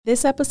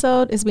This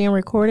episode is being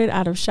recorded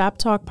out of Shop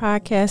Talk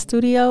Podcast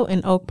Studio in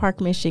Oak Park,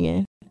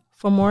 Michigan.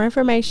 For more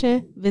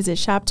information, visit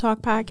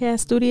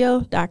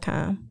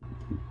shoptalkpodcaststudio.com.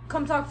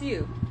 Come talk to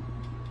you.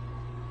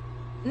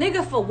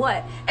 Nigga, for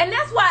what? And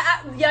that's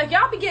why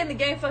y'all be getting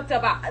the game fucked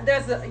up.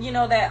 There's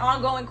that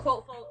ongoing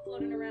quote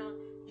floating around.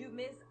 You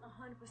miss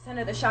 100%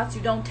 of the shots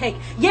you don't take.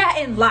 Yeah,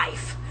 in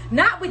life.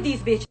 Not with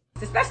these bitches.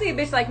 Especially a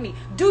bitch like me.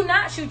 Do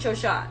not shoot your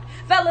shot.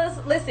 Fellas,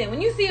 listen,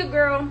 when you see a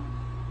girl,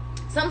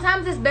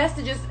 sometimes it's best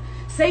to just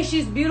say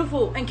she's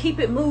beautiful and keep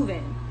it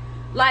moving.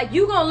 Like,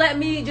 you gonna let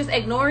me just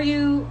ignore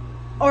you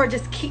or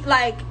just keep,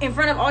 like, in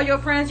front of all your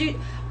friends, you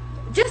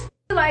just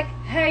be like,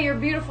 hey, you're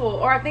beautiful,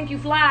 or I think you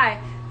fly,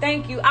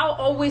 thank you. I'll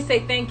always say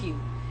thank you.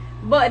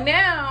 But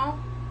now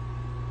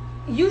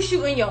you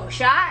shooting your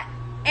shot,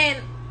 and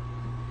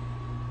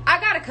I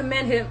gotta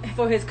commend him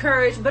for his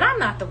courage, but I'm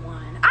not the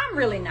one. I'm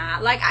really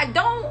not. Like,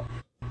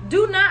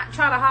 do not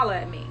try to holler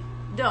at me.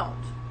 Don't.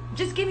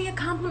 Just give me a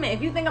compliment.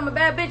 If you think I'm a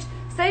bad bitch,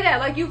 say that.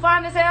 Like, you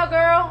fine as hell,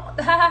 girl.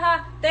 Ha ha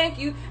ha. Thank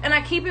you. And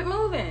I keep it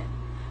moving.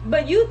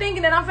 But you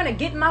thinking that I'm finna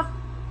get my...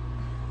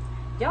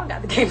 Y'all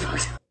got the game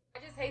fucked up. I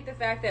just hate the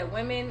fact that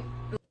women...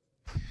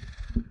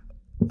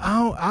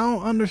 I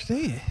don't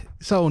understand.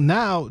 So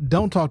now,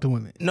 don't talk to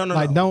women. No.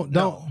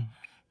 Don't.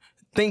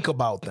 Think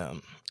about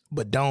them,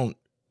 but don't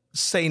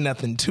say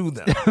nothing to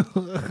them.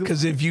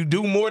 Because if you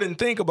do more than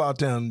think about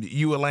them,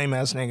 you a lame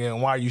ass nigga,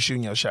 and why are you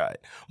shooting your shot?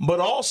 But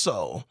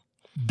also...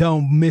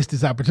 don't miss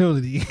this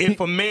opportunity.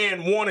 If a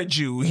man wanted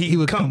you, he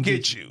would come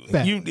get you.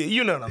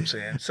 You know what I'm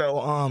saying?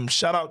 So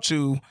shout out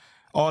to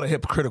all the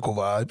hypocritical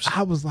vibes.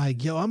 I was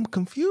like, yo, I'm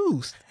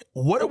confused.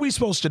 What are we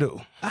supposed to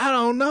do? I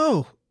don't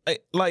know.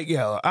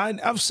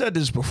 I've said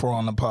this before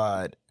on the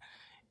pod,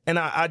 and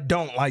I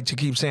don't like to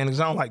keep saying it because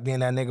I don't like being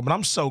that nigga, but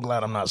I'm so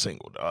glad I'm not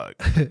single, dog.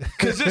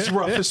 Because it's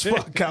rough as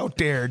fuck out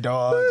there,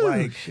 dog.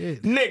 Like,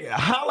 shit. Nigga,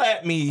 holla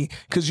at me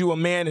because you a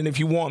man, and if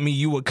you want me,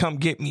 you would come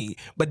get me.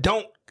 But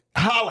don't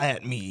holla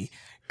at me,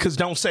 because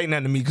don't say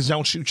nothing to me, because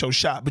don't shoot your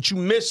shot. But you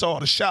miss all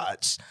the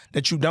shots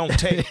that you don't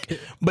take.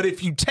 But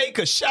if you take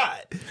a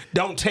shot,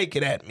 don't take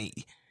it at me.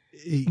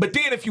 But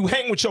then if you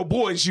hang with your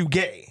boys, you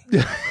gay.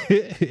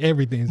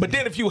 Everything's But gay.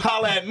 then if you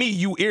holla at me,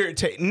 you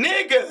irritate.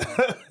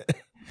 Nigga!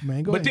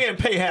 Man, go But ahead. then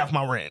pay half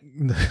my rent.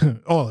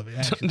 All of it,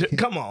 actually.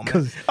 Come on,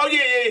 man. Oh,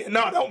 yeah.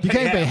 No, don't You pay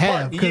can't pay half,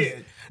 Pardon me, 'cause yeah.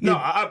 No,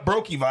 I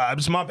brokey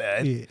vibes. My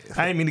bad. Yeah.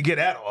 I didn't mean to get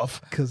that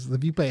off. Because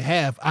if you pay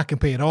half, I can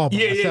pay it all by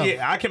myself.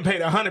 Yeah. I can pay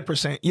the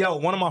 100%. Yo,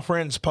 one of my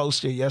friends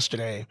posted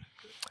yesterday,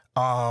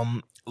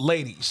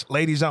 ladies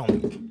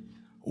only.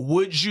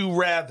 Would you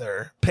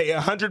rather pay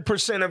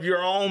 100% of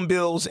your own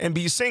bills and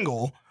be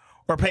single,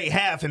 or pay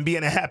half and be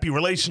in a happy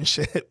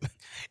relationship?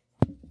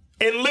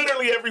 And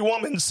literally every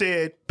woman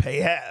said, pay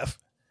half.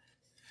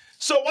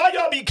 So why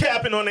y'all be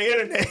capping on the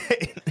internet?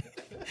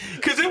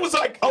 Because it was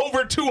like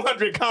over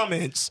 200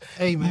 comments,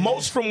 Hey, man.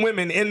 most from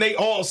women, and they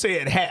all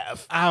said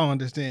half. I don't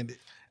understand it.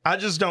 I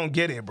just don't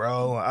get it,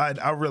 bro.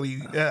 I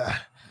really,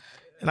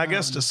 and I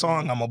guess the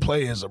song I'm gonna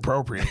play is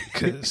appropriate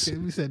because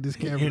We said this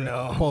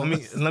camera.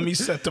 let me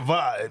set the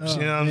vibes.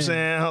 You know what I'm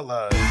saying? Hold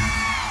on.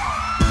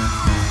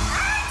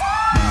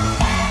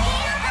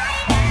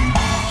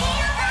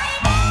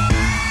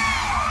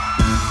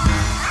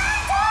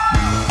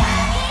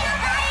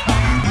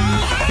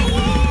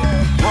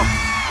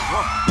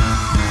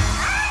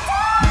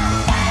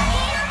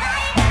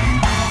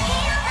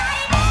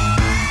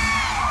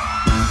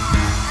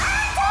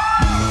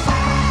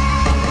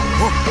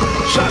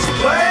 Shots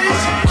plays.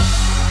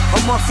 A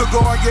month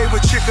ago, I gave a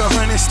chick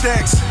 100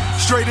 stacks.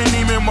 Straight in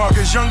Neiman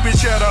Marcus, young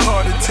bitch had a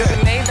heart attack.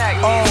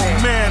 Oh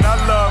man, I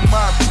love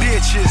my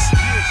bitches.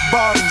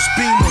 Bottles,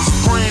 Beamers,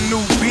 brand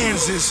new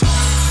Benzes.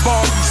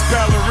 Barbies,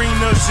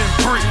 ballerinas, and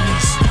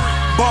Britneys.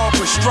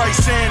 Barbara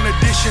Streisand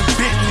edition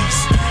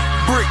Bentleys.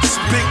 Bricks,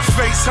 big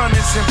face,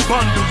 hundreds and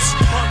bundles.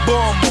 Boy,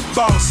 I'm a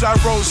boss, I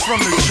rose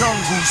from the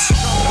jungles.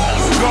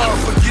 God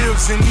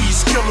forgives and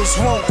these killers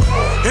won't.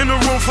 In a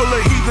room full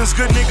of heathens,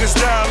 good niggas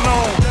die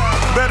alone.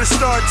 Better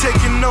start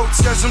taking notes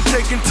as I'm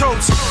taking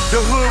totes.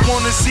 The hood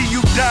wanna see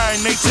you die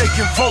and they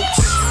taking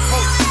votes.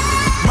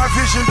 My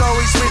vision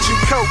always mention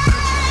coke.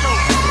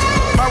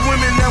 My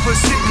women never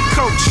sit and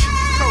coach.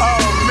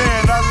 Oh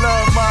man, I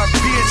love my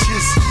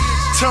bitches.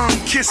 Tongue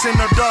kissing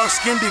a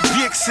dark-skinned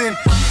vixen.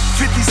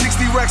 50,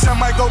 60 racks, I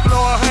might go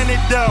blow 100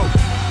 though.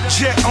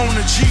 Jet on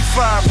the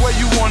G5, where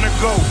you wanna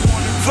go?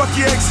 Fuck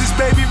your exes,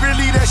 baby,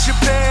 really that's your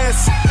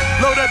past.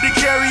 Load up the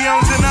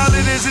carry-ons and all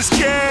it is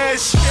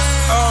cash.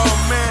 Oh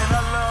man, I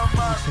love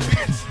my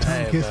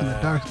bitch. Kissing the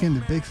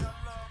dark-skinned vixen.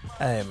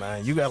 Hey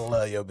man, you gotta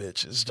love your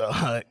bitches,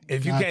 dog.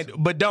 If you can't,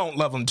 but don't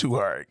love them too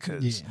hard,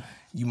 because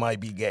you might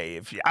be gay.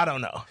 I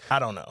don't know.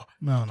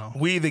 No.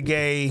 We the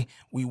gay,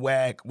 we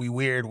whack, we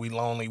weird, we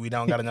lonely, we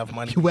don't got enough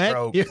money. You whack?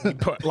 Broke. Yeah.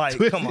 Like,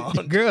 come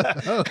on, Girl.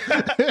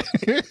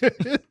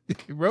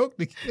 Broke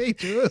the cake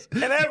to us.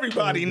 And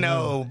everybody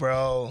know,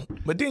 bro.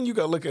 But then you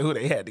go look at who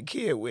they had the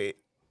kid with,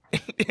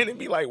 and it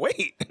be like,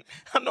 wait,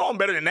 I know I'm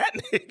better than that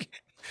nigga.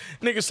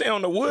 Nigga say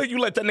on the wood, you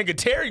let that nigga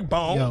Terry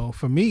bone. Yo,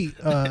 for me,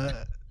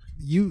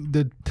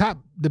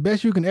 the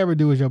best you can ever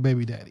do is your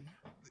baby daddy.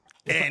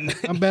 And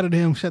I'm better than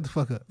him. Shut the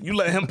fuck up. you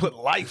let him put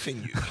life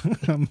in you.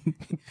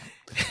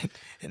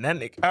 And that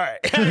nigga, all right,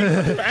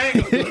 I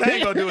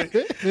ain't gonna do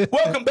it.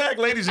 Welcome back,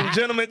 ladies and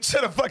gentlemen, to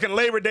the fucking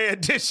Labor Day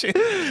edition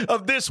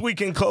of This Week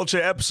in Culture,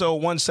 episode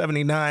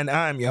 179.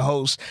 I'm your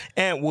host,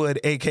 Ant Wood,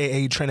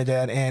 a.k.a.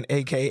 Trinidad, and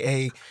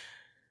a.k.a.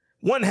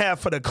 one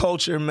half of the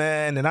culture,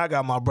 man. And I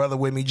got my brother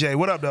with me, Jay.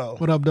 What up, though?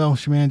 What up, though?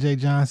 It's your man, Jay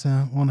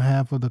Johnson, one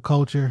half of the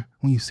culture.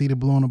 When you see the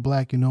blue and the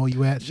black, you know where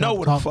you at. Know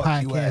where the Talk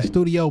fuck you at. Podcast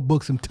Studio.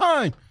 Book some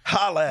time.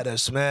 Holla at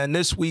us, man.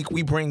 This week,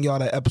 we bring y'all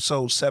the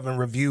episode 7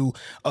 review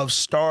of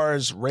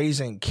Stars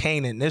Raising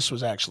Kanan. This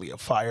was actually a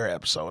fire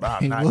episode.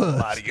 I'm not gonna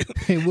lie to you.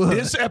 It was.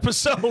 This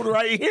episode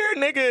right here,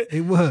 nigga.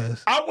 It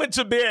was. I went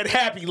to bed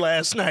happy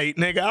last night,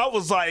 nigga. I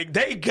was like,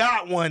 they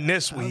got one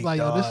this week, I was like,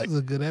 dog. yo, this is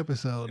a good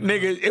episode. Dog.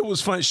 Nigga, it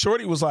was fun.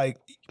 Shorty was like,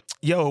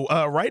 yo,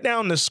 write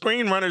down the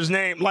screenrunner's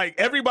name. Like,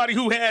 everybody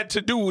who had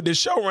to do the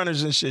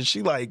showrunners and shit,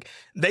 she like,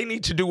 they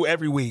need to do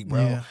every week,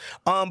 bro.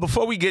 Yeah.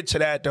 Before we get to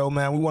that, though,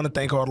 man, we want to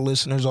thank all the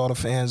listeners, all the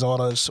fans, all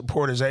the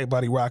supporters,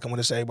 everybody rocking with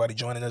us, everybody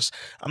joining us.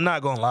 I'm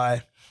not going to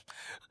lie.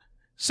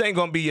 This ain't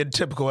going to be a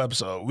typical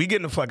episode. We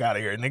getting the fuck out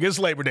of here, nigga. It's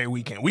Labor Day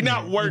weekend. We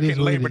not working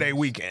Labor Day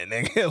weekend,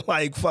 nigga.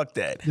 Like, fuck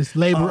that. This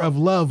labor of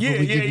love.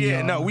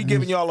 Yeah. No, we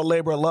giving y'all a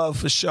labor of love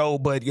for sure,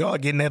 but y'all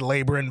getting that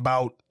labor in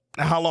about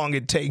how long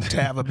it take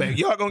to have a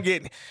baby. Y'all gonna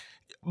get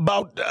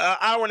about an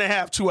hour and a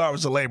half, 2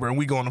 hours of labor, and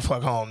we going to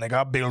fuck home, nigga.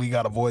 I barely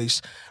got a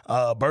voice.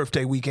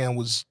 Birthday weekend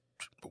was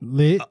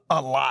lit.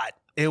 A lot.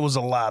 It was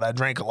a lot. I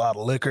drank a lot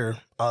of liquor.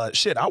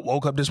 Shit, I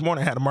woke up this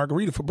morning, had a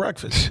margarita for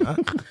breakfast.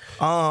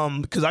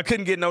 Because I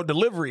couldn't get no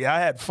delivery. I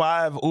had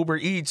 5 Uber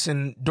Eats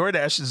and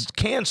DoorDash is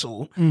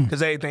canceled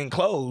because everything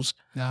closed.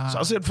 So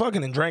I said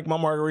fucking and drank my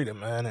margarita,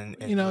 man. And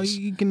you know,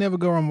 you can never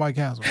go wrong White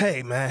Castle.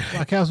 Hey, man.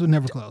 White Castle would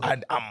never close.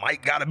 I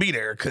might gotta be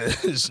there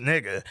because,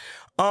 nigga.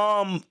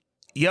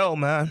 Yo,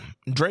 man,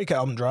 Drake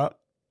album dropped.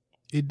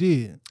 It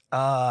did.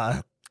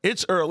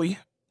 It's early.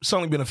 It's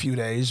only been a few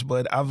days,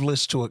 but I've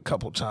listened to it a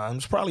couple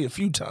times, probably a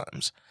few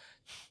times.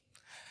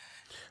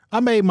 I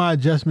made my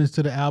adjustments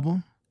to the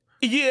album.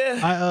 Yeah.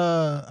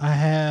 I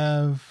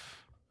have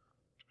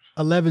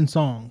 11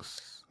 songs.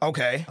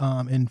 Okay.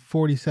 In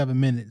 47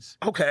 minutes.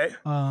 Okay.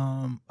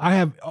 I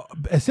have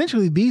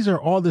essentially these are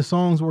all the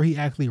songs where he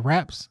actually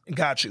raps.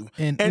 Got you.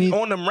 And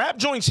on them rap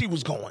joints he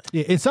was going.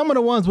 Yeah, and some of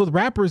the ones with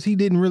rappers he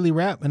didn't really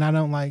rap, and I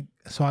don't like,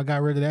 so I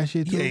got rid of that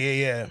shit too.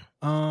 Yeah.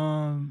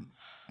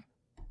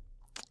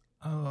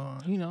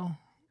 You know,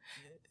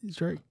 it's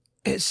Drake.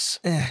 It's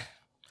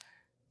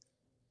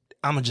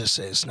I'ma just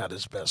say it's not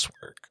his best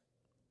work.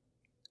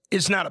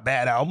 It's not a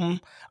bad album.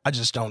 I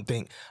just don't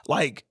think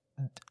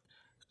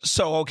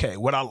so okay,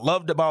 what I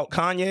loved about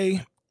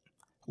Kanye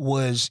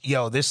was,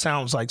 yo, this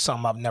sounds like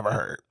something I've never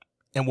heard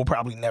and will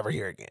probably never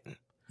hear again.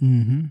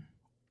 Mm-hmm.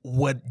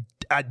 What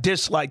I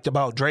disliked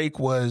about Drake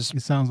was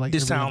it sounds like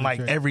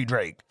every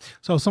Drake.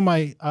 So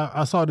somebody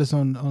I saw this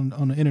on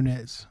the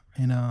internet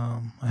and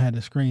I had to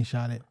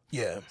screenshot it.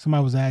 Yeah.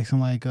 Somebody was asking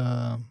like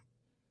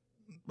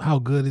how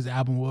good his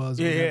album was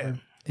or whatever.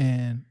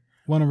 And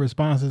one of the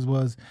responses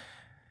was,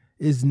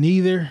 it's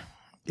neither.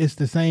 It's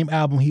the same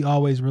album he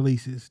always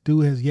releases.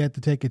 Dude has yet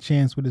to take a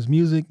chance with his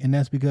music, and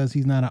that's because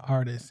he's not an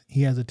artist.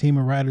 He has a team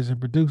of writers and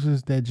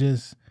producers that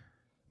just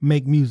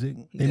make music.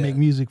 They make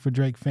music for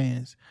Drake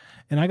fans.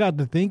 And I got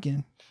to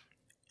thinking,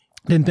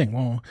 didn't think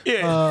wrong.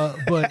 Yeah.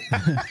 But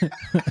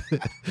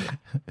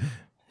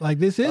like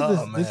this is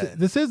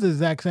the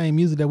exact same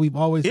music that we've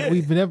always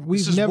we've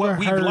never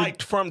heard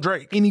liked from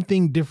Drake.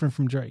 Anything different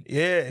from Drake.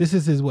 Yeah. This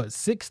is his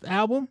 6th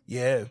album?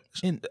 Yeah.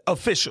 And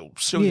official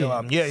studio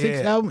album. Yeah.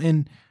 6th album.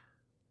 And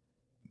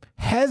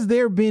has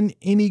there been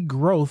any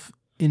growth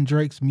in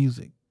Drake's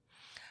music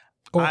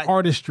or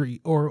artistry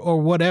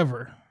or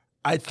whatever?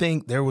 I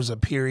think there was a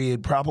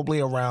period probably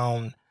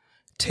around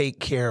Take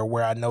Care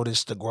where I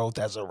noticed the growth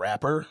as a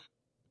rapper.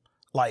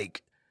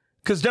 Like,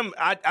 cause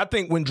I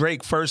think when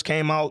Drake first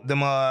came out, them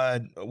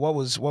what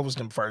was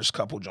them first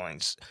couple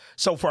joints?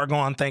 So Far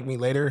Gone, Thank Me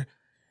Later.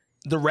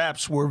 The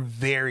raps were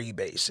very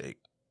basic.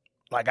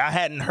 Like, I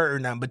hadn't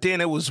heard none. But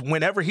then it was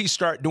whenever he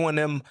started doing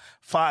them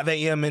 5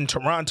 a.m. in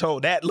Toronto,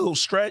 that little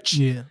stretch,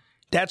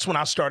 that's when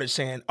I started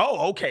saying,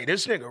 oh, okay,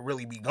 this nigga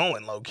really be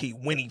going low-key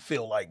when he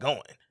feel like going.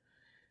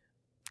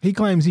 He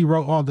claims he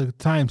wrote all the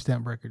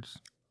timestamp records.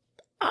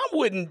 I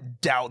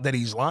wouldn't doubt that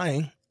he's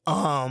lying.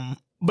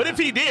 But if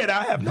he did,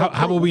 I have no proof.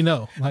 How will we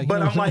know?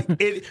 But I'm like,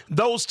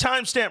 those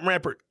timestamp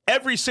rapper,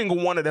 every single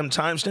one of them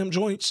timestamp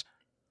joints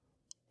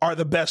are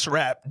the best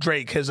rap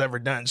Drake has ever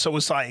done. So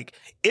it's like,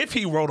 if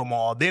he wrote them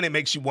all, then it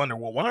makes you wonder,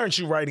 well, why aren't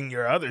you writing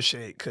your other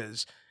shit?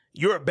 Because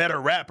you're a better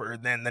rapper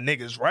than the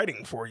niggas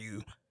writing for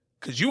you.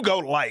 Because you go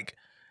like,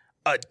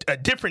 a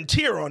different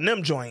tier on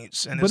them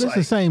joints. And but it's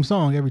the same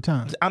song every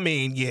time. I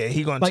mean, yeah,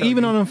 he gonna like tell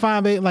even you, on them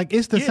 5-8, like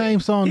it's the same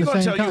song, he the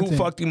gonna same tell content. you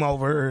who fucked him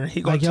over.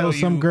 He gonna like tell yo, you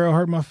some girl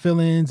hurt my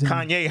feelings. And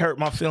Kanye hurt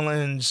my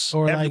feelings.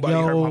 Or everybody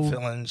like, yo, hurt my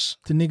feelings.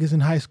 The niggas in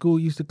high school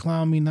used to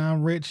clown me. Now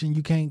I'm rich and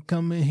you can't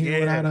come in here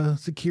without a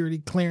security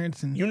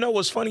clearance. And you know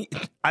what's funny?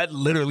 I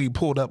literally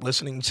pulled up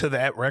listening to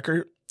that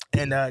record,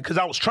 and because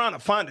I was trying to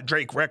find a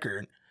Drake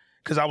record,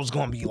 because I was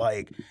gonna be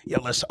like, yeah,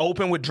 let's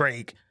open with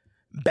Drake.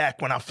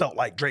 Back when I felt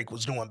like Drake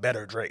was doing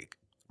better Drake.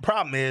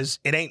 Problem is,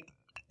 it ain't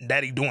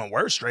that he doing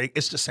worse Drake.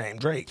 It's the same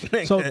Drake.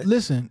 So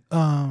listen,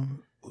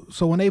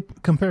 so when they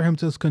compare him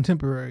to his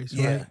contemporaries,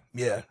 right?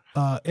 Yeah.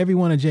 Every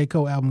one of J.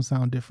 Cole albums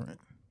sound different.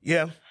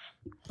 Yeah.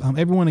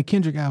 Every one of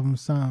Kendrick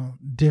albums sound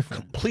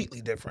different.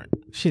 Completely different.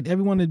 Shit,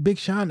 every one of Big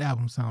Sean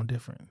albums sound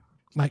different.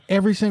 Like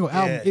every single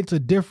album, it's a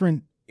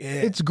different. Yeah.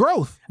 It's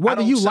growth.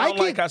 Whether you like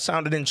it, I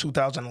sounded in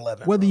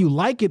 2011. Whether you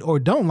like it or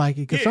don't like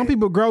it, because some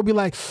people grow be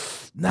like,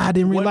 nah, I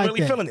didn't really like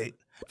that. Feeling it,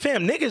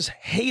 fam. Niggas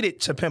hated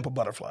To Pimp a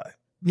Butterfly.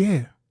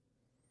 Yeah,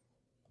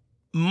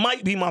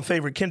 might be my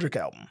favorite Kendrick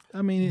album.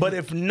 I mean, but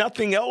if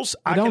nothing else,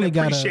 I can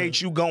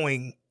appreciate you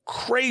going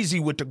crazy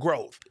with the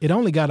growth. It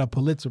only got a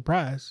Pulitzer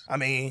Prize. I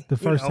mean, the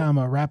first time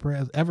a rapper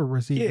has ever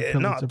received a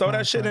Pulitzer Prize. Throw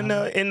that shit in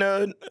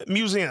the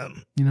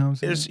museum. You know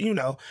what I'm saying?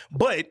 It's,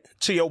 but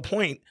to your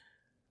point,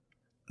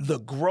 the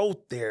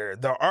growth there,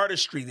 the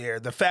artistry there,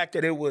 the fact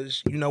that it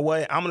was, you know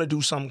what, I'm going to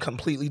do something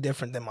completely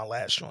different than my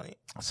last joint.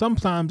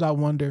 Sometimes I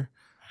wonder,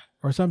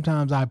 or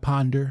sometimes I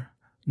ponder,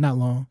 not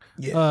long.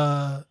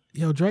 Yeah.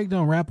 Drake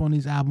don't rap on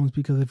these albums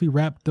because if he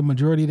rapped the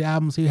majority of the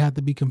albums, he'd have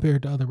to be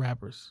compared to other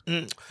rappers.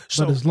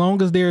 But as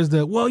long as there's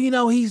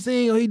he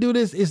sing or he do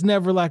this, it's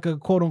never like a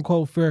quote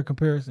unquote fair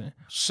comparison.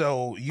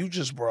 So you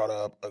just brought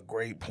up a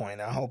great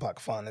point. I hope I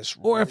can find this.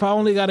 Or if I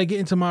only got to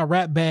get into my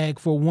rap bag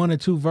for 1 or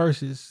 2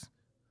 verses,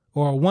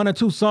 or 1 or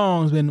 2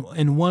 songs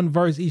in one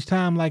verse each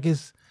time, like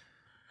it's.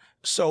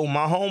 So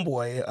my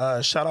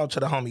homeboy, shout out to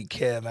the homie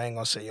Kev, I ain't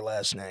gonna say your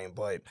last name,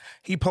 but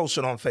he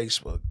posted on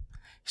Facebook.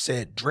 He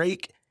said,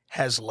 Drake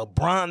has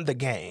LeBron the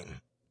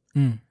game.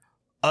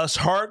 Us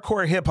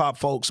hardcore hip hop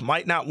folks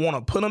might not want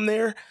to put him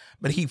there,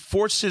 but he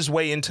forced his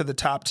way into the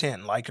top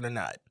 10, like it or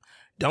not.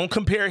 Don't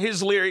compare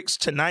his lyrics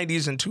to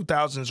 90s and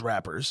 2000s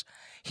rappers.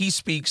 He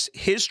speaks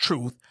his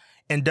truth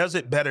and does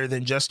it better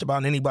than just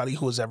about anybody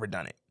who has ever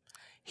done it.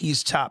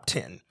 He's top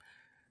 10.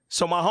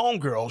 So my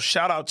homegirl,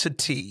 shout out to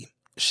T,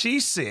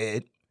 she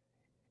said,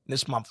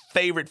 this is my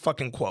favorite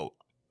fucking quote,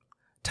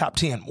 top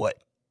 10 what?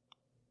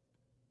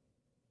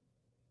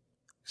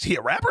 Is he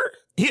a rapper?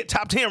 He a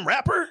top 10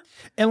 rapper?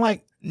 And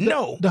like,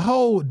 no. The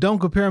whole don't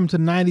compare him to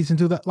 90s and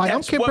to that. Like,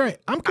 I'm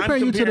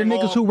comparing you to the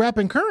niggas who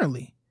rapping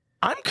currently.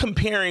 I'm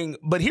comparing,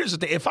 but here's the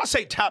thing. If I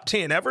say top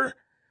 10 ever,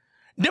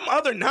 them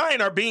other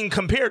 9 are being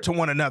compared to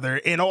one another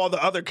in all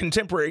the other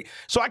contemporary.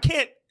 So I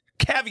can't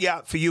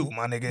caveat for you,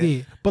 my nigga.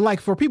 Yeah, but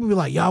like for people to be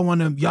like, y'all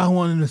want him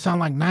to sound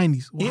like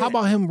 90s. Well, how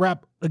about him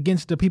rap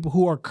against the people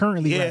who are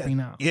currently rapping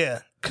now? Yeah,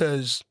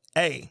 because,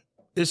 hey,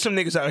 there's some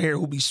niggas out here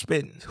who be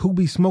spitting. Who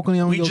be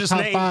smoking on your top 5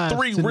 We just named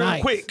 3 tonight,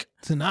 real quick.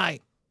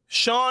 Tonight.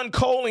 Sean,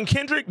 Cole, and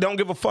Kendrick don't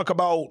give a fuck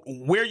about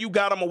where you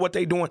got them or what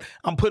they doing.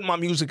 I'm putting my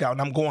music out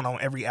and I'm going on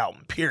every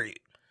album, period.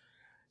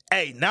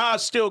 Hey,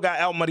 Nas still got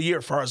album of the year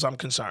as far as I'm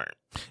concerned.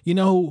 You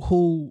know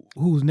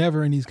who's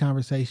never in these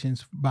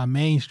conversations by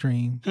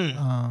mainstream,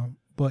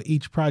 but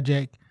each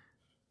project,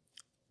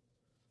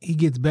 he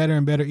gets better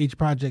and better each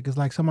project. It's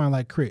like somebody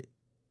like Crit.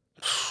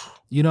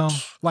 You know,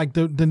 like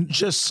the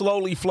just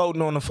slowly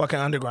floating on the fucking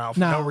underground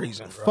for no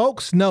reason, bro.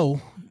 Folks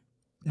know.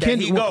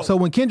 So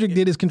when Kendrick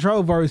did his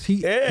Control verse,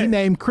 he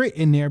named Crit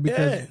in there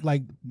because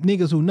like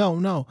niggas who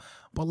know.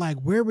 But like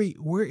where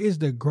is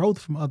the growth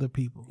from other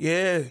people?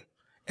 Yeah.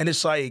 And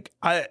it's like,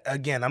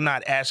 I'm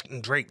not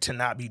asking Drake to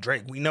not be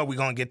Drake. We know we're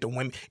going to get the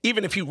women.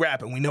 Even if he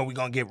rapping, we know we're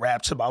going to get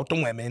raps about the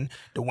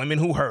women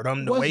who hurt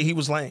him, the way he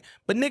was laying.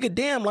 But nigga,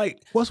 damn,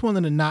 like. What's one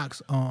of the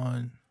knocks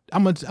on,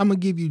 I'm gonna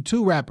give you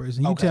 2 rappers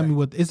and you tell me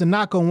what, it's a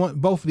knock on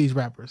both of these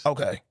rappers.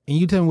 Okay. And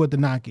you tell me what the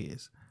knock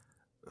is.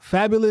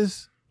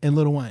 Fabulous and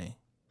Lil Wayne.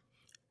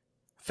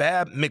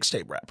 Fab,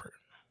 mixtape rapper.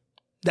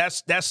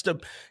 That's the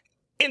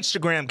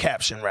Instagram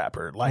caption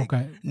rapper. Like,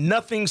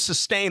 nothing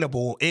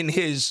sustainable in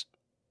his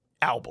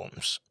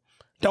albums.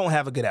 Don't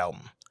have a good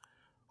album.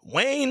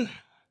 Wayne,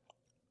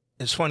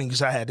 it's funny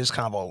because I had this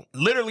convo.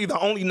 Literally the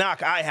only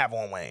knock I have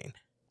on Wayne,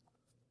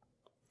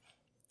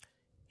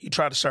 he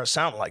tried to start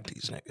sounding like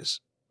these niggas.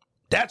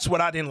 That's what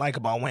I didn't like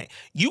about Wayne.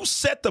 You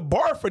set the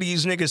bar for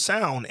these niggas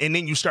sound and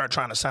then you start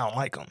trying to sound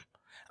like them.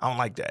 I don't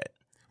like that.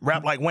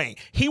 Rap like Wayne.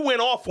 He went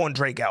off on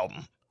Drake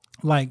album.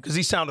 Like, because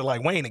he sounded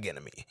like Wayne again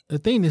to me. The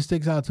thing that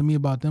sticks out to me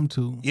about them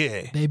two,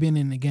 they've been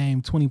in the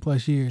game 20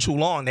 plus years. Too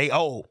long. They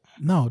old.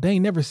 No, they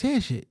ain't never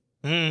said shit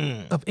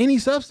of any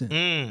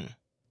substance.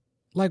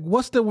 Like,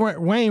 what's the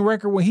Wayne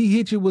record when he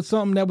hit you with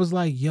something that was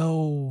like,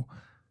 yo,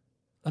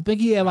 I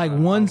think he had like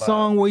one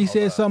song where he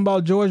said something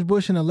about George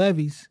Bush and the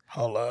levees.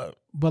 Hold up.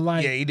 But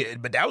like, yeah, he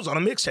did. But that was on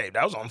a mixtape.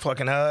 That was on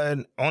fucking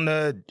on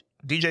the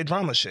DJ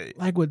Drama shit.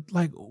 Like with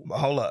like,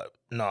 hold up.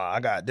 No, I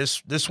got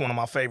this. This one of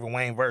my favorite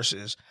Wayne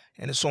verses,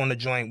 and it's on the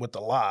joint with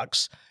the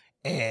Locks,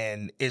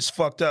 and it's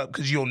fucked up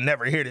because you'll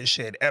never hear this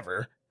shit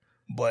ever.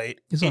 But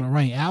it's on a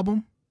Rain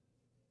album.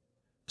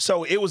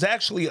 So it was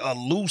actually a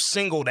loose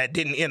single that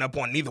didn't end up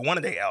on neither one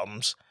of their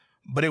albums,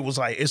 but it was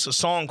like it's a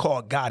song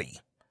called Gotti,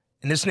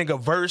 and this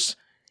nigga verse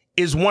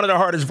is one of the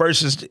hardest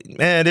verses.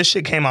 Man, this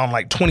shit came out in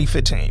like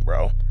 2015,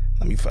 bro.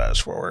 Let me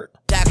fast forward.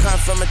 That come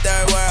from a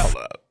third world.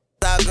 Hold up.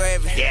 All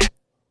gravy. Yeah.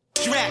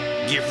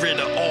 Get rid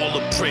of all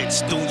the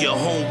pricks. Do your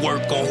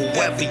homework on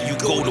whoever you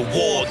go to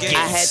war against.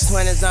 I had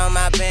 20s on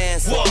my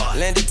bands.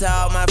 Lend it to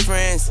all my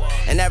friends.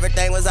 And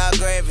everything was all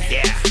gravy.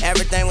 Yeah.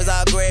 Everything was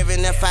all gravy.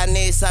 And if I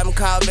need something,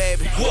 call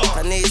baby. If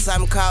I need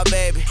something, call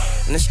baby.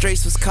 And the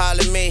streets was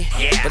calling me.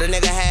 Yeah. But a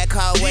nigga had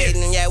call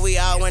waiting. And yeah, we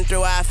all went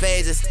through our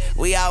phases.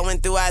 We all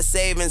went through our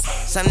savings.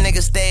 Some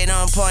niggas stayed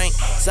on point.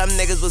 Some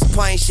niggas was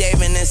point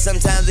shaving. And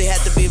sometimes we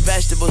had to be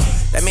vegetables.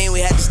 That mean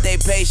we had to stay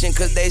patient.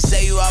 Cause they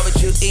say you are what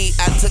you eat.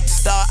 I took the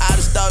star out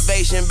of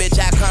starvation, bitch.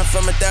 I come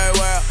from a third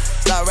world.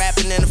 Start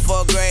rapping in the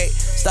 4th grade.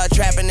 Start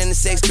trapping in the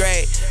 6th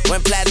grade.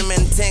 Went platinum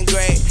in the 10th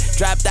grade.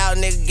 Dropped out,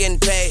 nigga getting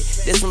paid.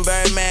 This one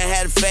Birdman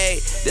had a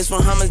fade. This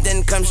one Hummers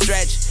didn't come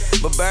stretch,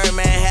 but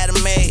Birdman had a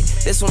made.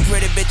 This one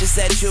pretty bitches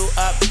set you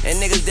up, and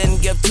niggas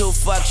didn't give 2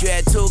 fucks. You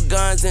had 2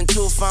 guns and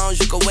 2 phones.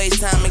 You could waste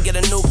time and get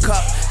a new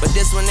cup, but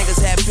this one niggas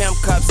had pimp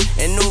cups,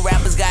 and new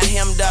rappers got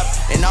hemmed up,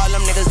 and all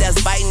them niggas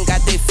that's biting got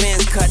their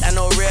fins cut. I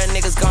know real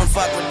niggas gon'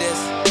 fuck with this.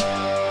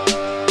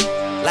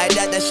 Like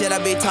that shit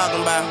I be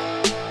talking about.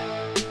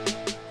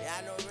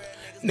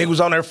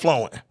 Niggas on there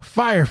flowing.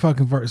 Fire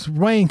fucking verse.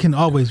 Wayne can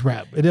always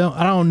rap. I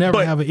don't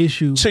never have an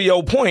issue. To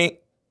your point,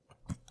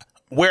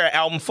 we're an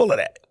album full of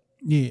that.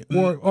 Yeah.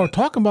 Or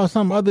talking about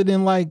something other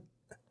than like,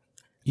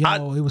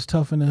 it was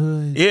tough in the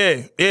hood.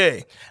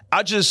 Yeah.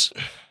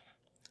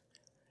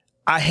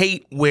 I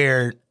hate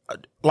where,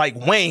 like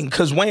Wayne,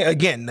 because Wayne,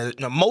 again,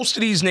 most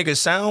of these niggas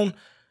sound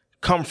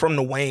come from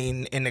the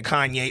Wayne and the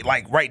Kanye,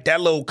 like, right, that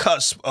little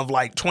cusp of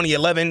like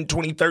 2011,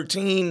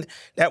 2013,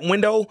 that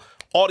window,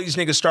 all these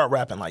niggas start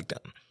rapping like them.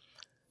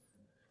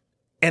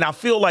 And I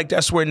feel like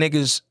that's where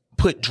niggas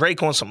put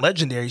Drake on some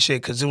legendary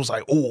shit, because it was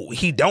like, oh,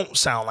 he don't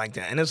sound like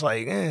that. And it's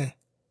like,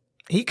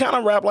 he kind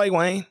of rap like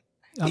Wayne.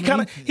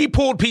 He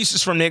pulled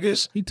pieces from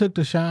niggas. He took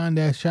that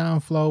Shine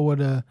flow with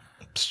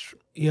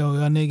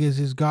y'all niggas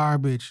is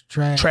garbage,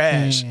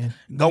 trash,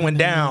 going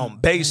down,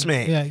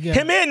 basement. Yeah.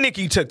 Him and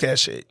Nicki took that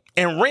shit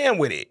and ran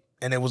with it.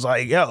 And it was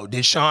like, yo,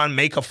 did Sean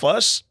make a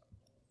fuss?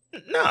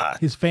 Nah.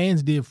 His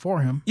fans did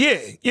for him.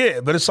 Yeah.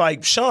 But it's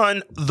like,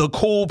 Sean, the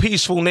cool,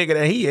 peaceful nigga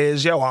that he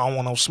is, yo, I don't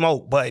want no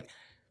smoke. But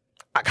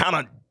I kind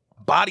of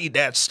bodied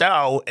that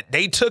style.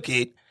 They took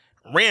it,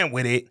 ran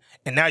with it,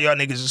 and now y'all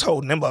niggas is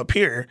holding them up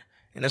here.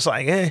 And it's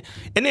like,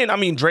 And then, I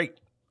mean, Drake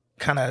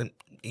kind of,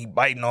 he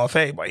biting off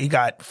everybody. He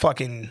got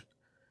fucking,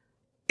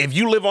 if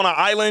you live on an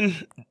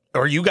island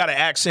or you got an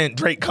accent,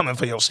 Drake coming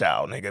for your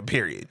style, nigga,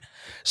 period.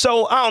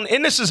 So,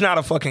 and this is not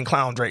a fucking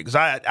clown Drake, because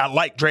I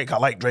like Drake. I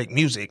like Drake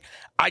music.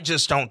 I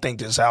just don't think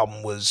this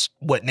album was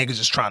what niggas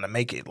is trying to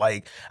make it.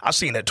 Like, I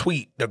seen a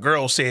tweet. The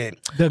girl said...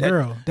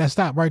 that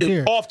stopped right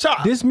there. Off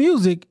top. This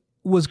music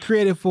was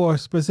created for a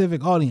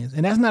specific audience,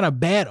 and that's not a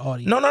bad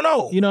audience.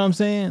 No. You know what I'm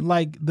saying?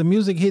 Like, the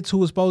music hits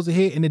who it's supposed to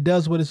hit, and it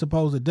does what it's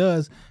supposed to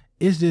does.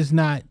 It's just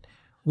not...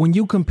 When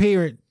you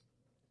compare it...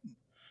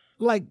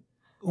 Like...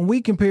 When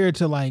we compare it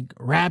to like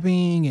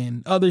rapping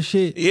and other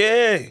shit,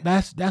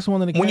 that's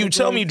one of the. When you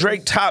tell me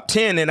Drake top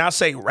 10 and I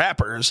say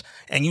rappers,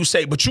 and you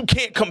say, but you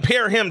can't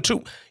compare him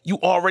to, you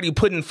already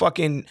putting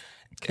fucking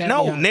caveat.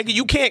 No, nigga,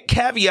 you can't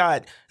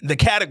caveat the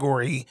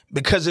category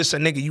because it's a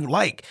nigga you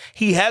like.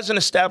 He hasn't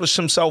established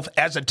himself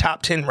as a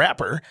top 10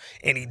 rapper,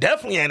 and he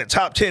definitely ain't a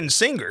top 10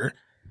 singer.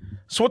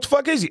 So what the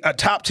fuck is he? A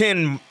top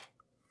 10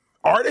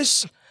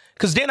 artist?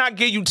 Because then I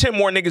give you 10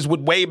 more niggas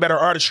with way better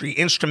artistry,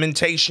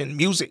 instrumentation,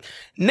 music.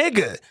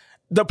 Nigga,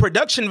 the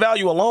production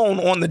value alone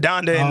on the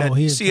Donda and the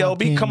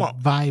CLB, come on.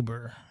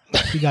 Viber.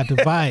 He got the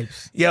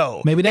vibes.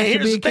 Yo. Maybe that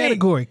should be a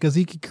category, because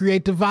he could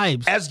create the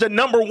vibes. As the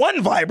number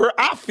one viber,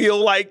 I feel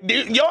like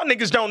y'all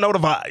niggas don't know the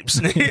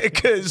vibes.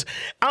 Because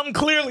I'm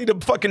clearly the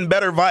fucking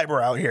better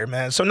viber out here,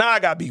 man. So now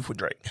I got beef with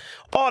Drake.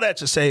 All that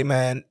to say,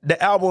 man,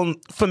 the album,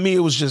 for me, it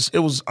was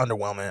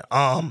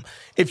underwhelming.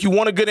 If you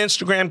want a good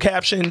Instagram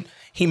caption,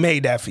 he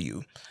made that for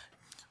you.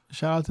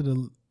 Shout out to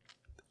the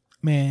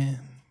man.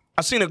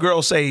 I seen a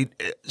girl say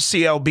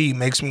CLB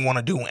makes me want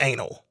to do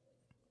anal.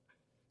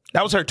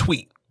 That was her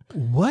tweet.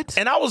 What?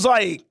 And I was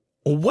like,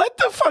 what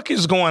the fuck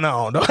is going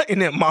on?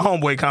 And then my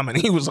homeboy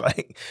commented, he was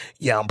like,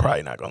 yeah, I'm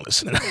probably not going to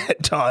listen to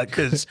that, dog.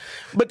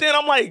 But then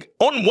I'm like,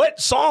 on what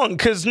song?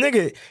 Because,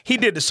 nigga, he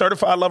did the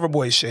Certified Lover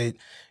Boy shit.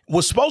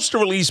 Was supposed to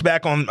release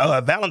back on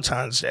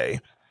Valentine's Day.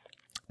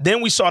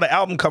 Then we saw the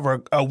album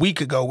cover a week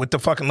ago with the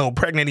fucking little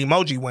pregnant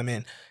emoji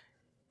women.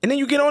 And then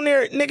you get on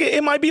there, nigga,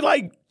 it might be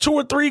like 2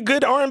 or 3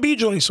 good R&B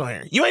joints on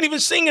here. You ain't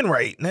even singing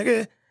right,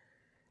 nigga.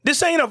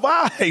 This ain't a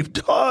vibe,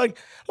 dog.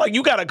 Like,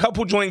 you got a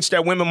couple joints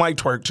that women might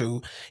twerk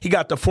to. He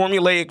got the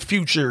formulaic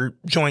Future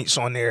joints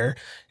on there.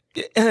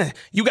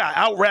 You got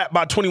out-rapped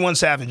by 21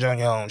 Savage on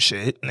your own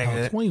shit,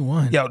 nigga.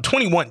 21. Yo,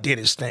 21 did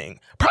his thing.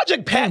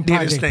 Project Pat did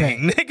his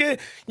thing, nigga.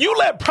 You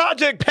let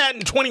Project Pat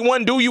and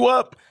 21 do you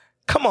up?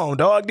 Come on,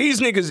 dog. These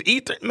niggas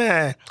eat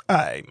man. All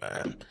right,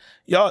 man.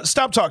 Y'all,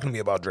 stop talking to me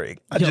about Drake.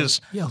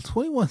 Yo,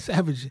 21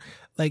 Savage,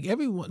 like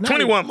everyone.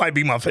 21 might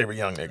be my favorite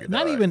young nigga.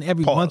 Not even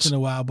every once in a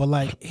while, but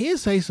like he'll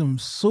say some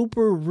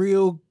super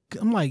real.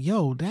 I'm like,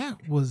 yo,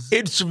 that was.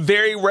 It's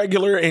very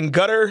regular and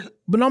gutter.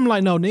 But I'm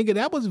like, no, nigga,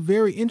 that was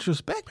very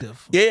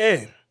introspective.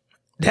 Yeah.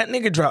 That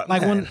nigga dropped.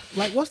 Like man.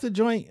 what's the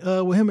joint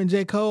with him and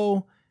J.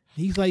 Cole?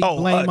 He's like,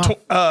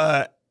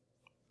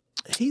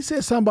 he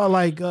said something about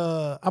like,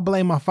 I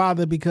blame my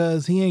father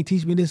because he ain't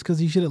teach me this because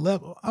he should have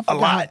left. A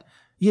lot.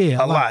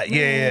 Yeah. A lot.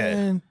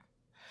 Yeah.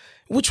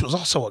 Which was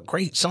also a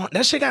great song.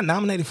 That shit got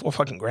nominated for a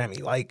fucking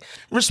Grammy. Like,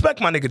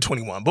 respect my nigga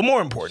 21. But more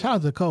important. Shout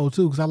out to Cole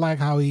too, because I like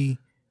how he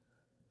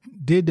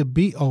did the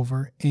beat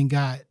over and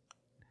got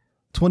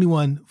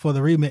 21 for the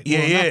remix.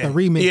 Yeah, not the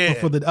remix, but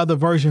for the other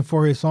version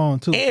for his song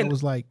too. And it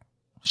was like,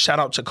 shout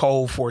out to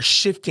Cole for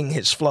shifting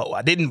his flow.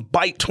 I didn't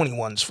bite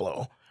 21's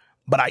flow,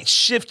 but I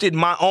shifted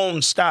my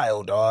own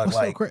style, dog.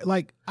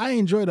 Like I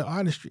enjoy the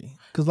artistry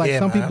because like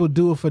some people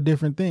do it for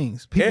different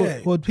things.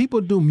 People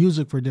do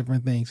music for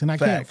different things, and I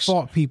can't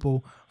fault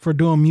people for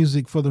doing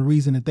music for the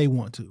reason that they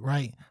want to,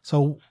 right?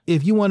 So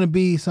if you want to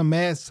be some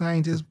mad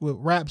scientist with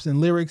raps and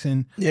lyrics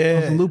and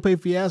some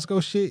Lupe Fiasco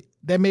shit,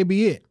 that may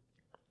be it.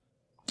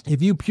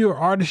 If you pure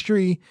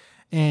artistry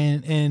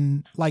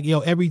and like, yo,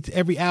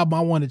 every album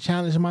I want to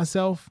challenge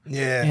myself.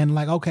 Yeah. And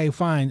like, okay,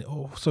 fine.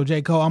 So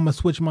J. Cole, I'm gonna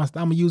switch my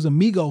I'm gonna use a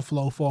Migo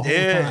flow for a whole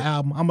entire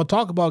album. I'm gonna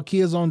talk about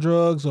kids on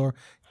drugs or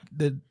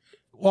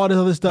all this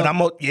other stuff.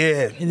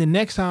 And the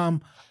next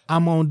time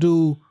I'm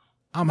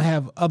gonna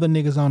have other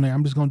niggas on there.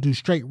 I'm just gonna do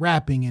straight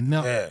rapping and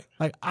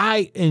like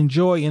I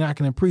enjoy and I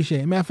can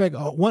appreciate. Matter of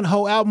fact, one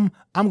whole album,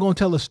 I'm gonna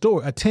tell a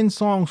story, a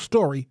 10-song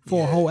story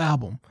for a whole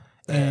album.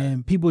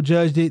 And people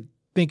judged it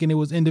thinking it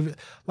was individual.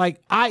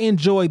 Like I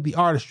enjoyed the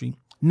artistry.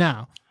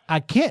 Now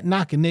I can't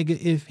knock a nigga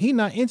if he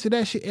not into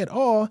that shit at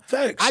all.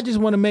 Facts. I just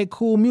want to make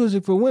cool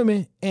music for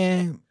women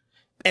and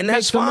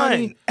that's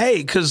fine. Hey,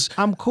 because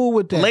I'm cool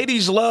with that.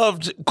 Ladies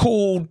loved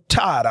Cool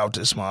Todd out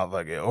this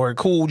motherfucker or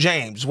Cool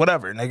James,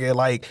 whatever, nigga.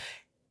 Like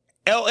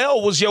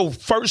LL was your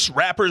first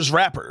rapper's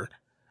rapper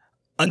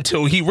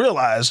until he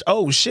realized,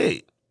 oh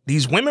shit,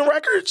 these women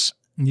records.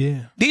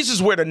 Yeah, these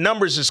is where the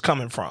numbers is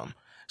coming from.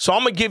 So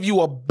I'm gonna give you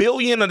 1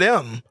 billion of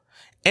them.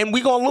 And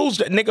we gonna lose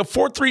that. Nigga,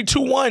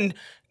 4321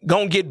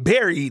 gonna get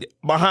buried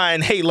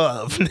behind Hey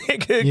Love,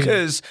 nigga,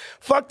 because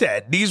fuck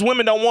that. These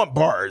women don't want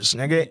bars,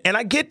 nigga. And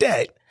I get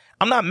that.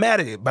 I'm not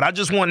mad at it, but I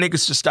just want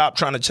niggas to stop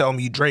trying to tell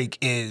me Drake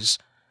is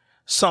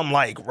some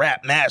like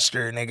rap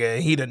master, nigga.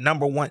 He the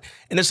number one.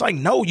 And it's like,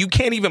 no, you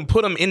can't even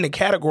put him in the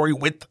category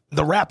with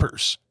the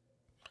rappers.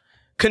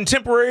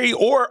 Contemporary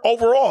or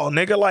overall,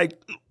 nigga, like,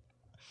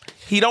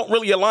 he don't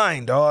really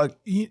align, dog.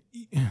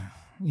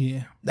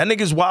 Yeah. That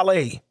nigga's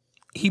Wale.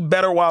 He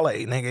better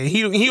Wale, nigga.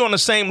 He on the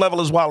same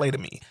level as Wale to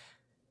me.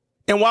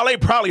 And Wale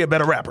probably a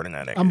better rapper than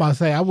that nigga. I'm about to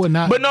say, I would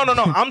not. But no.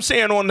 I'm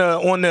saying on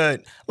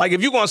the like,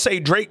 if you're going to say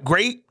Drake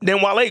great,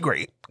 then Wale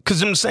great.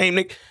 Because I'm saying,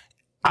 nigga,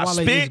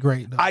 Wale is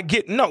great,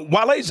 though.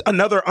 Wale's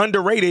another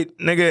underrated,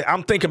 nigga.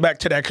 I'm thinking back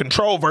to that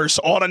Control verse.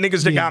 All the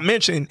niggas that got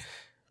mentioned,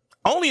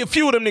 only a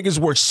few of them niggas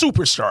were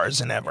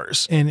superstars in that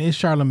verse. And it's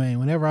Charlamagne.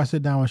 Whenever I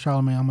sit down with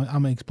Charlamagne, I'm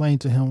gonna explain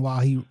to him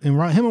why him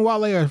and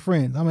Wale are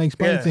friends. I'm gonna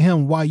explain to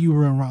him why you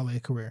ruined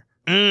Wale's career.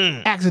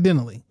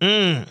 Accidentally.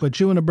 But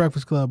you and the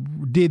Breakfast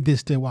Club did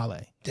this to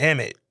Wale. Damn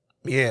it.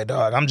 Yeah,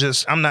 dog.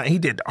 He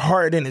did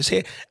hard in his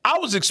head. I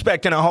was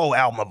expecting a whole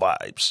album of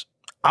vibes.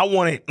 I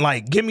wanted,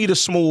 like, give me the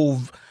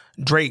smooth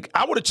Drake.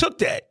 I would have took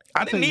that.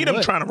 I didn't need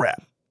him trying to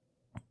rap.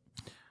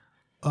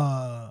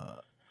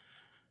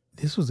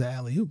 This was an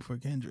alley-oop for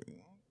Kendrick.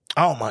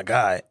 Oh, my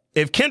God.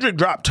 If Kendrick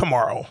dropped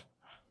tomorrow,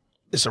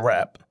 it's a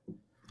wrap.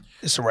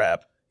 It's a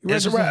wrap.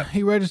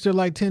 He registered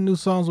like 10 new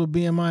songs with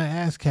BMI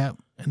and ASCAP,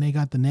 and they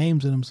got the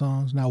names of them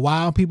songs. Now,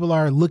 while people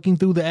are looking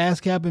through the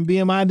ASCAP and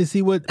BMI to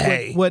see what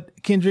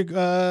Kendrick...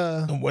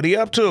 what he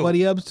up to.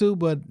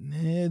 But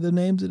the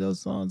names of those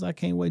songs, I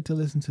can't wait to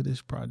listen to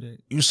this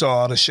project. You saw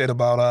all the shit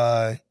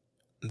about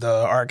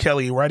the R.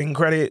 Kelly writing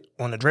credit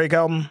on the Drake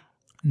album?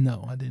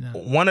 No, I did not.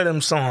 One of them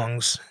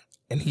songs...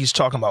 And he's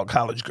talking about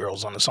college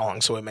girls on the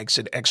song, so it makes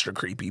it extra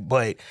creepy.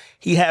 But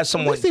he has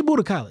someone... Let's say boo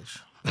to college.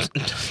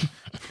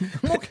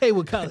 I'm okay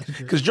with college.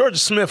 Because Georgia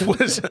Smith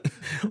was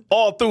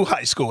all through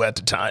high school at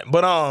the time.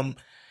 But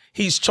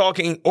he's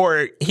talking,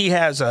 or he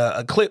has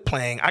a clip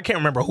playing. I can't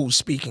remember who's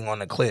speaking on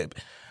the clip.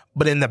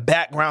 But in the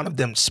background of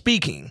them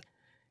speaking,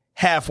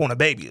 Half on a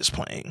Baby is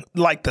playing.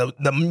 Like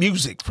the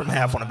music from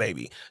Half on a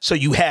Baby. So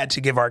you had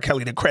to give R.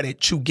 Kelly the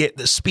credit to get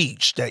the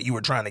speech that you were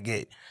trying to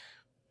get.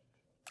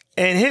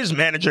 And his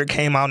manager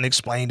came out and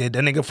explained it. The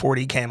nigga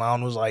 40 came out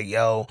and was like,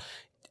 yo,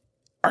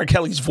 R.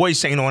 Kelly's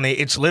voice ain't on it.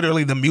 It's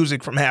literally the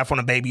music from Half on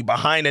a Baby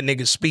behind a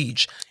nigga's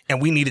speech.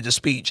 And we needed the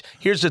speech.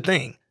 Here's the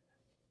thing.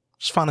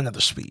 Just find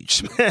another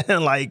speech.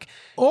 Like,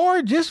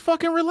 or just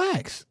fucking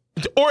relax.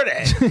 Or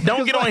that.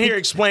 Don't get on here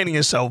explaining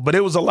yourself, but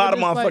it was a lot of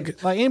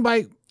motherfuckers. Like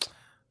anybody.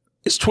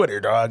 It's Twitter,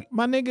 dog.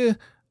 My nigga,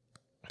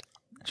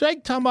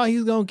 Drake talking about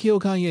he's gonna kill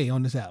Kanye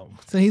on this album.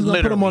 So he's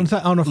gonna put him on the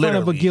front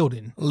of a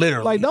Gildan.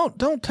 Literally. Like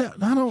don't tell.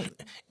 I don't.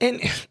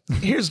 And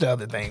here's the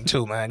other thing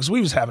too, man, because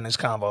we was having this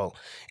convo,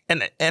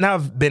 and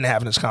I've been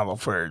having this convo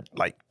for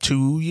like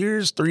 2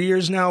 years, 3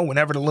 years now.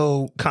 Whenever the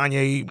little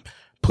Kanye,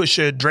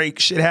 Pusha, Drake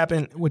shit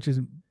happened, which is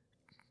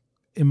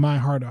in my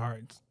heart of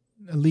hearts,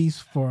 at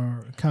least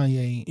for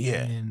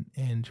Kanye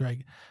and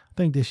Drake. I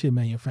think this shit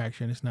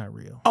manufactured. It's not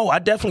real. Oh, I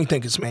definitely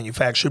think it's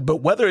manufactured, but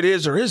whether it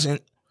is or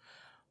isn't,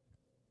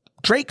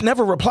 Drake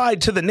never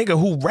replied to the nigga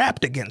who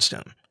rapped against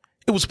him.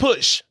 It was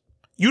Push.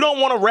 You don't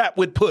want to rap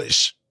with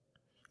Push.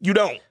 You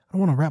don't. I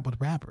want to rap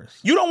with rappers.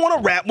 You don't want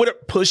to rap with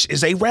Push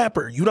is a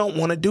rapper. You don't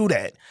want to do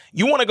that.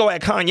 You want to go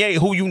at Kanye,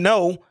 who you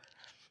know,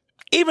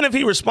 even if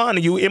he respond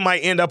to you, it might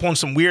end up on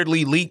some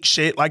weirdly leaked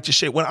shit, like the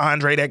shit with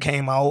Andre that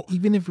came out.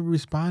 Even if it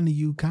respond to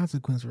you,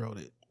 Consequence wrote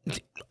it.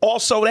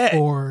 Also that.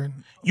 Or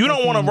you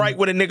don't want to write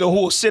with a nigga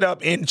who will sit up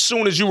and as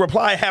soon as you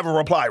reply, have a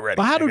reply ready.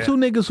 But how do two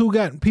niggas who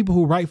got people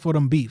who write for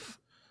them beef?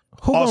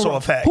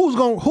 A fact.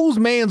 Whose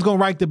man's gonna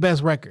write the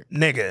best record?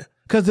 Nigga.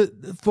 Because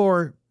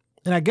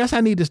and I guess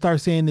I need to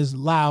start saying this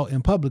loud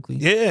and publicly.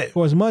 Yeah.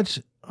 For as much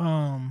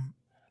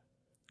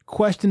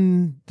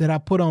question that I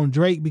put on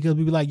Drake, because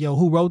we be like, yo,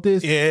 who wrote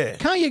this? Yeah.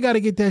 Kanye got to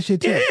get that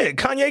shit too. Yeah,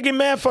 Kanye get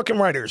mad fucking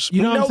writers.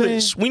 You know what I'm saying?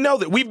 This. We know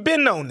that. We've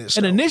been known this.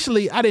 And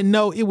initially, I didn't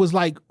know it was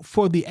like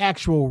for the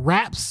actual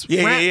raps.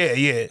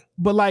 Yeah.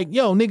 But like,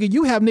 yo, nigga,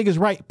 you have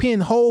niggas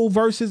pen whole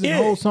verses and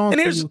whole songs.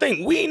 And here's the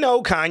thing. We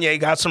know Kanye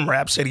got some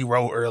raps that he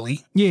wrote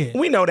early. Yeah.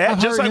 We know that.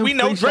 Just like we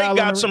know Drake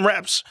got some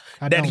raps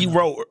that he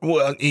wrote.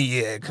 Well,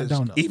 yeah, because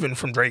even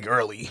from Drake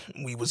early,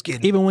 we was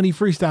getting. Even when he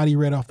freestyled, he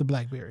read off the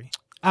BlackBerry.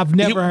 I've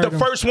never heard the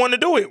first one to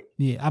do it.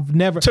 Yeah, I've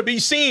never. To be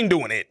seen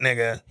doing it,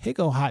 nigga. Here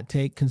go hot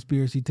take,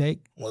 conspiracy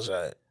take. What's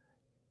that?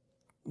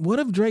 What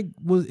if Drake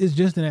is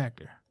just an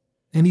actor?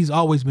 And he's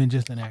always been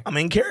just an actor. I'm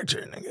in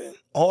character, nigga.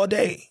 All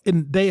day.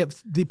 And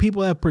the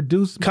people have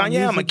produced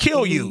Kanye, I'm gonna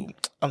kill you.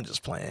 I'm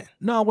just playing.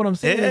 No, what I'm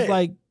saying is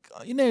like,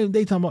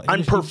 they talking about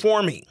I'm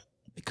performing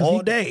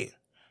all day.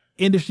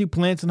 Industry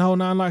plants and whole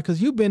nine yards,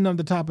 because you've been on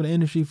the top of the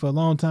industry for a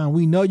long time.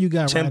 We know you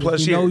got 10 writers.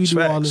 plus we know years. You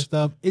do all this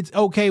stuff. It's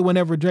okay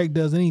whenever Drake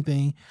does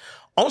anything.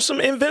 On some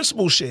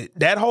Invincible shit.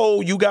 That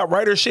whole you got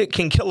writer shit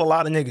can kill a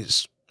lot of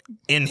niggas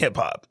in hip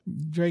hop.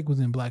 Drake was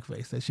in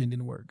blackface. That shit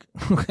didn't work.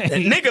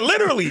 Okay? Nigga,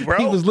 literally, bro.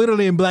 He was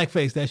literally in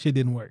blackface. That shit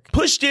didn't work.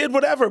 Push did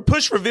whatever.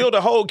 Push revealed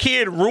a whole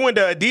kid, ruined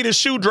the Adidas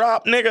shoe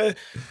drop, nigga.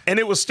 And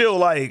it was still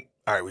like,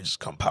 all right, we just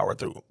come power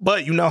through.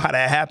 But you know how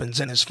that happens.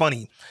 And it's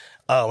funny.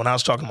 When I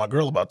was talking to my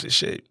girl about this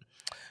shit,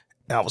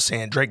 and I was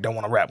saying Drake don't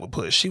want to rap with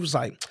Push. She was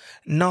like,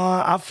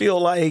 nah, I feel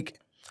like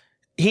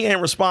he ain't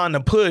respond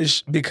to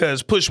Push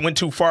because Push went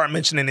too far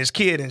mentioning his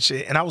kid and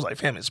shit. And I was like,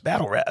 fam, it's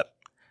battle rap.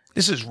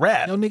 This is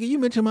rap. Yo, nigga, you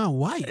mentioned my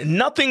wife.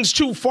 Nothing's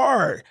too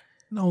far.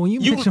 No, when you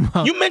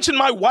mentioned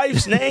my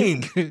wife's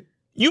name.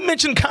 You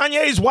mentioned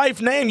Kanye's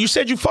wife's name. You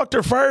said you fucked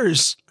her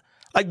first.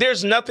 Like,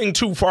 there's nothing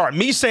too far.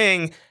 Me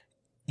saying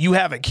you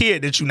have a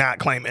kid that you're not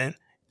claiming,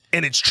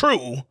 and it's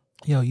true.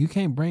 Yo, you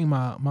can't bring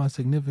my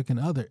significant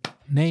other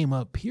name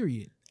up,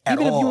 period.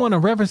 Even if you want to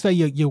reference say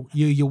your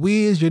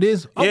whiz, your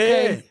this,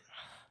 okay. Yeah.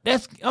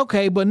 That's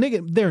okay, but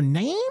nigga, their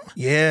name?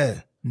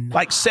 Yeah. Nah.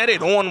 Like set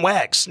it on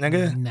wax,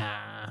 nigga.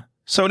 Nah.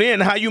 So then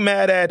how you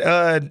mad at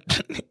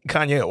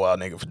Kanye, well,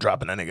 nigga, for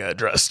dropping a nigga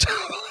address?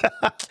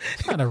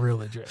 It's not a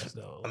real address,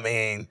 though. I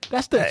mean,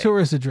 that's the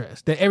tourist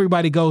address that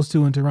everybody goes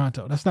to in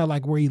Toronto. That's not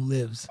like where he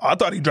lives. Oh, I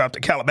thought he dropped a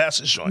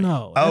Calabasas joint.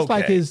 No, that's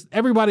like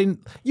everybody.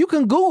 You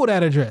can Google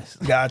that address.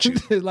 Got you.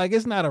 Like,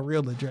 it's not a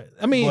real address.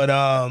 I mean, but,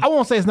 I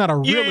won't say it's not a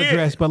real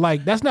address, but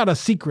like that's not a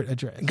secret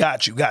address.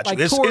 Got you. Like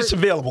it's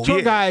available.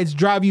 Tour guides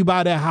drive you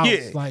by that house.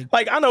 Yeah.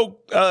 Like I know.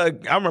 I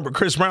remember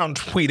Chris Brown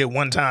tweeted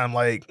one time,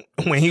 like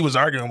when he was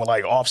arguing with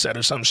like Offset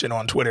or some shit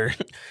on Twitter.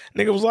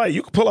 Nigga was like,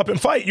 you can pull up and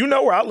fight. You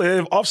know where I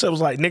live. Offset was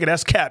like, nigga,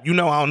 that's cap. You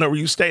know I don't know where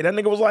you stay. That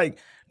nigga was like,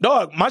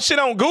 dog, my shit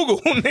on Google.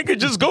 Nigga,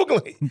 just Google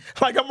it.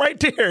 Like, I'm right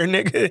there,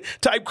 nigga.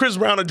 Type Chris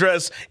Brown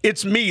address.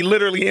 It's me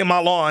literally in my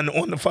lawn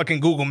on the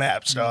fucking Google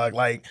Maps, dog.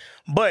 Like,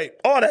 but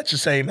all that to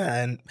say,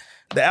 man,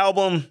 the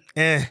album,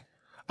 I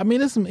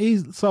mean, it's some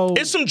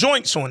it's some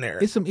joints on there.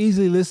 It's some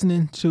easily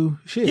listening to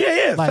shit.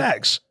 Yeah, like,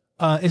 facts.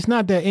 It's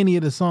not that any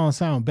of the songs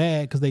sound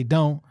bad, because they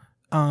don't.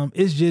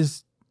 It's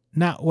just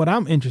not what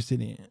I'm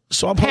interested in.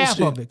 So I posted half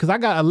of it, because I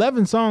got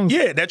 11 songs.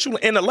 Yeah,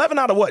 and 11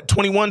 out of what,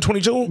 21,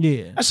 22?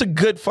 Yeah. That's a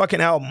good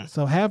fucking album.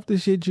 So half the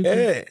shit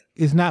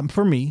is not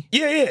for me.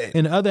 Yeah.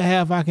 And the other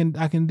half I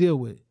can deal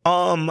with.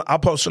 I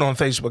posted on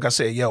Facebook, I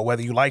said, yo,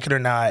 whether you like it or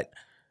not,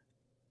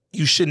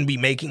 you shouldn't be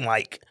making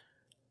like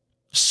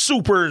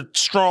super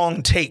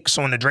strong takes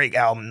on the Drake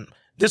album.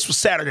 This was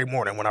Saturday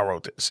morning when I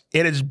wrote this.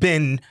 It has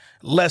been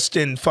less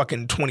than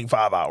fucking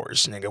 25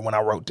 hours, nigga, when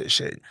I wrote this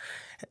shit.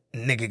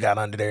 Nigga got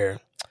under there.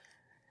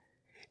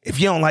 If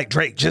you don't like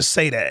Drake, just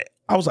say that.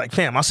 I was like,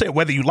 fam, I said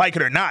whether you like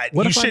it or not,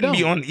 you shouldn't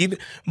be on either.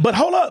 But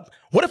hold up.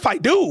 What if I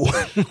do?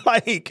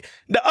 Like,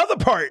 the other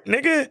part,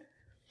 nigga.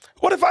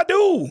 What if I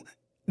do?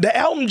 The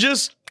album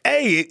just,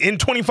 in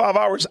 25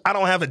 hours, I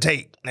don't have a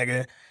take,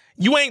 nigga.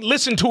 You ain't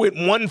listened to it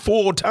one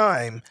full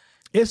time.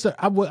 I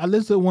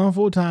listen to it one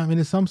full time, and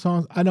there's some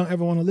songs I don't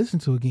ever want to listen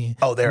to again.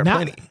 Oh, there are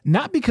plenty.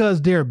 Not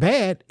because they're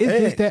bad. It's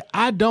just that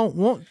I don't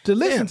want to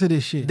listen to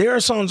this shit. There are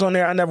songs on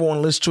there I never want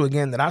to listen to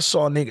again that I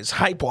saw niggas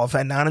hype off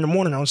at 9 a.m.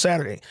 on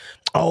Saturday.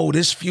 Oh,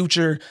 this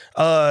Future,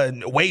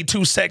 way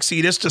too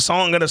sexy. This the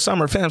song of the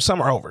summer. Fam,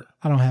 summer over.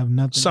 I don't have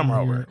nothing Summer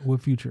over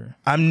with Future.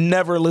 I'm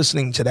never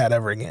listening to that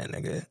ever again,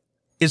 nigga.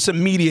 It's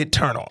immediate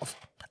turn off.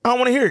 I don't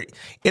want to hear it.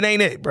 It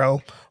ain't it,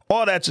 bro.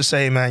 All that to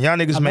say, man, y'all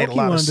niggas made a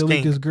lot of stink. I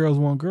delete this Girls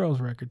Want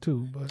Girls record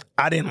too, but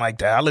I didn't like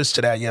that. I listened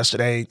to that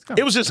yesterday.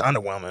 It was just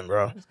underwhelming,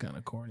 bro. It's kind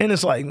of corny. And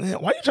it's like, man,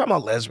 why you talking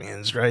about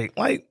lesbians, Drake?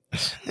 Like,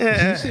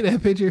 Did you see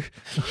that picture?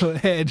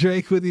 Had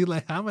Drake with you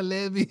like, I'm a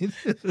lesbian.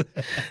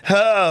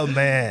 Oh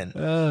man.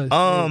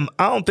 Oh,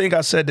 I don't think I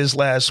said this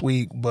last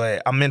week,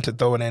 but I meant to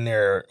throw it in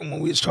there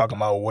when we was talking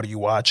about what are you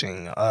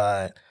watching.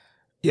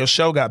 Your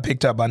show got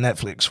picked up by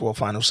Netflix for a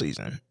final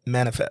season.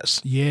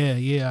 Manifest.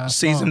 Yeah.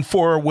 Season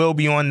 4 will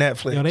be on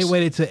Netflix. Yo, they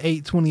waited to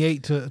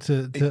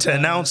 8/28 to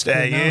announce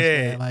that.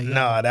 Yeah. Like,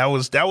 no, that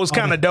was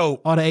kind of dope.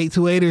 All the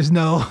 828ers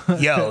know.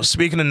 Yo,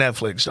 speaking of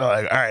Netflix, all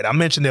right, I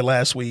mentioned it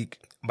last week,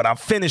 but I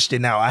finished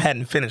it now. I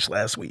hadn't finished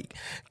last week.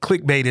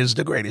 Clickbait is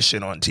the greatest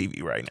shit on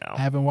TV right now.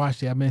 I haven't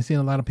watched it. I've been seeing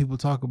a lot of people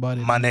talk about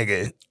it. My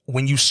nigga,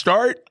 when you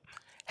start,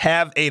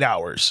 have 8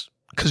 hours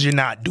because you're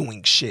not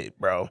doing shit,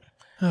 bro.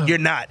 You're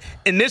not.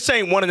 And this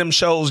ain't one of them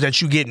shows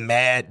that you get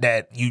mad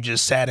that you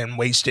just sat and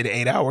wasted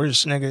 8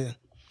 hours, nigga.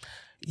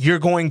 You're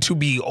going to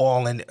be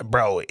all in,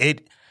 bro. I'm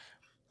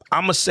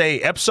going to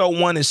say episode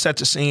 1 is set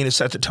the scene, it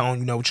set the tone,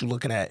 you know what you're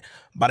looking at.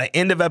 By the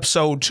end of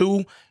episode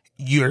 2,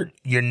 you're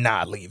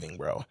not leaving,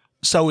 bro.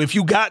 So if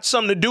you got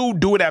something to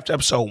do it after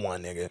episode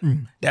 1,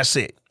 nigga. That's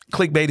it.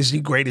 Clickbait is the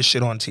greatest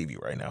shit on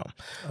TV right now.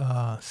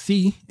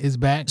 C is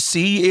back.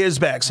 C is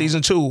back.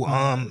 Season 2.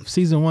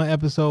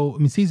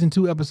 Season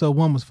 2, episode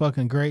 1 was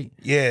fucking great.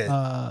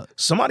 Yeah.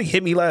 Somebody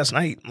hit me last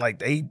night, like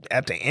they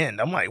at the end.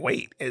 I'm like,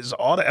 wait, is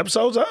all the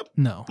episodes up?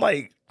 No.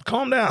 Like,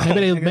 calm down.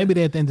 Maybe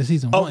they're at the end of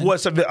season 1.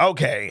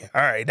 Okay.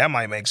 All right, that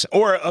might make sense.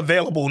 Or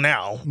available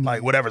now,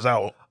 like whatever's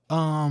out.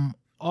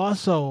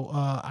 Also,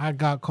 I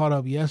got caught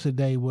up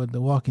yesterday with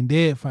the Walking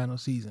Dead final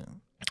season.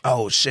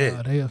 Oh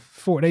shit!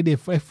 They did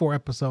 4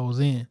 episodes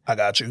in. I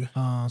got you.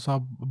 So I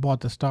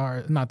bought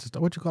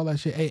what you call that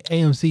shit?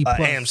 AMC Plus.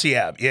 AMC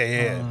app.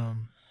 Yeah.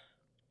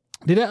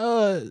 Did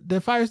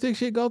that Fire Stick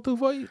shit go through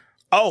for you?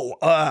 Oh,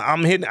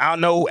 I'll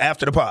know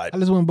after the pod. I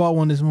just went and bought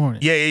one this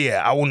morning.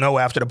 Yeah. I will know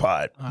after the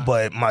pod. Right.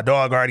 But my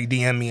dog already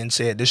DM'd me and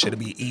said this should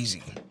be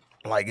easy.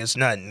 Like it's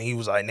nothing. He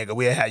was like, nigga,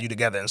 we'll have you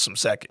together in some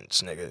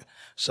seconds, nigga.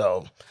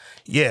 So,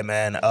 yeah,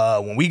 man.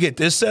 When we get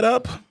this set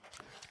up,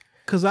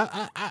 cause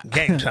I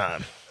game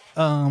time.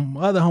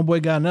 Other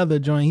homeboy got another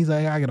joint. He's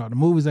like, I got all the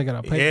movies, I got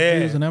all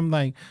pay-per-views, and I'm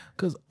like,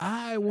 cause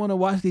I want to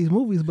watch these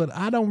movies, but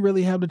I don't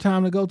really have the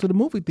time to go to the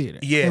movie theater.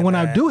 Yeah, and when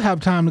I do have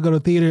time to go to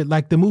the theater,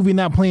 like the movie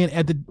not playing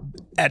at the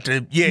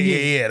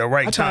the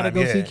right time. I tried to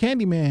go see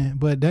Candyman,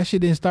 but that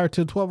shit didn't start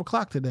till 12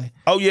 o'clock today.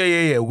 Oh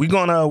yeah. We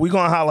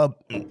gonna holla,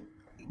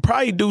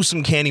 probably do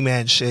some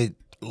Candyman shit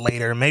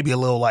later, maybe a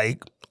little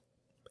like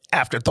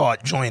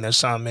afterthought joint or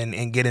something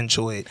and get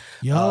into it.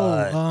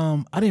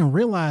 Yo, I didn't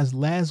realize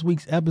last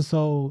week's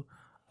episode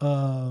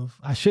of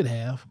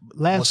episode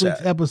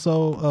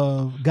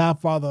of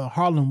Godfather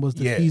Harlem was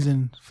the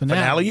season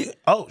finale.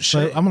 Oh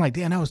shit! But I'm like,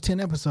 damn, that was 10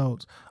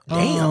 episodes.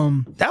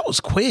 Damn, that was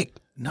quick.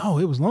 No,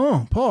 it was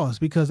long. Pause,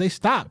 because they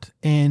stopped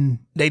and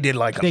they did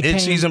like a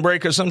mid-season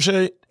break or some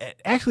shit.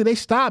 Actually, they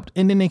stopped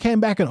and then they came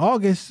back in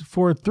August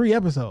for 3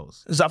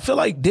 episodes. Cause I feel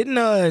like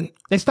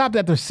they stopped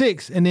after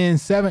 6 and then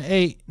 7,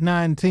 8,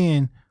 9,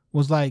 10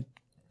 was like,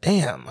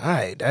 damn, all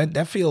right,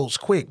 that feels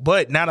quick.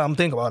 But now that I'm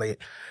thinking about it,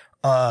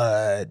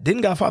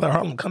 didn't Godfather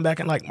Harlem come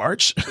back in like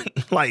March,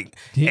 like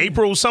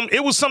April?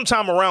 It was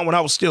sometime around when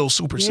I was still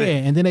super sick.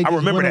 Yeah, and then they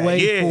just went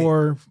away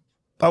for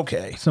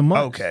some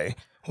months. Okay.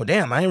 Well,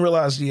 damn, I didn't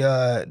realize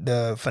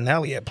the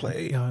finale had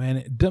played. Yo,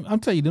 man, I'm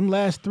telling you, them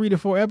last 3 to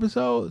 4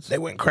 episodes, they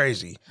went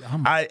crazy.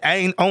 I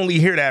ain't only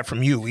hear that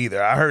from you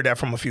either. I heard that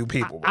from a few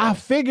people. Bro. I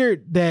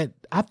figured that.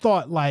 I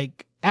thought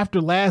like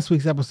after last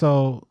week's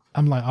episode,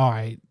 I'm like, all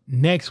right,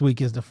 next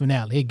week is the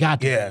finale. It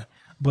got to be.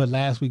 But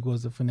last week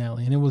was the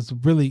finale, and it was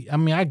really. I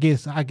mean, I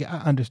guess I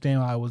understand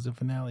why it was the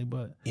finale,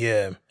 but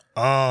yeah.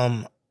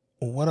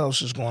 What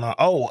else is going on?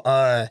 Oh,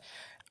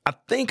 I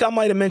think I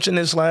might have mentioned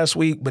this last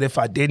week, but if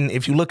I didn't,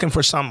 if you're looking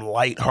for something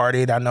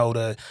lighthearted, I know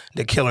the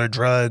killer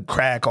drug,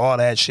 crack, all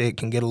that shit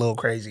can get a little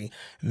crazy.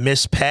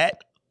 Miss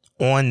Pat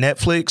on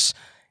Netflix.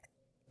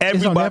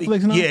 Everybody,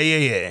 it's on Netflix now?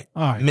 Yeah.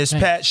 All right, Miss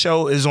Pat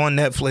show is on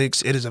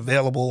Netflix. It is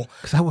available.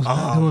 Because I was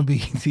not doing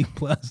BET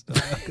Plus.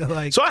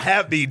 Like, so I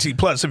have BET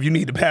Plus if you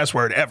need the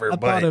password ever.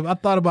 I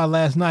thought about it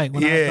last night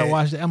when I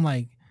watched it. I'm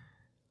like,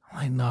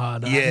 Like, nah,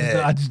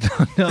 Yeah. I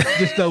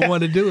just don't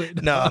want to do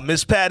it. No,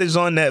 Miss Pat is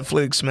on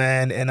Netflix,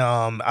 man. And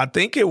I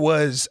think it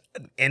was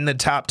in the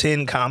top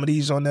 10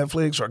 comedies on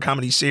Netflix or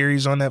comedy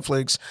series on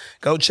Netflix.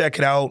 Go check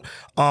it out.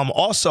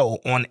 Also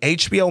on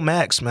HBO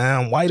Max,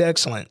 man, White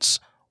Excellence.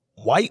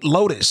 White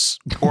Lotus.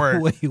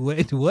 Or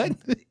Wait, what?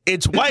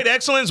 it's White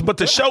Excellence, but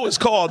the show is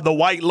called The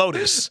White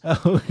Lotus.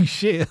 Oh,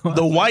 shit.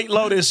 The White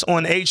Lotus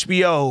on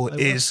HBO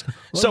is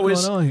what's going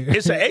on here?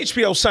 It's an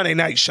HBO Sunday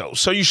night show.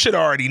 So you should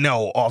already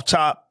know off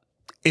top.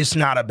 It's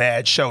not a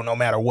bad show no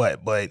matter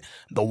what, but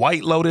The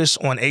White Lotus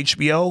on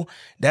HBO,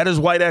 that is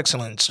White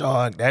Excellence,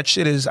 dog. That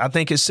shit is, I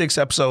think it's 6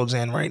 episodes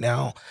in right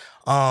now.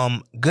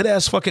 Good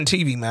ass fucking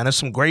TV, man. There's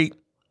some great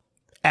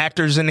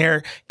actors in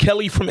there.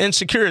 Kelly from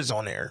Insecure is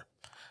on there.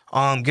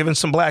 Giving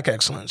some black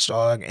excellence,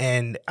 dog.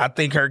 And I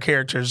think her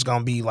character is going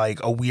to be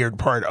like a weird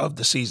part of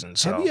the season.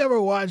 So. Have you ever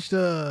watched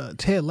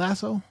Ted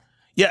Lasso?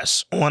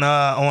 Yes,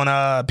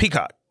 on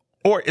Peacock.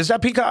 Or is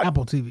that Peacock?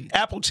 Apple TV.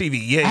 Apple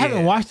TV, yeah. I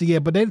haven't watched it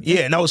yet, but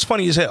no, it's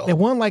funny as hell. It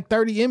won like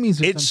 30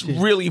 Emmys or It's some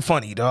shit. really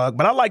funny, dog.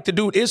 But I like the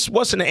dude. It's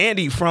what's an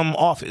Andy from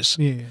Office.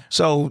 Yeah.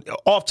 So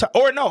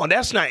no,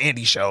 that's not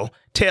Andy's show.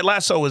 Ted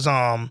Lasso is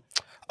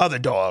other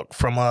dog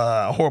from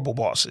Horrible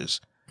Bosses.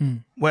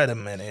 Wait a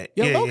minute.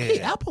 Yo, yeah, low-key,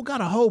 Apple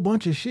got a whole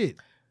bunch of shit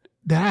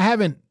that I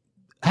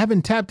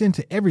haven't tapped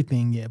into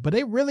everything yet, but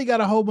they really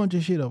got a whole bunch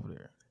of shit over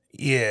there.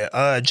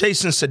 Yeah,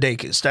 Jason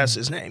Sudeikis, that's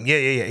his name.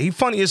 Yeah. He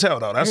funny as hell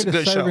though. That's a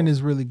good show. The Servant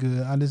is really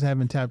good. I just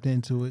haven't tapped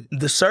into it.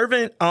 The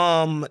Servant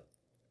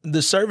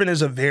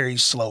is a very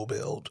slow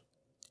build.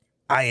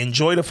 I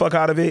enjoy the fuck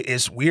out of it.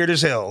 It's weird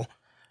as hell,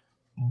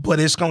 but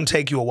it's gonna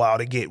take you a while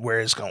to get where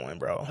it's going,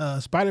 bro.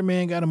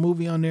 Spider-Man got a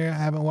movie on there. I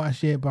haven't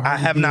watched yet, but I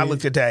have not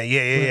looked at that.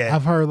 Yeah.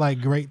 I've heard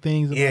like great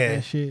things about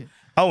that shit.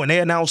 Oh, and they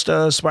announced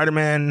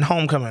Spider-Man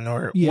Homecoming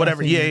or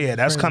whatever. Yeah,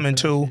 that's coming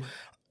too.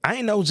 I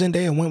ain't know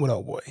Zendaya went with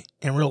old boy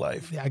in real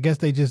life. Yeah, I guess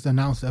they just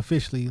announced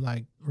officially,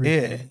 like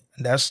recently.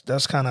 Yeah,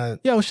 that's kind of.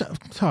 Yo,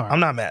 sorry. I'm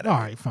not mad at All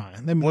right,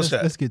 fine.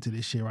 Let's get to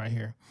this shit right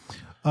here.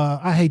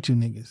 I hate you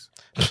niggas.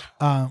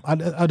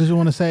 I just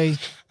want to say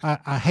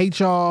I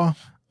hate y'all.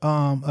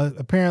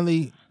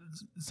 Apparently,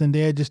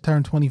 Zendaya just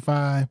turned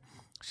 25.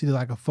 She did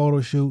like a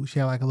photo shoot. She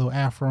had like a little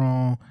afro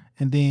on,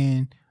 and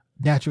then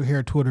natural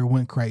hair Twitter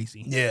went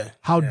crazy. Yeah.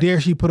 How dare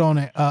she put on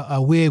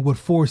a wig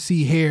with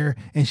 4C hair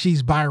and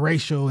she's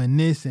biracial and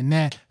this and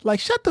that.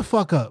 Like, shut the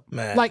fuck up.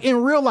 Man. Like,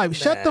 in real life,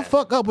 shut the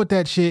fuck up with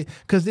that shit.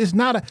 Because it's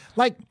not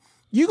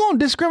you gonna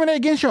discriminate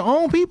against your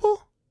own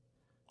people?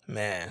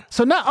 Man.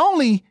 So not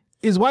only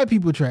is white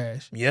people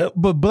trash,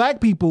 but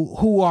black people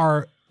who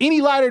are any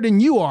lighter than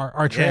you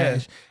are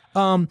trash.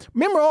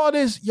 Remember all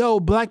this,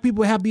 black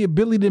people have the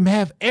ability to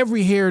have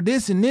every hair,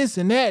 this and this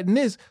and that and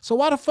this. So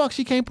why the fuck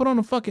she can't put on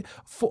the fucking,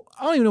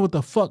 I don't even know what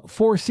the fuck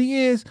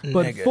 4C is,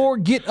 but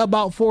forget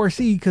about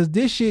 4C, because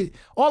this shit,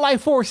 all I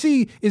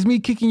 4C is me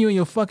kicking you in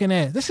your fucking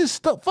ass. This is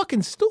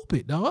fucking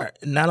stupid, dog.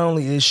 Not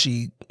only is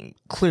she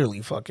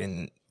clearly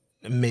fucking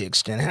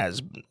mixed and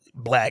has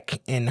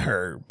black in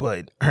her,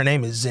 but her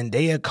name is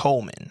Zendaya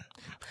Coleman.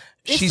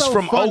 She's so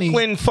from funny.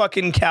 Oakland,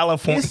 fucking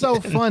California. It's so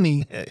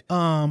funny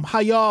how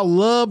y'all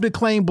love to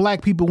claim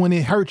black people when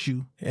it hurts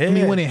you. Yeah. I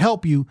mean, when it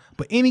help you.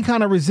 But any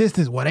kind of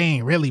resistance, well, they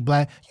ain't really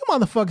black. You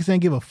motherfuckers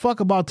ain't give a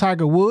fuck about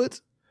Tiger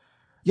Woods.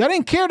 Y'all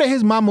didn't care that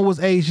his mama was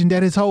Asian,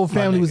 that his whole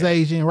family was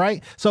Asian,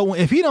 right? So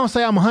if he don't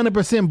say I'm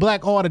 100%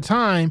 black all the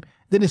time,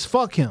 then it's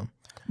fuck him.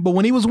 But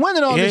when he was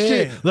winning all this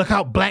shit, look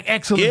how black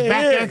excellence,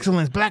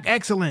 black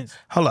excellence.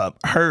 Hold up.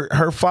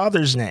 Her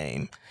father's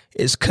name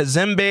is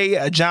Kazembe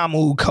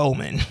Ajamu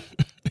Coleman.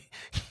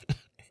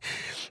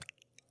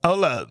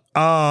 Hold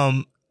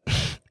up.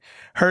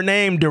 Her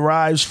name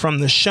derives from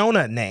the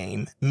Shona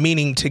name,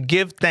 meaning to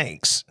give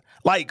thanks.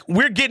 Like,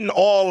 we're getting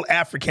all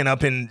African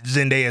up in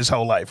Zendaya's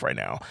whole life right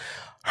now.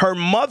 Her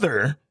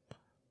mother,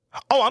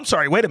 I'm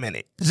sorry, wait a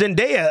minute.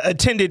 Zendaya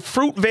attended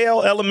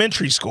Fruitvale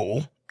Elementary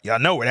School. Y'all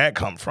know where that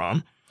come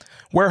from.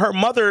 Where her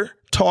mother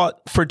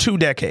taught for 2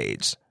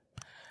 decades.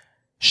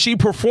 She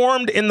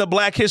performed in the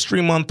Black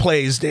History Month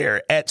plays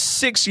there at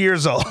 6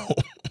 years old.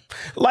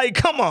 Like,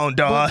 come on,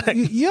 dog.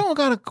 You don't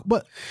gotta,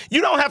 but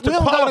you don't have to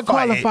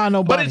qualify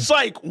nobody. But it's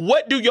like,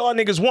 what do y'all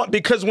niggas want?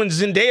 Because when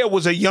Zendaya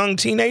was a young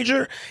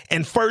teenager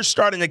and first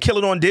starting to kill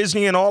it on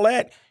Disney and all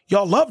that,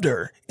 y'all loved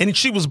her, and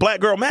she was Black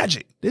Girl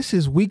Magic. This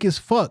is weak as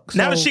fuck.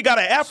 Now that she got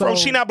an afro,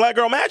 she not Black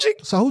Girl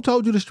Magic. So who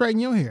told you to straighten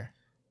your hair?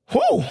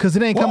 Whoa. Because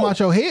it ain't come out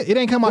your head. It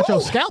ain't come out your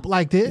scalp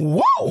like that.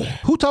 Whoa.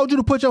 Who told you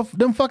to put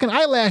them fucking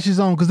eyelashes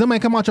on? Because them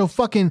ain't come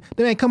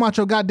out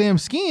your goddamn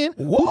skin.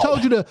 Whoa. Who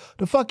told you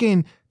to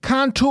fucking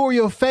contour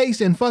your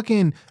face and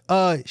fucking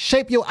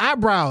shape your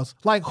eyebrows?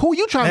 Like, who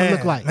you trying to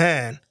look like?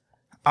 Man,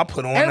 I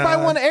put on.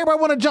 Everybody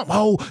want to jump.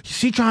 Oh,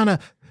 she trying to.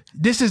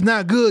 This is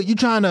not good. You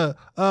trying to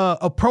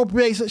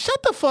appropriate?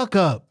 Shut the fuck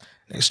up.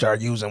 They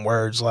start using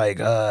words like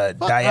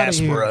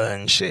diaspora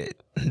and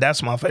shit.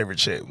 That's my favorite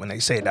shit when they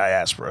say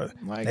diaspora.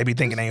 Like, they be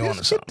thinking they on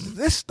to something.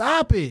 Let's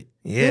stop it.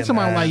 Yeah, then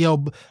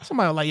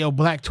somebody like yo,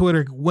 Black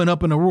Twitter went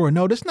up in a roar.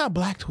 No, that's not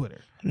Black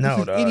Twitter.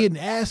 No, this is idiot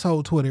and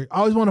asshole Twitter. I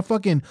always want to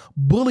fucking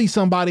bully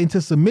somebody into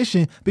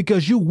submission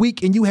because you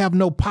weak and you have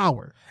no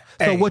power.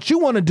 So what you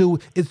want to do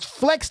is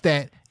flex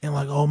that and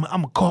like, oh,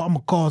 I'm gonna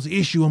cause the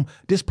issue.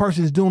 This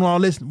person is doing all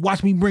this.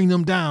 Watch me bring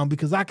them down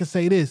because I can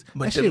say this.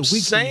 But the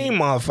same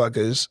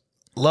motherfuckers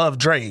love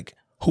Drake,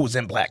 who's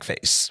in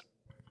blackface,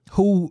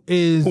 who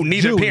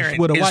neither Jewish parent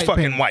with a is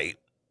fucking white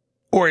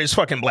or is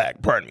fucking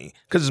black. Pardon me,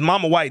 because his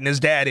mama white and his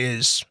dad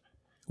is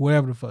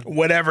whatever the fuck.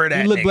 Whatever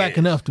that. He look black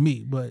enough to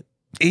me, but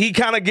he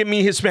kind of give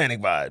me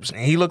Hispanic vibes, and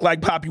he look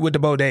like Poppy with the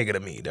bodega to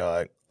me,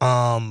 dog.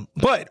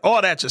 But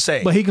all that to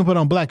say, but he can put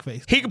on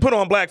blackface. He can put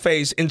on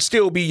blackface and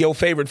still be your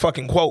favorite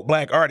fucking quote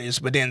black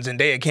artist. But then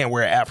Zendaya can't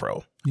wear an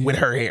afro with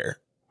her hair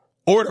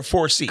or the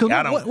 4C.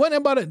 I don't. What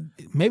about it?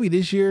 Maybe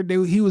this year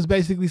he was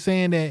basically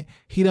saying that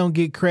he don't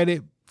get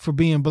credit for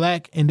being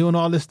black and doing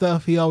all this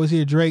stuff. He always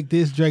hear Drake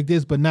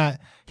this, but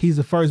not he's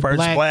the first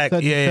black.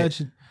 Such and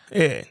such.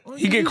 Yeah,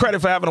 he get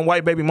credit for having a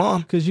white baby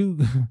mom. Cause you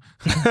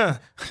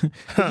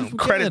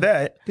credit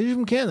that. Cause you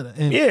from Canada.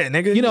 And yeah,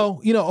 nigga. You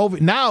know. Over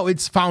now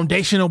it's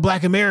foundational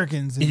Black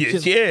Americans. And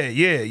yeah.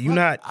 You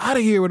not out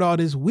of here with all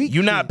this weak.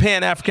 You not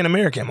Pan African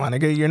American, my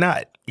nigga.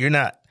 You're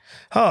not.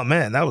 Oh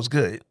man, that was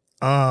good.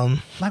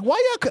 Like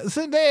why y'all?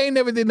 Zendaya ain't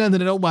never did nothing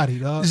to nobody,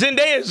 dog.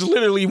 Zendaya is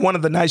literally one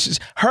of the nicest.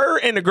 Her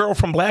and the girl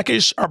from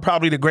Blackish are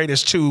probably the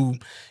greatest two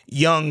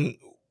young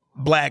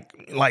black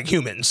like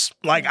humans.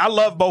 Like I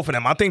love both of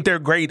them. I think they're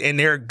great and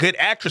they're good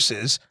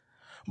actresses,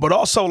 but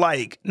also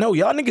like no,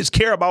 y'all niggas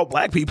care about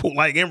black people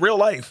like in real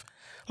life.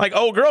 Like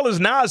old girl is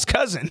Nas'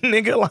 cousin,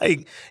 nigga.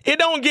 Like it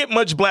don't get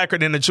much blacker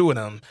than the two of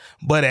them.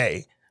 But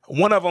hey,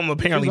 one of them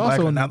apparently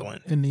blacker than another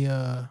one. In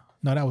the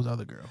no, that was the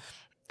other girl.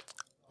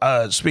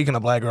 Speaking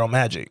of black girl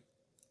magic,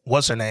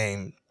 what's her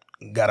name?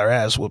 Got her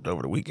ass whooped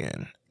over the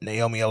weekend.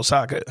 Naomi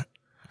Osaka.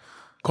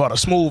 Caught a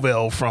smooth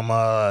L from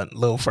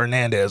Lil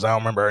Fernandez. I don't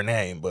remember her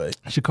name, but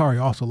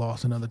Sha'Carri also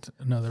lost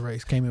another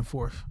race. Came in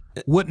fourth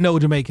with no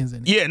Jamaicans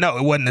in it. Yeah, no,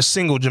 it wasn't a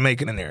single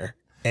Jamaican in there,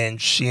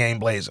 and she ain't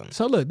blazing.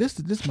 So look, this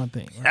is my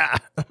thing. Right?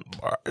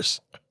 Bars.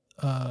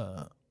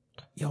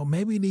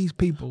 Maybe these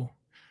people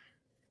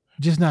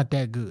just not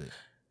that good.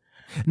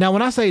 Now,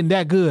 when I say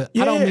that good,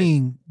 I don't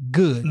mean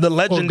good. The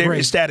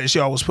legendary status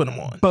y'all was putting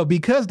them on, but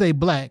because they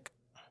black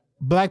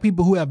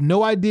people who have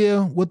no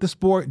idea what the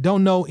sport,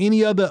 don't know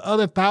any other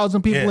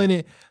 1,000 people in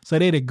it, so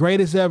they the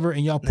greatest ever,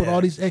 and y'all put all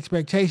these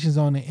expectations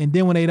on it, and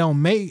then when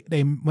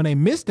they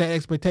miss that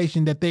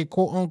expectation that they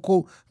quote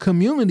unquote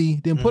community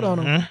then put on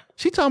them,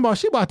 she talking about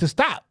she about to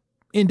stop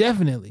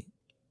indefinitely.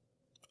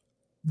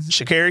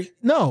 Sha'Carri?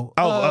 No.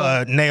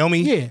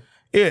 Naomi?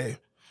 Yeah.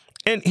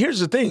 And here's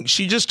the thing,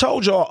 she just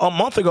told y'all a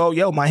month ago,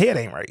 yo, my head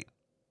ain't right.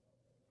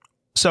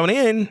 So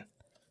then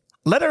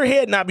let her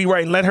head not be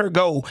right and let her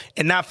go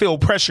and not feel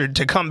pressured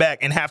to come back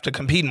and have to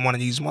compete in one of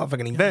these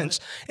motherfucking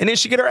events. And then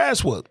she get her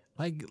ass whooped.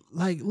 Like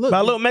look. By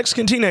a little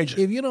Mexican teenager.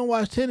 If you don't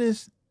watch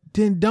tennis,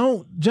 then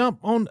don't jump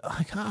on,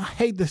 like, I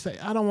hate to say,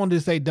 I don't want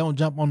to say don't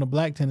jump on the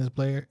black tennis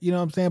player. You know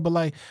what I'm saying? But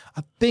like,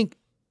 I think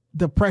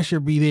the pressure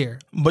be there.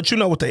 But you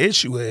know what the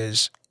issue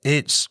is?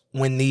 It's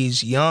when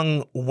these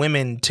young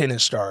women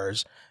tennis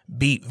stars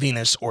beat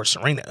Venus or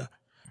Serena.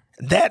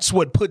 That's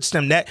what puts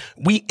them that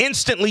we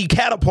instantly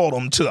catapult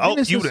them to.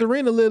 Venus and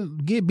Serena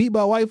get beat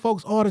by white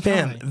folks all the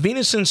time.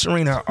 Venus and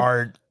Serena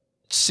are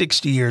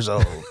 60 years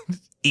old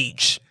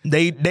each.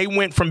 They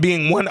went from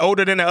being one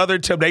older than the other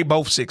till they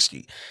both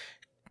 60.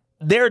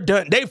 They're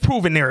done. They've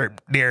proven they're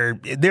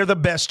the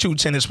best two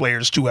tennis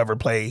players to ever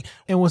play.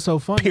 And what's so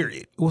funny?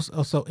 Period. What's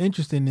so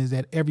interesting is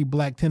that every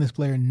black tennis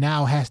player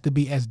now has to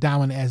be as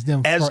dominant as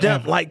them.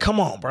 Like, come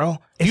on, bro.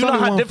 You know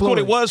how difficult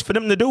it was for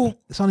them to do?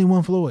 It's only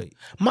one Floyd.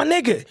 My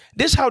nigga,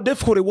 this is how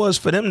difficult it was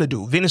for them to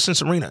do. Venus and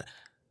Serena.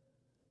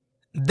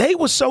 They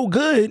were so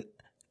good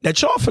that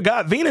y'all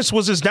forgot Venus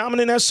was as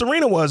dominant as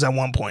Serena was at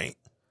one point.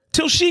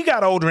 Till she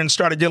got older and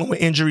started dealing with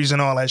injuries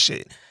and all that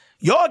shit.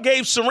 Y'all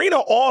gave Serena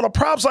all the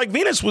props like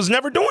Venus was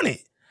never doing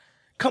it.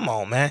 Come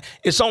on, man.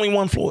 It's only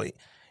one Floyd.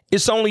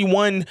 It's only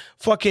one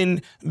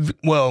fucking,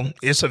 well,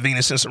 it's a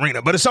Venus and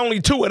Serena, but it's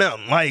only two of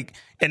them. Like,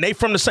 and they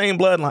from the same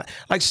bloodline.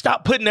 Like,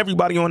 stop putting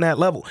everybody on that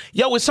level.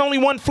 Yo, it's only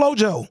one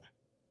Flojo.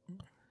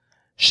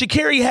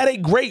 Sha'Carri had a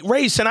great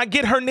race, and I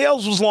get her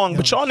nails was long,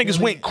 but y'all niggas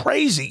went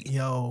crazy.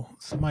 Yo,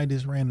 somebody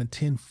just ran a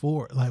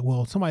 10-4. Like,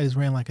 well, somebody just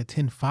ran like a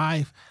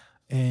 10-5.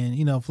 And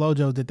you know,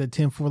 Flojo did the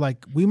 10-4.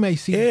 Like we may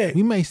see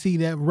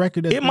that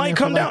record. It might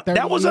come down.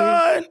 That was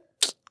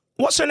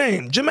what's her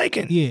name?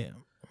 Jamaican. Yeah.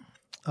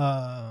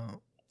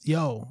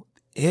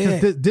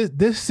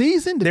 This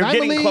season, they're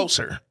getting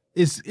closer.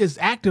 Is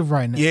active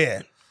right now.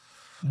 Yeah.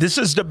 This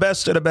is the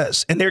best of the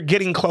best, and they're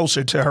getting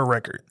closer to her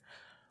record.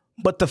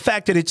 But the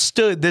fact that it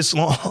stood this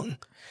long,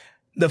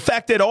 The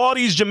fact that all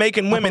these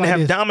Jamaican women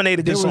have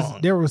dominated this song.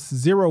 There was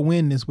 0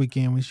 win this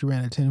weekend when she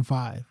ran a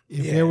 10-5.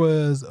 If there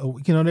was,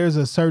 there's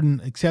a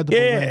certain acceptable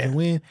range to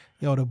win,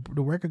 the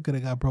record could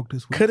have got broke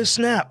this week. Could have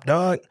snapped,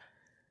 dog.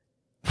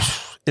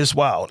 It's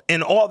wild.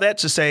 And all that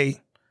to say,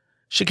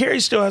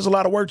 Sha'Carri still has a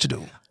lot of work to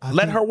do.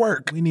 Let her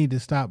work. We need to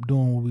stop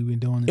doing what we've been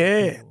doing.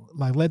 Yeah.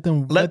 Like let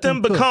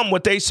them become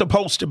what they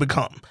supposed to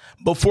become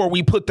before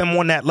we put them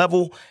on that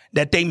level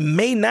that they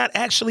may not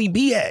actually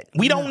be at.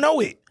 We don't know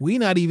it. We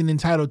not even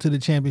entitled to the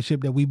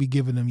championship that we be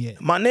giving them yet.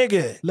 My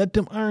nigga. Let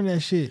them earn that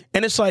shit.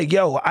 And it's like,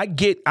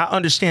 I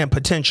understand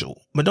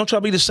potential. But don't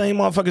y'all be the same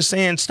motherfucker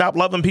saying stop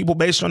loving people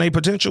based on their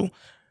potential?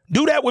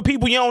 Do that with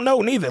people you don't know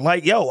neither.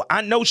 Like,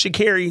 I know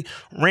Sha'Carri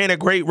ran a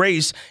great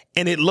race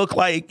and it looked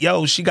like,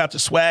 she got the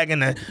swag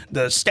and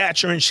the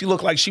stature and she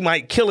looked like she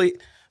might kill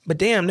it. But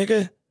damn,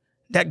 nigga.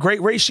 That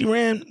great race she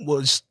ran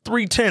was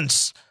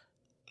 0.3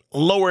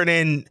 lower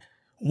than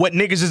what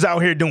niggas is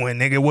out here doing,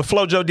 nigga. What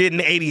FloJo did in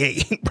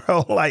 88,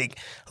 bro. Like,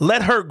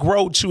 let her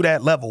grow to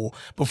that level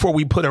before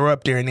we put her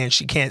up there and then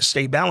she can't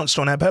stay balanced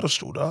on that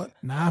pedestal, dog.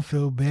 Nah, I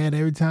feel bad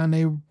every time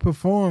they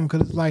perform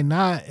because it's like,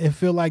 it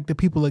feel like the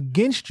people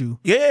against you.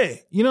 Yeah.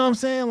 You know what I'm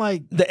saying?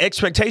 Like, the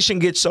expectation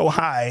gets so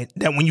high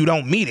that when you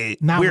don't meet it,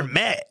 we're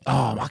mad.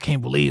 Oh, I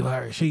can't believe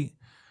her. She...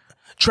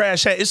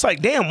 Trash. It's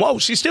like, damn, whoa,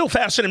 she's still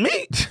faster than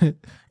me. You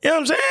know what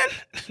I'm saying?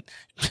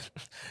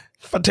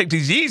 If I take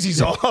these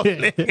Yeezys off,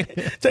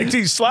 nigga, take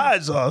these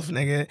slides off,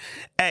 nigga.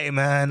 Hey,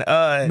 man.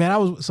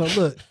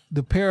 Look,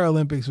 the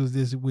Paralympics was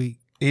this week.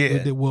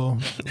 Yeah.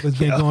 What's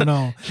been going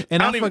on.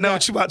 And I don't even know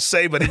what you about to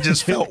say, but it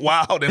just felt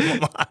wild in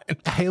my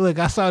mind. Hey, look,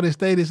 I saw this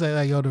status say,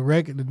 like,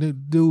 the new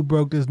dude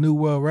broke this new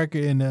world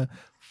record in the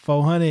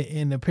 400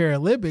 in the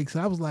Paralympics.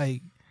 I was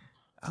like,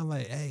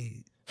 hey.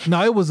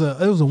 No, it was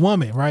a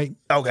woman, right?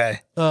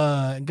 Okay.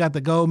 Got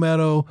the gold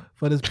medal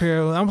for this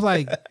pair. I was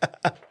like,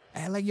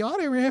 y'all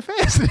didn't ran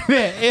faster than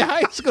that in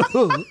high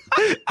school. And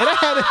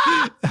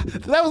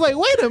I was like,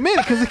 wait a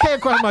minute, because it came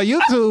across my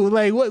YouTube.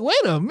 Like,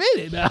 wait a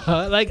minute,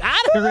 like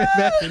I didn't ran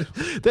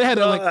faster. They had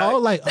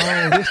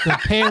this the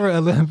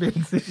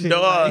Paralympics and shit.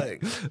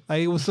 Dog.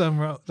 Like it was something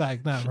wrong,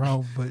 like not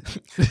wrong, but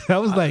I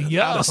was like,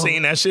 yo. I've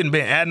seen that shit and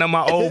been adding on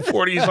my old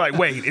 40s. Like,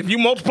 wait, if you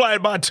multiply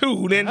it by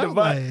 2, then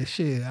divide. Like,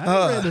 shit, I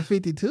done ran a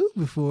 52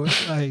 before.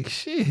 Like,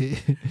 shit.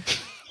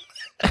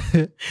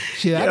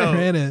 Shit, I done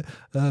ran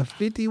a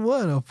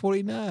 51 or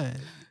 49.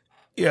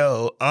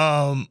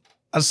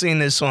 I seen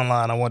this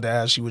online. I wanted to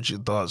ask you what your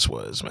thoughts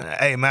was, man.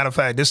 Hey, matter of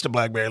fact, this is the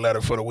Blackberry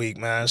letter for the week,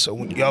 man. So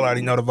y'all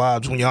already know the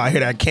vibes. When y'all hear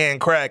that can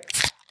crack,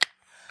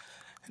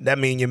 that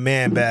mean your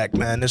man back,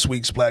 man. This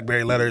week's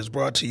Blackberry letter is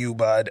brought to you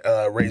by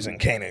Raising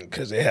Canaan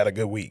because they had a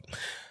good week.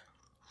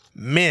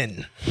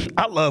 Men.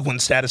 I love when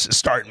statuses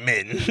start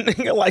men.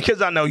 Like,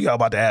 because I know y'all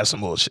about to ask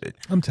some bullshit.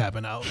 I'm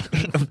tapping out.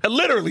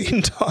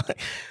 Literally.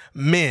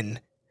 Men.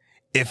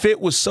 If it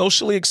was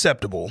socially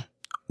acceptable,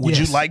 would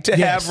you like to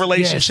have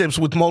relationships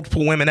with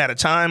multiple women at a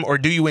time, or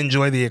do you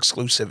enjoy the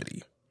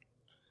exclusivity?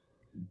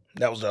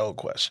 That was the whole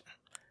question.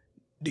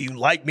 Do you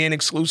like being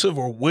exclusive,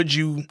 or would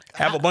you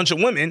have a bunch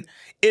of women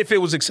if it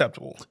was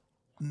acceptable?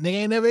 They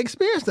ain't never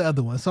experienced the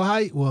other one. So how,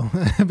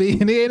 they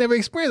ain't never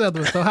experienced the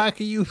other one. So how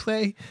can you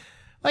say,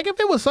 like, if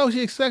it was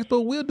socially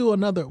acceptable, we would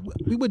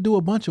do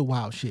a bunch of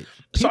wild shit.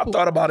 So I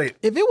thought about it.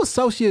 If it was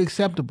socially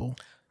acceptable,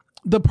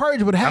 the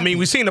purge would happen. I mean,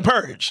 we seen the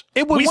purge.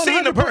 We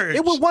seen the purge.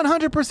 It would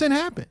 100%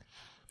 happen.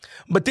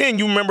 But then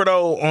you remember,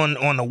 though,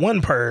 on the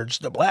one purge,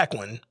 the black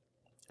one,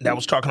 that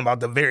was talking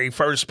about the very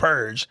first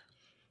purge,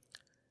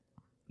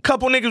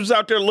 couple niggas was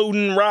out there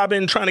looting,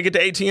 robbing, trying to get the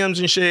ATMs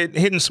and shit,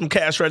 hitting some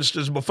cash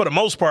registers. But for the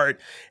most part,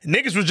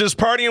 niggas was just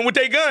partying with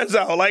their guns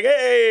out. Like,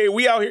 hey,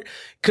 we out here.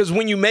 Because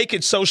when you make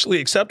it socially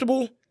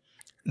acceptable,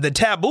 the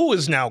taboo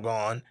is now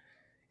gone.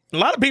 A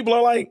lot of people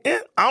are like,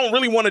 I don't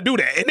really want to do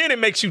that. And then it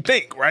makes you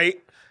think,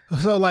 right?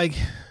 So, like...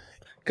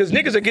 Because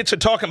niggas that get to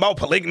talking about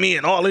polygamy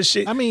and all this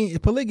shit. I mean,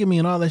 polygamy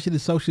and all that shit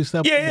is socially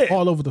acceptable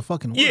all over the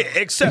fucking world. Yeah,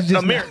 except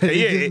America.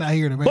 It's just not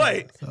here in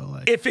America. But so,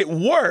 if it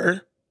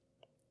were...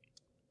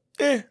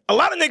 a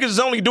lot of niggas is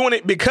only doing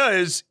it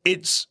because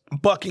it's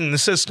bucking the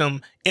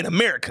system in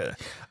America.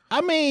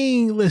 I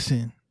mean,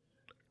 listen,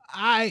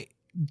 I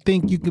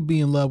think you could be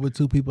in love with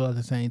two people at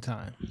the same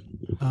time.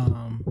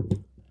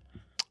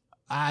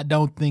 I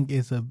don't think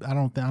I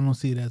don't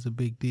see it as a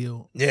big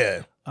deal.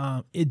 Yeah.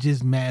 It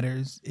just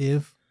matters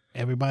if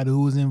everybody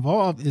who is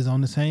involved is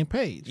on the same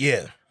page.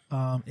 Yeah.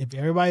 If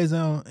everybody's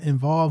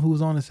involved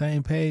who's on the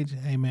same page,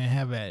 hey man,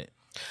 have at it.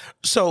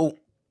 So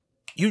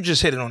you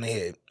just hit it on the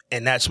head.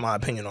 And that's my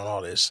opinion on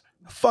all this.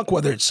 Fuck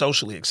whether it's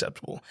socially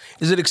acceptable.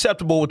 Is it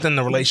acceptable within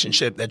the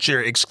relationship that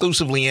you're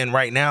exclusively in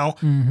right now?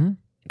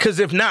 Because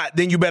if not,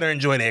 then you better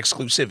enjoy the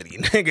exclusivity,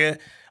 nigga.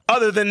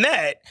 Other than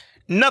that,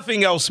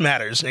 nothing else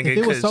matters, nigga. If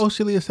it was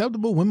socially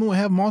acceptable, women would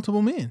have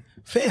multiple men.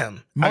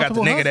 Fam, multiple I got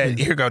the nigga husbands.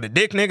 That here go the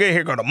dick nigga,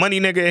 here go the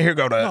money nigga, here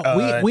go the...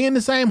 No, we in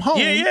the same home.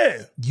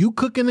 Yeah. You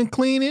cooking and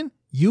cleaning,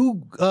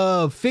 you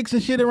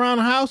fixing shit around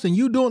the house, and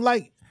you doing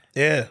like...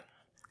 Yeah.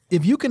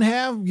 If you can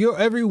have your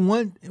every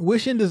one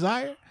wish and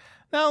desire,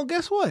 now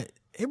guess what?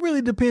 It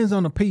really depends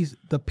on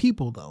the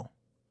people though,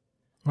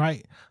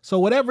 right? So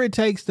whatever it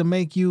takes to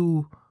make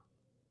you,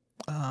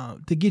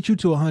 to get you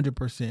to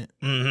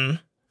 100%.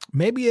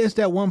 Maybe it's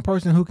that one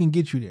person who can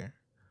get you there.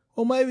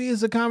 Well, maybe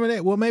it's a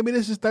combination. Well, maybe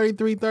this is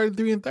 33,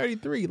 33, and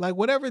 33. Like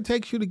whatever it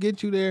takes you to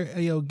get you there,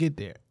 you'll get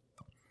there.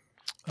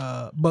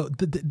 But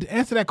to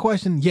answer that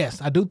question,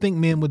 yes, I do think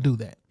men would do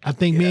that. I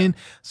think men,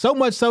 so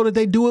much so that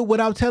they do it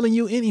without telling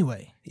you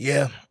anyway.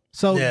 Yeah.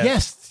 So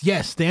yes,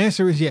 the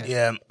answer is yes.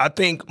 Yeah, I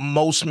think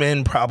most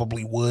men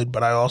probably would,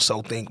 but I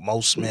also think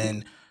most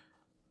men,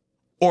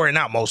 or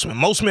not most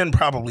men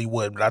probably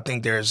would, but I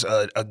think there's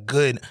a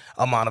good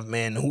amount of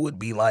men who would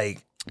be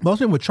like.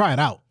 Most men would try it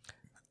out.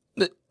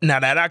 Now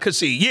that I could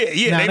see,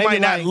 they might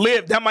not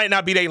live. That might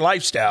not be their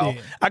lifestyle.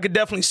 Yeah. I could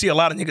definitely see a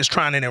lot of niggas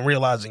trying it and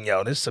realizing,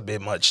 yo, this is a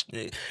bit much.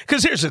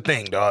 Because here's the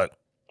thing, dog.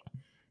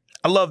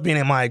 I love being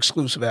in my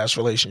exclusive ass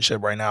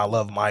relationship right now. I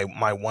love my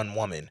one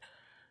woman.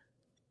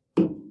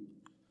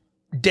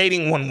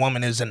 Dating one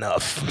woman is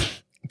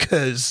enough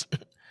because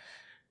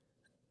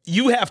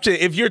you have to,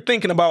 if you're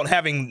thinking about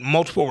having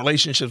multiple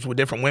relationships with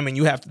different women,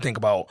 you have to think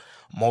about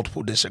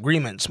multiple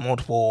disagreements,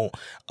 multiple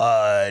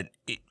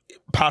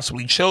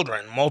possibly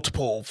children,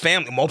 multiple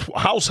family, multiple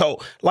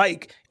household.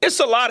 Like, it's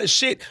a lot of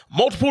shit.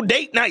 Multiple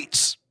date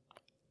nights.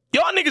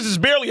 Y'all niggas is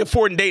barely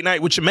affording date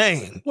night with your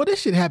man. Well,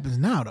 this shit happens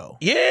now, though.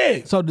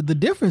 Yeah. So the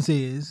difference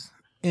is,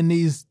 in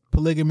these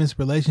polygamous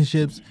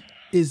relationships,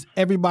 is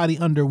everybody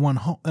under one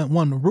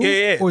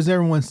roof, or is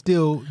everyone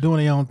still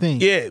doing their own thing?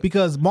 Yeah.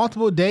 Because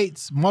multiple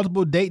dates,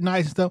 multiple date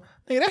nights and stuff,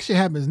 nigga, that shit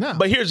happens now.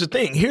 But here's the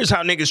thing. Here's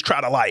how niggas try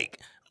to, like,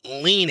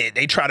 lean it.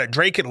 They try to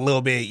Drake it a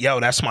little bit. Yo,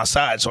 that's my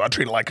side, so I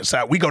treat it like a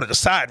side. We go to the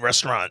side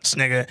restaurants,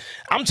 nigga.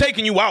 I'm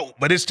taking you out,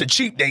 but it's the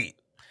cheap date.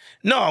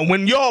 No,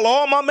 when y'all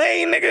all my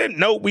main, nigga,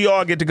 no, we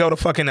all get to go to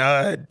fucking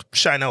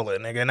Shinola,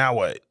 nigga. Now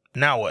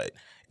what?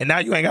 And now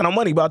you ain't got no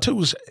money by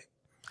Tuesday.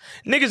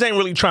 Niggas ain't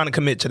really trying to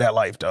commit to that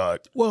life, dog.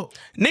 Well,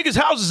 niggas'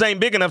 houses ain't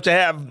big enough to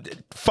have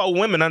 4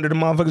 women under the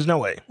motherfuckers, no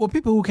way. Well,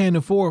 people who can't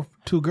afford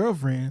 2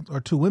 girlfriends or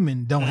 2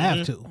 women don't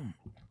have to.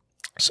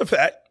 It's a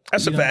fact.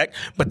 That's a fact.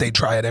 But they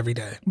try it every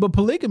day. But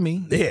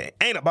polygamy,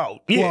 ain't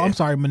about. Yeah. Well, I'm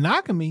sorry,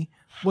 monogamy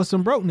was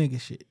some broke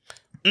nigga shit.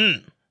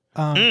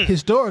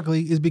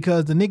 Historically, is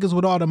because the niggas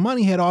with all the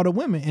money had all the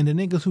women, and the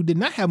niggas who did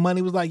not have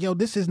money was like, yo,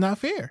 this is not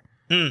fair.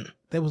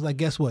 They was like,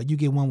 guess what? You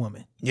get 1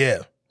 woman. Yeah.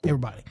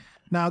 Everybody.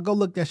 Now go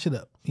look that shit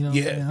up. You know,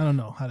 yeah. I don't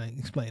know how to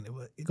explain it,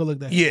 but go look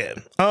that. Yeah.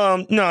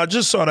 No, I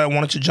just saw that. I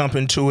wanted to jump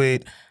into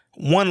it.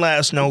 One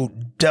last note,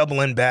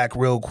 doubling back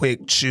real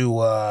quick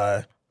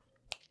to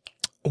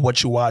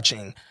what you're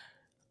watching.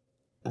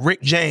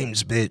 Rick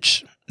James,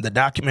 bitch, the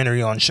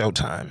documentary on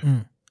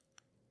Showtime.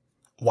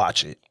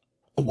 Watch it.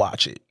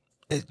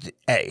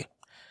 Hey,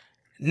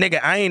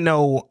 nigga, I ain't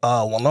know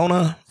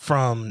Walona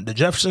from the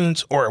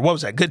Jeffersons, or what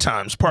was that? Good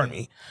Times. Pardon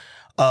me.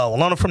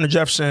 Walona from the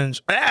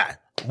Jeffersons.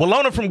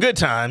 Walona from Good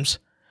Times,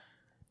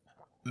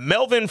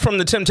 Melvin from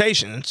the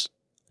Temptations,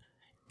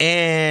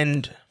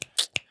 and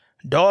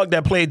dog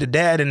that played the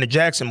dad in the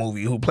Jackson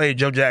movie, who played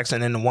Joe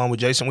Jackson in the one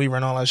with Jason Weaver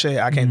and all that shit.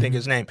 I can't think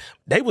his name.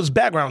 They was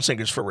background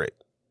singers for Rick.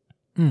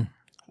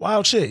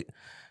 Wild shit.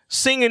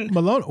 Singing.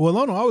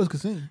 Walona always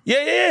could sing.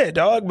 Yeah,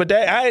 dog. But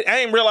I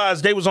ain't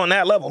realized they was on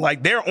that level.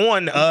 Like, they're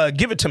on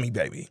Give It To Me,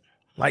 Baby.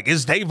 Like,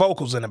 it's they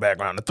vocals in the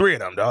background, the 3 of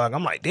them, dog.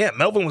 I'm like, damn,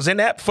 Melvin was in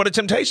that for the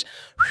Temptations?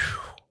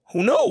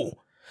 Who knew?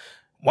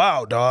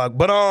 Wow, dog.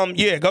 But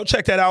yeah, go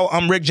check that out.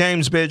 I'm Rick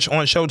James, bitch,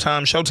 on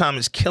Showtime. Showtime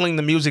is killing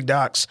the music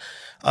docs.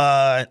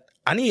 I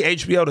need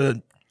HBO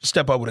to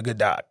step up with a good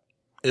doc.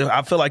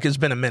 I feel like it's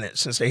been a minute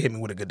since they hit me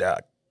with a good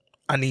doc.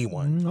 I need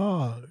one.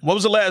 What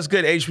was the last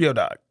good HBO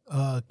doc?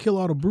 Kill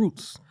All the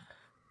Brutes.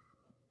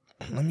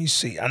 Let me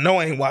see. I know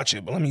I ain't watch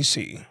it, but let me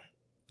see.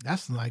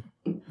 That's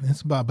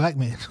about black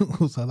men.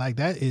 So like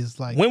that is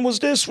like. When was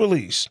this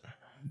released?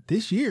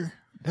 This year.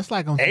 That's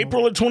like on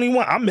April of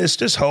 21. I missed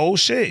this whole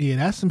shit. Yeah,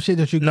 that's some shit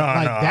that you can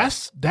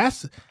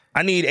that's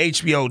I need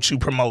HBO to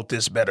promote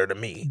this better to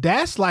me.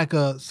 That's like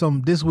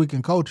some This Week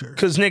in Culture.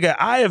 Cause nigga,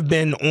 I have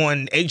been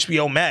on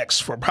HBO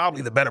Max for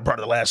probably the better part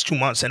of the last 2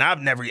 months, and I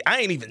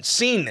ain't even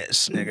seen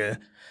this, nigga.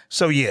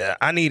 So yeah,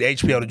 I need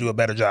HBO to do a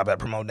better job at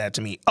promoting that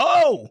to me.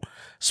 Oh,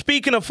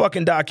 speaking of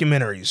fucking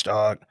documentaries,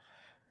 dog,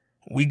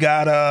 we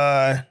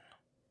got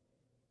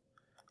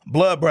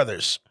Blood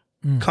Brothers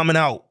coming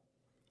out.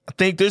 I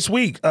think this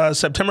week,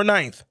 September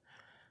 9th.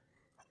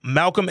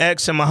 Malcolm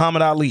X and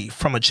Muhammad Ali.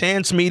 From a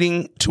chance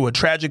meeting to a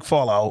tragic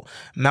fallout,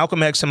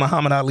 Malcolm X and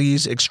Muhammad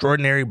Ali's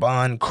extraordinary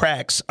bond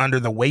cracks under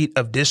the weight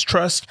of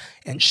distrust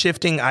and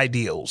shifting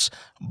ideals.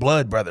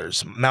 Blood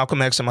Brothers,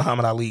 Malcolm X and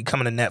Muhammad Ali,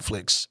 coming to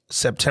Netflix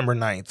September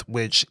 9th,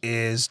 which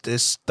is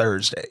this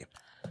Thursday.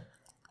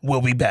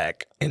 We'll be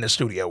back in the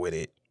studio with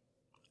it.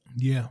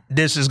 Yeah.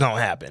 This is going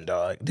to happen,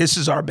 dog. This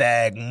is our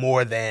bag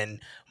more than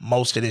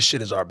most of this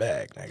shit is our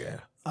bag,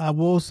 nigga. I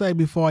will say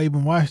before I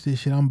even watch this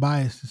shit, I'm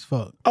biased as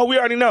fuck. Oh, we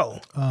already know.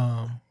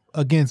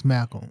 Against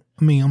Malcolm.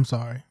 I mean, I'm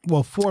sorry.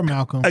 Well, for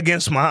Malcolm.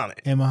 Against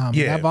Muhammad. And Muhammad.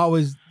 Yeah. I've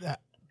always...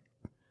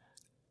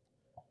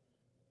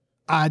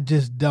 I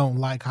just don't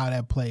like how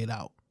that played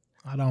out.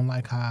 I don't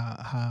like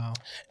how.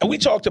 And we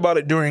talked about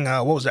it during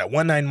what was that,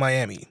 One Night in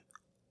Miami.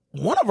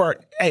 One of our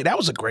that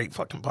was a great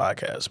fucking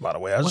podcast, by the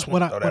way. I just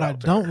want to throw that out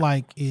there. What I don't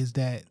like is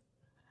that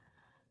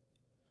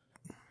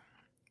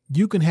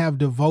you can have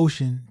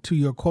devotion to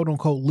your quote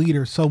unquote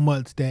leader so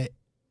much that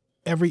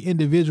every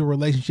individual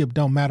relationship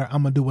don't matter.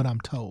 I'm gonna do what I'm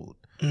told.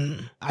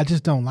 I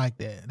just don't like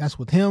that. That's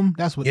with him.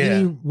 That's with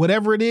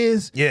whatever it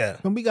is. Yeah.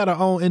 When we got our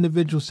own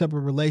individual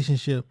separate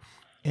relationship,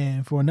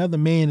 and for another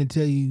man to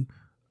tell you,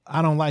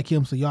 I don't like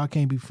him, so y'all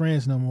can't be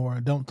friends no more.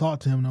 Don't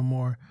talk to him no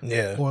more.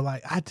 Yeah. Or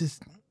like,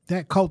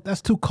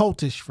 that's too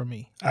cultish for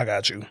me. I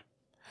got you.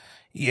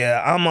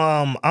 Yeah,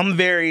 I'm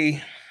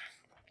very.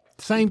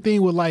 Same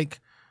thing with like,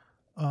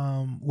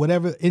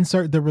 whatever.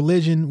 Insert the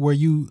religion where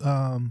you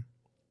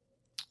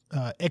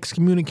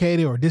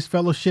excommunicated or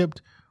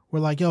disfellowshipped. We're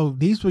like, yo,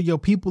 these were your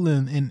people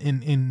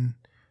in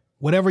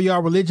whatever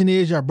your religion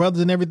is, your brothers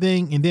and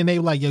everything. And then they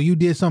were like, yo, you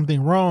did something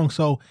wrong.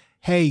 So,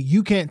 hey,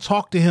 you can't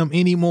talk to him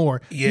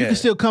anymore. Yeah. You can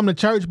still come to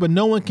church, but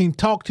no one can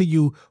talk to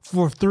you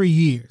for 3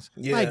 years.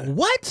 Yeah. Like,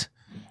 what?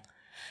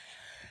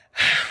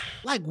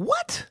 Like,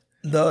 what?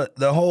 The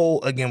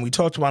whole, again, we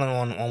talked about it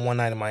on One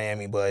Night in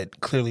Miami,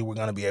 but clearly we're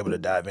going to be able to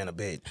dive in a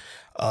bit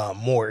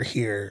more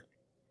here.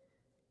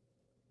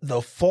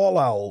 The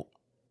fallout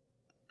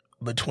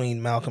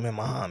between Malcolm and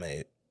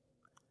Muhammad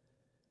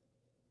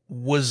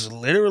was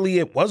literally,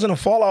 it wasn't a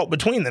fallout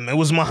between them. It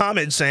was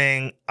Muhammad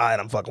saying, all right,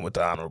 I'm fucking with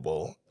the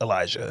Honorable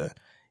Elijah.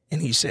 And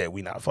he said,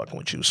 we not fucking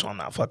with you, so I'm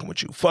not fucking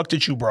with you. Fuck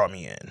that you brought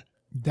me in.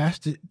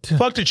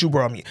 Fuck that you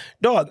brought me in.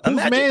 Dog,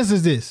 whose mans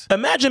is this?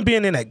 Imagine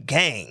being in a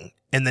gang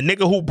and the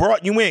nigga who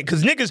brought you in.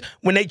 Because niggas,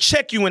 when they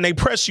check you and they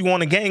press you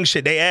on the gang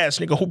shit, they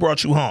ask, nigga, who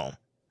brought you home?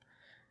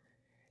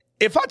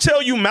 If I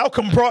tell you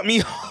Malcolm brought me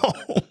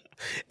home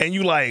and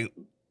you like,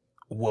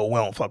 well, we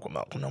don't fuck with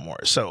Malcolm no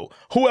more. So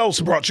who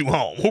else brought you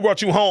home? Who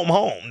brought you home,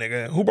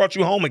 nigga? Who brought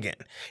you home again?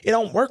 It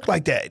don't work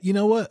like that. You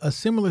know what? A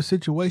similar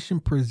situation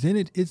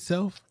presented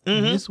itself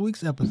in this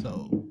week's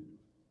episode.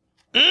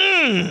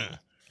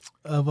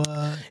 Of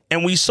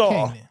and we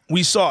saw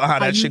how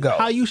that should go.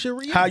 How you should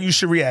react. How you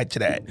should react to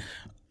that.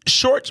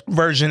 Short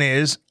version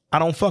is, I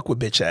don't fuck with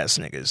bitch ass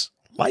niggas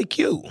like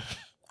you.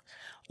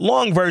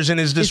 Long version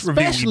is this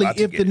review. Especially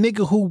if the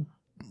nigga who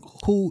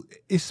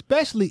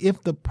especially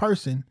if the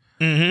person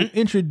who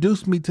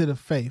introduced me to the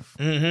faith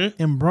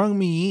and brung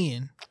me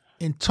in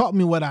and taught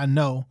me what I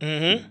know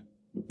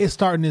is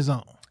starting his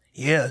own.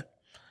 Yeah.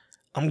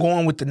 I'm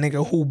going with the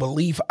nigga who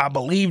I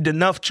believed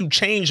enough to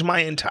change my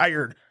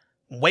entire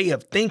way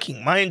of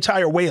thinking, my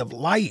entire way of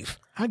life.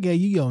 I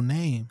gave you your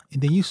name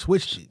and then you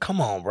switched it.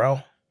 Come on,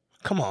 bro.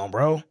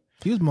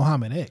 He was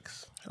Muhammad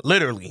X.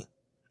 Literally.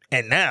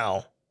 And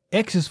now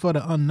X is for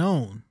the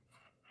unknown.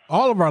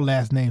 All of our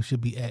last names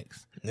should be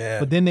X. Yeah.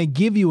 But then they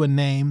give you a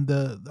name,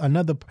 we're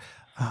not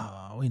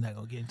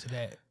gonna get into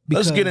that.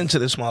 Let's get into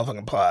this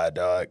motherfucking pod,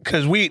 dog.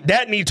 Because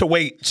that need to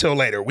wait till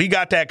later. We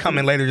got that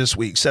coming later this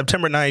week.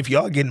 September 9th,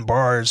 y'all getting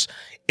bars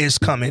is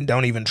coming.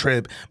 Don't even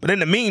trip. But in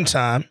the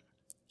meantime,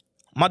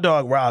 my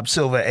dog Rob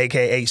Silva,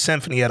 a.k.a.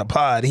 Symphony of the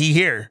Pod, he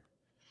here.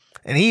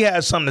 And he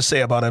has something to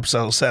say about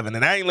episode 7.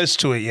 And I ain't listened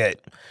to it yet.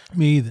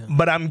 Me either.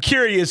 But I'm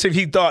curious if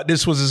he thought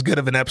this was as good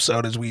of an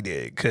episode as we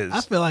did. Cause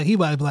I feel like he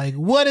might be like,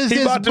 what is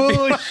this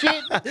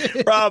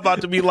bullshit? Rob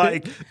about to be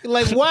like,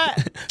 like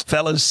what?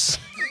 Fellas,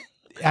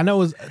 I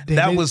know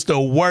that was the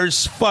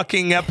worst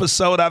fucking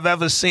episode I've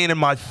ever seen in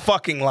my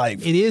fucking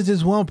life. It is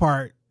this one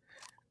part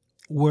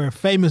where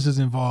Famous is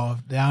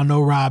involved that I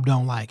know Rob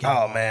don't like it.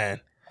 Oh, man.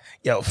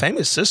 Yo,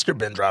 Famous sister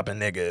been dropping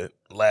nigga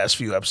last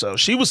few episodes.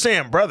 She was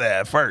saying brother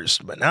at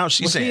first, but now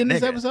she's saying she in nigga.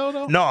 This episode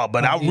though? No,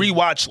 but I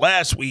rewatched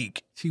last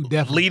week. She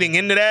definitely leading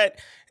into that,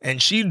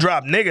 and she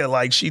dropped nigga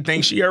like she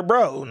thinks she her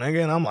bro,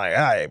 nigga. And I'm like,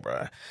 all right,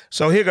 bro.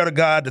 So here go to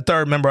God, the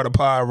third member of the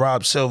pod,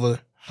 Rob Silva.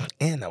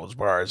 And that was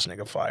bars,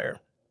 nigga, fire.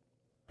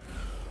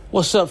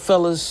 What's up,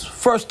 fellas?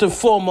 First and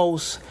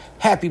foremost,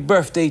 happy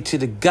birthday to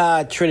the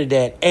God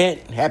Trinidad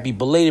Ant. Happy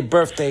belated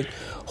birthday.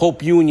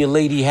 Hope you and your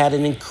lady had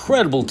an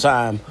incredible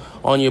time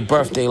on your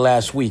birthday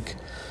last week.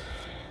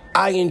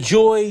 I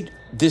enjoyed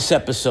this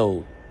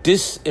episode.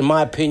 This, in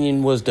my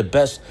opinion, was the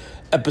best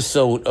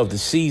episode of the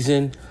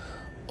season.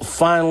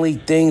 Finally,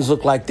 things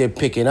look like they're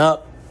picking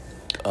up.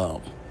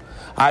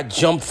 I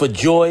jumped for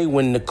joy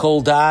when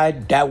Nicole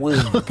died. That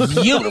was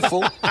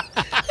beautiful.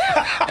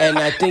 And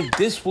I think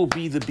this will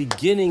be the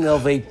beginning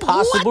of a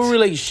possible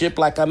relationship,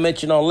 like I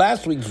mentioned on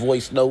last week's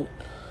voice note,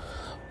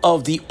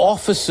 of the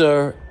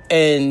officer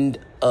and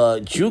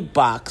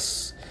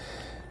Jukebox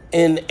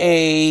in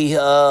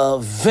a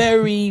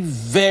very,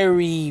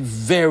 very,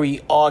 very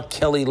R.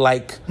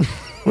 Kelly-like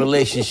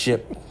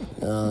relationship.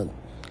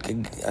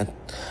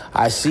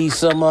 I see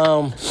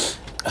some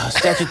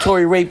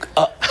statutory rape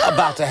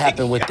about to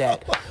happen with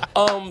that.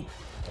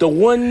 The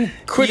one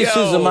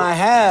criticism I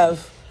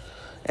have,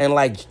 and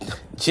like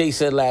Jay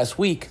said last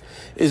week,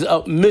 is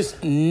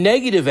Miss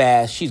Negative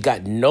Ass, she's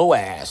got no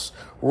ass,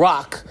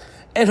 Rock,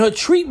 and her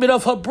treatment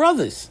of her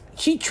brothers.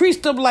 She treats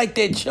them like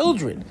they're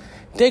children.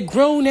 They're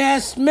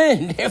grown-ass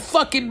men. They're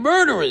fucking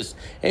murderers.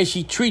 And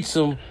she treats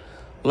them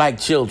like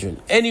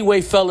children.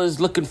 Anyway, fellas,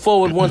 looking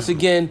forward once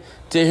again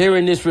to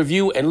hearing this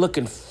review and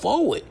looking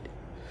forward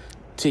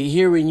to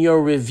hearing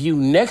your review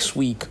next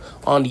week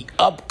on the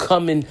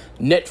upcoming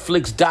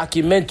Netflix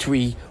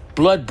documentary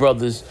Blood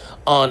Brothers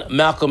on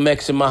Malcolm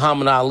X and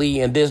Muhammad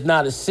Ali. And there's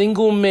not a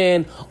single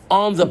man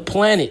on the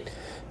planet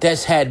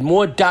that's had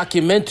more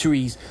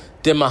documentaries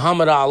than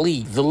Muhammad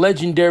Ali. The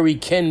legendary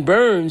Ken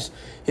Burns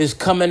is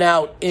coming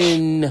out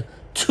in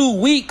 2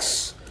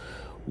 weeks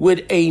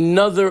with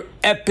another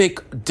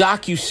epic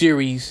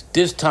docuseries,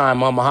 this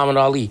time on Muhammad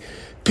Ali.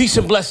 Peace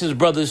and blessings,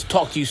 brothers.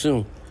 Talk to you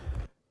soon.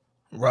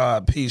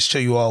 Rob, peace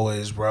to you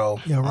always,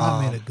 bro. Yeah,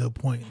 Rob made a good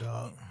point,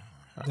 dog.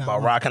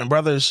 About Rock and the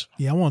Brothers.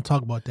 Yeah, I want to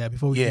talk about that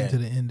before we get into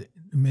the end,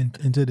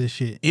 into this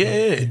shit.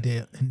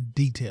 In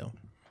detail.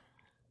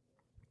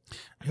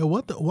 Yo,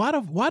 why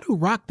do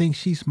Rock think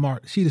she's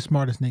smart? She the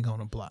smartest nigga on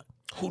the block.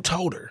 Who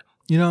told her?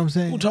 You know what I'm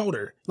saying? Who told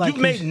her? Like,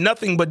 you've made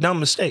nothing but dumb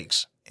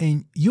mistakes.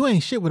 And you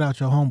ain't shit without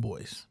your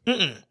homeboys.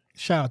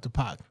 Shout out to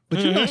Pac.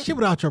 But you not shit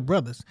without your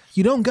brothers.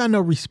 You don't got no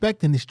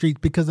respect in the streets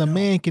because a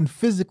man can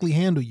physically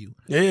handle you.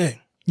 Yeah.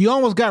 You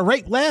almost got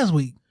raped last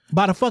week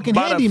by the fucking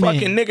handyman. By the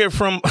fucking nigga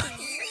from...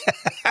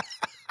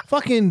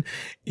 fucking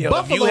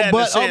Buffalo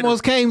butt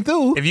almost came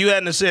through. If you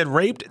hadn't said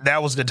raped,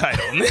 that was the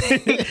title.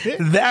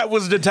 That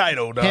was the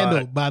title, dog.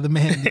 Handled by the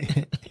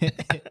man.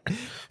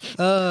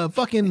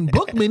 Fucking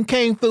Bookman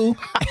came through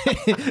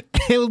and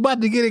was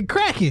about to get it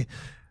cracking.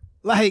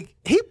 Like,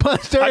 he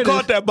punched her. I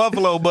caught that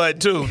Buffalo butt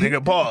too,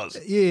 nigga. Pause.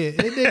 Yeah,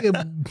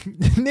 that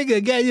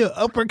nigga got you an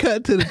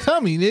uppercut to the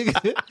tummy,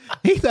 nigga.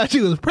 He thought she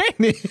was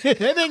pregnant. That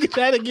nigga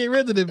tried to get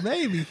rid of the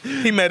baby.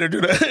 He made her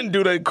do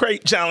the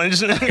crate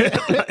challenge.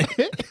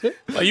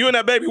 Like, you and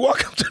that baby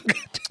walk up to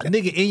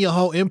nigga in your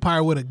whole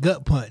empire with a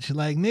gut punch.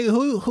 Like, nigga,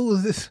 who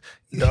is this?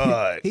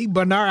 Dog. He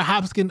Bernard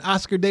Hopkins,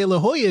 Oscar De La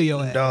Hoya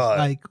your ass. Dog.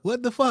 Like,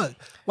 what the fuck?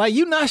 Like,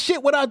 you not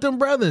shit without them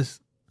brothers.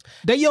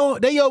 They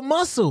your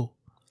muscle.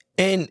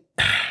 And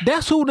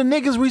that's who the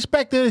niggas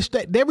respect.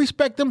 They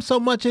respect them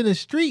so much in the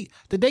street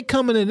that they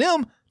coming to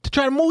them to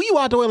try to move you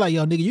out the way. Like,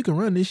 yo, nigga, you can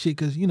run this shit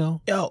because, you know.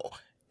 Yo,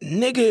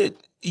 nigga,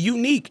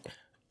 unique.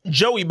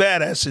 Joey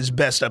Badass's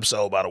best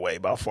episode, by the way,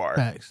 by far.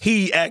 Facts.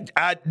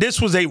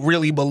 This was a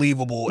really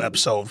believable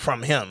episode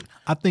from him.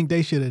 I think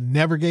they should have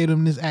never gave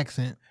him this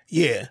accent.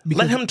 Yeah.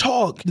 Let him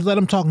talk. Just let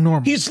him talk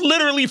normal. He's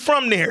literally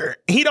from there.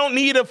 He don't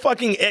need a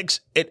fucking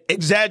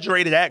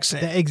exaggerated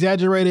accent. That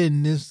exaggerated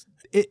and this...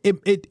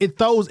 It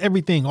throws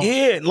everything off.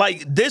 Yeah,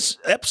 like this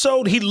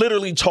episode, he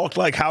literally talked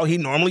like how he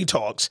normally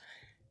talks.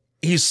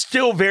 He's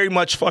still very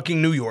much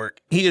fucking New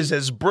York. He is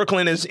as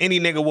Brooklyn as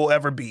any nigga will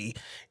ever be.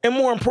 And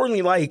more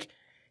importantly, like,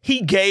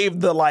 he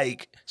gave the,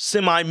 like,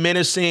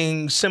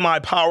 semi-menacing,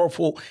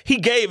 semi-powerful, he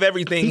gave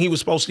everything he was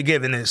supposed to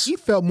give in this. He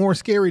felt more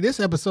scary this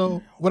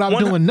episode without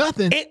doing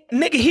nothing.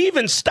 Nigga, he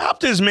even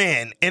stopped his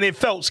man, and it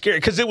felt scary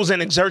because it was an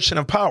exertion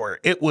of power.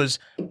 It was,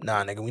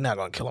 nah, nigga, we not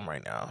gonna kill him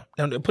right now.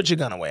 Put your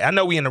gun away. I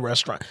know we in a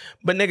restaurant,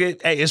 but nigga,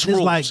 hey, it's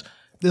rules.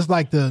 This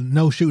like the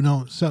no shooting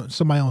on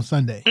somebody on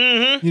Sunday.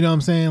 Mm-hmm. You know what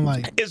I'm saying?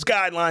 Like, it's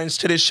guidelines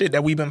to this shit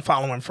that we've been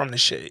following from the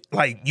shit.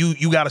 Like,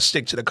 you got to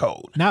stick to the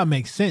code. Now it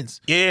makes sense.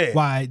 Yeah,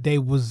 why they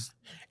was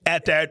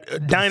at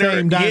that diner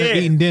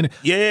eating dinner.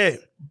 Yeah.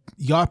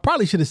 Y'all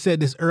probably should have said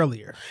this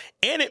earlier.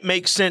 And it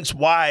makes sense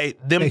why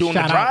them doing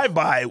the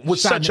drive-by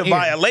was such a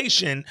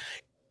violation.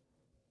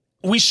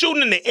 We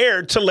shooting in the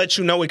air to let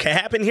you know it can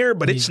happen here,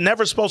 but it's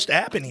never supposed to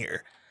happen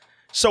here.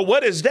 So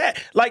what is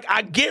that? Like,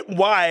 I get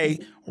why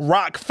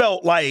Rock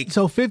felt like...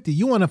 So 50,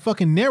 you want to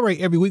fucking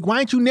narrate every week. Why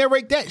didn't you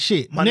narrate that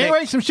shit?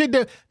 Narrate some shit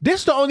that...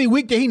 This the only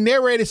week that he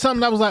narrated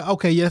something that was like,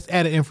 okay, yeah, that's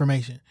added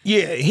information.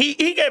 Yeah, he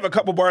gave a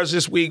couple bars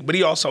this week, but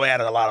he also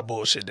added a lot of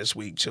bullshit this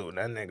week, too. And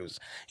that nigga was,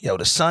 yo,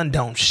 the sun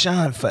don't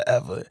shine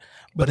forever.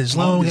 But as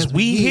long as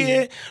we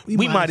here,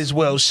 we might as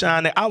well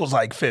shine. I was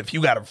like, Fifth,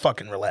 you got to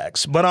fucking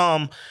relax.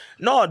 But,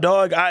 no,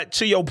 dog,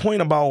 to your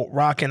point about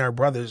Rock and her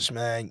brothers,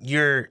 man,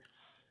 you're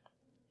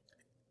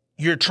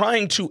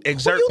trying to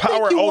exert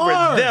power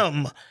over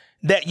them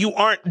that you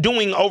aren't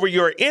doing over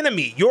your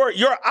enemy.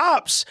 Your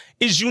ops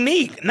is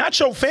unique, not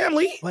your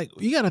family. Like,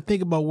 you got to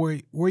think about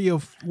where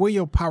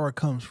your power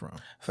comes from.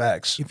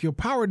 Facts. If your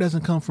power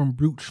doesn't come from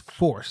brute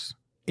force,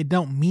 it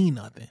don't mean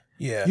nothing.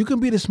 Yeah. You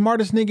can be the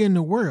smartest nigga in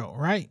the world,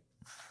 right?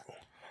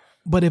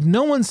 But if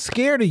no one's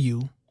scared of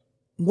you,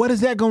 what is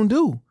that gonna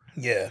do?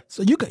 Yeah.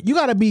 So you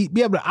gotta be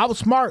able to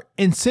outsmart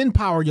and send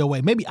power your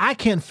way. Maybe I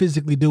can't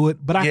physically do it,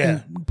 but I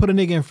can put a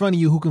nigga in front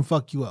of you who can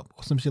fuck you up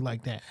or some shit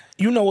like that.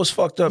 You know what's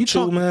fucked up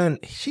too, man?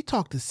 She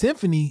talked to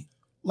Symphony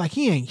like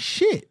he ain't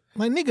shit.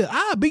 Like, nigga,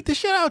 I'll beat the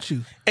shit out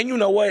you. And you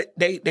know what?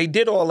 They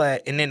did all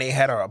that and then they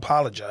had her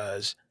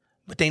apologize.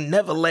 But they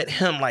never let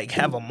him, like,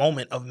 have a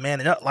moment of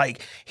manning up.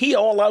 Like, he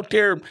all out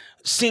there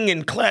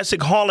singing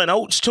classic Hall &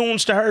 Oates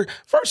tunes to her.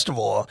 First of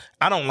all,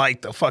 I don't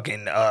like the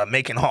fucking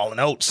making Hall &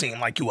 Oates seem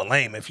like you a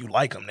lame if you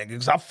like them, nigga.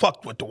 Because I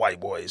fucked with the white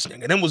boys,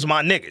 nigga. Them was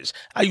my niggas.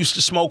 I used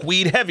to smoke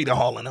weed heavy to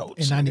Hall &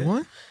 Oates. In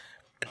 91?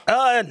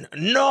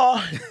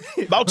 No,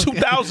 about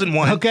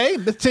 2001. Okay,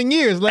 that's 10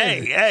 years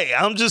later. Hey,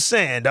 I'm just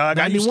saying, dog.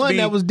 91,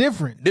 that was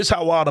different. This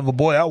how wild of a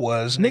boy I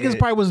was. Niggas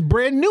probably was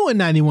brand new in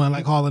 91,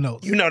 like Hall &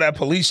 Oates. You know that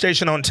police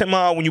station on 10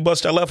 Mile when you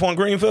bust that left on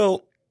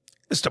Greenfield?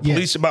 It's the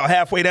police about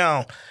halfway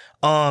down.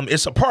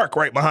 It's a park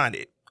right behind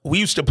it. We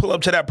used to pull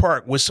up to that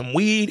park with some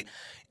weed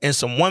and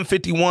some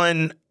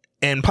 151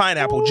 and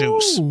pineapple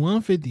juice.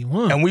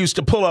 151. And we used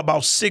to pull up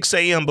about 6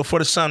 a.m. before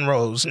the sun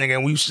rose, nigga.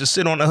 And we used to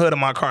sit on the hood of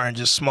my car and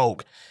just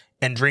smoke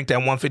and drink that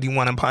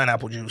 151 and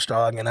pineapple juice,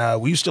 dog.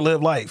 And we used to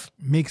live life.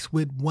 Mixed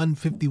with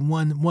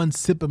 151, one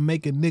sip and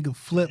make a nigga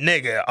flip.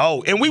 Nigga,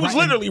 and we was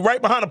literally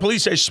right behind the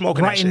police station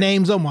smoking that shit. Writing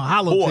names on my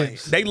hollow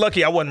tips. They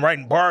lucky I wasn't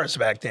writing bars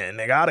back then,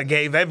 nigga. I'd have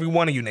gave every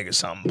one of you niggas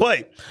something.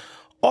 But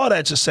all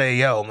that to say,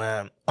 yo,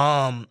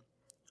 man,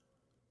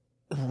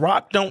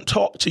 Rock don't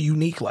talk to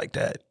Unique like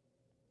that.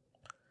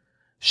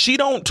 She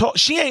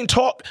ain't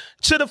talk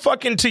to the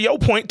fucking, to your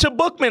point, to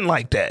Bookman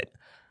like that.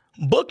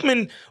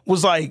 Bookman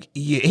was like,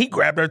 yeah, he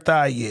grabbed her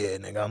thigh. Yeah,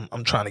 nigga,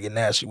 I'm trying to get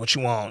nasty. What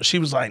you want? She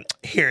was like,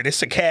 here,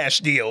 this a cash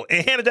deal.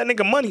 And handed that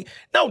nigga money.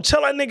 No,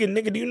 tell that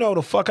nigga, do you know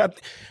the fuck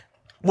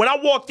when I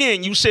walked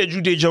in, you said you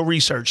did your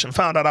research and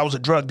found out I was a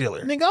drug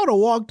dealer. Nigga, I would have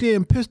walked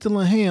in, pistol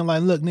in hand,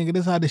 like, look, nigga,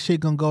 this how this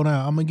shit gonna go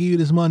down. I'm gonna give you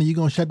this money. You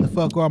gonna shut the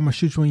fuck or I'm gonna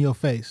shoot you in your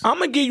face. I'm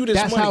gonna give you this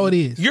money. That's how it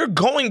is. You're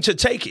going to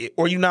take it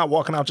or you're not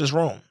walking out this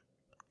room.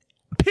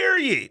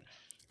 Period.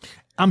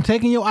 I'm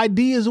taking your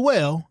ID as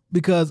well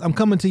because I'm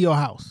coming to your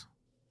house.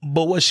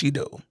 But what she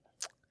do?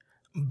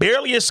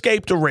 Barely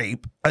escaped a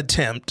rape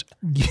attempt,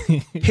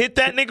 hit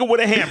that nigga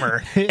with a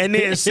hammer, and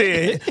then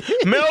said,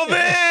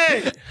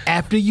 Melvin!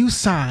 After you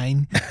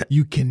sign,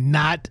 you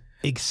cannot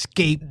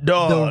escape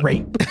the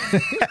rape.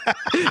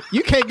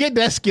 You can't get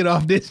that skit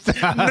off this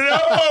time.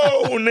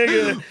 No,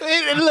 nigga.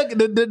 And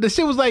look, the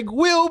shit was like,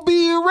 we'll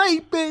be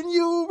raping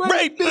you.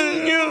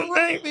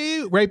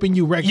 Raping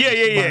you.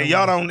 Yeah.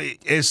 Y'all don't,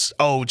 it's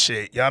old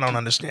shit. Y'all don't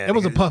understand. It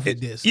was a Puffy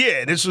disc.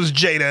 Yeah, this was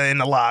Jada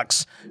and the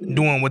Locks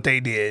doing what they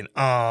did.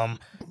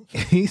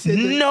 He said,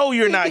 no,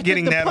 you're not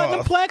getting that off.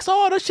 The plaques,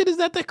 all that shit is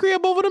at the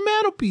crib over the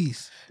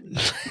mantelpiece.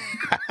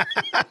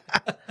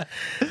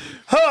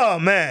 Oh,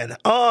 man.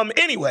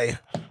 Anyway,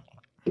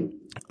 a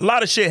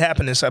lot of shit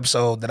happened this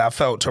episode that I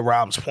felt, to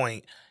Rob's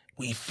point,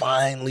 we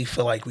finally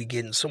feel like we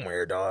getting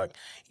somewhere, dog.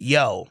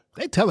 Yo.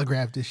 They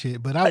telegraphed this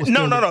shit, but I was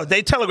No.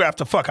 They telegraphed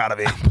the fuck out of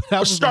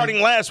it.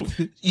 Starting last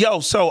week. Yo,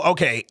 so,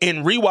 okay,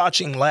 in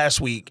rewatching last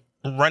week,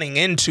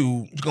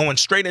 going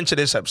straight into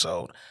this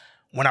episode,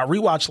 when I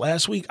rewatched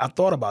last week, I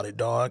thought about it,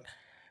 dog.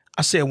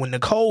 I said, when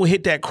Nicole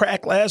hit that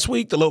crack last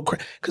week, the little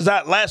crack, because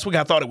last week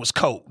I thought it was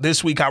coke.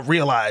 This week I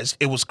realized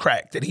it was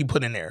crack that he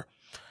put in there.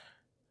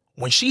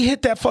 When she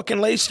hit that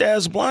fucking laced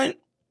ass blunt,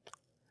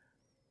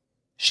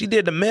 she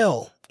did the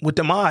mill with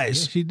them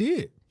eyes. Yeah, she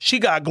did. She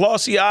got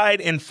glossy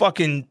eyed and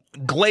fucking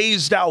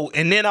glazed out.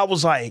 And then I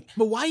was like,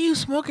 but why you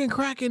smoking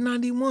crack in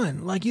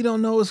 91? Like you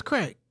don't know it's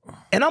crack.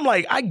 And I'm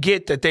like, I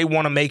get that they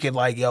want to make it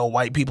like, yo,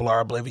 white people are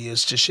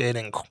oblivious to shit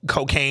and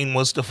cocaine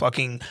was the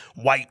fucking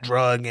white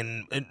drug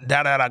and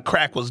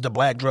crack was the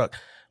black drug.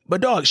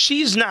 But dog,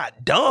 she's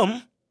not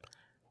dumb.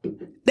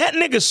 That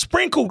nigga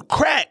sprinkled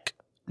crack.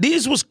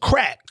 These was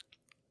crack.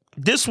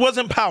 This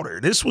wasn't powder.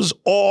 This was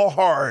all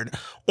hard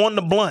on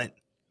the blunt.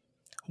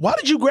 Why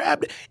did you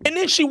grab it? And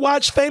then she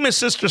watched Famous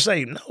Sister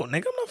say, no,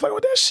 nigga, I'm not fucking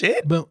with that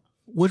shit. But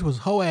which was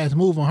whole ass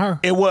move on her.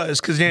 It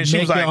was, because then she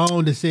was like, make your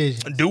own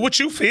decision. Do what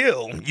you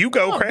feel. You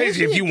go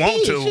crazy if you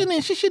want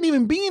to. She shouldn't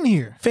even be in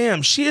here.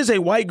 Fam, she is a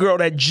white girl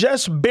that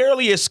just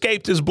barely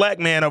escaped this black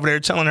man over there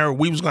telling her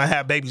we was going to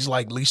have babies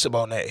like Lisa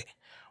Bonet.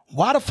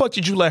 Why the fuck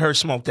did you let her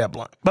smoke that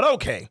blunt? But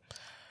okay,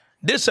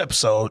 this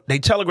episode, they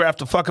telegraphed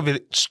the fuck of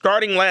it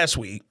starting last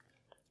week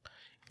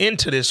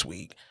into this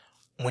week.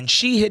 When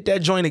she hit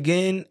that joint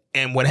again,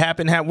 and what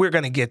happened, we're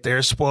going to get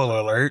there, spoiler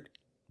alert,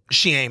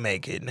 she ain't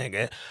make it,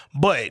 nigga.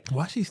 But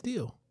why she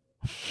steal?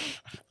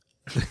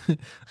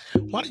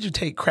 Why did you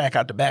take crack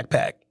out the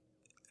backpack?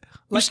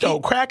 You stole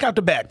crack out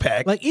the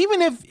backpack. Like,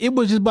 even if it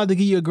was just about to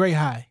give you a great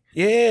high.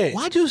 Yeah.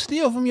 Why'd you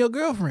steal from your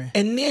girlfriend?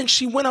 And then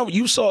she went out.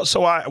 You saw,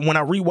 when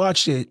I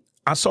rewatched it,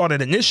 I saw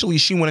that initially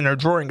she went in her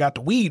drawer and got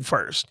the weed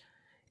first.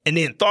 And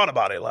then thought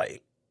about it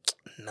like,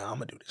 nah, I'm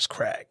gonna do this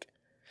crack.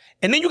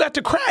 And then you got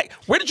the crack.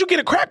 Where did you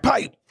get a crack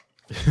pipe?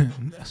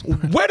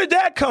 Where did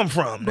that come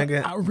from,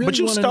 nigga? But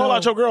you stole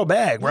out your girl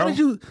bag, bro.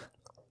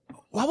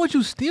 Why would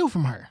you steal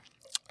from her?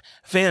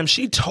 Fam,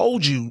 she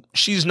told you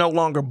she's no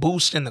longer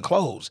boosting the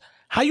clothes.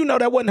 How you know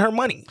that wasn't her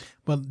money?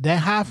 But that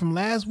high from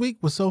last week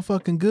was so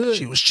fucking good.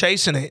 She was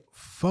chasing it.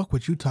 Fuck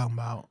what you talking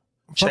about.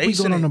 Fuck we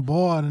going on the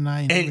bar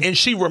tonight. And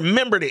she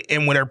remembered it.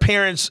 And with her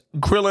parents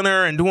grilling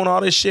her and doing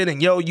all this shit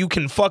and, yo, you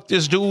can fuck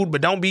this dude,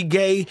 but don't be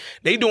gay.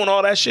 They doing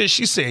all that shit.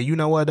 She said, you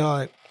know what,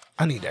 dog?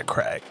 I need that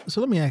crack. So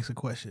let me ask a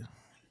question.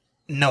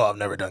 No, I've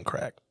never done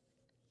crack.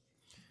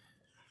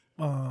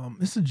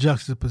 It's a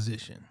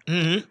juxtaposition.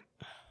 Mm-hmm.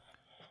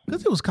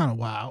 Because it was kind of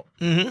wild.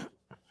 Mm-hmm.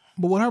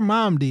 But what her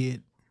mom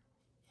did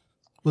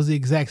was the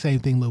exact same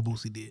thing Lil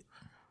Boosie did.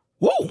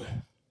 Whoa.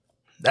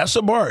 That's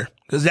a bar.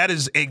 Because that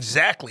is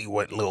exactly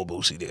what Lil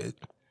Boosie did.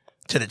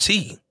 To the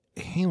T.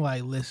 He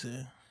like,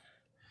 listen,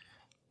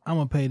 I'm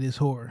gonna pay this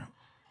whore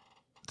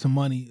some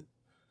money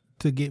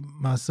to get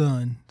my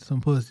son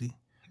some pussy.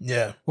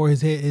 Yeah. Or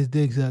his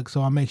dick sucked,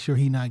 so I make sure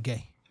he not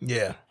gay.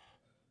 Yeah.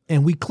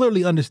 And we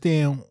clearly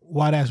understand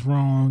why that's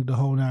wrong, the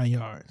whole 9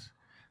 yards.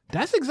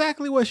 That's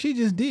exactly what she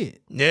just did.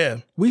 Yeah.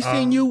 We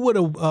seen you with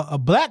a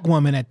black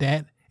woman at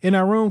that in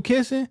our room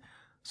kissing.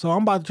 So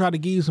I'm about to try to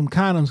give you some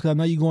condoms because I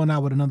know you're going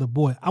out with another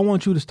boy. I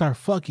want you to start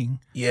fucking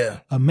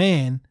a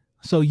man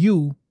so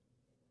you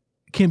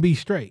can be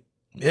straight.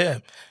 Yeah.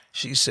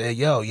 She said,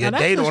 yo, your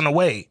date on the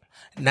way.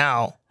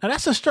 Now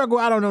that's a struggle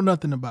I don't know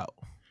nothing about.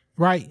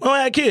 Right? Oh,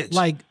 I had kids.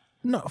 Like,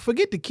 no,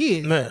 forget the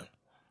kids. Man.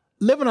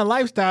 Living a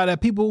lifestyle that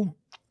people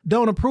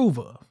don't approve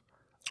of.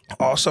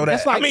 Also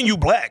that, like, I mean, you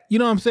black. You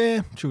know what I'm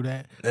saying? True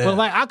that. Yeah. But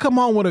like, I come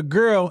home with a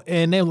girl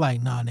and they're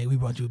like, nah, nigga, we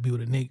want you to be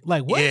with a nigga.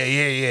 Like, what?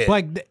 Yeah.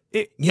 Like,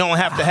 you don't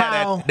have to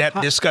have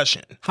that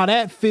discussion. How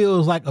that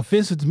feels like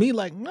offensive to me,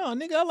 like, no,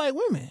 nigga, I like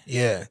women.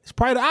 Yeah. It's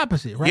probably the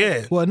opposite, right?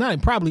 Yeah. Well,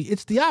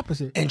 it's the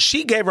opposite. And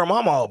she gave her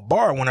mama a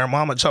bar when her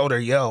mama told her,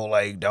 yo,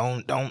 like,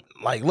 don't,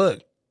 like,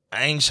 look,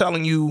 I ain't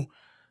telling you,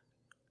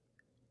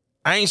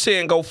 I ain't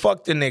saying go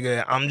fuck the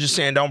nigga. I'm just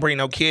saying don't bring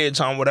no kids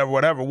home,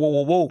 whatever.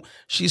 Whoa.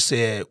 She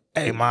said,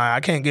 hey, I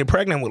can't get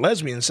pregnant with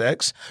lesbian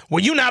sex.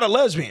 Well, you not a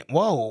lesbian.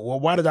 Whoa.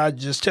 Well, why did I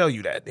just tell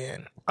you that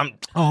then?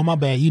 Oh, my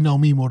bad. You know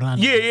me more than I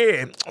know.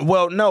 Yeah.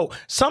 Well, no.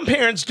 Some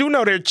parents do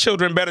know their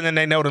children better than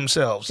they know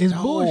themselves. It's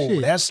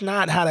bullshit. That's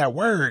not how that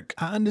works.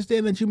 I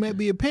understand that you may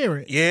be a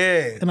parent.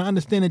 Yeah. And I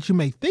understand that you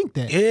may think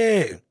that.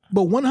 Yeah.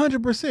 But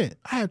 100%,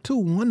 I have two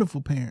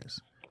wonderful parents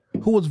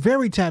who was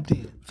very tapped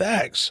in.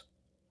 Facts.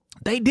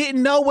 They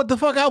didn't know what the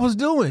fuck I was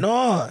doing.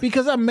 No.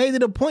 Because I made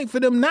it a point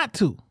for them not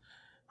to.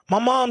 My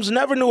moms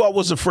never knew I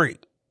was a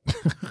freak.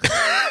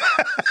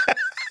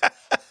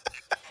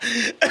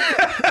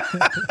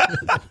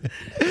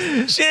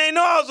 She ain't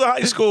know I was a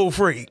high school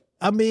freak.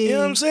 I mean, you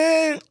know what I'm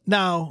saying?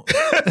 No,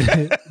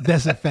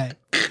 that's a fact.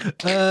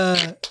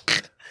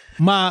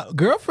 My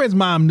girlfriend's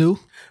mom knew.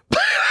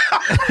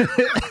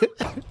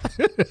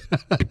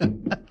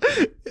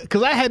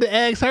 Because I had to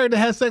ask her to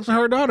have sex with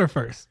her daughter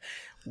first.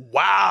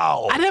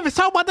 Wow. I never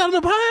talked about that on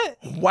the pod.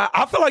 Wow.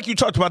 I feel like you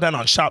talked about that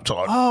on Shop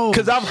Talk. Oh,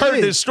 because I've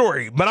heard this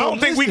story, but I don't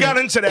think we got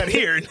into that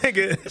here,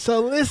 nigga.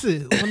 So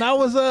listen, when I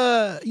was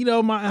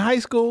my high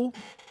school,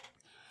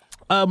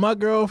 my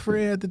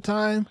girlfriend at the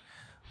time,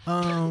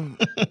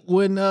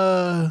 when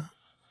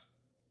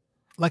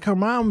like her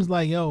mom was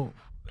like, yo,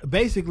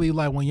 basically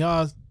like when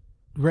y'all's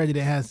ready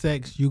to have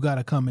sex, you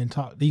gotta come and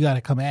talk. You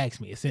gotta come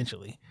ask me,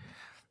 essentially.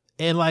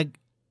 And like,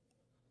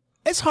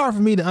 it's hard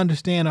for me to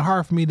understand, or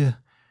hard for me to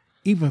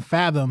even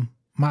fathom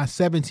my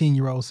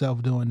 17-year-old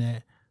self doing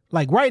that.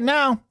 Like right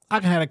now, I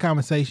can have a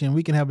conversation.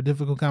 We can have a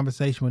difficult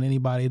conversation with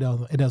anybody.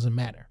 It doesn't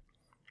matter.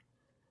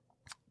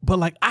 But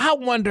like, I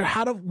wonder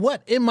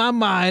what in my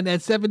mind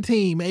at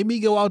 17 made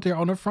me go out there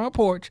on the front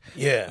porch.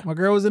 Yeah. My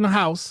girl was in the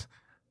house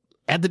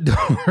at the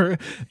door.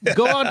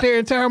 Go out there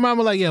and tell her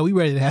mama like, yeah, we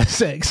ready to have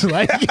sex.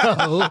 Like,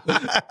 yo,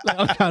 like,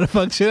 I'm trying to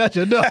fuck shit out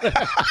your daughter.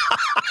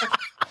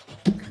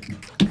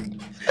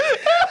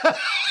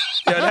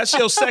 Yeah, that's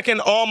your second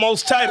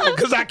almost title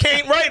because I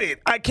can't write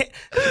it. I can't.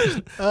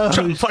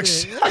 Fuck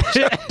shit.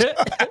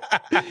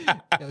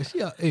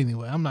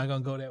 Anyway, I'm not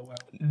gonna go that way.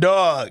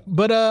 Dog.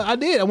 But I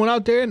did. I went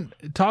out there and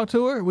talked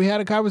to her. We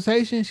had a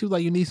conversation. She was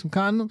like, "You need some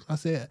condoms?" I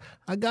said,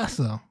 "I got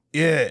some."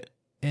 Yeah.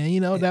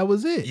 And that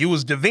was it. You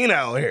was Davina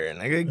out here,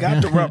 nigga.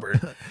 Got the rubber.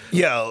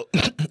 Yo,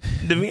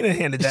 Davina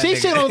handed that. She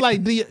nigga. shit on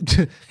like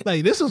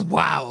this is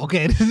wild.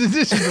 Okay,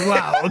 this is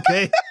wild.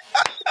 Okay.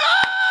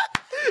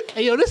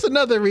 Hey, yo, this is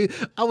another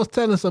reason. I was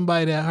telling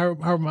somebody that her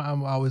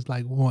mom always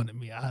like wanted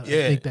me. I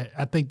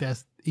think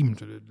that's even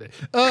to this day.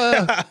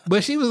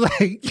 But she was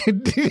like,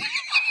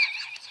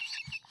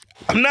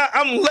 I'm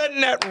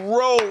letting that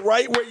roll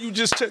right where you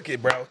just took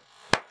it, bro.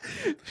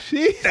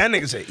 That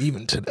nigga said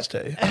even to this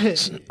day.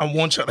 I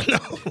want y'all to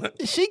know.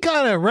 She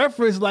kind of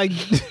referenced like,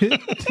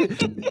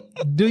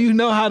 do you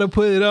know how to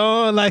put it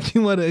on? Like,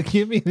 you want to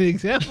give me an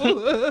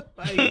example?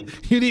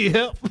 Like, you need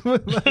help?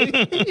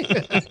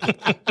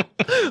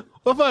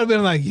 What if I'd have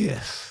been like,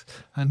 yes,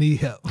 I need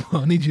help.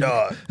 I need you.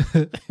 Dog.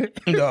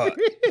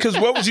 Because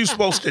what was you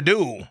supposed to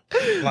do?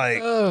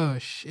 Like, oh,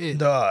 shit.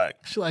 Dog.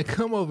 She's like,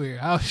 come over here.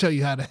 I'll show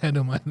you how to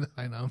handle my...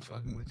 I know, I'm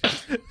fucking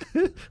with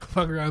you.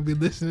 Fuck around, be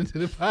listening to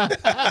the pod.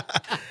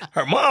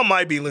 Her mom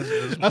might be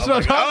listening to this. That's what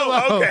I'm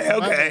talking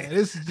about. Okay.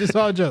 This is just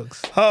all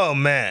jokes. Oh,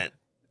 man.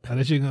 How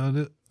that shit gonna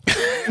do?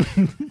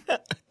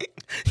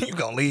 You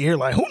gonna leave here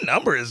like, who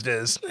number is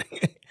this?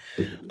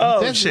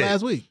 That's shit.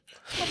 Last week.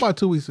 About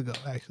 2 weeks ago,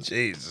 actually.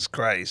 Jesus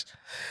Christ.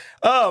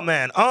 Oh,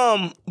 man.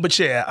 But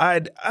yeah, I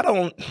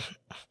don't...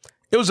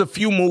 It was a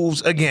few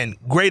moves. Again,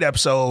 great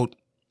episode.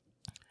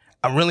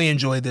 I really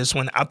enjoyed this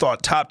one. I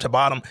thought top to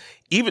bottom,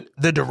 even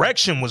the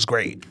direction was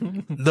great.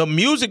 The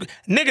music...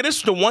 Nigga, this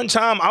is the one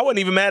time I wasn't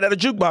even mad at a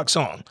jukebox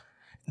song.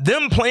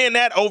 Them playing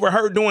that over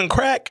her doing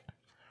crack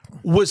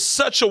was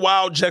such a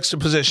wild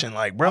juxtaposition.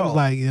 Like, bro. I was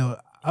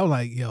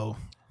like, yo...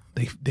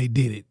 they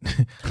did it.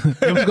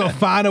 They was gonna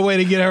find a way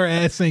to get her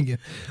ass singing.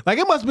 Like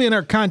it must be in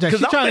her contract.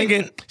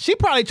 She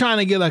probably trying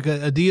to get like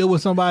a deal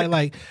with somebody.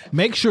 Like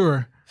make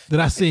sure that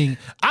I sing.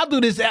 I'll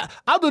do this.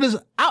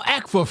 I'll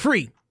act for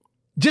free.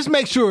 Just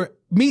make sure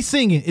me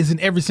singing is in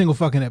every single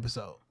fucking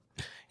episode.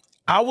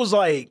 I was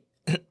like,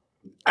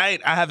 I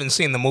haven't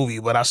seen the movie,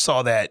 but I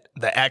saw that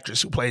the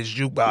actress who plays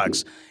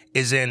Jukebox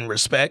is in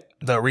Respect,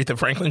 the Aretha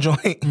Franklin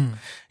joint.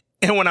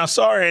 And when I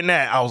saw her in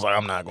that, I was like,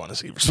 I'm not going to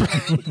see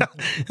Respect.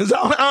 Because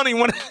I don't even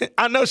want to,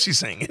 I know she's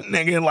singing,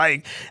 nigga.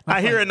 Like,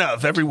 I hear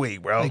enough every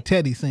week, bro. Like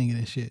Teddy singing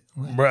and shit.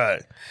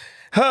 Bruh.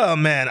 Oh,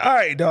 man. All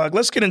right, dog.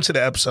 Let's get into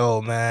the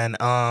episode, man.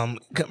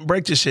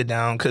 Break this shit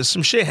down, because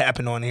some shit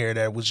happened on here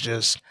that was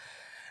just,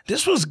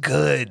 this was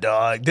good,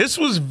 dog. This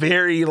was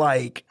very,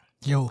 like.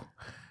 Yo,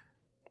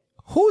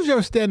 who's your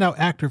standout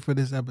actor for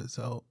this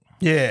episode?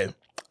 Yeah.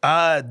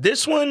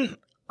 This one,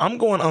 I'm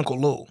going Uncle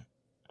Lou.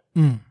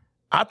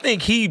 I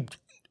think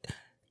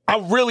I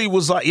really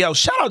was like, yo,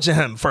 shout out to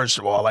him, first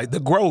of all. Like, the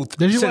growth.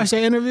 Did you watch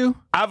that interview?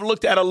 I've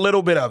looked at a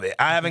little bit of it.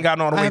 I haven't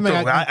gotten all the way through.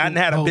 I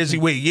had a busy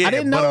week. Yeah, I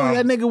didn't know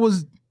that nigga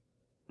was...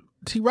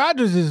 T.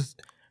 Rogers is...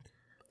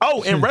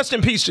 Oh, and rest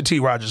in peace to T.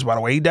 Rogers, by the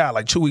way. He died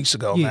like 2 weeks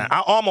ago, man.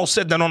 I almost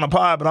said that on the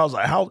pod, but I was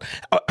like, how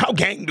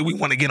gang do we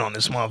want to get on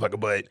this motherfucker?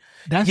 But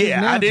that's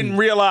I didn't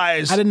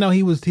realize. I didn't know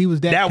he was that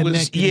connected.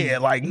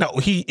 Was like, no,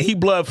 he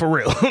blood for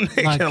real.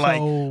 Like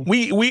so,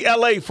 we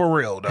LA for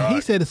real, dog. He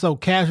said it so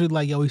casually,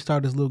 like, yo, he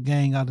started this little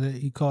gang out of it.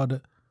 He called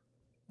it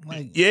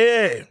like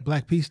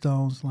Black P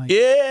Stones. Like,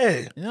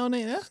 yeah. You know,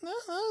 that's not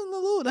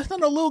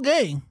no little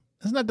gang.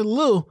 That's not the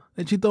little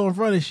that you throw in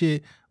front of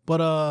shit. But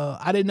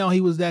I didn't know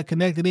he was that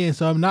connected in,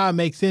 so now it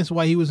makes sense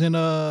why he was in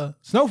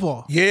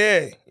Snowfall.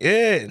 Yeah.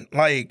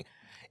 Like,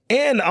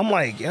 and I'm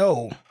like,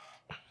 yo,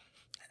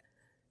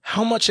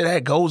 how much of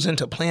that goes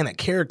into playing a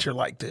character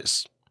like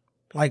this?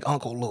 Like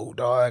Uncle Lou,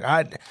 dog.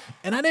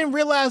 And I didn't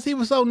realize he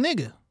was so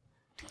nigga.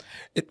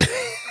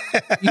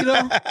 You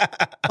know?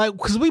 Like,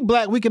 because we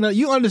black, we can,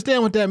 you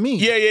understand what that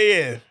means.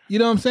 Yeah. You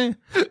know what I'm saying?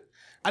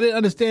 I didn't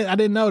understand. I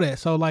didn't know that.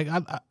 So like,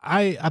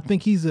 I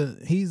think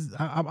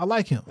I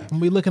like him. I'm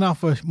be looking out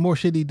for more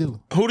shit he do.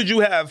 Who did you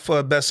have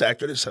for best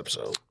actor this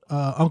episode?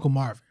 Uncle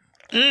Marvin.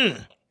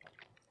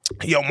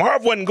 Yo,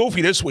 Marv wasn't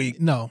goofy this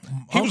week. No,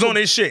 he was on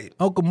his shit.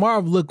 Uncle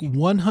Marv looked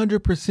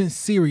 100%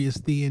 serious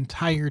the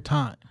entire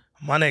time.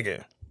 My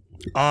nigga.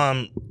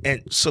 And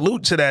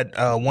salute to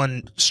that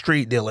one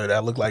street dealer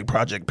that looked like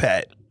Project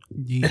Pat.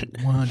 Yeah,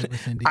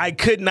 100%. I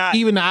could not.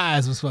 Even the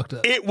eyes was fucked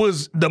up. It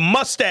was the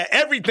mustache,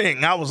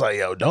 everything. I was like,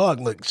 yo, dog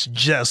looks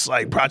just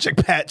like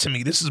Project Pat to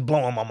me. This is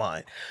blowing my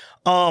mind.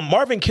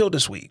 Marvin killed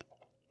this week.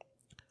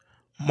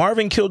 So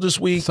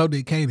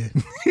did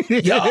Kanan.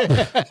 Yo,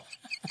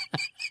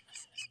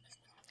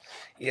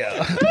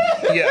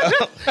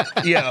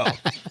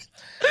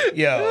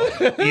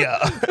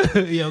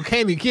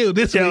 Kanan killed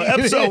this week.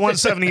 Episode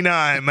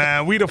 179,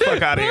 man. We the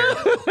fuck out of here.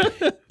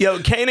 Yo,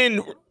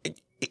 Kanan,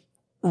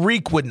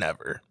 Reek would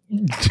never.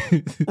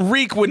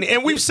 Reek wouldn't.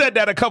 And we've said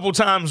that a couple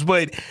times,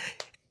 but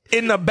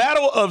in the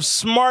battle of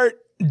smart,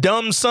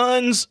 dumb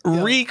sons,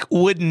 Reek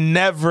would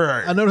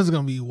never. I know this is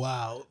going to be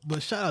wild,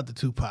 but shout out to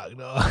Tupac,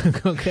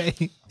 dog. Okay?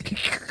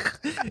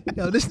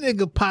 Yo, this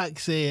nigga Pac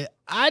said,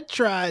 I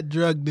tried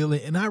drug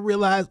dealing and I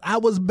realized I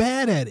was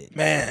bad at it.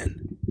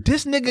 Man.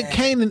 This nigga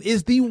Kanan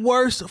is the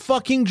worst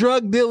fucking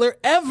drug dealer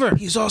ever.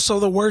 He's also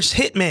the worst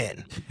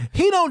hitman.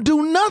 He don't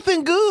do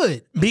nothing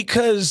good.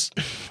 Because...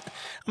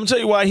 I'm gonna tell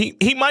you why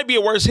he might be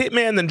a worse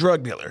hitman than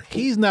drug dealer.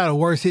 He's not a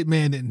worse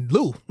hitman than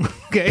Lou.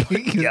 Okay.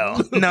 Yo,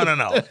 no.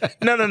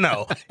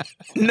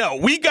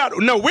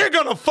 We're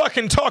gonna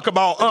fucking talk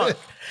about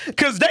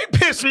because they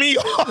piss me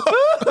off.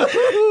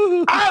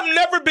 I've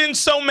never been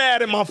so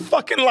mad in my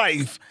fucking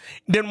life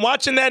than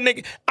watching that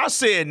nigga. I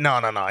said,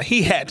 no.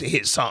 He had to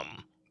hit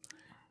something.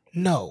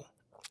 No.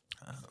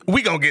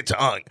 We gonna get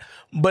to Unk.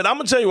 But I'm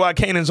gonna tell you why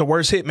Kanan's a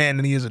worse hitman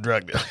than he is a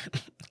drug dealer.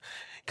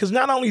 Because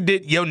not only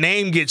did your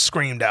name get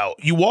screamed out,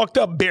 you walked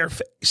up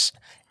barefaced.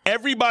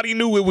 Everybody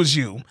knew it was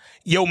you.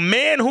 Your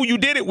man who you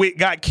did it with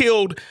got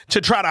killed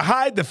to try to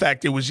hide the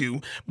fact it was you.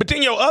 But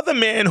then your other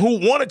man who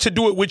wanted to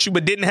do it with you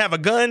but didn't have a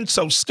gun,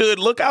 so stood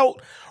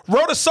lookout,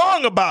 wrote a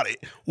song about it.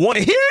 Want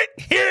to hear it?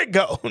 Here it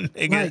go,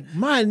 nigga. Like,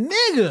 my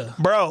nigga.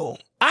 Bro.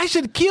 I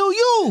should kill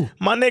you.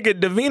 My nigga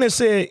Davina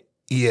said,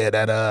 yeah,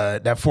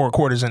 that 4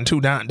 quarters and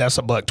 2 down, that's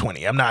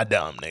 $1.20. I'm not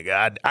dumb,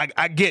 nigga.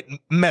 I get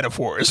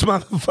metaphors,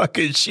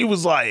 motherfucker. She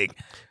was like,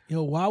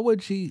 yo, why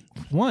would you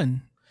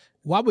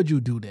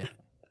do that?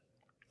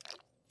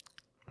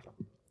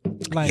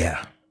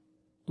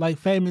 Like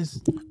Famous,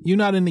 you're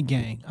not in the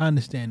gang. I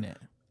understand that.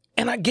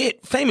 And I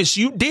get Famous,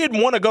 you did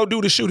want to go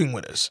do the shooting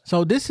with us.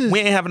 So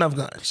we ain't have enough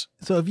guns.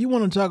 So if you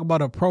want to talk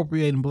about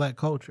appropriating black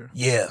culture,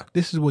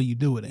 this is where you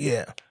do it at.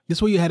 Yeah. This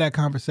is where you had that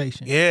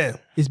conversation. Yeah.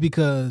 It's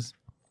because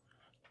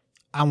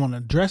I want to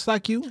dress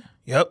like you.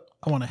 Yep.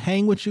 I want to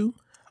hang with you.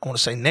 I want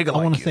to say nigga like you.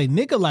 I want to say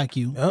nigga like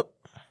you. Yep.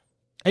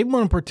 I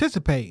want to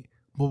participate.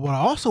 But what I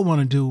also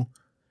want to do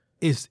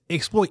is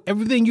exploit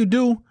everything you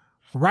do,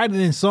 write it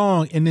in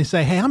song, and then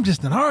say, hey, I'm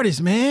just an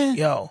artist, man.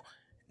 Yo,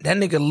 That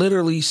nigga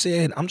literally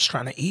said, "I'm just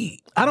trying to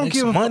eat. I don't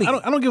give money.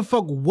 I don't give a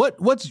fuck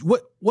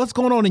what's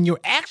going on in your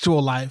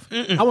actual life.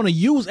 I want to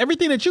use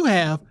everything that you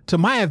have to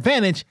my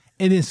advantage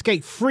and then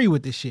skate free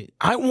with this shit.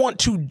 I want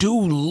to do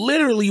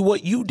literally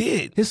what you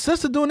did." His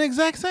sister doing the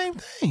exact same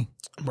thing,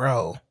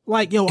 bro.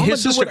 Like, yo,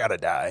 his sister gotta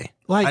die.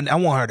 Like, I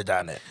want her to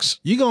die next.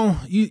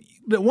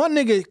 The one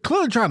nigga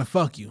clearly trying to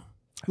fuck you.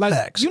 Like,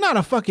 Facts. You're not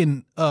a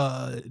fucking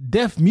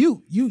deaf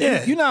mute. You're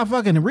not a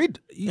fucking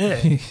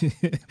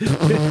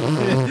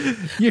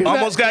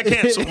Almost got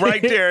canceled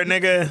right there,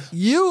 nigga.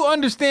 You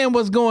understand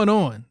what's going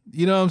on.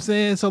 You know what I'm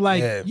saying? So,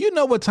 like, you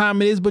know what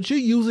time it is, but you're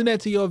using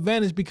that to your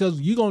advantage because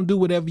you're going to do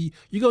whatever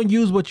you're going to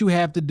use what you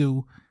have to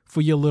do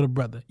for your little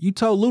brother. You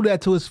told Lou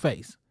that to his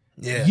face.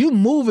 Yeah. You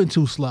moving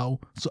too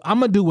slow, so I'm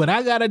going to do what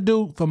I got to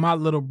do for my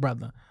little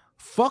brother.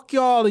 Fuck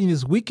y'all in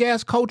this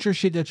weak-ass culture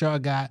shit that y'all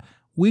got.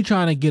 We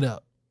trying to get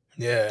up.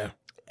 Yeah.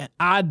 And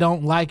I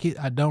don't like it.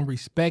 I don't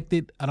respect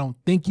it. I don't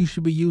think you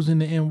should be using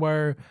the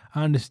N-word.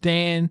 I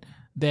understand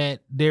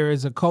that there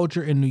is a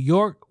culture in New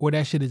York where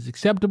that shit is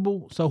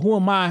acceptable. So who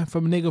am I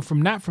from a nigga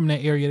from not from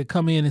that area to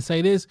come in and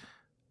say this?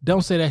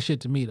 Don't say that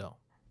shit to me, though.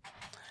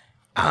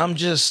 I'm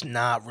just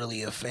not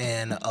really a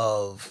fan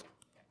of...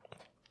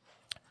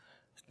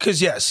 Because,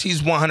 yes,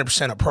 he's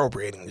 100%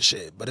 appropriating the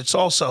shit. But it's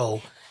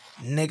also...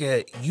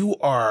 Nigga, you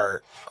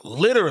are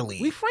literally...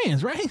 We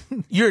friends, right?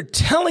 You're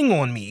telling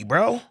on me,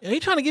 bro. Are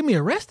you trying to get me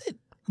arrested?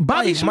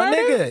 Bobby Shmurda? My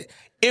nigga,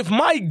 if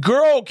my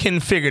girl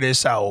can figure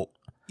this out...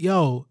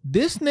 Yo,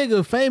 this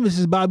nigga famous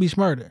is Bobby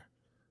Shmurda.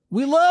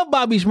 We love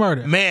Bobby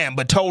Shmurda. Man,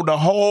 but told the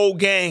whole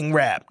gang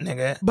rap,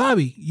 nigga.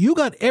 Bobby, you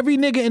got every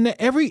nigga in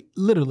the...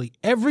 Literally,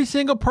 every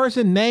single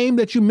person named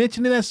that you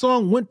mentioned in that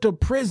song went to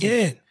prison.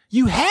 Yeah.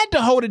 You had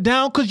to hold it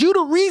down because you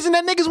the reason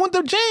that niggas went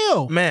to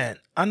jail. Man,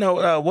 I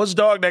know what's the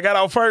dog that got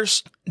out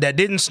first that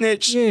didn't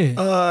snitch?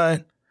 Yeah.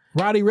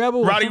 Roddy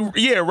Rebel? Roddy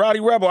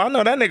Rebel. I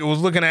know that nigga was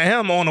looking at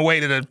him on the way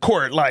to the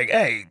court like,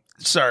 hey,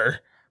 sir.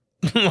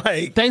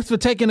 Like, thanks for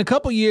taking a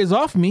couple years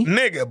off me.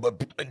 Nigga, but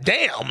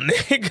damn,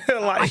 nigga.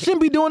 Like, I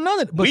shouldn't be doing none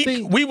of it. But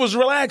we was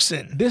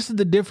relaxing. This is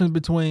the difference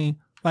between,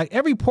 like,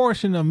 every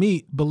portion of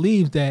me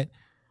believes that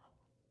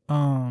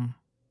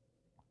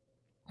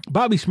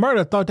Bobby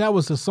Shmurda thought that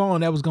was a song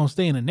that was going to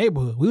stay in the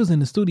neighborhood. We was in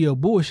the studio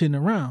bullshitting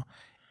around.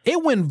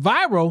 It went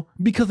viral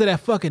because of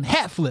that fucking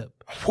hat flip.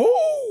 Woo.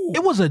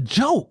 It was a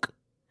joke.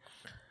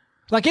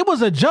 Like, it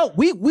was a joke.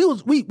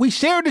 We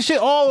shared the shit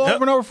all over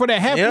and over for that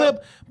hat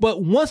flip.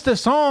 But once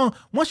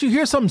you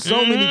hear something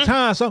so many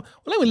times, so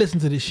let me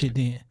listen to this shit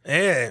then.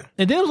 Yeah.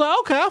 And then it was like,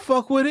 okay, I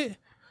fuck with it.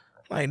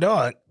 Like,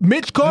 dog.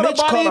 Mitch caught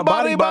a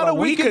body about a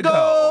week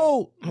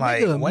ago.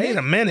 Like, wait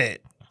a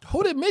minute.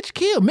 Who did Mitch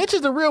kill? Mitch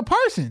is a real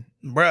person.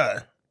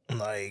 Bruh.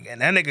 Like,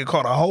 and that nigga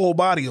caught a whole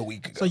body a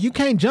week ago. So you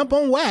can't jump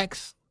on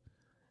wax.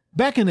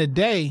 Back in the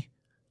day,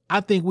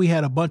 I think we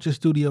had a bunch of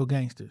studio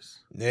gangsters.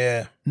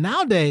 Yeah.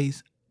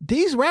 Nowadays,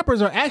 these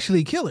rappers are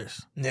actually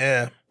killers.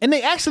 Yeah. And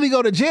they actually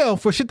go to jail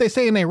for shit they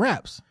say in their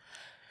raps.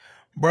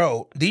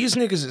 Bro, these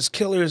niggas is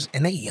killers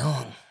and they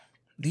young.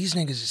 These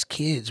niggas is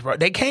kids, bro.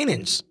 They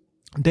Canaans.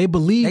 They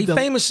believe they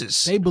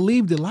famouses. They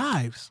believe the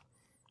lives.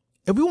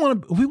 If we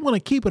want to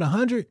keep it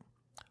 100,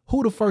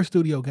 who the first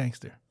studio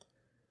gangster?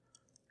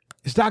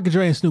 It's Dr.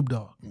 Dre and Snoop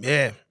Dogg.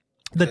 Yeah.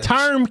 The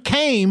term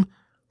came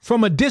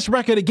from a diss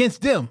record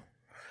against them.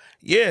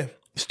 Yeah.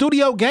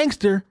 Studio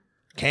gangster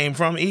came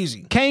from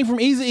Easy.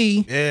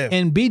 Eazy-E. Yeah.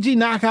 And BG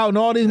Knockout and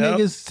all these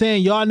niggas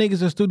saying y'all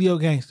niggas are studio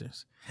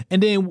gangsters.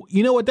 And then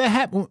you know what that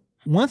happened?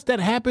 Once that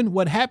happened,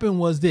 what happened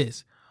was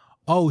this.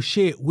 Oh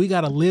shit, we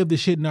gotta live the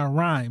shit in our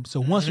rhyme. So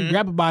once we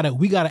rap about it,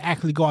 we gotta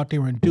actually go out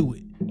there and do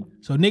it.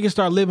 So niggas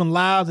start living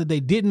lives that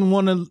they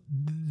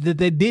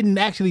didn't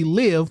actually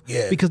live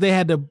because they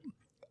had to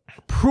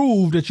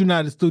prove that you're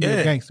not a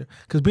studio gangster.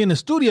 Because being a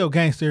studio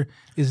gangster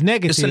is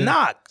negative. It's a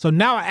knock. So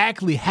now I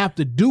actually have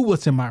to do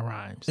what's in my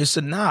rhymes. It's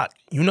a knock.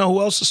 You know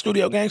who else is a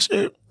studio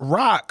gangster?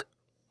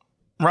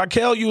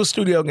 Raquel, you a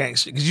studio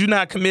gangster because you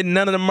not committing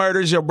none of the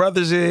murders your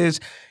brothers is.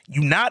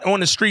 You not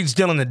on the streets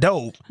dealing the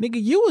dope.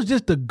 Nigga, you was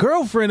just the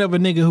girlfriend of a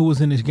nigga who was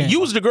in this game.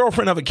 You was the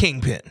girlfriend of a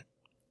kingpin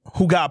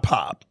who got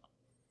popped.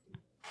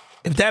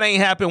 If that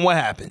ain't happened, what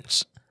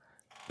happens?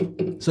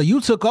 So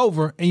you took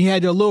over and you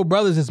had your little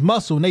brothers as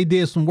muscle and they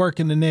did some work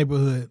in the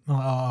neighborhood.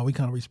 Oh, we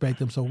kind of respect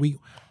them. So we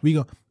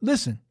go.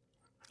 Listen,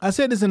 I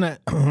said this in a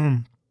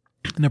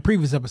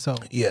previous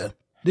episode. Yeah.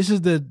 This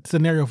is the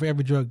scenario for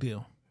every drug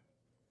deal.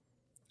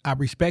 I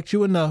respect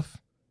you enough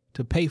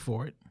to pay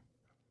for it,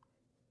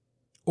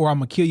 or I'm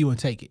gonna kill you and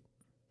take it.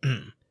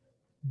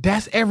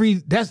 That's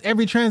every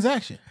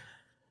transaction.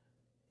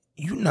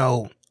 You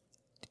know,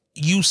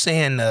 you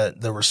saying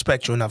the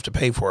respect you enough to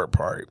pay for it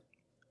part.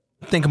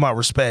 Think about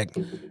respect.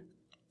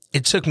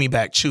 It took me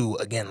back to,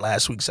 again,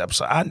 last week's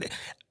episode.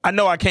 I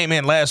know I came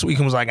in last week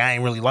and was like, I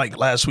ain't really like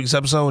last week's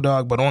episode,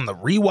 dog. But on the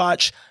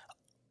rewatch,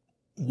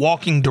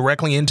 walking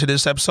directly into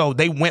this episode,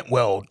 they went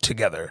well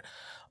together.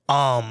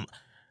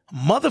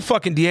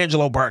 Motherfucking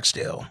D'Angelo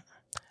Barksdale.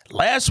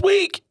 Last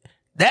week,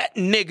 that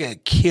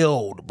nigga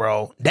killed,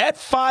 bro. That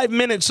 5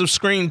 minutes of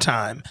screen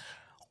time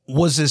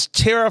was as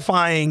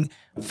terrifying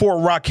for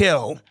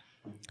Raquel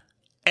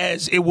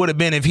as it would have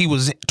been if he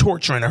was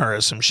torturing her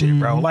or some shit,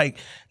 bro. Like,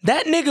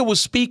 that nigga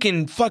was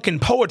speaking fucking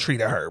poetry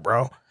to her,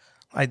 bro.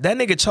 Like, that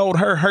nigga told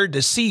her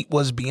deceit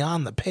was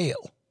beyond the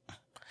pale.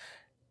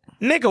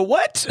 Nigga,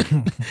 what?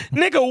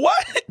 Nigga,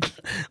 what?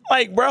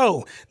 Like,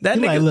 bro, that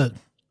He nigga. like, look,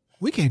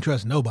 we can't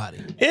trust nobody.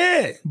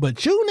 Yeah.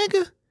 But you,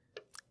 nigga,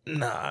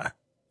 Nah.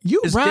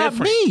 you It's robbed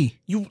different. me.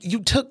 You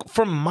took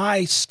from my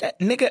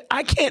nigga,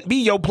 I can't be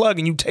your plug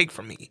and you take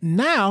from me.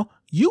 Now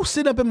you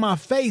sit up in my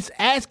face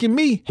asking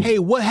me, hey,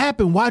 what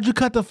happened? Why'd you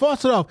cut the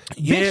faucet off?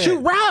 Yeah. Bitch, you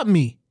robbed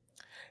me.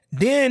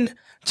 Then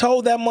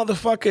told that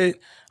motherfucker,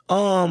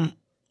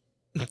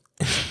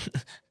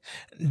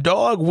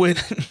 Dog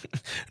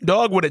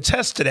would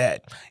attest to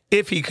that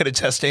if he could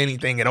attest to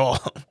anything at all.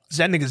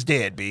 That nigga's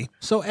dead, B.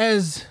 So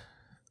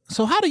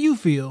how do you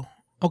feel?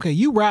 Okay,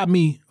 you robbed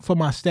me for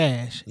my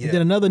stash. Yeah. And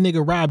then another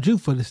nigga robbed you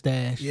for the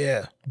stash.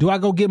 Yeah. Do I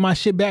go get my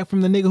shit back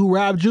from the nigga who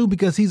robbed you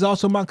because he's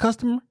also my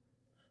customer?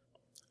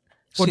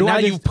 See, now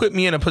you've put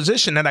me in a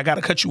position that I got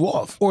to cut you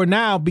off. Or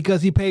now,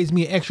 because he pays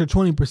me an extra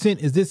 20%,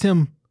 is this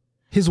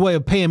his way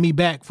of paying me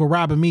back for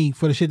robbing me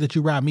for the shit that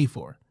you robbed me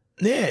for?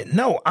 Yeah,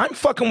 no, I'm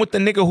fucking with the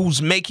nigga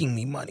who's making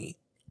me money.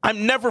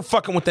 I'm never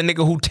fucking with the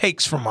nigga who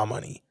takes from my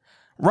money.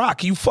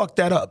 Rock, you fucked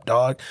that up,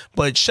 dog.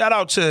 But shout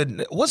out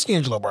to, what's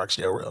D'Angelo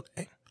Barksdale real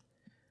name?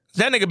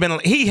 That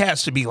nigga he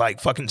has to be like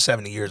fucking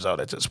 70 years old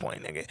at this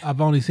point, nigga.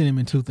 I've only seen him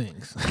in two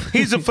things.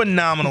 He's a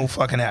phenomenal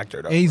fucking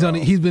actor, though. And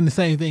he's been the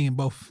same thing in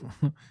both.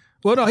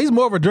 Well, no, he's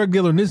more of a drug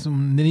dealer in this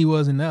one than he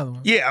was in the other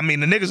one. Yeah, I mean,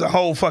 the nigga's a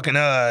whole fucking,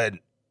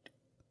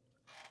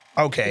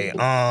 okay,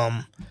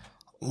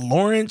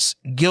 Lawrence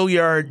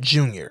Gilliard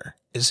Jr.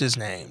 is his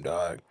name,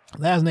 dog.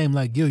 Last name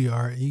like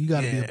Gilliard. You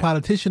got to be a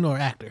politician or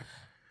actor.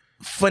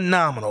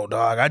 Phenomenal,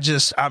 dog.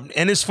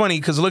 And it's funny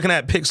because looking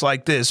at pics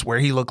like this where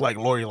he looked like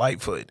Lori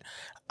Lightfoot,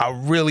 I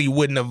really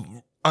wouldn't have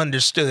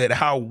understood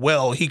how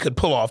well he could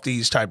pull off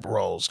these type of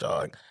roles,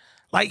 dog.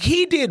 Like,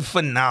 he did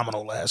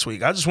phenomenal last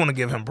week. I just want to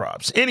give him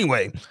props.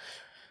 Anyway,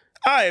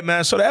 all right,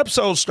 man. So the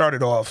episode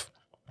started off.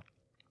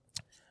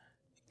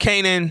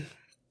 Kanan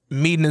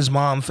meeting his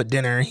mom for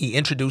dinner. He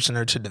introducing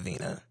her to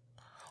Davina.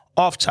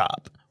 Off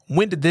top,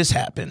 when did this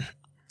happen?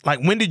 Like,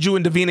 when did you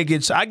and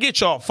Davina I get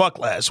y'all fucked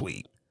last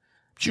week.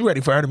 But you ready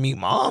for her to meet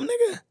mom,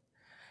 nigga?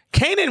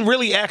 Kanan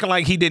really acting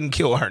like he didn't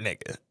kill her,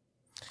 nigga.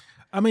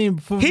 I mean,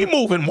 he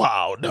moving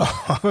wild, dog.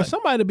 For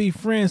somebody to be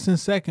friends since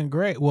second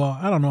grade, well,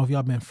 I don't know if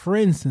y'all been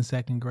friends since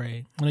second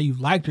grade. I know you've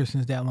liked her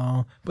since that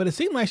long, but it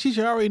seemed like she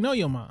should already know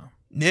your mom.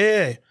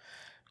 Yeah.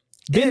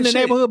 Been in the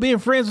neighborhood being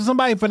friends with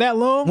somebody for that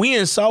long? We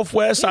in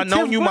Southwest. I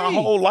known you my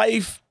whole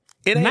life.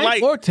 It ain't 9th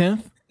like or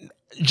 10th.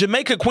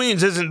 Jamaica,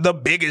 Queens isn't the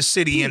biggest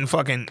city in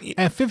fucking.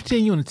 At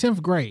 15, you in the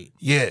 10th grade.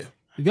 Yeah.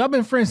 If y'all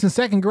been friends since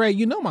second grade,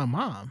 you know my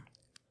mom.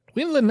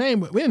 We in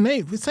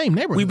the same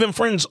neighborhood. We've been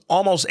friends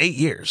almost 8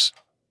 years.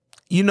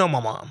 You know my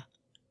mom.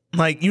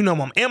 Like, you know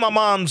mom. And my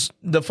mom's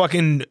the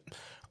fucking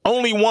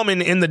only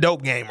woman in the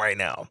dope game right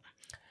now.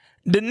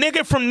 The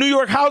nigga from New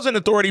York Housing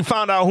Authority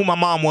found out who my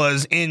mom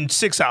was in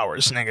 6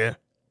 hours, nigga.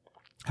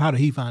 How did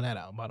he find that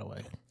out, by the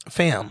way?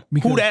 Fam,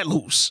 Because who that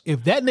loose?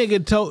 If that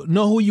nigga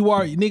know who you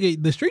are,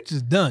 nigga, the streets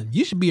is done.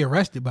 You should be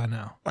arrested by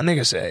now. My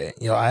nigga said,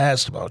 yo, I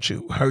asked about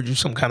you. Heard you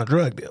some kind of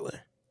drug dealer.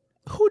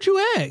 Who'd you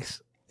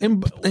ask?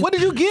 And what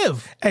did you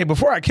give? Hey,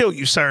 before I kill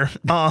you, sir,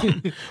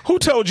 who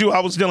told you I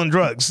was dealing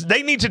drugs?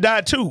 They need to die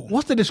too.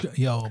 What's the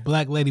description? Yo,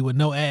 black lady with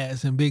no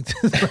ass and big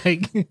tits.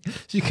 Like,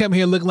 she come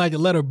here looking like the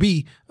letter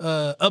B,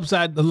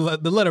 upside the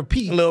letter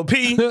P. Little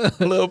P,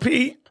 little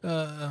P,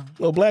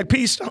 little black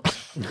P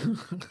stuff.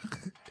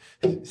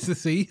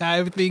 See how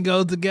everything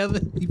goes together?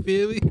 You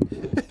feel me?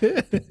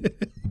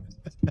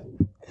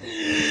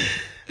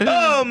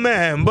 Oh,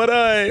 man.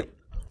 But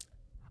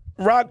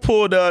Rock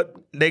pulled up.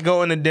 They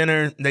go into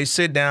dinner. They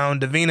sit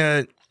down.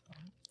 Davina,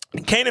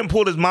 Kanan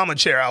pulled his mama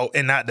chair out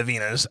and not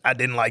Davina's. I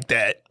didn't like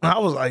that. I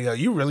was like, yo,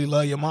 you really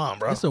love your mom,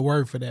 bro. That's a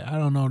word for that. I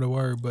don't know the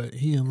word, but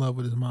he in love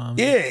with his mom.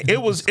 Yeah,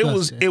 it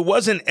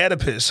wasn't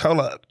Oedipus. Hold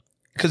up.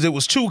 Because it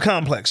was two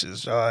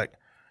complexes.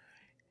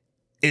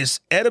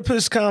 It's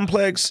Oedipus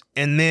complex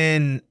and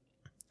then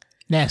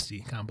Nasty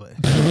complex.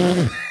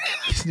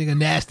 This nigga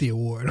nasty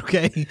award,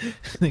 okay?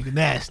 This nigga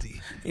nasty.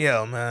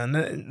 Yo, man,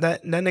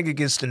 that nigga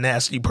gets the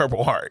nasty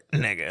Purple Heart,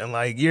 nigga.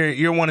 Like,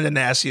 you're one of the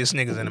nastiest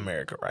niggas in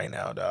America right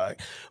now, dog.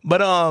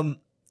 But as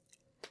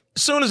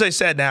soon as they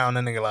sat down,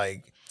 that nigga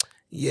like,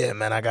 yeah,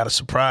 man, I got a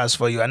surprise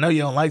for you. I know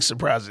you don't like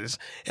surprises.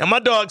 And my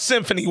dog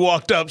Symphony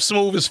walked up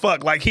smooth as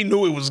fuck, like he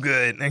knew it was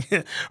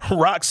good.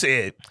 Rock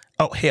said,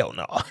 oh, hell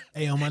no.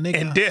 Hey, on my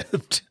nigga. And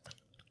dipped.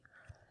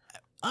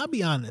 I'll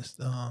be honest.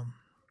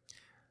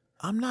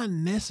 I'm not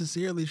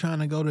necessarily trying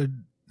to go to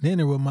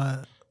dinner with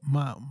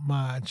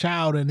my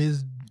child and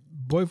his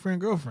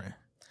boyfriend, girlfriend.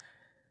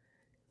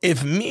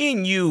 If me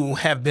and you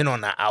have been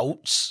on the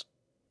outs.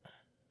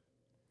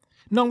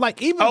 No,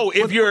 like even. Oh,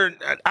 if you're.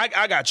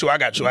 I got you.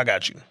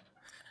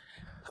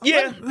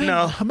 Yeah,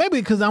 no.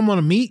 Maybe because I'm on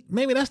a meet.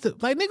 Maybe that's the.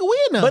 Like, nigga,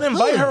 we in the But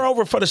invite hood. her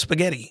over for the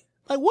spaghetti.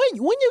 Like, when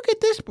you get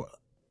this.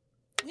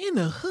 We in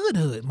the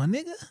hood, my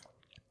nigga.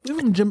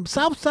 We from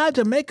Southside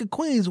Jamaica,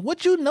 Queens.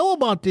 What you know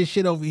about this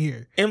shit over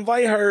here?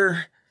 Invite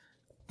her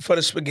for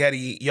the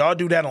spaghetti. Y'all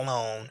do that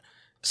alone.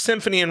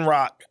 Symphony and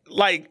Rock.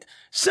 Like,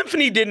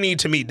 Symphony didn't need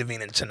to meet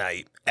Davina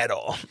tonight at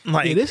all.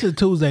 Like, yeah, this is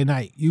Tuesday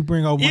night. You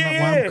bring over when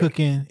I'm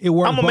cooking. It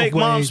works. I'm gonna make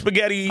mom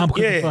spaghetti. I'm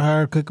cooking for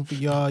her, cooking for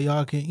y'all.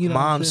 Y'all can, you know.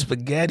 Mom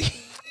spaghetti.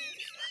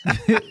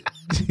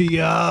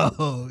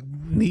 Yo,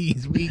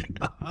 knees weak.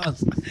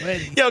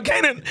 Yo,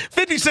 Kanan,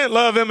 50 Cent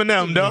love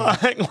Eminem,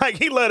 dog. Like,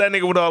 he love that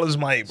nigga with all his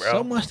might, bro.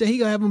 So much that he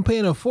gonna have him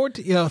paying a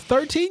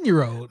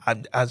 13-year-old.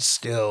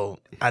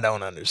 I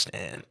don't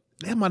understand.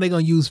 That's why they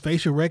gonna use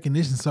facial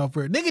recognition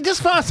software. Nigga,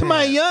 just find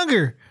somebody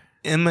younger.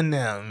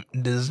 Eminem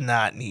does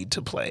not need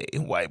to play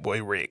White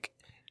Boy Rick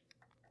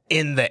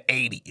in the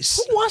 80s.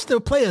 Who wants to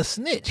play a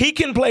snitch? He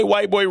can play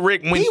White Boy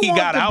Rick when he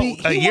got out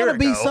a year ago.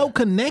 Be so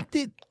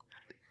connected.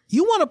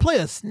 You want to play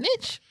a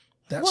snitch?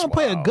 You want to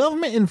play a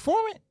government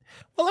informant?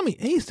 Well,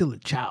 he's still a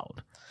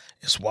child.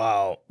 It's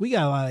wild. We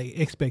got a lot of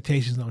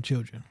expectations on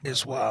children.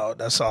 It's wild.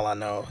 That's all I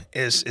know.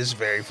 It's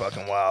very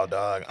fucking wild,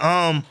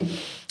 dog.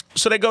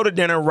 So they go to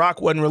dinner.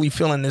 Rock wasn't really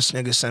feeling this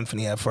nigga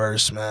Symphony at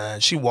first, man.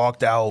 She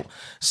walked out.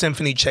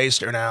 Symphony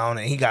chased her down,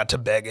 and he got to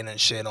begging and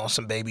shit on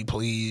some Baby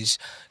Please,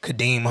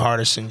 Kadeem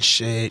Hardison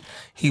shit.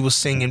 He was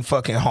singing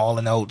fucking Hall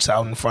 & Oates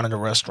out in front of the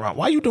restaurant.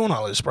 Why you doing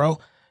all this, bro?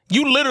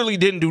 You literally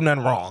didn't do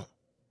nothing wrong.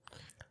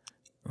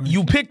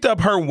 You picked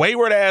up her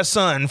wayward ass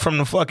son from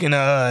the fucking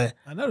I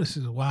know this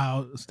is a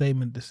wild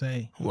statement to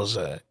say. What's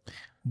that?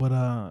 But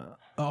I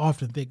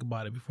often think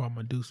about it before I'm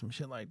gonna do some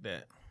shit like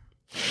that.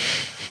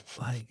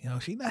 Like,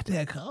 she not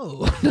that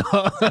cold.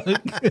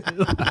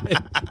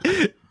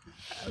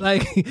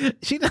 like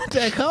she not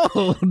that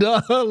cold,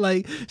 dog.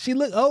 Like, she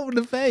look over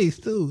the face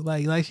too.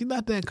 Like she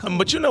not that cold.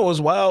 But you know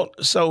what's wild?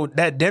 So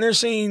that dinner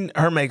scene,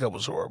 her makeup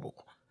was horrible.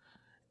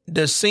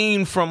 The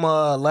scene from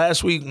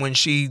last week when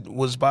she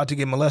was about to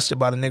get molested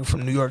by the nigga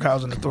from New York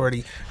Housing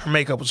Authority, her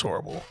makeup was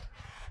horrible.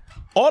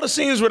 All the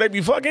scenes where they be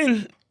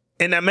fucking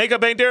and that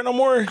makeup ain't there no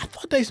more. I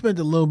thought they spent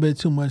a little bit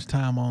too much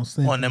time on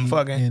them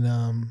fucking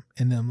and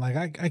them. Like,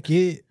 I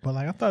get it, but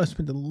like I thought I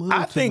spent a little.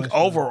 I think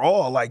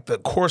overall, like the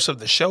course of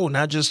the show,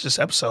 not just this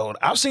episode,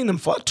 I've seen them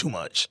fuck too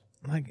much.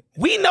 Like,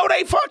 we know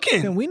they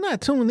fucking. We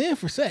not tuned in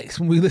for sex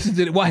when we listen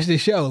to watch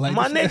this show. Like,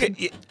 my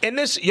nigga, and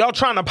this y'all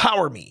trying to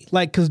power me.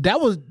 Like, cause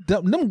that was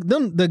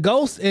them the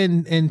Ghost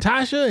and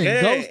Tasha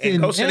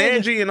and Ghost and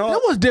Angie and all.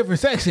 That was different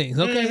sex scenes.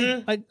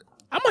 Okay, like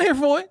I'm not here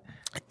for it.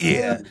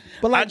 Yeah,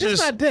 but like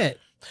just not that.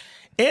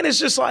 And it's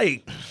just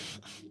like,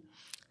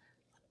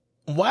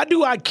 why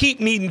do I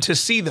keep needing to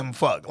see them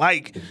fuck?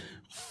 Like,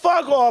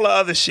 fuck all the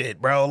other shit,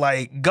 bro.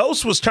 Like,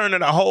 Ghost was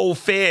turning a whole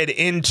Fed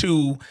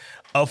into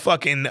a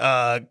fucking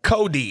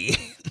Cody.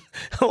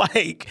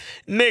 Like,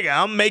 nigga,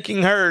 I'm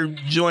making her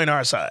join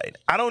our side.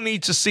 I don't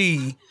need to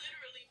see.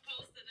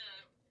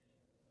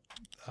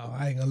 Oh,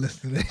 I ain't gonna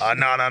listen to this. No,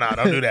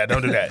 don't do that.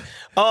 Don't do that.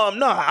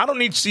 No, I don't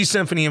need to see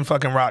Symphony and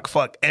fucking Rock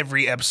fuck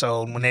every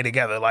episode when they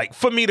together. Like,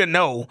 for me to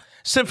know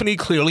Symphony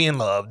clearly in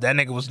love. That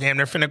nigga was damn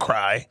near finna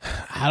cry.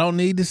 I don't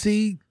need to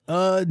see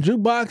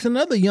Jukebox and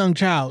another young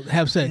child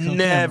have sex.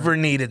 Never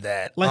needed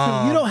that.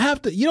 Like, you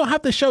don't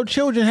have to show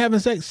children having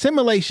sex.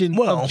 Simulation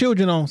of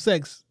children on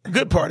sex.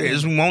 Good part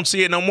is we won't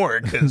see it no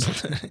more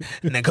because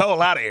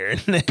Nicole out of here.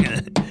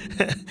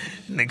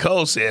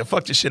 Nicole said,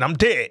 "Fuck this shit. I'm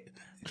dead."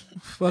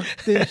 Fuck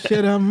this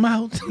shit, I'm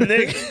out.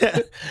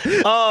 Nigga.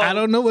 I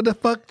don't know what the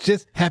fuck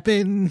just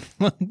happened.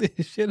 Fuck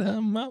this shit,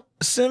 I'm out.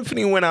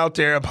 Symphony went out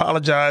there,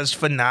 apologized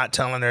for not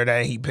telling her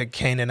that he picked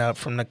Kanan up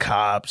from the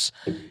cops.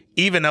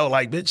 Even though,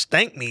 like, bitch,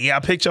 thank me. I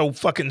picked your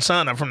fucking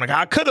son up from the cops.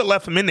 I could have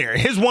left him in there.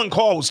 His one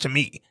call was to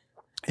me.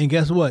 And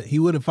guess what? He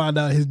would have found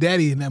out his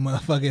daddy in that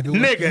motherfucker.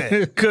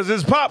 Nigga, because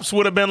his pops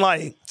would have been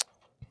like,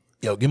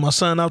 yo, get my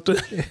son out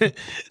there.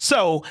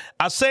 So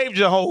I saved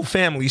your whole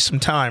family some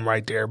time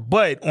right there.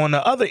 But on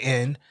the other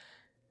end,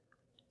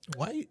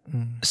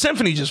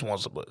 Symphony just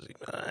wants a pussy.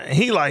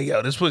 He like,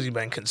 yo, this pussy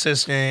been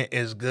consistent.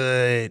 It's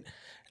good.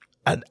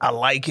 I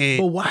like it.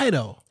 But why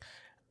though?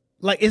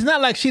 Like, it's not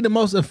like she the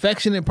most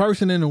affectionate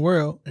person in the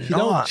world. She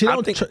don't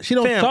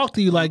talk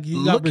to you like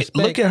you got respect.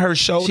 Look at her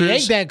shoulders. She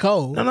ain't that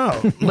cold.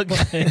 No. Look,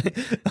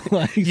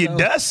 like, you're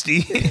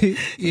dusty.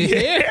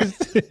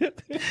 Yes.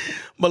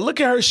 But look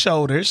at her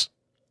shoulders.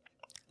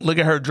 Look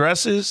at her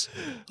dresses.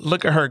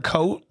 Look at her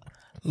coat.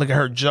 Look at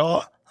her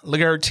jaw.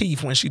 Look at her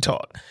teeth when she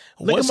talk.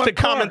 What's the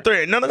common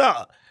thread? No.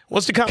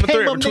 What's the common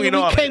thread between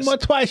all of this? Came up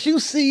twice. You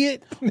see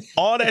it.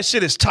 All that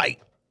shit is tight.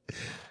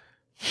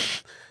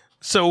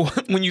 So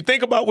when you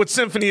think about what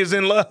Symphony is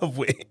in love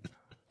with,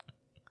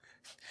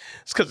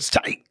 it's because it's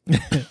tight.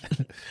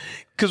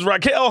 Because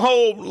Raquel's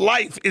whole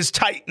life is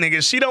tight,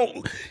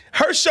 nigga.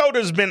 Her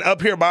shoulder's been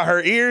up here by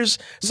her ears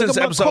since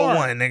episode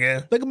 1,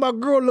 nigga. Look at my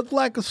girl, look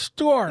like a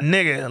star.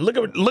 Nigga,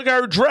 look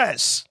at her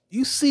dress.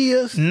 You see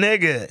us.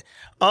 Nigga.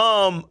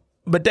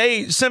 But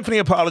Symphony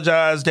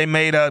apologized. They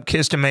made up,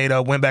 kissed and made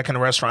up, went back in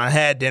the restaurant,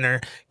 had dinner.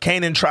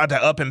 Kanan tried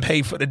to up and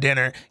pay for the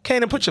dinner.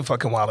 Kanan, put your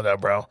fucking wallet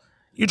up, bro.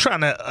 You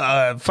trying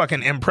to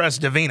fucking impress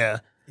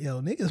Davina.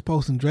 Yo, niggas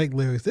posting Drake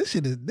lyrics. This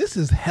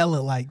is hella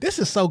like, this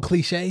is so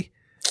cliche.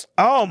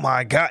 Oh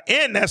my God.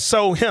 And that's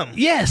so him.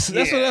 Yes.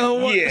 That's what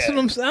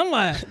I'm saying. I'm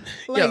like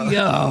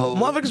yo.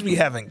 Motherfuckers be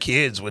having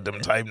kids with them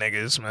type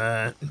niggas,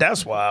 man.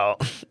 That's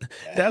wild.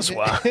 That's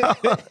wild.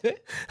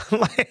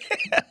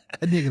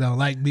 That nigga don't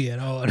like me at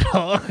all,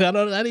 dog. I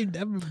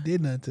never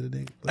did nothing to the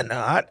nigga. But no,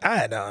 I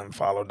had to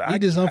unfollow dog. He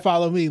just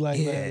unfollowed me like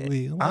I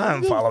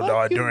unfollowed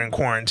dog during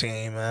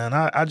quarantine, man.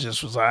 I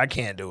just was like, I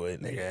can't do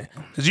it, nigga.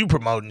 Because you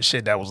promoting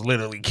shit that was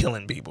literally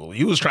killing people.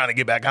 You was trying to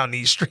get back out in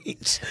these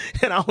streets.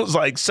 And I was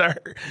like, sir,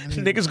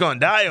 niggas gonna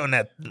die on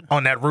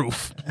that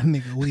roof. That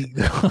nigga weak,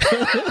 though.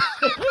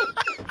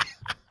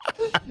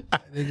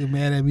 Nigga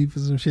mad at me for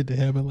some shit that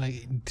happened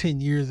like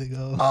 10 years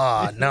ago.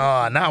 Oh,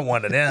 no, not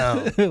one of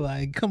them.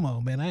 Like, come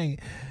on, man. I ain't.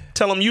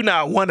 Tell them you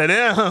not one of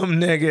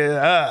them,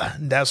 nigga.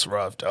 That's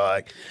rough,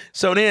 dog.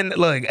 So then,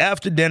 look,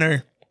 after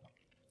dinner,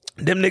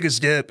 them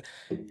niggas dip.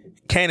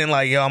 Kanan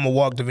like, yo, I'm gonna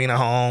walk Davina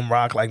home.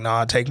 Rock like,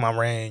 nah, take my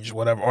range,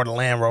 whatever. Or the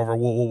Land Rover,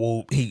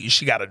 woo.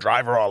 She got a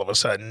driver all of a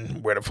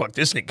sudden. Where the fuck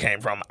this nigga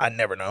came from, I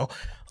never know.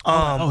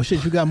 Oh,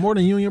 shit, you got more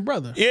than you and your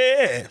brother.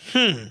 Yeah.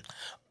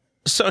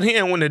 So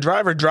then when the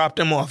driver dropped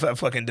him off at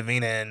fucking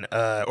Davina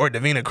or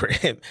Davina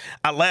crib,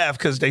 I laughed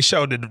because they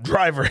showed the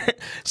driver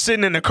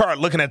sitting in the car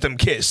looking at them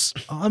kiss.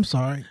 Oh, I'm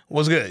sorry.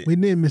 What's good? We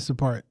did miss a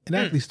part. It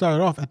actually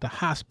started off at the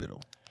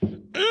hospital.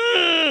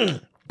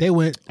 They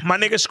went. My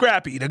nigga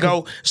Scrappy to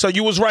go. So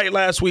you was right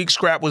last week.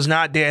 Scrap was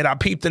not dead. I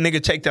peeped the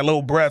nigga take that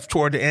little breath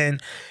toward the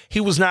end. He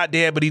was not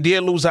dead, but he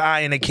did lose an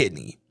eye and a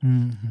kidney.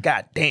 Mm-hmm.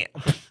 God damn.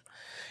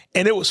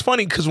 And it was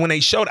funny because when they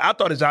showed, I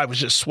thought his eye was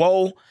just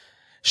swole.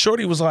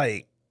 Shorty was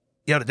like,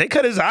 yo, did they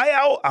cut his eye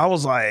out? I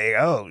was like,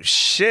 oh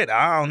shit,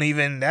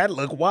 that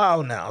look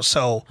wild now.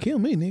 So kill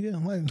me, nigga.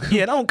 I'm like,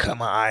 yeah, don't cut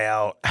my eye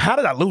out. How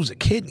did I lose a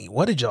kidney?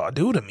 What did y'all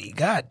do to me?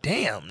 God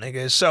damn,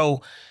 nigga.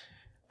 So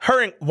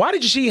why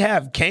did she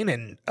have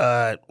Kanan?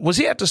 Was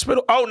he at the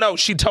hospital? Oh no,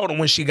 she told him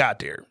when she got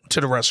there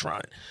to the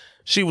restaurant.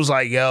 She was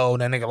like, yo,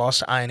 that nigga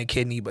lost an eye and a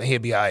kidney, but he'll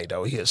be all right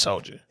though. He a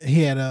soldier.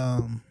 He had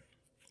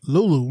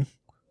Lulu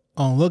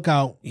on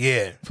lookout.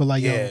 Yeah. For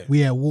like, yo,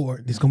 we at war.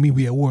 This gonna be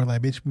we at war.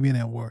 Like, bitch, we been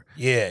at war.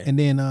 Yeah. And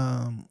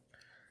then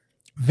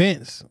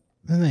Vince.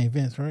 His name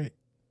Vince, right?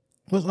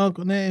 What's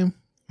Uncle name?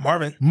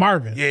 Marvin.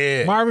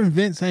 Yeah. Marvin,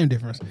 Vince, same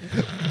difference.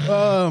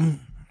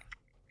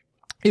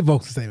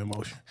 Evokes the same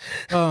emotion.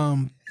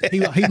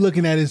 He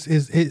looking at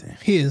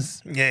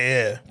his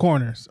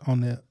corners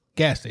on the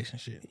gas station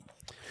shit.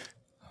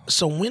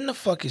 So when the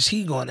fuck is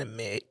he gonna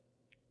admit?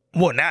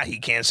 Well, now he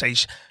can't say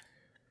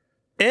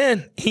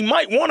and he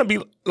might want to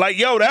be like,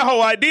 yo, that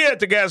whole idea at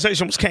the gas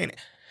station was Kanan.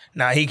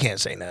 Nah, he can't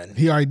say nothing.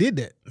 He already did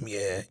that.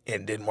 Yeah,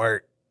 it didn't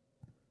work.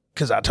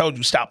 Because I told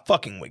you, stop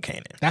fucking with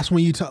Kanan. That's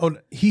when you told,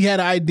 he had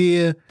an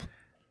idea,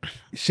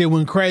 shit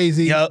went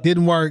crazy,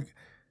 didn't work.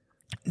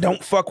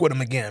 Don't fuck with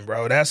him again,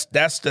 bro. That's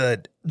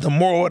the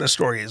moral of the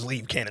story is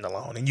leave Kanan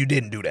alone. And you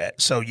didn't do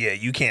that. So yeah,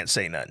 you can't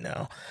say nothing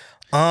now.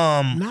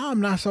 Now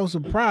I'm not so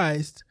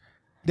surprised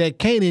that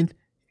Kanan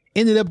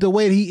ended up the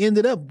way that he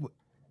ended up.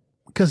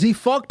 Because he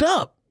fucked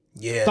up.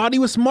 Yeah. Thought he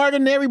was smarter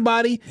than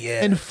everybody.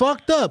 Yeah. And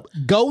fucked up.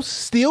 Ghost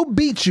still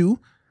beat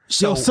you.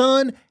 So, your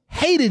son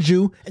hated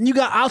you. And you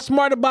got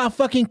outsmarted by a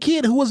fucking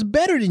kid who was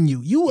better than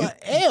you. You a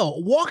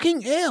L.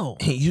 Walking L.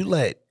 You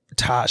let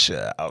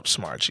Tasha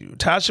outsmart you.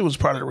 Tasha was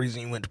part of the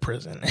reason you went to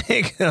prison.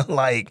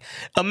 Like,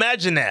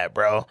 imagine that,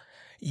 bro.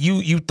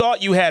 You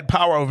thought you had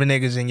power over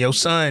niggas and your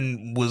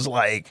son was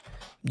like,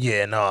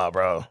 yeah, nah,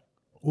 bro.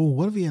 Oh,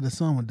 what if he had a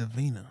son with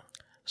Davina?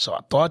 So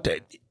I thought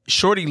that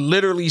Shorty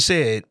literally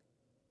said,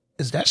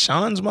 is that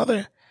Sean's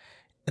mother?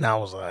 And I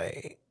was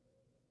like,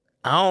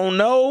 I don't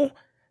know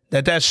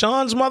that that's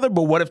Sean's mother,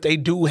 but what if they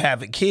do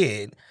have a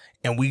kid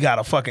and we got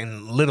a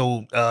fucking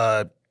little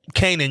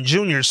Kanan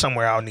Jr.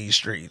 somewhere out in these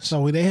streets?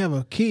 So they have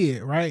a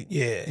kid, right?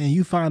 Yeah. And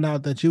you find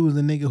out that you was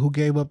the nigga who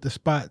gave up the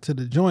spot to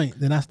the joint.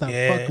 Then I stopped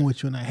fucking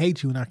with you and I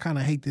hate you and I kind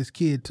of hate this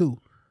kid too.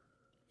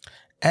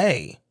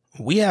 Hey,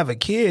 we have a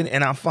kid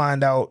and I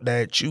find out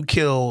that you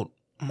killed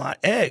my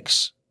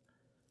ex.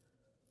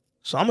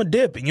 So I'm a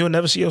dip and you'll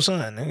never see your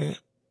son, nigga.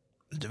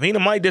 Davina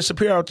might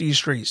disappear out these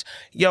streets.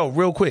 Yo,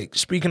 real quick,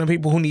 speaking of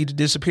people who need to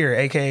disappear,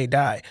 aka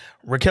die,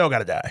 Raquel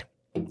gotta die.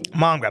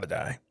 Mom gotta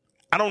die.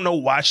 I don't know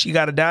why she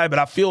gotta die, but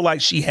I feel like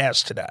she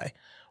has to die.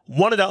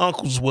 One of the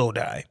uncles will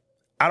die.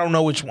 I don't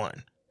know which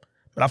one,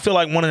 but I feel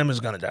like one of them is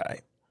gonna die.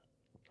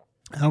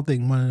 I don't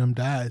think one of them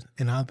dies,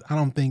 and I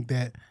don't think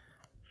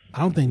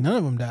none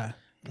of them die.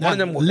 One of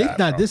them will at least die,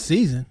 not bro. this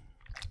season,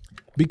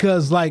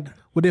 because well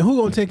then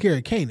who gonna take care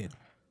of Kanan?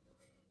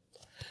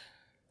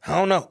 I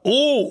don't know.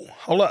 Ooh,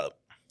 hold up.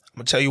 I'm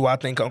going to tell you why I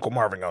think Uncle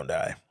Marvin going to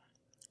die.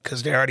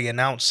 Because they already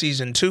announced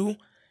season 2,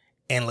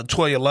 and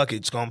LaToya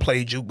Luckett's going to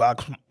play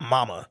Jukebox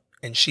Mama,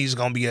 and she's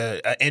going to be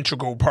an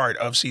integral part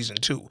of season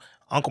 2.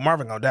 Uncle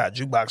Marvin going to die.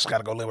 Jukebox got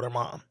to go live with her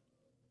mom.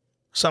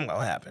 Something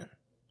going to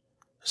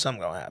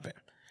happen.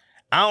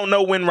 I don't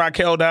know when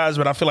Raquel dies,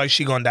 but I feel like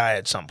she going to die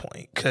at some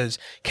point. Because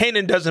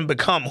Kanan doesn't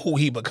become who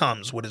he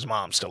becomes with his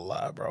mom still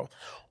alive, bro.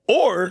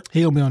 Or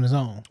he'll be on his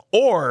own.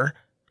 Or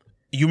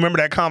you remember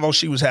that convo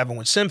she was having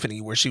with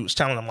Symphony where she was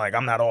telling him, like,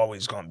 I'm not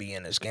always going to be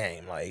in this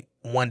game. Like,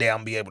 one day I'm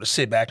going to be able to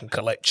sit back and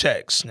collect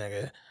checks,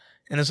 nigga.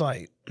 And it's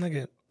like,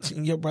 nigga,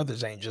 your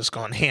brothers ain't just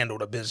going to handle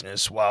the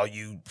business while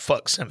you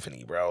fuck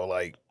Symphony, bro.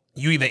 Like,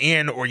 you either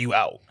in or you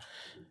out.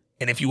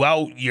 And if you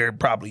out, you're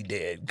probably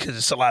dead because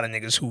it's a lot of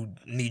niggas who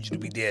need you to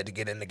be dead to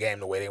get in the game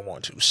the way they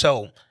want to.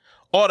 So,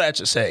 all that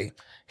to say,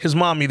 his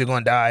mom either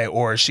going to die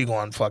or she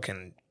going to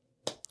fucking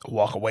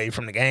walk away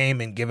from the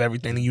game and give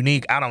everything to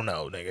Unique. I don't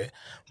know, nigga.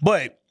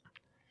 But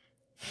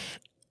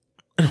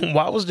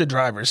why was the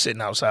driver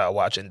sitting outside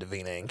watching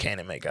Davina and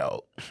Kanan make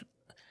out?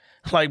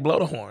 Like, blow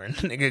the horn.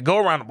 Nigga, go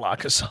around the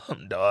block or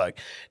something, dog.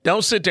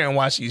 Don't sit there and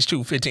watch these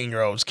two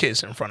 15-year-olds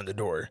kiss in front of the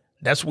door.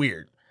 That's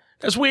weird.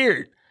 That's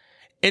weird.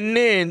 And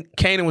then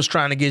Kanan was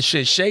trying to get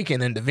shit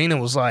shaken, and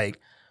Davina was like,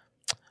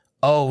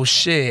 oh,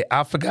 shit,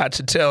 I forgot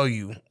to tell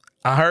you.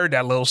 I heard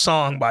that little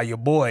song by your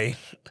boy.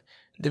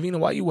 Davina,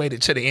 why you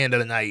waited till the end of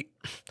the night?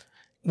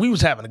 We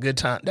was having a good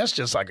time. That's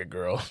just like a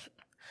girl.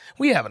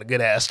 We having a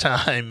good-ass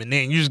time, and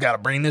then you just got to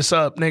bring this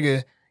up,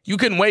 nigga. You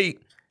couldn't wait.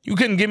 You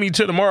couldn't give me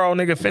till tomorrow,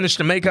 nigga, finish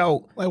the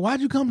makeout. Like, why'd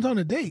you come on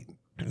a date?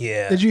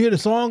 Yeah. Did you hear the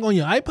song on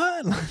your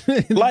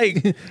iPod?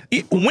 Like,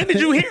 when did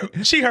you hear?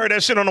 She heard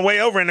that shit on the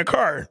way over in the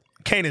car.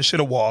 Kanan should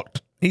have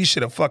walked. He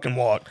should have fucking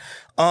walked.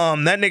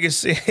 That nigga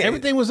said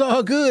everything was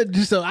all good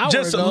just an hour ago.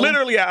 Just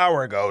literally an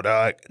hour ago,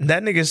 dog.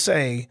 That nigga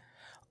say,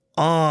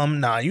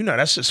 nah, you know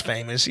that's just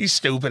famous. He's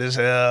stupid as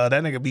hell.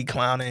 That nigga be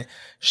clowning.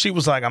 She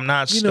was like, I'm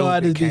not stupid. You know I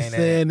just be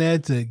saying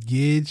that to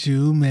get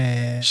you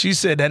mad. She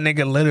said that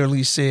nigga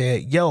literally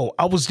said, yo,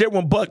 I was there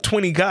when Buck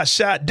 20 got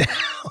shot down.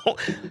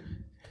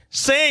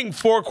 Saying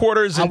 4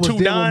 quarters and 2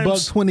 dimes. When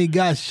Buck 20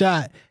 got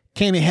shot.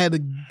 Kanan had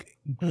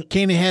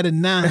a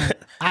 9.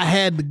 I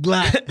had the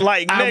Glock.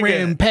 Like, I nigga,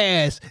 ran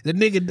past the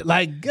nigga.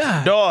 Like,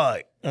 God,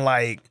 dog.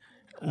 Like,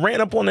 ran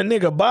up on the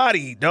nigga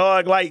body,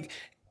 dog. Like,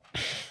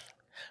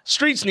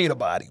 streets need a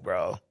body,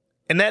 bro.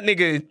 And that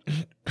nigga,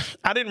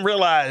 I didn't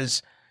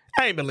realize.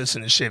 I ain't been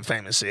listening to shit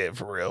Famous said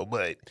for real,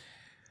 but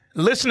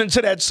listening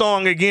to that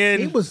song again,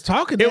 he was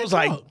talking. It was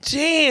like,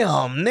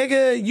 damn,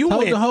 nigga, you told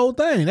went the whole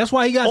thing. That's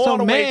why he got so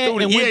mad and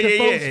went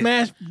to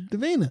smash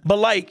Davina. But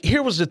like,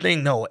 here was the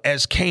thing, though.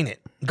 As Kanan,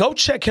 go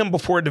check him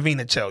before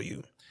Davina tell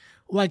you.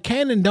 Like,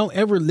 Kanan don't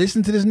ever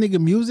listen to this nigga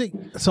music,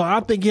 so I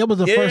think it was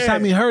the first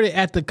time he heard it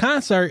at the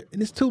concert,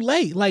 and it's too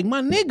late. Like,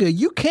 my nigga,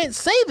 you can't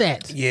say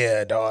that.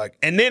 Yeah, dog.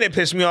 And then it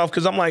pissed me off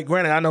because I'm like,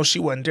 granted, I know she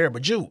wasn't there,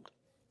 but you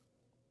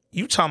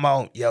talking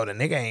about, yo, the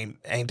nigga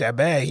ain't that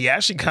bad. He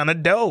actually kind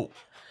of dope.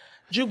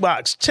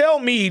 Jukebox, tell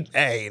me,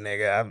 hey,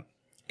 nigga,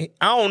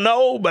 I don't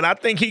know, but I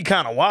think he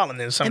kind of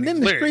wilding in some of these lyrics.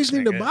 And then the streets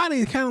need a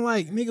body. It's kind of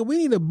like, nigga, we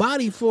need a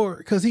body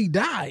because he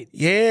died.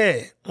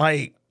 Yeah,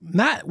 like.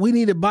 Not we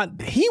need a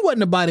body. He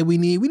wasn't a body we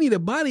need. We need a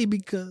body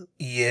because.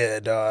 Yeah,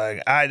 dog.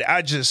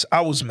 I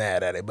was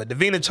mad at it. But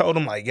Davina told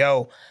him, like,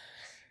 yo,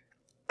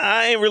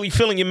 I ain't really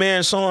feeling your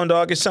man's song,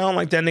 dog. It sound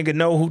like that nigga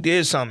know who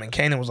did something. And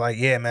Kanan was like,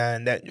 yeah,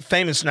 man, that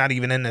Famous not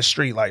even in the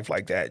street life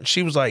like that. And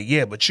she was like,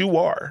 yeah, but you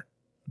are.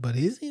 But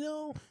is he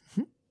though?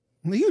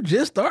 You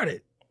just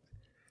started.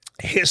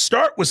 His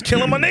start was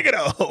killing my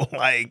nigga though.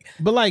 Like,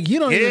 but like you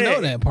don't even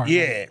know that part.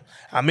 Yeah.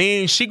 I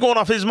mean, she going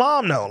off his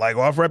mom though. Like,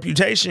 off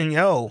reputation,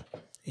 yo.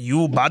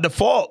 You, by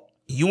default,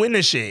 you in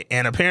this shit.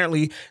 And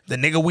apparently, the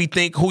nigga we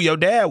think who your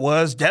dad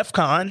was,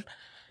 DEFCON,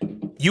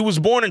 you was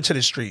born into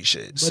the street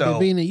shit. But so,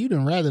 Davina, you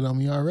done ratted on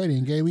me already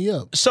and gave me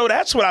up. So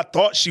that's what I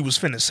thought she was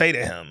finna say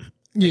to him.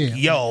 Yeah.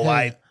 Like, yo,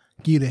 like.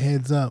 Give you the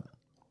heads up.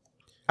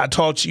 I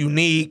talked to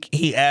Unique.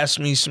 He asked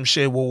me some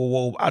shit.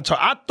 Whoa. I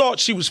thought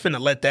she was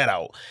finna let that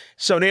out.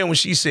 So then when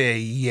she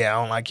said, yeah,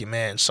 I don't like your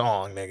man's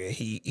song, nigga.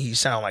 He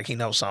sound like he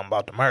knows something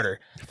about the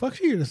murder. The fuck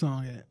she hear the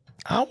song at?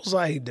 I was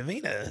like,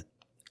 Davina.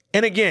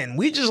 And again,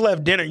 we just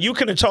left dinner. You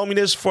could have told me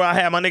this before I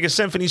had my nigga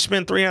Symphony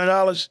spend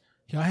 $300.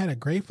 Y'all had a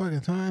great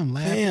fucking time,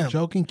 laughing,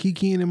 joking,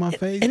 kikiing in my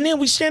face. And then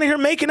we standing here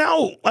making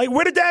out. Like,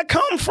 where did that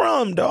come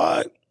from,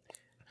 dog?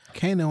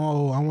 Kanan,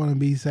 I want to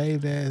be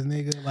saved ass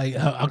nigga. Like,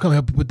 I'll come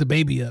help you put the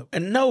baby up.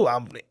 And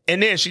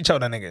and then she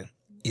told that nigga,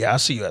 yeah, I'll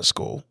see you at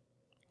school.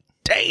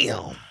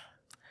 Damn.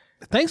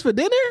 Thanks for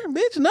dinner,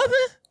 bitch. Nothing.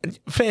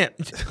 Fam,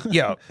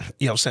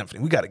 yo,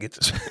 Symphony, we got to get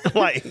this.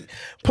 Like,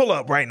 pull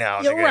up right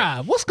now, yo, nigga.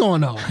 Rob, what's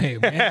going on here,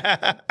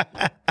 man?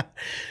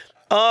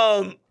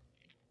 I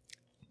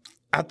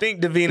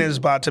think Davina is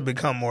about to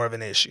become more of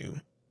an issue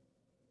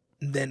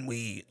than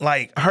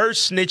like her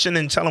snitching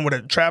and telling where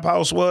the trap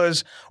house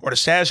was or the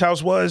stash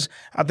house was.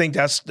 I think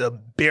that's the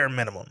bare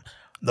minimum.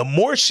 The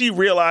more she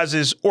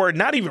realizes, or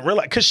not even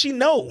realize, because she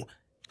know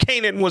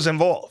Kanan was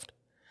involved.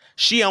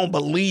 She don't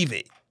believe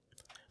it.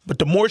 But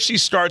the more she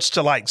starts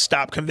to like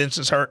stop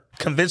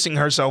convincing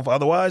herself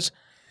otherwise,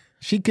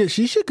 she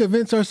should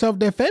convince herself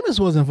that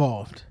Famous was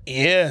involved.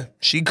 Yeah,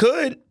 she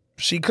could.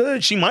 She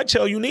might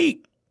tell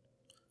Unique.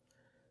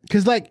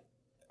 Cause like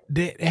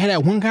they had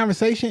that one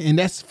conversation and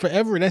that's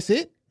forever. That's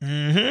it.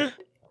 Mm-hmm.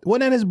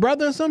 Wasn't that his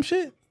brother or some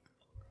shit?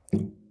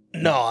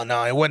 No,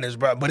 it wasn't his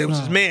brother, but it was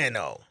his man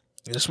though.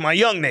 It's my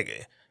young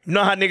nigga. You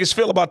know how niggas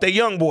feel about that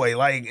young boy.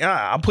 Like,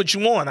 I'll put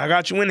you on. I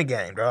got you in the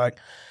game, dog.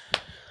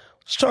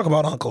 Let's talk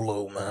about Uncle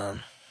Lou,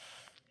 man.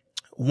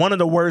 One of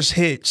the worst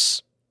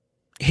hit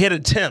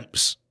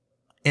attempts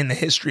in the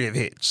history of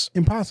hits.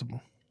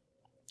 Impossible.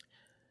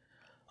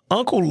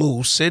 Uncle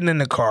Lou sitting in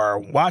the car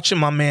watching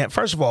my man.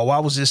 First of all, why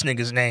was this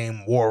nigga's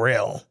name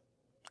Worrell?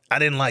 I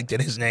didn't like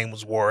that his name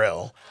was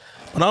Worrell.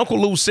 But Uncle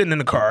Lou sitting in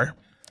the car.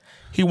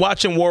 He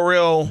watching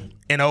Worrell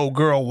and old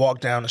girl walk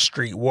down the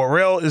street.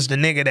 Worrell is the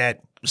nigga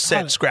that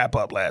set Scrap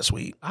up last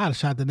week. I'd have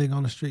shot the nigga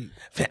on the street.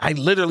 I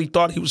literally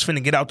thought he was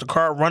finna get out the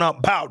car, run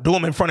up, pow, do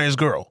him in front of his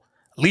girl.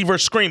 Leave her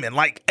screaming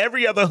like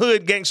every other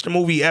hood gangster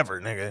movie ever,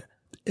 nigga.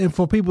 And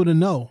for people to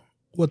know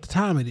what the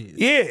time it is.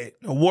 Yeah.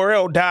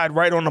 Worrell died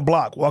right on the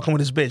block walking with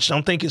his bitch.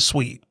 Don't think it's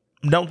sweet.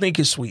 Don't think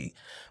it's sweet.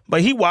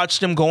 But he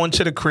watched them go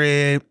into the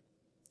crib.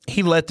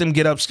 He let them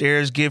get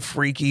upstairs, get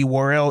freaky.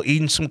 Worrell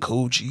eating some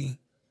coochie.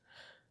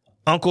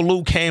 Uncle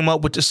Lou came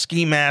up with the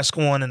ski mask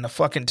on and the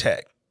fucking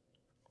tech.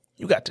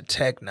 You got the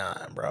Tech 9,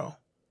 bro.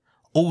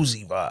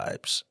 Uzi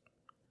vibes.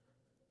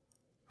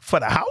 For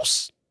the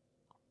house?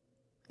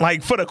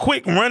 Like for the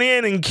quick run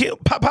in and kill,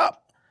 pop,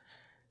 pop.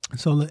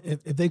 So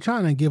if they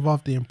trying to give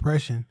off the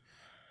impression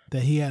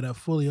that he had a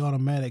fully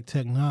automatic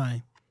Tech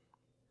 9,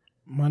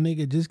 my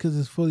nigga, just because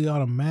it's fully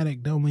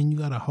automatic don't mean you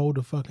got to hold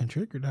the fucking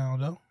trigger down,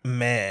 though.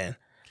 Man.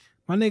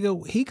 My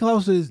nigga, he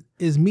close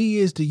as me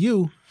is to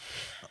you.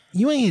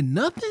 You ain't hit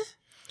nothing?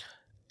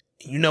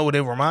 You know what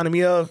it reminded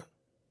me of?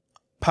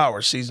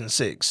 Power Season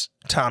 6.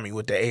 Tommy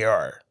with the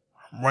AR.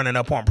 Running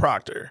up on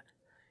Proctor.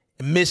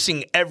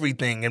 Missing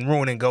everything and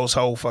ruining Ghost's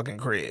whole fucking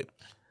crib.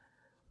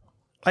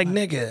 Like,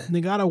 nigga.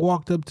 Nigga, I'd have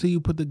walked up to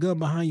you, put the gun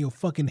behind your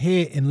fucking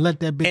head and let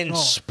that bitch and off.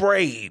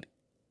 Sprayed.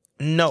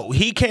 No,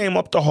 he came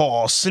up the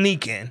hall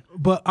sneaking.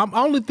 But I'm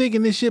only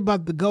thinking this shit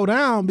about to go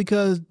down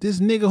because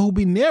this nigga who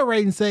be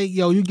narrating say,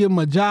 yo, you give him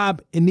a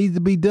job, it needs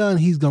to be done,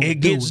 he's gonna do it. It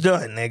gets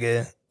done,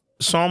 nigga.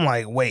 So I'm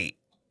like, wait.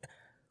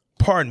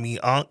 Pardon me,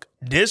 Unc.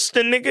 This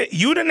the nigga?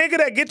 You the nigga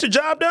that get the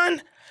job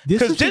done?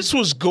 Because this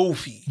was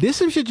goofy. This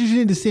some shit you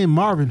need to send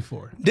Marvin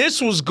for. This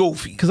was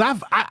goofy. Because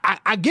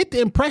I get the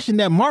impression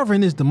that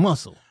Marvin is the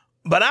muscle.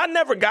 But I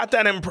never got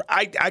that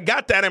I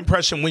got that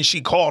impression when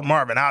she called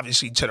Marvin,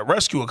 obviously, to the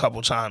rescue a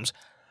couple times.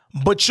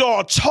 But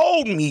y'all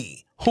told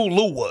me who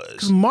Lou was.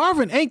 Because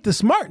Marvin ain't the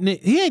smart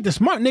nigga. He ain't the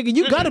smart nigga.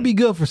 You got to be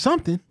good for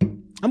something.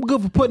 I'm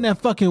good for putting that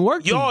fucking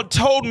work in. Y'all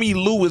told me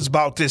Lou is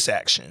about this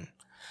action.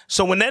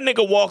 So when that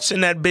nigga walks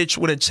in that bitch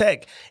with a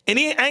tech, and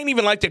I ain't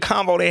even like the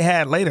convo they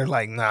had later.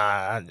 Like,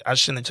 nah, I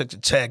shouldn't have took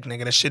the tech,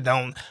 nigga. That shit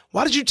don't.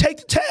 Why did you take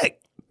the tech?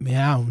 Man,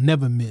 I don't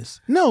never miss.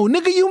 No,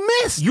 nigga, you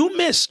missed. You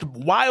missed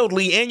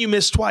wildly, and you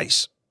missed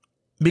twice.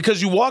 Because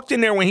you walked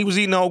in there when he was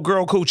eating old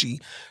girl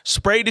coochie,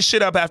 sprayed the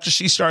shit up after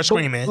she started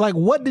screaming. Like,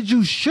 what did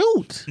you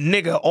shoot?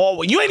 Nigga,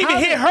 you ain't even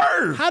hit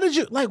her. How did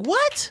you, like,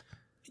 what?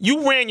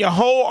 You ran your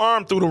whole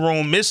arm through the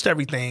room, missed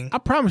everything. I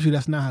promise you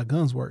that's not how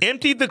guns work.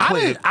 Emptied the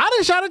clip. I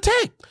didn't shot a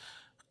tech.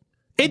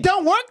 It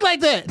don't work like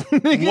that.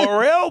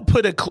 Worrell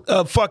put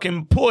a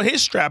fucking pull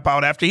his strap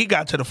out after he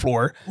got to the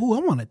floor. Ooh, I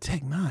want a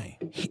Tech 9.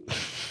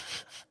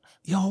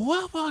 Yo,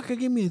 what fuck could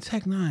give me a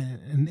Tech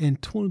 9 in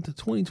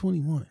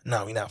 2021?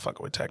 No, we not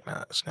fucking with Tech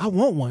 9s. I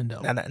want one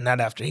though. Not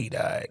after he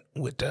died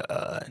with the.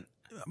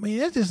 I mean,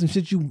 that's just some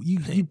shit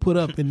you put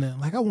up in there.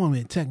 Like I want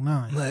me a Tech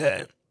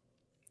 9.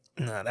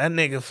 Nah, that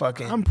nigga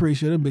fucking. I'm pretty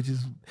sure them bitches.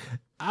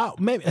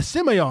 Maybe a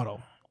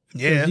semi-auto.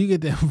 Yeah, you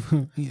get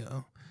that. You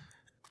know.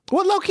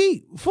 Well, low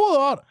key,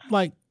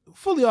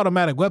 fully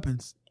automatic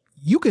weapons,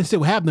 you can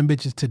still have them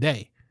bitches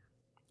today.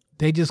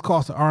 They just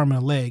cost an arm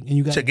and a leg, and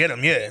you got to get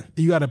them. Yeah,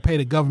 you got to pay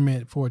the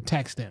government for a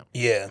tax stamp.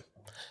 Yeah,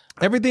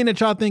 everything that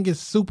y'all think is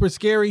super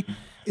scary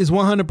is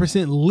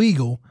 100%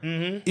 legal.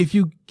 Mm-hmm. If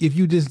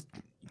you just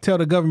tell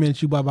the government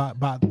that you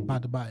about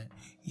to buy it,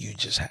 you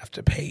just have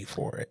to pay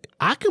for it.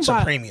 I can it's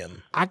buy a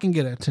premium. I can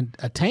get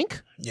a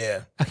tank.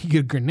 Yeah, I can get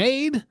a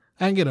grenade.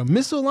 I can get a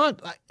missile launch.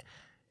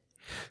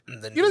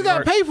 You just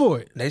gotta pay for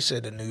it. They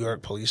said the New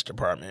York Police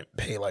Department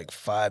pay like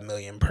 $5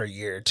 million per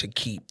year to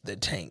keep the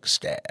tank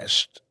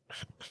stashed.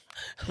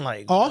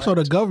 Like also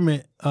the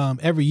government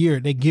every year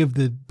they give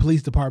the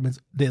police departments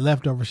their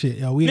leftover shit.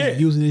 Yo, we ain't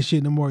using this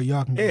shit no more.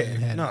 Y'all can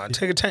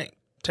take a tank.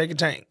 Take a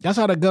tank. That's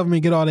how the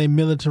government get all their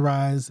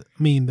militarized.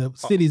 I mean, the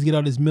cities get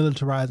all this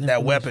militarized.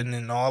 That weapon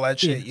and all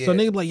that shit. Yeah. So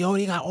niggas be like, yo,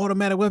 they got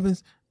automatic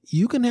weapons.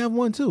 You can have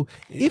one too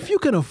if you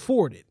can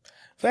afford it.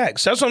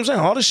 Facts. That's what I'm saying.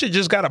 All this shit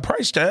just got a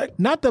price tag.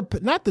 Not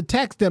the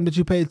tax stamp that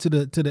you paid to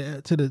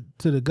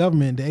the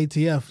government, the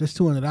ATF. That's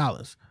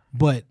 $200.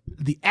 But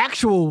the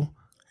actual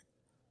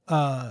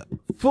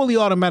fully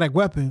automatic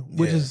weapon,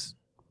 which is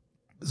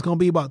gonna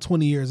be about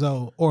 20 years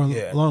old or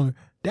longer,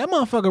 that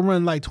motherfucker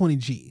run like 20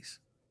 G's.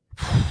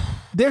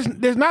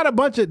 There's not a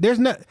bunch of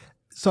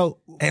so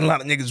ain't a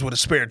lot of niggas with a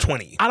spare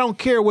 20. I don't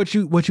care what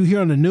you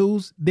hear on the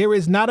news. There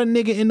is not a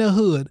nigga in the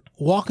hood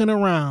walking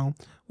around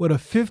with a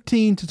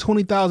 $15,000 to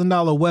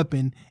 $20,000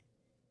 weapon,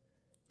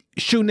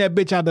 shooting that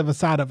bitch out of the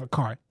side of a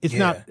car. It's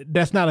not.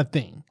 That's not a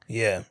thing.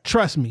 Yeah.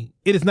 Trust me,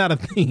 it is not a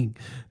thing.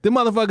 Them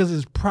motherfuckers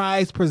is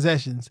prized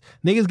possessions.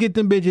 Niggas get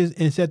them bitches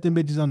and set them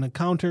bitches on the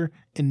counter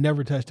and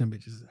never touch them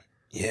bitches.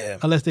 Yeah.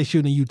 Unless they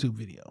shoot a YouTube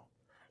video.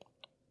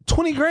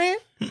 20 grand?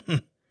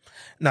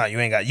 No, you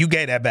ain't got. You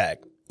gave that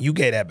back. You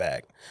gave that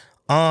back.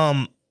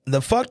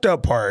 The fucked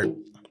up part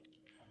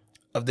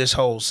of this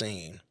whole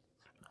scene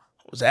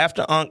was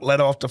after Unc let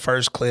off the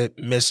first clip,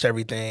 missed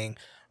everything.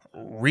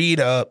 Read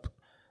up.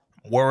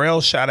 Worrell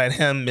shot at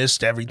him,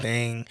 missed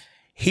everything.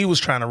 He was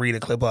trying to read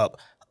a clip up.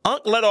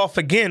 Unc let off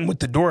again with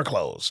the door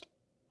closed.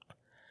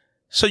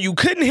 So you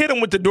couldn't hit him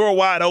with the door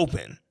wide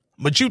open,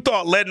 but you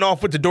thought letting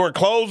off with the door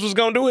closed was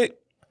going to do it?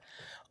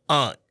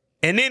 And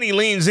then he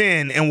leans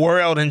in and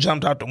Worrell then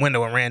jumped out the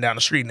window and ran down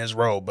the street in his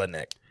robe, butt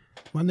neck.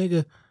 My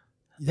nigga,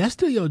 that's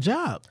still your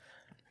job.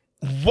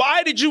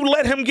 Why did you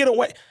let him get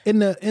away? In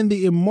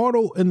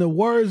the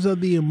words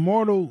of the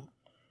immortal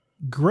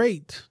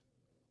great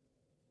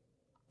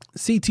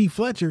C.T.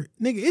 Fletcher,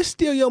 nigga, it's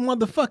still your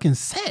motherfucking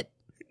set.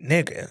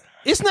 Nigga.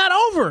 It's not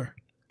over.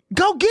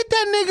 Go get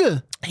that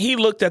nigga. He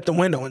looked at the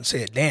window and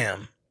said,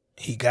 damn,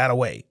 he got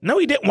away. No,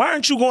 he didn't. Why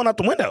aren't you going out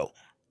the window?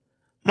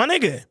 My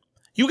nigga,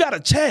 you got to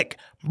check.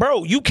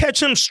 Bro, you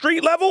catch him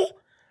street level?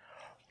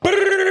 My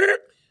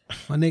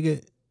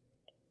nigga,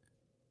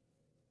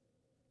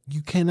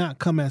 you cannot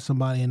come at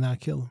somebody and not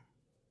kill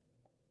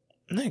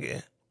him.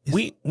 Nigga,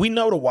 we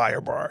know the wire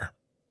bar.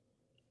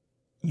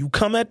 You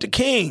come at the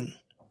king.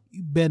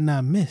 You better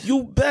not miss.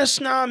 You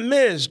best not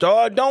miss,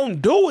 dog.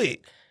 Don't do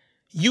it.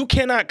 You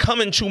cannot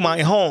come into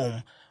my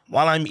home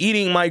while I'm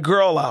eating my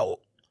girl out.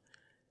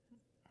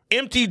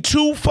 Empty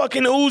 2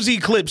 fucking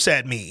Uzi clips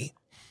at me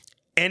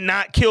and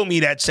not kill me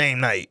that same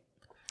night.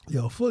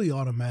 Yo, fully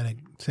automatic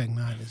Tech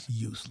 9 is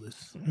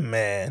useless.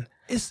 Man.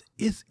 It's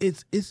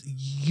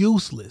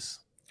useless.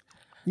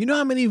 You know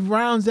how many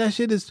rounds that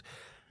shit is?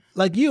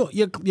 Like your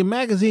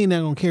magazine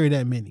not gonna carry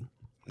that many.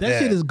 That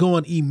shit is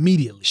going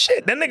immediately.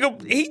 Shit, that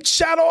nigga, he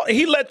shot all,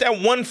 he let that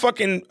one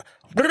fucking,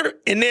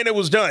 and then it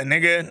was done,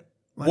 nigga.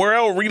 Like,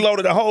 Worrell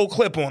reloaded a whole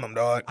clip on him,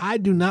 dog. I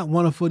do not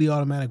want a fully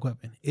automatic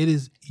weapon. It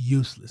is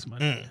useless, my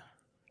nigga.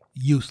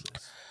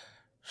 Useless.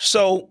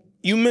 So,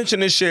 you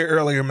mentioned this shit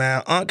earlier,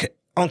 man.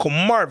 Uncle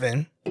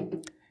Marvin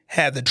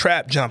had the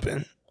trap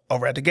jumping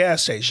over at the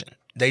gas station.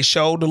 They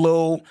showed the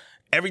little,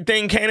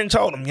 everything Kanan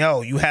told him,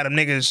 yo, you had them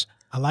niggas.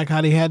 I like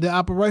how they had the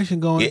operation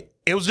going.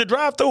 It was the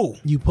drive-through.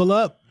 You pull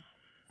up.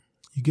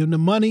 You give them the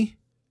money,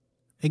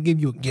 they give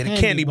you a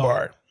candy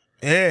bar.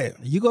 Yeah.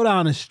 You go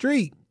down the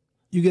street,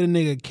 you get a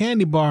nigga a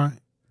candy bar.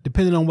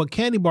 Depending on what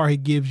candy bar he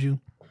gives you,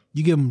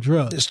 you give him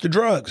drugs. It's the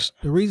drugs.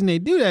 The reason they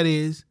do that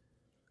is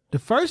the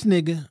first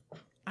nigga,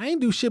 I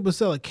ain't do shit but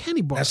sell a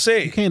candy bar. That's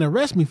it. You can't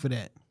arrest me for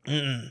that.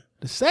 Mm-mm.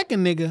 The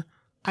second nigga,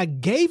 I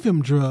gave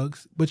him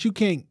drugs, but you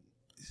can't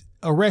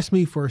arrest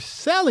me for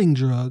selling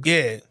drugs.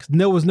 Yeah. Because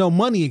there was no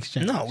money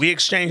exchange. No, we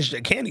exchanged a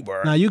candy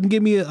bar. Now, you can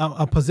give me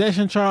a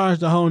possession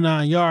charge, the whole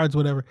 9 yards,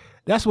 whatever.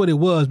 That's what it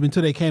was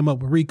until they came up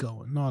with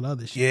Rico and all the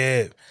other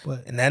shit. Yeah.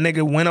 And that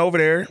nigga went over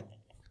there.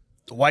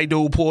 The white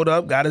dude pulled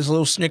up, got his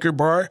little Snicker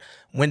bar,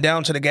 went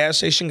down to the gas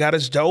station, got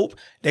his dope.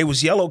 They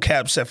was yellow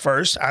caps at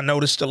first. I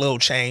noticed a little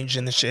change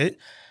in the shit.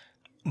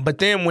 But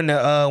then when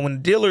the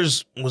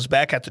dealers was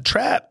back at the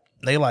trap,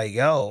 they like,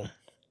 yo,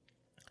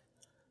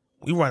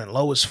 we running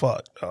low as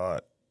fuck,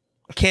 dog.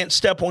 Can't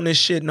step on this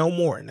shit no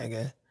more,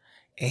 nigga.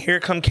 And here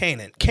come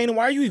Kanan. Kanan,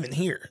 why are you even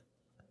here?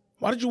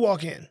 Why did you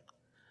walk in?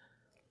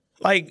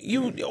 Like,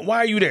 why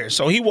are you there?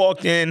 So he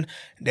walked in.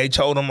 They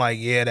told him, like,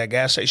 yeah, that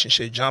gas station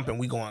shit jumping.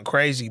 We going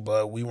crazy,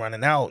 but we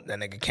running out. That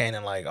nigga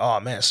Kanan like, oh,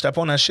 man, step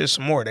on that shit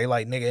some more. They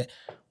like, nigga,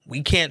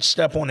 we can't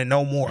step on it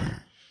no more.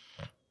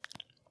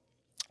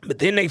 But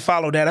then they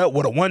followed that up.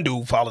 Well, the one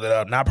dude followed it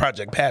up, not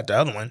Project Pat, the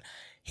other one.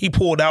 He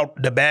pulled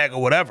out the bag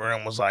or whatever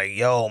and was like,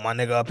 yo, my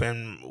nigga up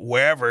in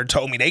wherever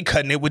told me they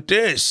cutting it with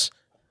this.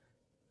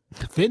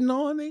 Fitting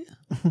on it?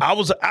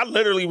 I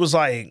literally was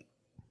like,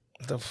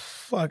 the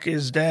fuck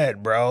is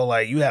that, bro?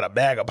 Like, you had a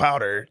bag of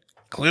powder.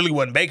 Clearly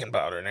wasn't baking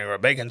powder, nigga, or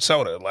baking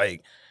soda.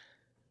 Like,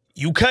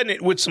 you cutting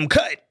it with some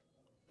cut.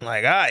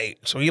 Like, all right.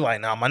 So he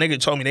like, nah, my nigga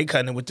told me they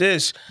cutting it with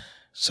this.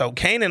 So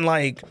Kanan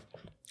like,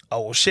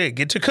 oh, well, shit,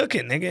 get to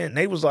cooking, nigga. And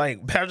they was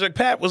like, Project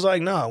Pat was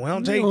like, nah, we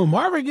don't take... Oh,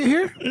 Marvin get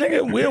here?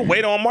 Nigga, we'll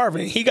wait on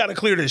Marvin. He got to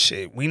clear this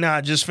shit. We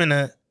not just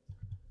finna...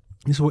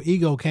 This is where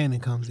Ego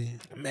Kanan comes in.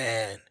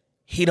 Man,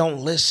 he don't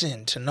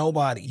listen to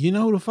nobody. You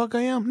know who the fuck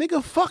I am?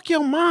 Nigga, fuck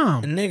your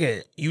mom.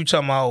 Nigga, you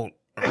talking about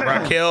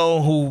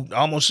Raquel, who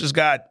almost just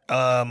got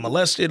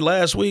molested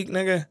last week,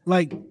 nigga?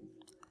 Like...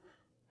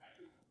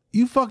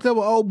 You fucked up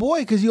with old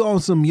boy because you on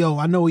some, yo,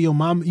 I know your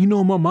mom, you know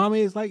who my mama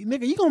is. Like,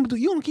 nigga, you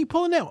gonna keep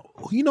pulling that,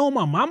 you know who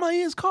my mama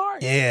is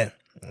card? Yeah.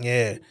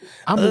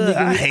 I'm the nigga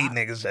I hate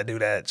niggas that do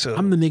that too.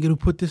 I'm the nigga who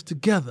put this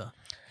together.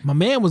 My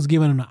man was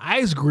giving him the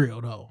ice grill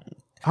though.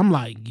 I'm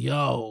like,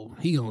 yo,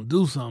 he gonna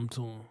do something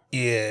to him.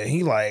 Yeah,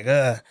 he like,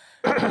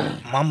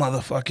 my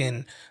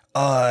motherfucking,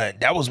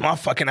 that was my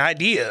fucking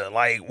idea.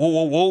 Like,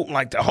 whoa.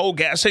 Like the whole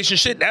gas station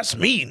shit, that's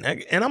me,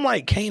 nigga. And I'm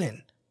like,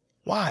 Kanan,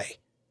 why?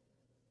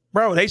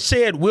 Bro, they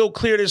said we'll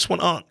clear this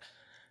one up.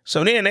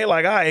 So then they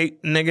like, all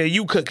right, nigga,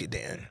 you cook it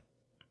then.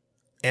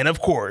 And of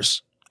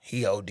course,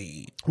 he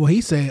OD'd. Well,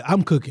 he said,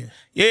 I'm cooking.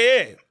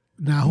 Yeah.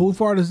 Now, whose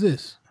fault is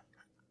this?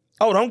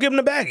 Oh, don't give him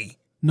the baggie.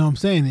 No, I'm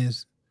saying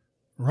is,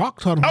 Rock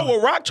taught him. Oh,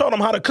 well, Rock taught him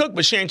how to cook,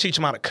 but she ain't teach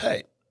him how to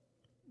cut.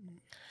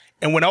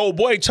 And when the old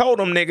boy told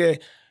him, nigga,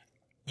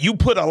 you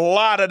put a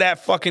lot of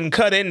that fucking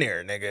cut in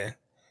there, nigga.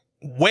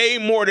 Way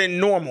more than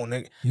normal,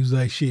 nigga. He was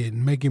like, shit,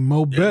 make it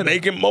more better.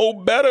 Make it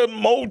more better,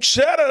 more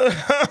cheddar.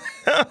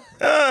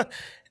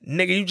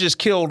 Nigga, you just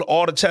killed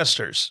all the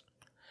testers.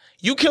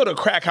 You killed a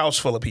crack house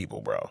full of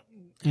people, bro.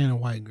 And a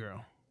white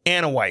girl.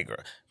 And a white girl.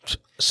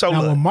 So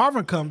now, look, when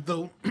Marvin come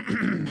through,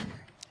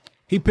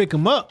 he pick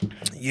him up.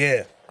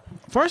 Yeah.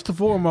 First and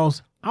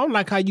foremost, I don't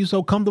like how you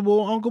so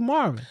comfortable with Uncle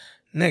Marvin.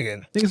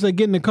 Nigga. Nigga said,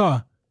 get in the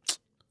car.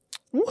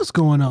 What's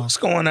going on? What's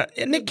going on?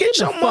 And nigga, get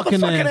your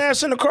motherfucking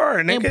ass in the car,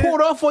 nigga. And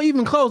pulled off or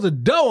even close the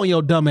door on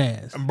your dumb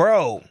ass.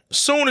 Bro,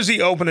 soon as he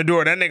opened the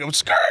door, that nigga was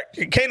skirt.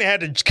 Kanan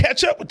had to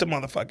catch up with the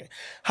motherfucker.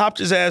 Hopped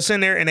his ass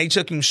in there, and they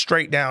took him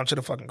straight down to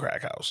the fucking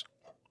crack house.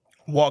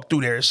 Walked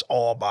through there, it's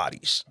all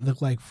bodies.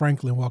 Looked like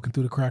Franklin walking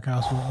through the crack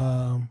house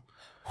with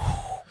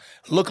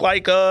Look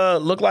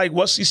like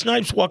Wesley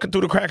Snipes walking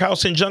through the crack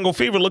house in Jungle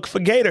Fever looking for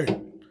Gator.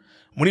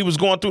 When he was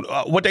going through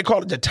what they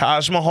call it, the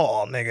Taj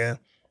Mahal, nigga.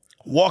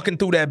 Walking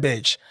through that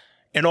bitch.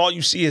 And all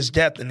you see is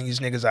death in these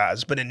niggas'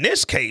 eyes. But in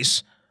this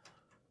case,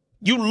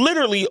 you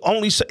literally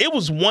only saw, it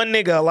was one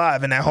nigga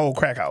alive in that whole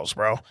crack house,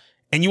 bro.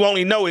 And you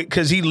only know it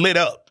because he lit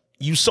up.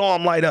 You saw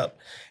him light up.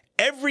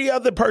 Every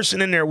other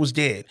person in there was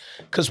dead.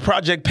 Because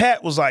Project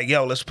Pat was like,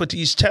 yo, let's put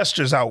these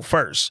testers out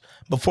first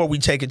before we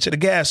take it to the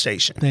gas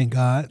station. Thank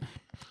God.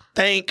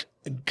 Thank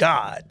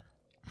God.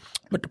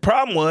 But the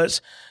problem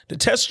was, the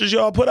testers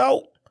y'all put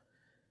out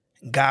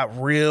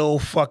got real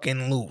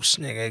fucking loose,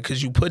 nigga.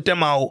 Because you put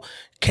them out,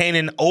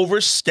 Kanan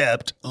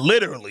overstepped,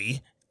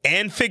 literally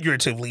and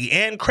figuratively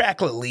and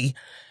crackily.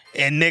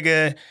 And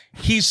nigga,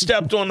 he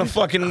stepped on the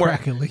fucking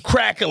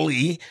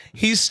crackily.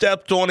 He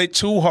stepped on it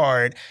too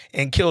hard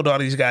and killed all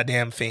these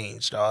goddamn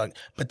fiends, dog.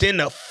 But then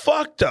the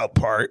fucked up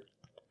part,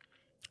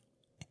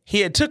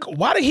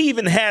 why did he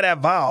even have that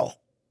vial?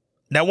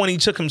 That one he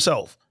took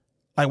himself.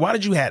 Like, why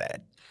did you have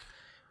that?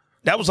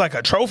 That was like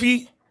a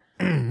trophy?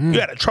 You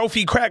had a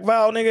trophy crack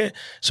vial, nigga?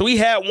 So he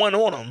had one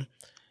on him.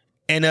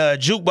 And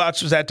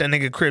Jukebox was at that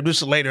nigga crib.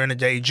 This is later in the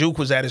day. Juke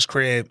was at his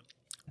crib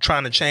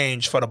trying to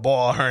change for the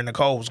ball her and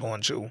Nicole was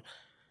going to.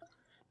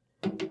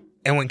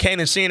 And when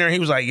Kanan seen her, he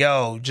was like,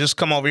 yo, just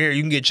come over here.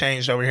 You can get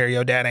changed over here.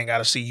 Your dad ain't got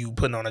to see you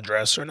putting on a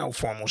dress or no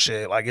formal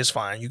shit. Like, it's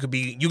fine. You could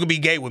be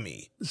gay with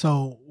me.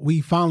 So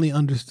we finally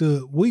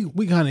understood. We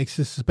kind of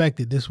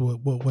suspected this was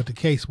what the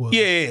case was.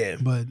 Yeah.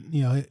 But,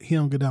 you know, he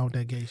don't get down with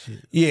that gay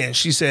shit. Yeah, and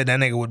she said that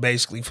nigga would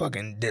basically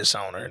fucking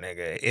disown her,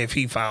 nigga, if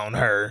he found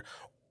her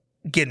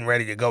getting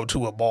ready to go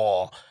to a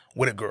ball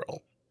with a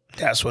girl.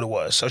 That's what it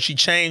was. So she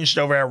changed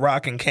over at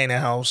Rock and Kanan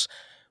house.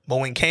 But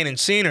when Kanan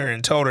seen her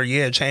and told her,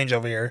 yeah, change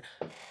over here,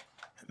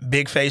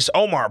 big face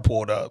Omar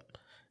pulled up.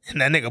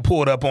 And that nigga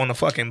pulled up on the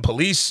fucking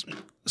police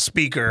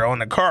speaker on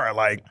the car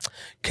like,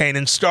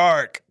 Kanan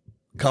Stark,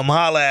 come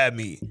holla at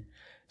me.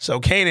 So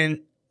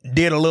Kanan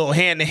did a little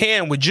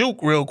hand-to-hand with Juke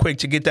real quick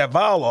to get that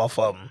vial off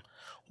of him.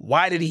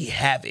 Why did he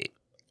have it?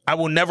 I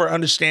will never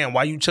understand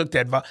why you took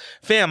that vial.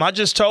 Fam, I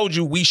just told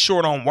you we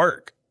short on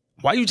work.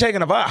 Why you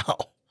taking a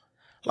vial?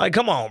 Like,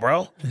 come on,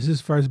 bro. It's his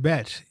first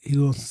batch. He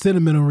was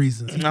sentimental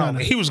reasons.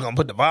 He was going to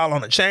put the vial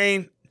on the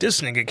chain. This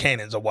nigga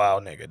Kanan's a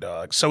wild nigga,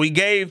 dog. So he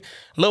gave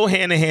little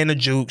hand-to-hand to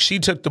Juke. She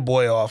took the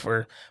boy off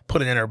her,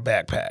 put it in her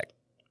backpack.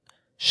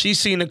 She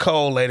seen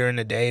Nicole later in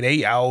the day.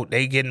 They out.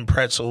 They getting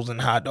pretzels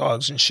and hot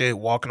dogs and shit,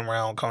 walking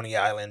around Coney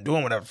Island,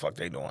 doing whatever the fuck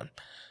they doing.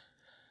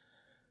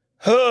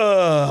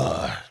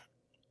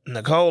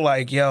 Nicole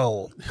like,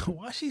 yo.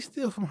 Why she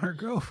steal from her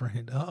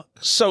girlfriend, dog?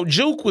 So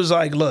Juke was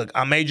like, look,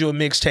 I made you a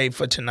mixtape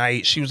for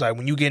tonight. She was like,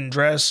 when you getting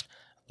dressed,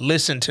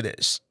 listen to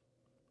this.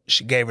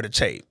 She gave her the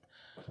tape.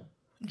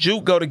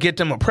 Juke go to get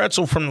them a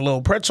pretzel from the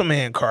little pretzel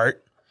man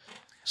cart.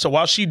 So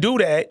while she do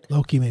that.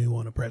 Low-key made me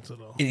want a pretzel,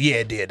 though. Yeah,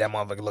 it did. That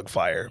motherfucker looked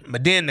fire.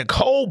 But then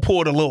Nicole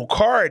pulled a little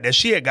card that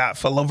she had got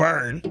for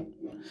Laverne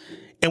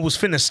and was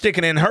finna stick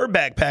it in her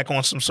backpack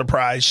on some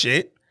surprise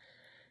shit.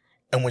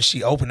 And when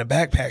she opened the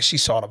backpack, she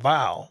saw the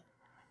vial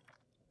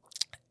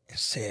and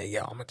said,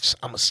 yo, I'm going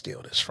to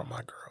steal this from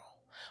my girl.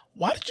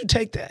 Why did you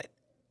take that?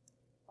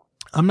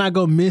 I'm not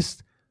going to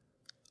miss,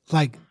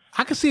 like,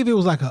 I could see if it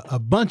was like a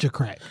bunch of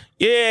crack.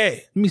 Yeah.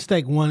 Let me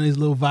stake one of these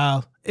little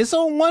vials. It's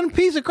on one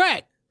piece of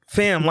crack.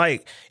 Fam,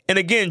 like, and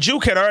again,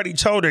 Juke had already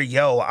told her,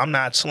 yo, I'm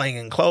not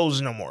slinging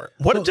clothes no more.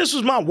 What if this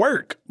was my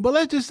work? But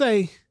let's just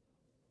say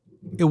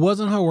it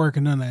wasn't her work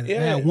or none of that.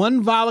 Yeah. I had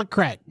one vial of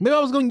crack. Maybe I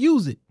was going to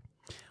use it.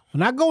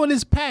 When I go in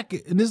this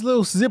packet, in this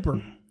little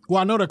zipper,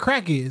 where I know the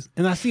crack is,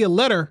 and I see a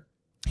letter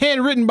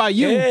handwritten by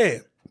you,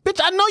 bitch,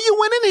 I know you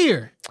went in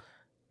here.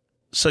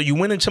 So you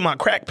went into my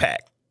crack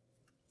pack.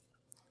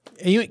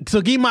 And so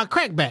give me my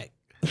crack back.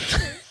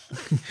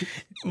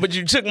 But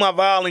you took my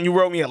vial and you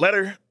wrote me a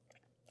letter,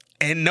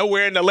 and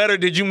nowhere in the letter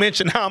did you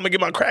mention how I'm going to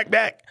get my crack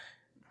back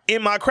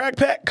in my crack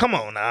pack? Come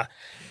on now.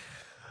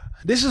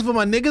 This is for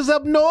my niggas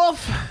up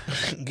north.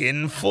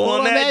 Getting full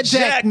on that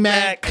Jack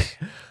Mac.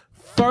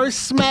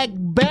 First smack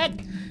back.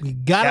 We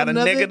got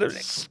another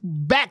nigga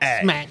back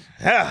smack.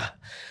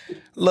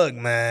 Look,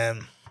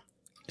 man.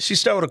 She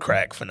stole the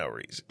crack for no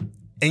reason.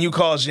 And you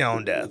caused your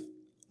own death.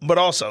 But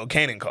also,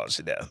 Kanan caused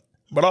your death.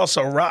 But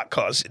also, Rock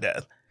caused your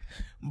death.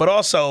 But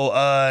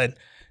also,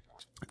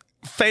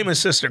 Famous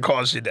Sister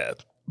caused your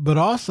death. But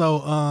also,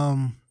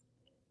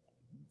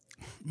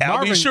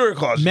 Marvin Sure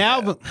caused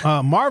your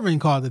death. Marvin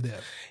caused the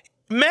death.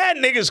 Mad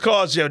niggas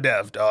caused your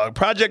death, dog.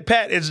 Project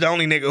Pat is the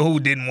only nigga who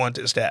didn't want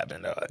this to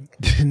happen, dog.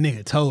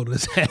 Nigga told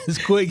us as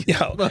quick.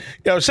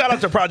 Yo, shout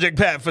out to Project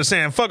Pat for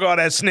saying fuck all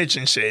that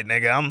snitching shit,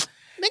 nigga.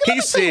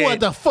 He said, what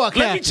the fuck happened?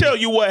 Let me tell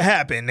you what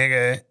happened,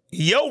 nigga.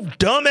 Yo,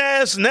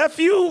 dumbass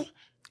nephew,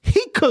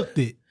 he cooked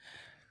it.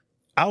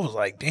 I was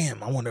like,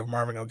 damn, I wonder if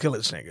Marvin gonna kill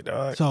this nigga,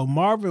 dog. So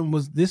Marvin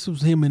was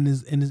him in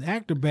his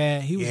actor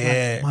bag. He was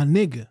like, my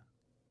nigga,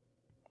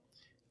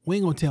 we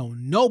ain't gonna tell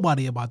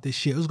nobody about this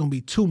shit. It was gonna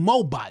be 2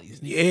 more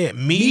bodies. Nigga. Yeah,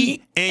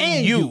 me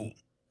and you.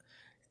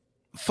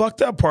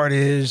 Fucked up part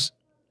is,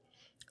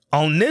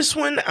 on this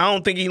one, I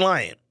don't think he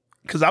lying.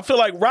 Because I feel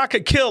like Rock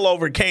could kill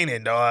over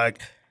Kanan, dog.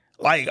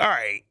 Like, all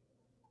right,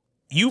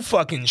 you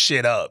fucking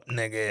shit up,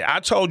 nigga.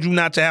 I told you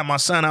not to have my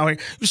son out here.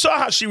 You saw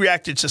how she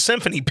reacted to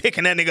Symphony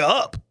picking that nigga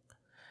up.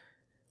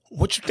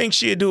 What you think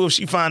she'd do if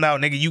she find out,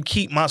 nigga, you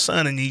keep my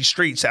son in these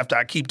streets after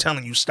I keep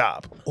telling you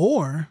stop?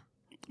 Or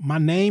my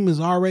name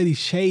is already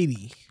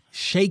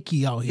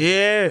shaky out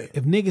here. Yeah.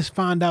 If niggas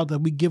find out that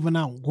we giving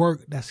out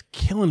work that's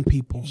killing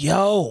people.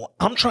 Yo,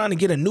 I'm trying to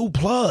get a new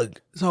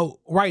plug. So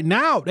right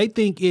now they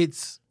think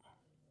it's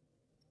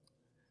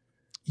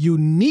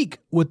unique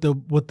with the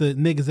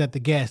niggas at the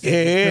gas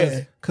station.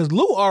 Yeah. Cause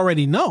Lou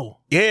already know.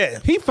 Yeah.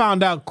 He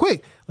found out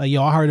quick. Like,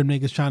 yo, I heard them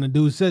niggas trying to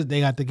do says they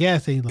got the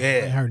gas station. Like, I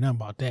ain't heard nothing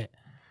about that.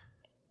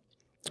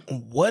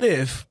 What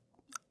if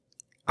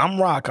I'm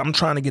Rock, I'm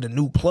trying to get a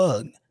new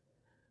plug,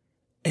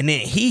 and then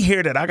he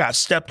hear that I got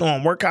stepped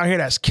on work out here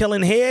that's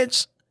killing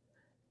heads?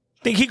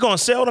 Think he gonna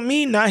sell to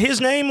me? Not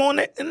his name on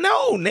it?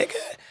 No, nigga.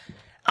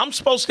 I'm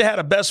supposed to have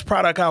the best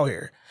product out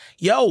here.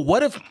 Yo,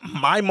 what if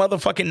my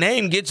motherfucking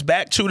name gets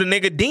back to the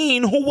nigga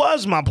Dean who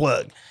was my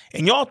plug?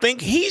 And y'all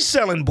think he's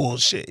selling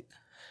bullshit?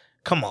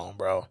 Come on,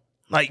 bro.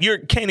 Like,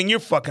 Kanan, you're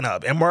fucking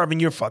up. And Marvin,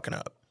 you're fucking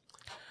up.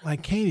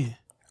 Like, Kanan,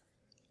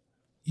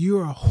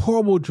 you're a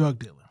horrible drug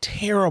dealer.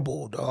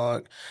 Terrible,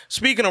 dog.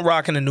 Speaking of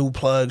rocking a new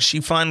plug, she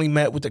finally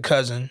met with the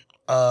cousin,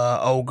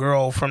 old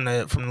girl from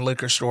the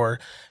liquor store.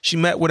 She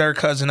met with her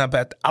cousin up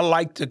at I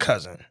like the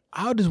cousin.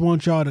 I just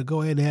want y'all to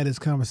go ahead and have this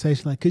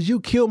conversation. Like, could you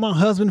kill my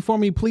husband for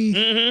me, please?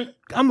 Mm-hmm.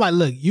 I'm like,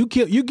 look, you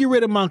get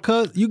rid of my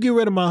cousin, you get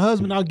rid of my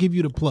husband, I'll give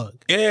you the plug.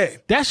 Yeah.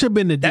 That should have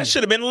been the deal. That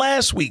should have been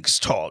last week's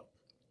talk.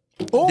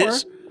 Or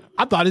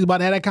I thought he was about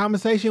to have that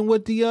conversation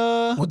with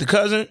the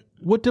cousin?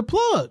 With the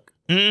plug.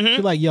 Mm-hmm.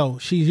 She's like, yo,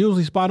 she's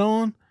usually spot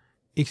on,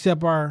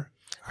 except her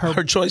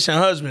choice in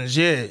husbands,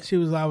 yeah.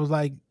 I was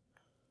like,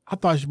 I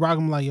thought she brought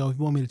him like, yo, if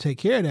you want me to take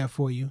care of that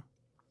for you,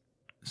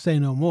 say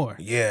no more.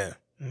 Yeah.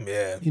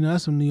 Yeah. You know,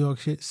 that's some New York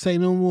shit. Say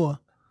no more.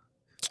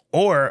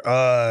 Or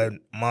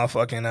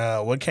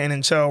motherfucking what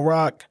Kanan tell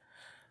Rock?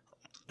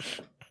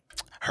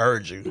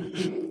 Heard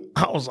you.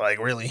 I was like,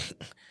 really?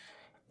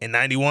 In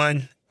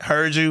 91?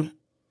 Heard you?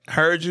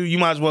 Heard you? You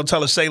might as well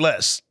tell her say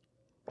less.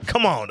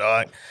 Come on,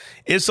 dog.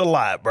 It's a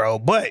lot, bro.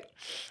 But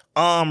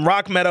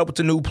Rock met up with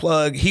the new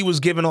plug. He was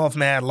giving off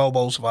mad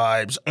Lobos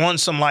vibes on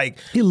some like...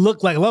 He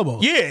looked like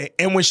Lobos. Yeah.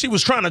 And when she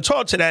was trying to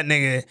talk to that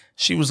nigga,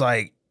 she was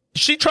like...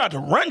 She tried to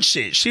run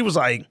shit. She was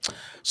like,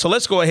 so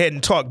let's go ahead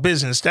and talk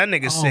business. That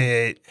nigga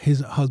said...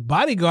 His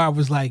bodyguard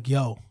was like,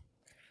 yo...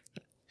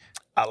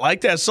 I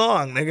like that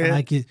song, nigga. I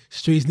like it.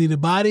 Streets need a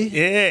body.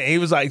 Yeah, he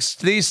was like,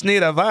 streets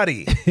need a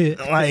body.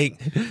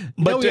 Like,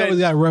 but we always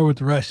got to run with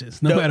the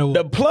Russians, no matter what.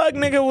 The plug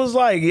nigga was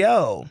like,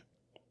 yo,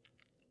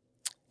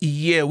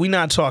 yeah, we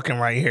not talking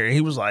right here.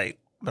 He was like,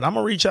 but I'm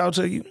gonna reach out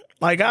to you.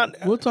 Like,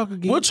 we'll talk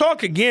again. We'll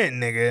talk again,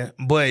 nigga.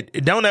 But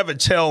don't ever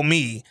tell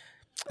me,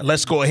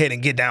 let's go ahead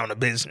and get down to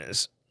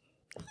business.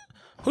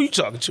 Who you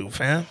talking to,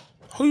 fam?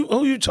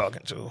 Who you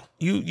talking to?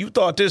 You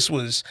thought this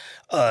was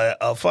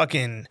a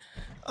fucking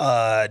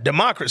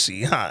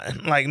democracy, huh?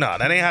 Like, no,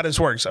 that ain't how this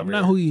works over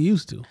here. Not who you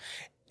used to.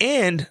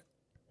 And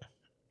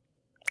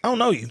I don't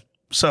know you.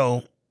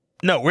 So,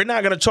 no, we're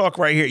not going to talk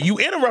right here. You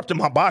interrupted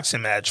my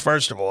boxing match,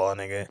 first of all,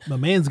 nigga. My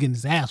man's getting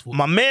his ass whooped.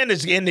 My man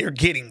is in there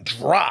getting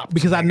dropped.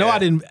 Because I know I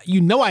didn't,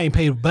 I ain't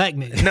paid a black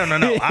nigga. No.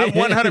 I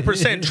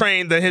 100%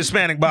 trained the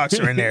Hispanic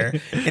boxer in there,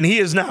 and he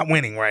is not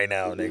winning right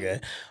now,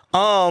 nigga.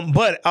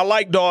 But I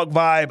like Dog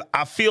Vibe.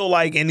 I feel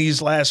like in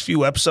these last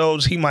few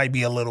episodes, he might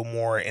be a little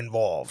more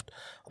involved.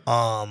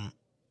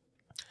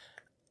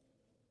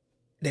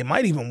 They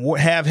might even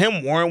have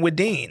him warring with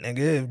Dean,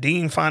 nigga. If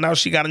Dean find out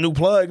she got a new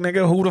plug,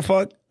 nigga, who the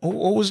fuck?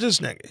 Who was this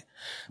nigga?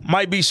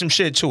 Might be some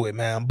shit to it,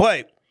 man.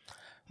 But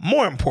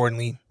more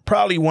importantly,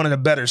 probably one of the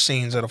better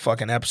scenes of the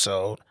fucking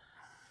episode,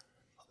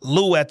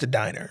 Lou at the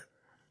diner.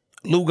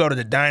 Lou go to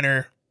the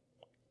diner.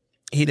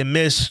 He done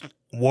missed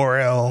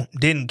Worrell,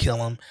 didn't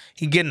kill him.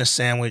 He getting a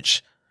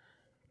sandwich.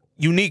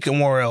 Unique and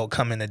Warrell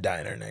come in the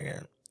diner,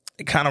 nigga.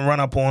 They kind of run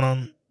up on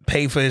him,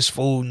 pay for his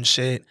food and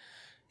shit.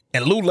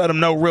 And Lou let him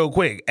know real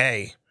quick,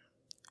 hey,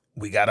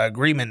 we got an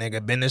agreement,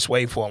 nigga. Been this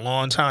way for a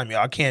long time.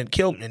 Y'all can't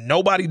kill me.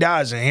 Nobody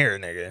dies in here,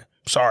 nigga.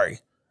 Sorry.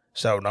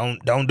 So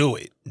don't do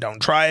it.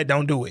 Don't try it.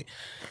 Don't do it.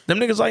 Them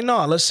niggas like,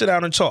 no, let's sit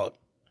down and talk.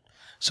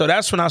 So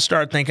that's when I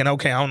started thinking,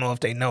 okay, I don't know if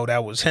they know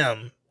that was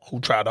him who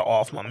tried to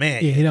off my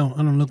man. Yeah, I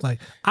don't look like.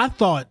 I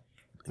thought,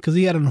 because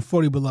he had on the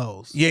 40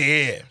 Belows.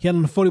 Yeah. He had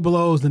on the 40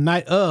 Belows the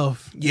night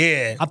of.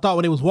 Yeah. I thought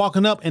when they was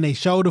walking up and they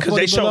showed the 40 Belows.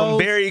 Because they showed him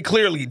very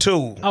clearly,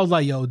 too. I was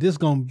like, yo,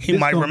 He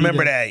might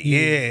remember that.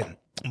 Yeah.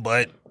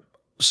 But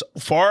so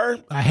far.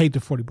 I hate the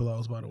 40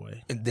 Belows, by the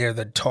way. They're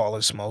the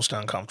tallest, most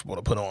uncomfortable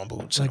to put on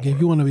boots. Like, if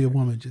you want to be a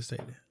woman, just say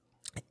that.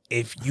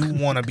 If you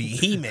want to be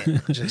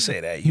He-Man, just say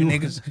that. You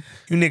niggas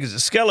a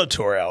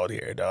Skeletor out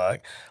here, dog.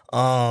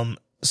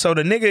 So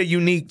the nigga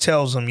Unique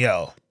tells him,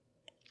 yo,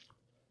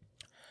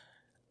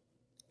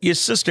 your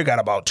sister got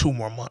about 2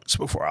 more months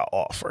before I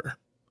offer.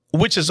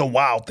 Which is a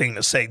wild thing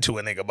to say to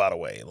a nigga, by the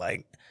way.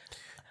 Like,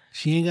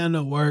 she ain't got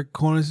no work.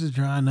 Corners is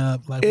drying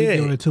up. Like, we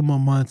give her 2 more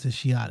months and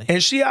she out of here.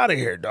 And she out of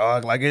here,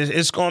 dog. Like,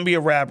 it's going to be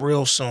a wrap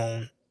real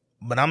soon.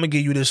 But I'm going to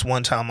give you this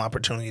one-time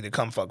opportunity to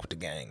come fuck with the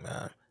gang,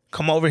 man.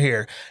 Come over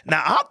here.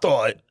 Now, I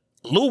thought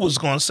Lou was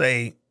going to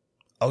say,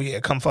 oh, yeah,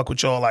 come fuck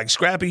with y'all like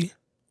Scrappy.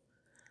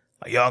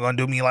 Like, y'all going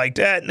to do me like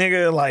that,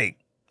 nigga? Like,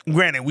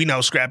 granted, we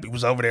know Scrappy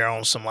was over there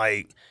on some,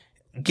 like,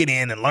 get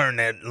in and learn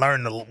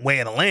the way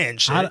of the land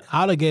shit. I'd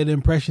have get the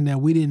impression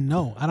that we didn't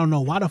know. I don't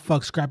know why the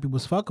fuck Scrappy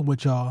was fucking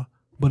with y'all,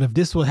 but if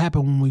this would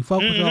happen when we fuck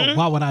with y'all,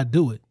 why would I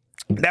do it?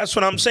 That's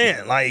what I'm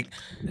saying. Like,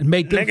 and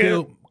make them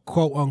feel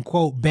quote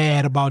unquote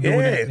bad about doing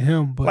that to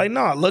him. But like,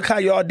 nah, look how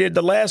y'all did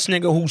the last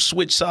nigga who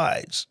switched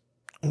sides.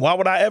 Why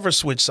would I ever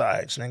switch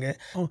sides, nigga?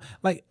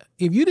 Like,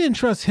 if you didn't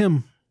trust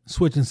him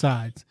switching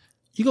sides,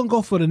 you gonna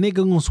go for the nigga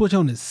gonna switch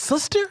on his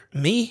sister?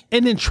 Me?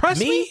 And then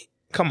trust me?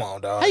 Come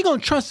on, dog. How you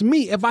gonna trust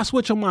me if I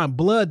switch on my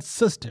blood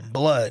sister?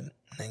 Blood,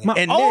 nigga.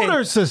 My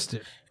older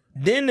sister.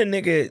 Then the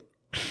nigga,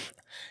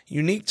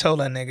 Unique told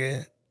that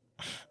nigga,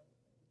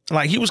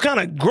 like, he was kind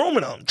of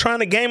grooming him, trying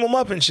to game him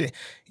up and shit.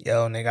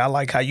 Yo, nigga, I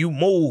like how you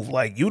move.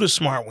 Like, you the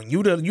smart one.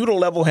 You the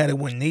level-headed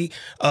one.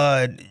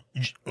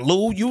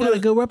 Lou, you got a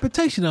good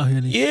reputation out here.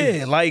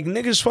 Yeah, like,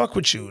 niggas fuck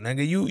with you,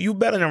 nigga. You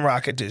better than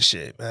rock at this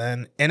shit,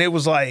 man. And it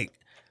was like,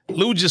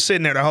 Lou just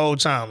sitting there the whole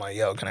time, like,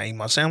 yo, can I eat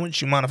my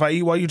sandwich? You mind if I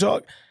eat while you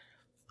talk?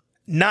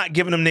 Not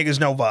giving them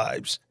niggas no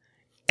vibes.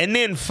 And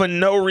then for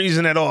no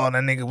reason at all,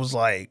 that nigga was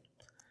like,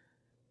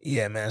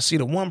 yeah, man, see,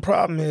 the one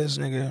problem is,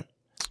 nigga,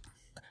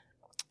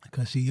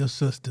 because she your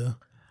sister.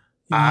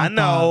 I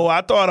know.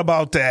 I thought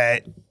about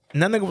that.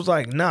 And that nigga was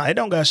like, nah, it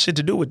don't got shit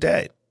to do with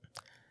that.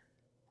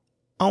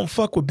 I don't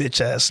fuck with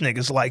bitch ass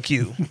niggas like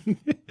you.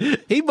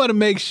 He better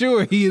make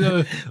sure he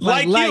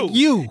like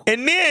you.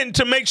 And then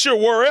to make sure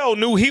Warrell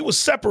knew he was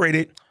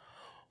separated.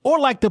 Or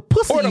like the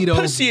pussy or the eater.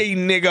 Pussy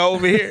eating nigga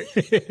over here.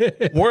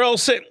 Warrell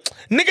said,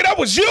 nigga, that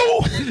was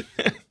you.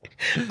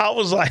 I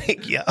was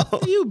like, yo.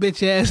 You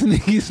bitch ass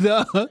niggas,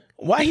 dog.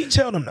 Why he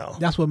tell them no?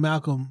 That's what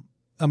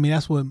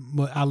that's what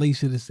Ali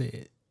should have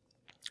said.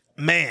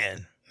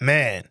 Man.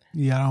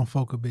 Yeah, I don't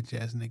fuck with bitch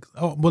ass niggas.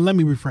 Oh, but let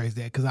me rephrase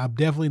that because I'm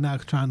definitely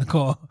not trying to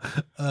call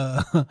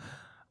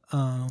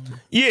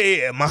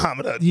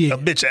Muhammad a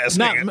bitch ass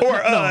nigga. Or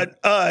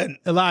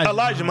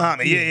Elijah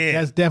Muhammad. Yeah.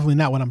 That's definitely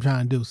not what I'm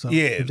trying to do. So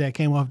if that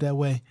came off that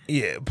way.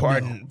 Yeah,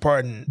 pardon.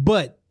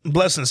 But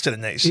blessings to the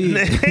nation.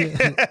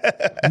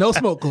 No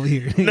smoke over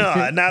here.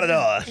 No, not at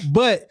all.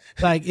 But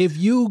like, if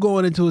you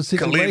going into a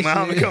situation, Khalid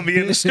Muhammad come be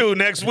in the stew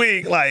next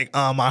week. Like,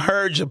 I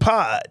heard your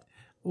pod.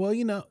 Well,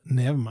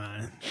 never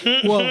mind.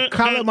 Well,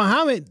 Khalid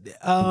Muhammad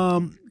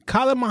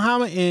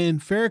and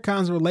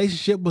Farrakhan's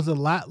relationship was a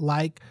lot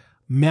like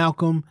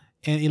Malcolm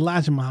and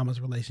Elijah Muhammad's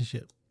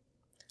relationship.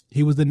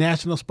 He was the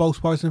national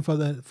spokesperson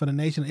for the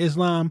Nation of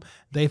Islam.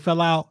 They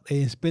fell out.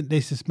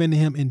 They suspended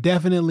him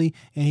indefinitely,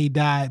 and he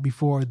died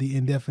before the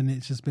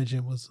indefinite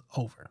suspension was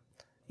over.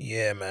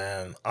 Yeah,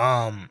 man.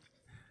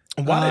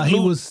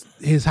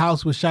 His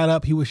house was shot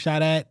up. He was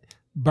shot at,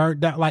 burnt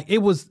down. Like, it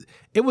was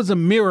a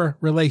mirror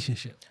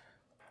relationship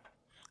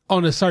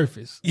on the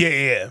surface.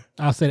 Yeah.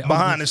 I'll say that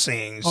behind the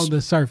scenes. On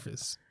the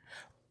surface.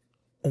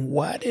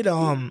 Why did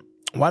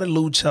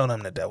Lou tell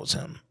them that was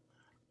him?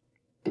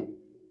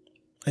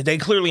 They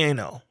clearly ain't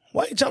know.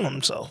 Why you telling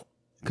them so?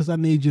 Because I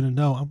need you to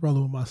know I'm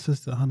rolling with my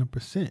sister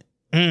 100%.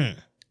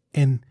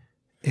 And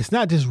it's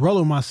not just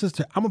rolling with my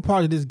sister. I'm a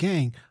part of this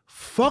gang.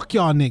 Fuck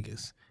y'all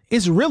niggas.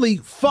 It's really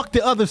fuck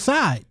the other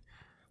side.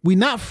 We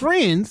not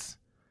friends.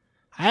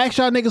 I asked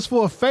y'all niggas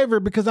for a favor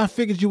because I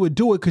figured you would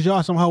do it because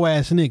y'all some hoe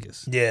ass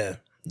niggas.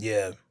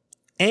 Yeah.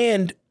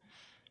 And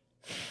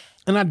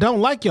I don't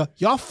like y'all.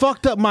 Y'all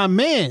fucked up my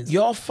mans.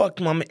 Y'all fucked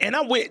my man. And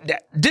I went.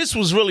 This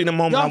was really the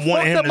moment I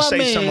wanted him to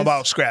say something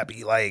about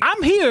Scrappy. Like,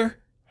 I'm here.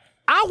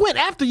 I went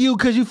after you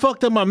because you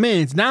fucked up my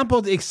mans. Now I'm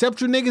supposed to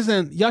accept you niggas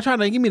and y'all trying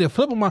to give me the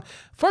flip of my.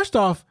 First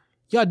off,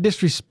 y'all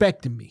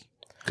disrespecting me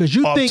because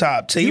you off think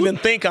top to even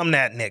think I'm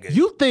that nigga.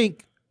 You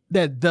think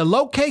that the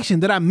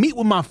location that I meet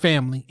with my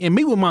family and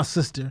meet with my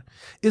sister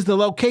is the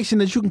location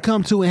that you can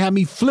come to and have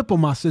me flip on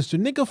my sister.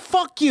 Nigga,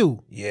 fuck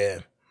you. Yeah.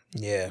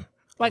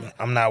 Like,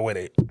 I'm not with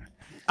it.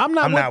 I'm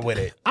not with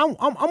it.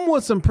 I'm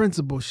with some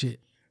principle shit.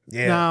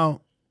 Yeah.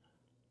 Now,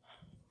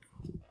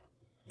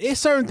 it's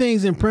certain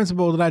things in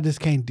principle that I just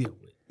can't deal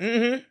with.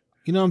 Mm-hmm.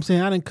 You know what I'm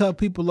saying? I done cut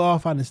people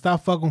off. I done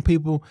stop fucking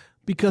people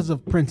because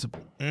of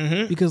principle.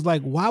 Mm-hmm. Because,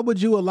 like, why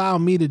would you allow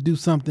me to do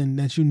something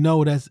that you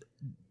know that's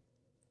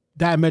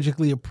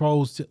diametrically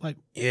opposed to? Like,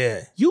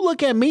 yeah, you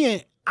look at me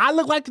and I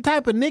look like the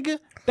type of nigga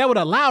that would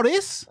allow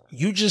this?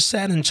 You just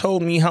sat and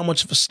told me how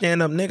much of a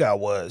stand-up nigga I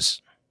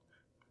was.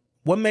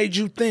 What made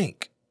you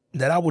think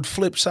that I would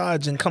flip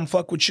sides and come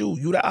fuck with you?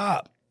 You the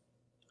op.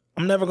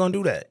 I'm never gonna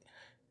do that.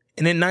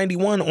 And in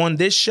 91 on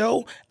this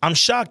show, I'm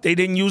shocked they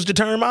didn't use the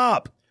term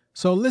op.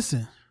 So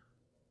listen,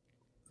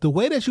 the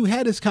way that you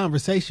had this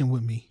conversation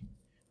with me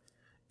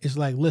is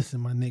like,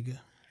 listen, my nigga,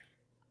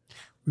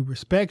 we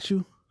respect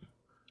you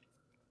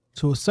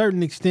to a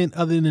certain extent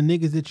other than the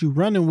niggas that you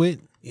running with.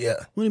 Yeah.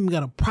 We don't even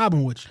got a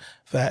problem with you.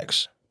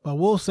 Facts. But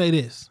we'll say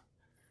this.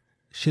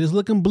 Shit is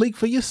looking bleak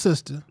for your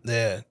sister.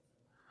 Yeah.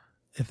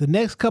 If the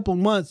next couple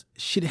months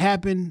shit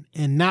happen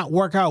and not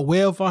work out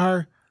well for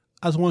her,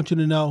 I just want you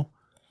to know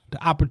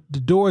the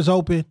door is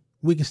open.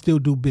 We can still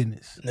do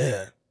business.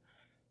 Yeah.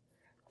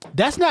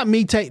 That's not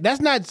me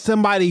that's not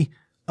somebody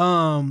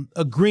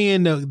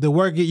agreeing to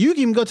work it. You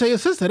can even go tell your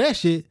sister that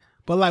shit.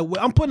 But like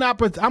I'm putting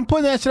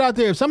that shit out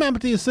there. If something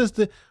happened to your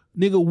sister,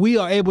 nigga, we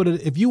are able to,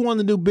 if you want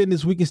to do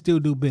business, we can still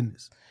do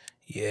business.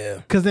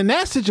 Yeah. Cause in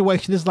that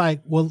situation, it's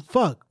like, well,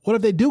 fuck. What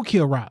if they do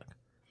kill Rock?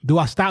 Do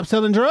I stop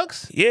selling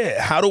drugs?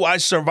 Yeah. How do I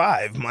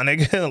survive, my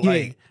nigga?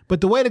 Like, yeah. But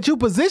the way that you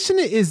position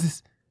it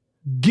is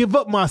give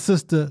up my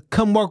sister,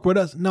 come work with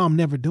us. No, I'm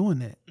never doing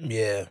that.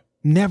 Yeah.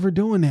 Never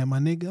doing that, my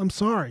nigga. I'm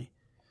sorry.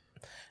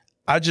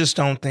 I just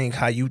don't think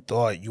how you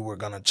thought you were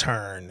going to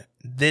turn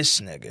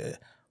this nigga,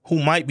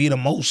 who might be the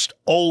most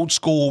old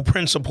school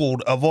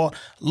principled of all.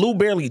 Lou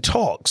barely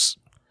talks.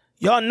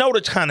 Y'all know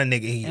the kind of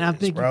nigga he and I is,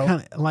 think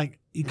bro.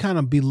 You kind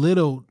of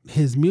belittled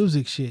his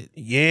music shit.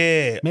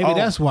 Yeah. Maybe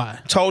that's why.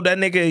 Told that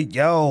nigga,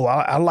 yo,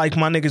 I like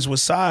my niggas with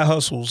side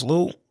hustles,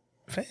 Lou.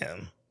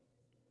 Fam.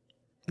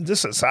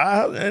 This a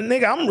side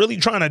nigga, I'm really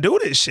trying to do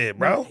this shit,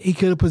 bro. He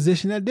could have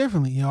positioned that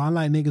differently. You know, I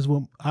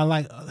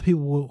like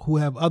people who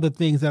have other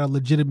things that are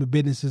legitimate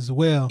businesses as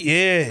well.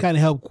 Yeah. Kind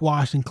of help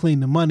wash and clean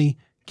the money,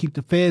 keep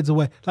the feds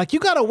away. Like, you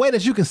got a way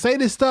that you can say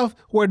this stuff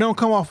where it don't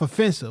come off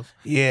offensive.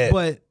 Yeah.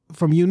 But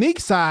from Unique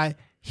side,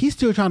 he's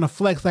still trying to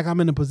flex like I'm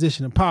in a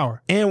position of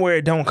power. And where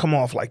it don't come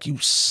off like you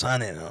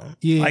sunning them.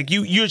 Yeah. Like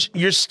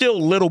you're still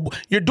little,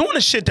 you're doing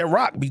the shit that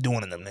Rock be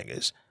doing to them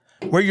niggas.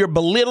 Where you're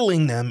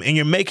belittling them and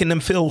you're making them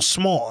feel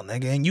small,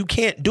 nigga. And you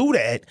can't do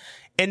that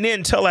and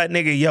then tell that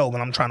nigga, yo,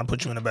 but I'm trying to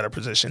put you in a better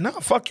position. Nah,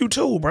 fuck you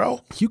too, bro.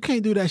 You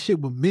can't do that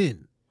shit with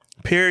men.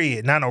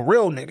 Period. Not no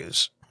real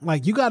niggas.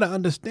 Like, you got to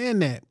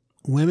understand that.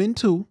 Women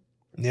too.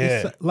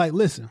 Yeah. It's, like,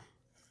 listen.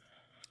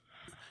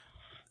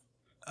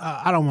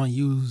 I don't want to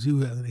use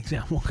you as an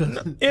example because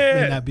it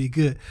may not be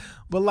good.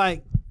 But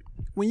like,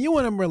 when you're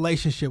in a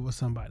relationship with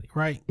somebody,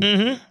 right?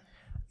 Mm-hmm.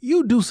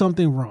 You do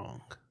something wrong.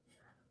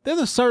 There's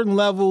a certain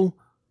level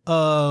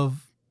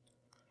of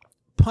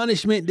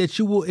punishment that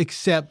you will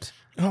accept.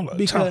 Hold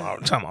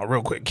on, time out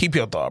real quick. Keep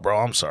your thought, bro.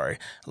 I'm sorry.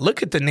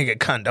 Look at the nigga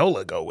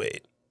Condola go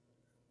with.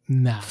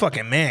 Nah.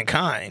 Fucking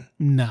Mankind.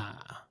 Nah.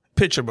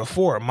 Picture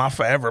before, my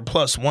forever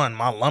plus one,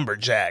 my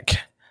lumberjack.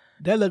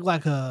 That looked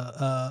like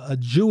a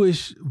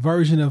Jewish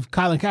version of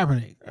Colin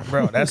Kaepernick.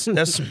 Bro, that's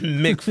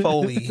Mick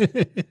Foley.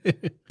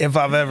 If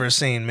I've ever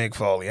seen Mick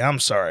Foley. I'm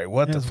sorry.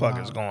 What the fuck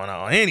is going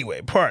on?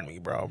 Anyway, pardon me,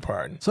 bro.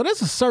 Pardon. So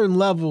there's a certain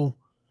level,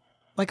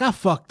 like, I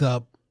fucked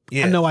up.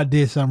 Yeah. I know I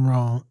did something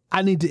wrong.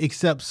 I need to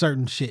accept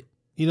certain shit.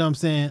 You know what I'm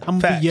saying? I'm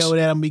going to be yelled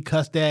at. I'm going to be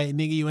cussed at.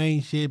 Nigga, you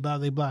ain't shit, blah,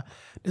 blah, blah.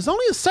 There's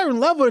only a certain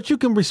level that you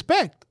can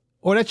respect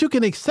or that you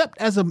can accept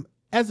as a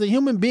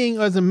human being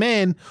or as a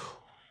man.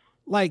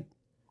 Like,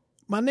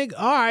 my nigga,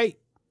 all right.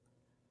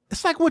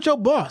 It's like with your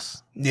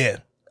boss. Yeah.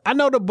 I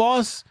know the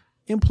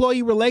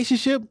boss-employee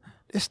relationship,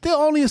 there's still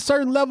only a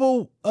certain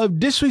level of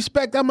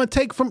disrespect I'm going to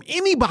take from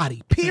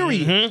anybody,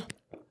 period.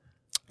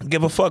 Mm-hmm.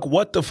 Give a fuck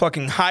what the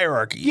fucking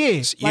hierarchy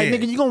is. Like,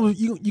 nigga,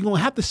 you're gonna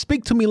have to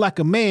speak to me like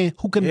a man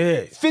who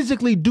can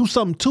physically do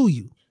something to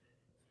you.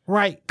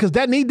 Right? Because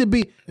that need to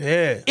be...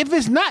 Yeah. If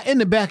it's not in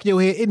the back of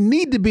your head, it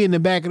need to be in the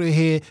back of your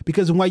head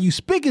because while you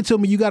speaking to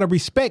me, you got to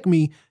respect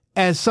me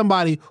as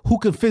somebody who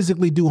can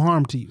physically do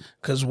harm to you.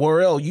 Because,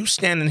 Worrell, you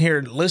standing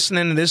here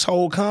listening to this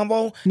whole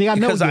convo nigga, I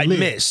know because I live.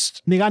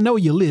 missed. Nigga, I know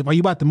you live. Are you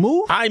about to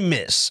move? I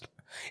missed.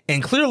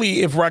 And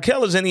clearly, if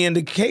Raquel is any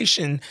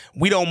indication,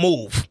 we don't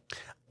move.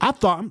 I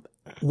thought,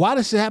 why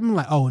does it happen?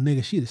 Like, oh,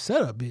 nigga, she the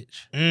setup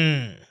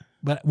bitch.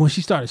 But when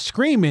she started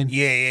screaming...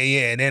 Yeah.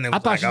 And then it was I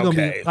thought she was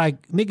going to be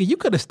like, nigga, you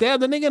could have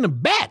stabbed the nigga in the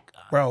back.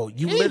 Bro,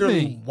 you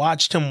literally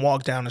watched him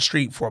walk down the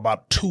street for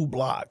about 2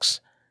 blocks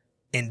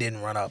and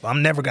didn't run up.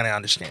 I'm never going to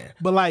understand.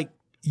 But like,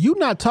 you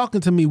not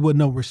talking to me with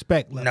no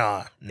respect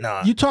level.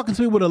 Nah. You talking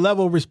to me with a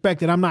level of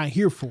respect that I'm not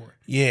here for.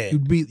 Yeah.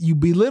 You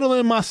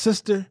belittling my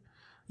sister.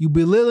 You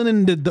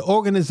belittling the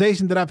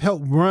organization that I've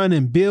helped run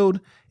and build.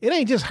 It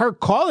ain't just her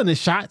calling the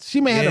shots.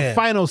 She may have the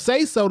final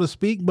say, so to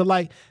speak, but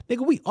like,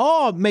 nigga, we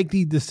all make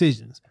these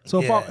decisions.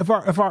 So if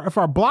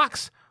our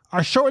blocks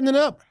are shortening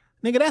up,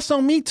 nigga, that's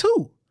on me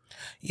too.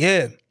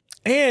 Yeah.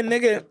 And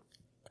nigga,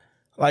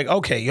 like,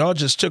 okay, y'all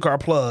just took our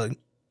plug.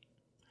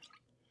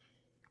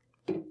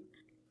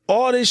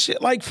 All this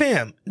shit, like,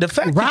 fam, the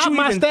fact that you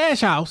my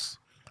stash house.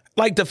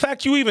 Like, the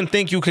fact you even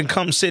think you can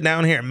come sit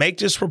down here and make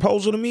this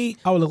proposal to me,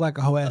 I would look like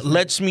a whole ass.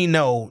 Lets me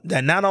know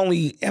that not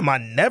only am I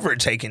never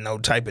taking no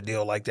type of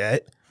deal like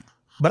that,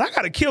 but I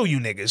gotta kill you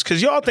niggas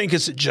because y'all think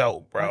it's a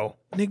joke, bro.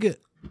 Nigga,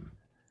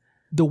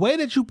 the way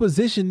that you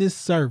position this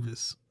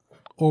service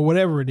or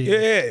whatever it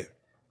is,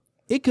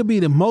 it could be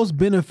the most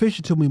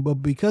beneficial to me, but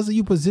because of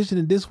you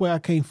positioning it this way, I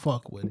can't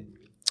fuck with it.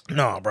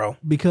 No, bro.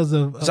 Because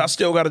I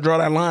still got to draw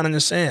that line in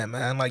the sand,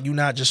 man. Like, you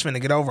not just finna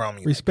get over on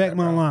me. Respect like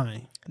my bro.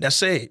 line.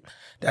 That's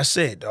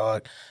it,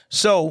 dog.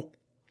 So,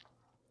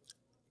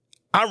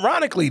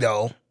 ironically,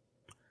 though,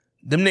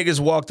 them niggas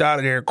walked out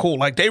of there cool.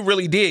 Like, they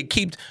really did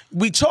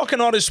we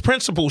talking all this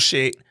principle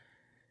shit.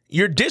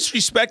 You're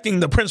disrespecting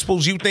the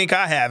principles you think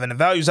I have and the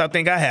values I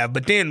think I have,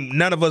 but then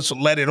none of us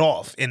let it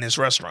off in this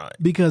restaurant.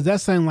 Because that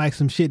sounds like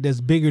some shit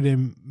that's bigger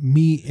than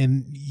me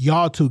and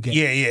y'all two gang.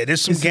 Yeah.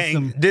 This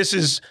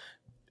is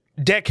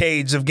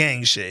decades of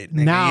gang shit.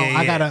 Nigga. Now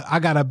I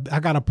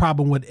got a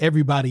problem with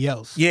everybody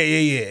else. Yeah.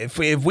 If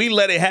we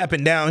let it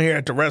happen down here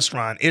at the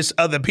restaurant, it's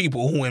other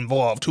people who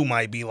involved who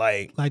might be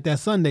like that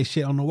Sunday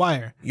shit on The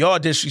Wire. Y'all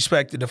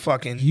disrespected the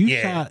fucking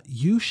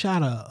You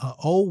shot a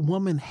old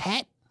woman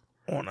hat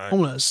on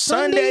a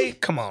Sunday?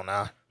 Come on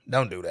now.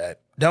 Don't do that.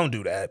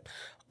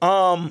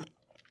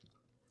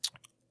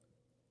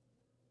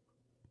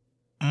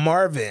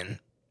 Marvin,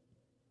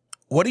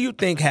 what do you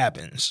think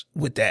happens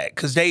with that?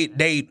 Because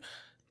they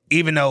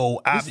even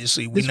though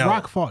obviously we know it's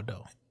Rock fault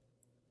though.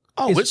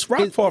 Oh, it's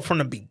Rock fault from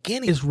the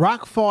beginning. It's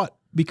Rock fault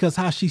because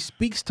how she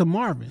speaks to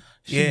Marvin.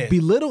 She Yeah.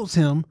 belittles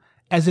him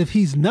as if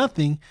he's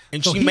nothing.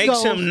 And So she he makes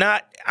goes- him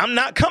not, I'm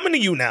not coming to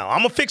you now. I'm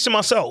going to fix it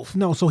myself.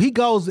 No, so he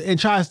goes and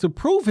tries to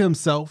prove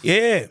himself.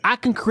 Yeah. I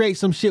can create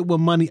some shit with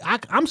money.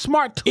 I'm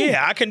smart too.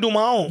 Yeah, I can do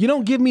my own. You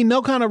don't give me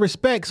no kind of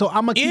respect, so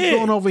I'm going to keep Yeah.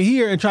 going over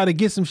here and try to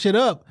get some shit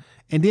up.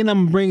 And then I'm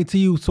going to bring it to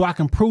you so I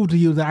can prove to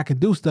you that I can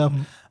do stuff.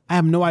 I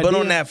have no idea. But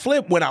on that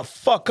flip, when I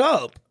fuck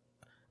up,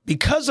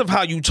 because of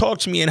how you talk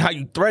to me and how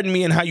you threaten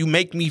me and how you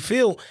make me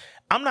feel,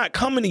 I'm not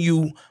coming to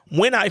you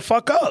when I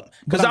fuck up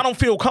because I don't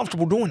feel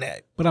comfortable doing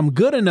that. But I'm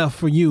good enough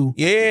for you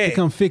to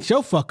come fix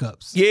your fuck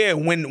ups. Yeah,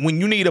 when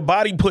you need a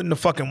body put in the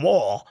fucking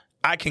wall,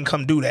 I can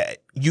come do that.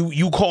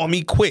 You call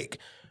me quick,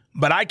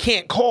 but I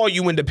can't call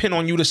you and depend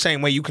on you the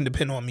same way you can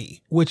depend on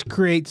me. Which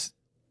creates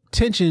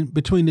tension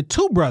between the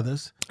two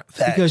brothers.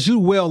 Facts. Because you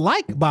well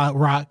liked by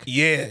Rock.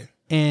 Yeah.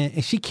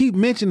 And she keep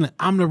mentioning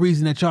I'm the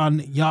reason that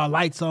y'all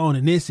lights on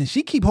and this, and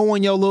she keep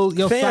holding your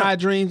Fam, side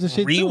dreams and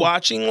shit too.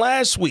 Rewatching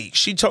last week,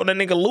 she told that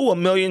nigga Lou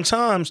 1,000,000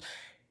 times.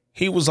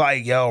 He was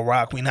like, "Yo,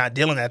 Rock, we not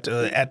dealing at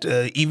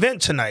the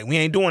event tonight. We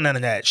ain't doing none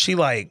of that." She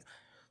like,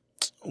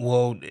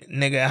 "Well,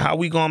 nigga, how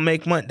we gonna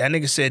make money?" That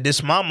nigga said,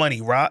 "This my money,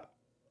 Rock."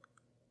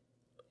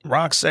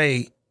 Rock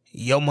say,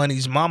 "Your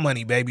money's my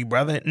money, baby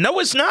brother." No,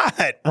 it's not.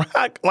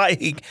 Rock,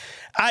 like,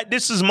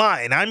 this is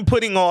mine. I'm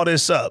putting all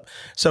this up.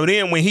 So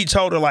then when he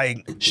told her,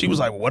 like, she was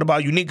like, well, what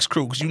about Unique's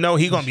crew? Because you know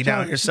he gonna be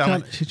down here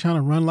selling. She's trying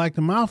to run like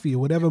the mafia.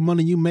 Whatever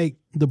money you make,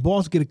 the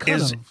boss get a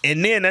cut of.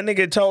 And then that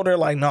nigga told her,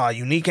 like, nah,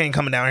 Unique ain't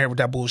coming down here with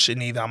that bullshit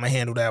neither. I'm gonna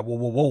handle that.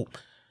 Whoa.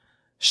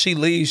 She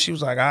leaves. She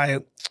was like, all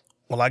right,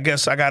 well, I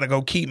guess I gotta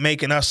go keep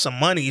making us some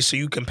money so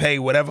you can pay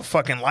whatever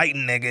fucking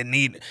lighting nigga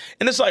need.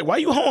 And it's like, why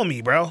you holding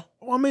me, bro?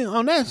 Well, I mean,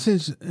 in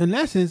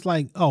that sense,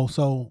 like, oh,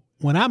 so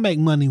when I make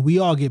money, we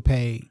all get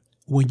paid.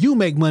 When you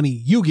make money,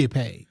 you get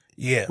paid.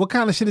 Yeah. What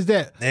kind of shit is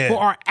that? Yeah. For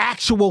our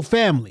actual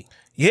family.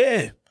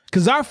 Yeah.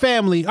 Because our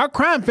family, our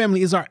crime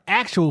family is our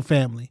actual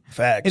family.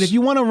 Facts. And if you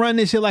want to run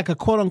this shit like a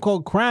quote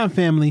unquote crime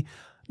family,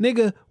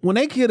 nigga, when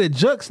they get a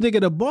jux,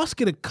 nigga, the boss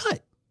get a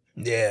cut.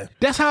 Yeah.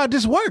 That's how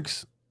this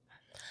works.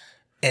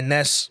 And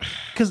that's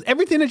because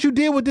everything that you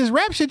did with this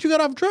rap shit, you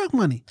got off drug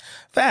money.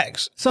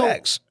 Facts. So,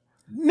 Facts.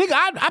 Nigga,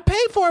 I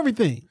paid for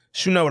everything.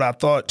 So you know what I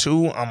thought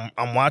too?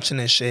 I'm watching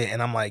this shit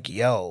and I'm like,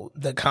 yo,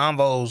 the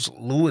convos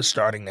Lou is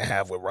starting to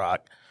have with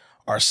Rock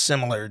are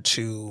similar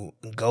to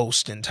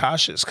Ghost and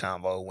Tasha's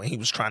convo when he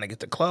was trying to get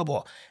the club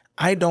off.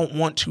 I don't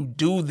want to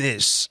do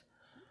this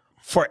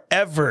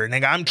forever,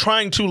 nigga. I'm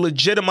trying to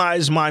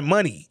legitimize my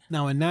money.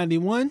 Now in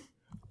 91,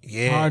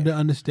 hard to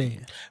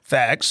understand.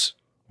 Facts.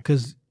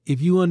 Because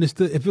if you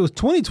understood, if it was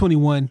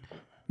 2021,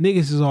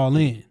 niggas is all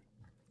in.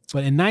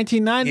 But in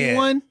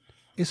 1991,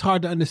 it's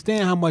hard to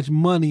understand how much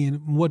money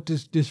and what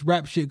this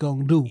rap shit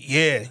gonna do.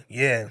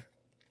 Yeah.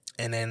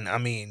 And then, I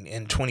mean,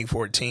 in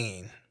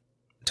 2014,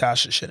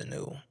 Tasha should have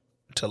knew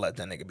to let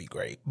that nigga be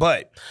great.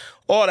 But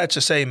all that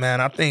to say,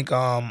 man, I think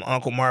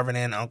Uncle Marvin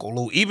and Uncle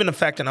Lou, even the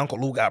fact that Uncle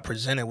Lou got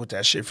presented with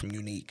that shit from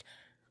Unique,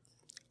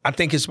 I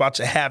think it's about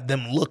to have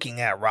them looking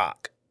at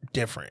Rock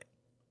different.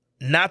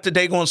 Not that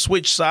they gonna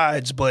switch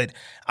sides, but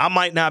I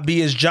might not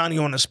be as Johnny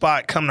on the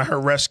spot come to her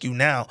rescue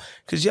now.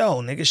 Cause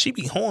yo, nigga, she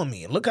be hoeing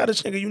me. Look how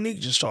this nigga Unique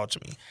just talked to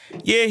me.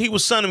 Yeah, he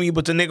was sonning me,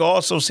 but the nigga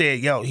also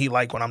said, yo, he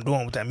like what I'm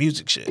doing with that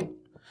music shit.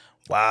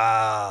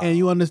 Wow. And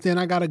you understand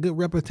I got a good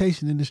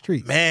reputation in the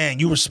streets. Man,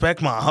 you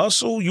respect my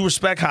hustle? You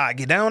respect how I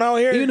get down out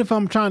here? Even if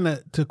I'm trying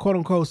to quote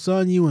unquote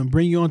son you and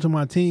bring you onto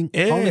my team,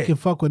 I only can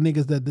fuck with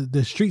niggas that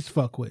the streets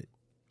fuck with.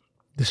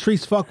 The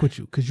streets fuck with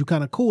you because you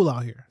kind of cool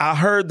out here. I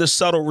heard the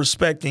subtle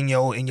respect in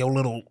your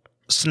little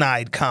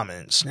snide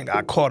comments. Nigga,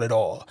 I caught it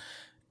all.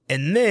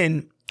 And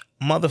then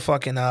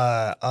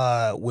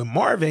motherfucking with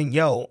Marvin,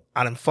 yo,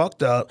 I done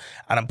fucked up.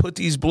 I done put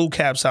these blue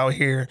caps out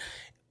here.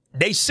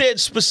 They said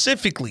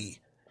specifically,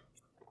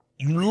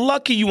 you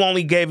lucky you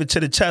only gave it to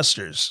the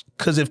testers.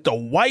 Because if the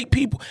white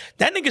people,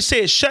 that nigga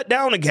said shut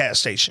down the gas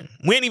station.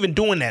 We ain't even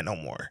doing that no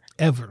more.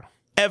 Ever.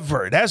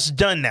 That's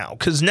done now.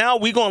 Because now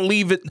we going to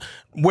leave it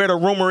where the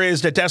rumor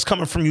is that that's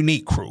coming from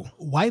Unique Crew.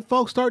 White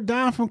folks start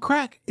dying from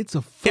crack. It's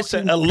a fucking It's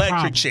an electric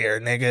problem. chair,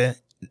 nigga.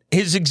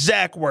 His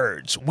exact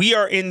words. We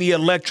are in the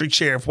electric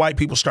chair if white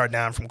people start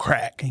dying from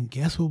crack. And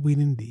guess what we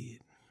done did?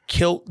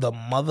 Killed the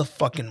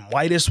motherfucking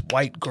whitest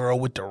white girl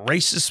with the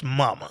racist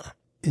mama.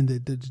 And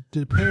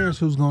the parents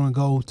who's going to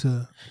go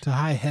to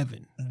high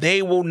heaven.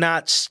 They will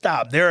not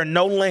stop. There are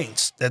no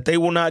lengths that they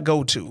will not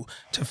go to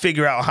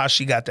figure out how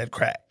she got that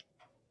crack.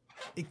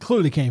 It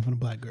clearly came from the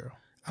black girl.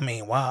 I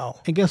mean,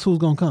 wow. And guess who's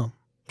going to come?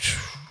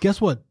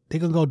 Guess what? They're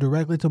going to go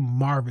directly to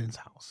Marvin's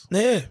house.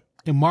 Yeah.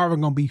 And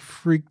Marvin going to be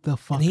freaked the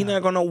fuck out. And he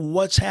not going to know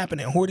what's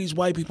happening. Who are these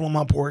white people on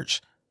my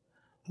porch?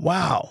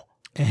 Wow.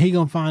 And he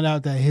going to find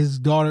out that his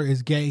daughter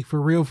is gay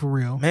for real, for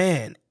real.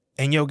 Man.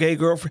 And your gay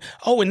girlfriend.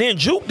 Oh, and then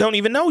Juke don't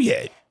even know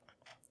yet.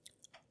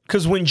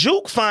 Because when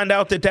Juke find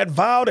out that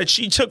vial that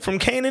she took from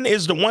Kanan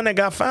is the one that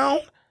got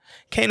found,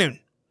 Kanan,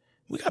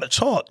 we got to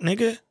talk,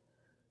 nigga.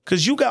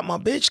 Because you got my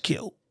bitch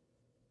killed.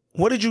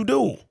 What did you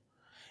do?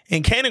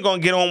 And Kanan going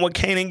to get on what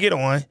Kanan get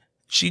on.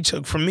 She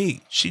took from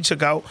me. She took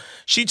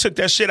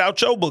that shit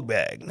out your book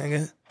bag,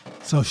 nigga.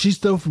 So she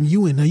stole from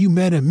you and now you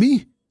mad at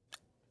me?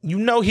 You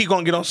know he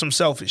going to get on some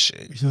selfish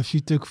shit. So she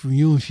took from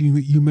you and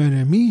you mad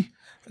at me?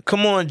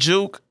 Come on,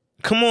 Juke.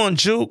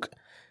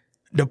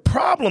 The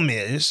problem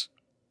is...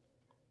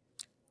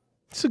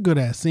 It's a good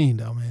ass scene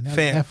though, man.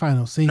 That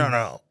final scene.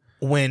 No.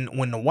 When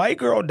the white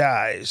girl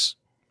dies,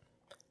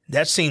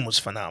 that scene was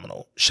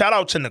phenomenal. Shout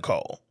out to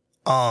Nicole.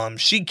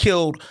 She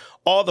killed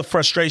all the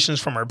frustrations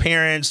from her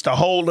parents, the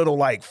whole little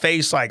like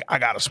face, like I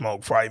gotta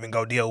smoke before I even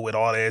go deal with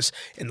all this,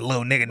 and the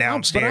little nigga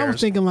downstairs. But I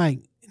was thinking like,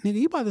 nigga,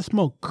 you about to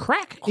smoke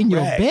crack in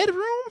your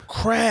bedroom?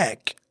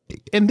 Crack.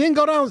 And then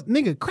go down,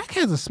 nigga, crack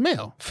has a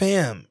smell.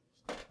 Fam.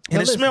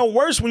 And it smells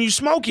worse when you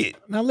smoke it.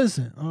 Now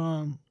listen,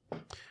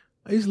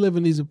 I used to live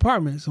in these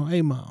apartments on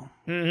 8 Mile.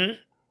 Mm-hmm.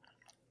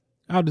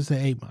 I'll just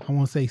say 8 Mile. I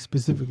won't say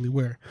specifically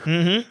where.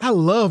 Mm-hmm. I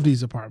love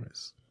these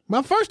apartments.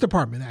 My first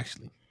apartment,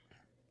 actually.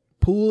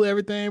 Pool,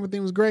 everything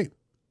was great.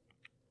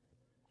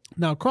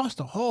 Now, across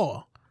the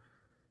hall,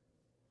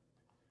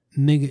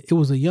 nigga, it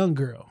was a young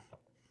girl.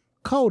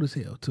 Cold as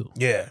hell, too.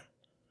 Yeah.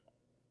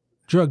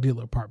 Drug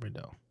dealer apartment,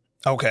 though.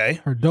 Okay.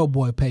 Her dope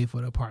boy paid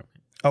for the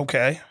apartment.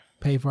 Okay.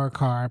 Paid for her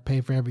car,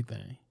 paid for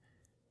everything.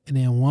 And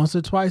then once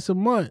or twice a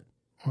month,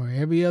 or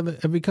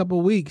every couple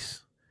of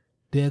weeks,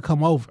 they'll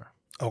come over.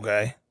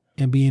 Okay.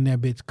 And be in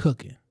that bitch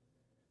cooking.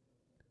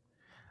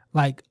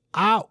 Like,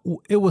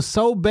 it was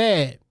so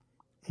bad.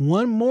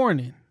 One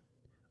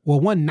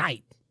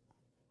night,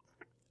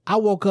 I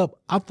woke up,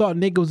 I thought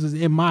niggas was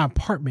in my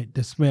apartment.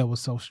 The smell was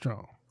so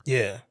strong.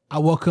 Yeah. I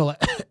woke up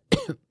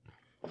like,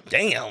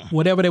 damn.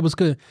 Whatever they was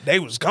cooking. They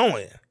was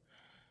going.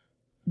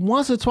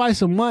 Once or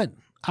twice a month,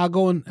 I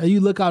go and you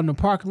look out in the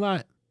parking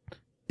lot,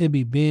 it'd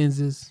be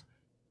Benz's,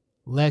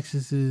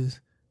 Lexus's,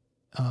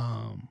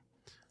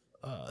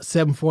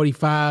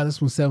 745.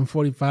 This was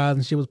 745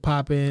 and shit was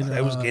popping.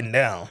 They was getting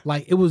down.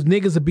 Like it was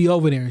niggas to be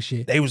over there and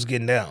shit. They was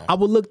getting down. I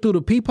would look through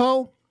the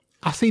peephole.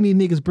 I seen these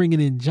niggas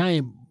bringing in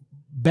giant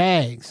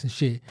bags and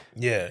shit.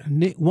 Yeah.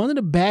 One of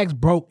the bags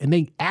broke and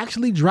they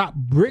actually dropped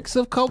bricks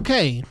of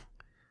cocaine.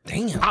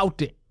 Damn. Out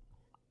there.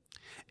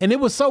 And it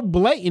was so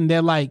blatant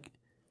that like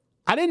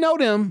I didn't know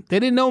them. They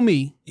didn't know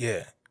me.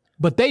 Yeah.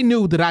 But they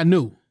knew that I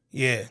knew.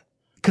 Yeah.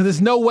 Because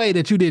there's no way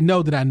that you didn't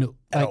know that I knew.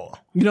 At like, all.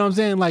 You know what I'm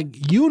saying?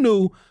 Like, you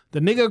knew the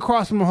nigga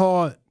across from the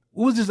hall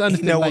was just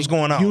understanding. He know like, what's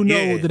going on. You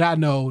know Yeah. that I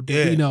know that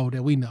Yeah. we know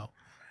that we know.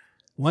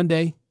 One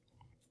day,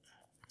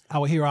 I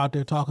would hear her out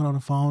there talking on the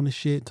phone and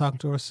shit, talking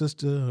to her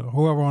sister or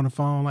whoever on the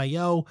phone, like,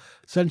 yo,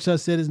 such and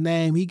such said his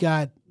name. He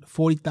got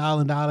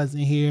 $40,000 in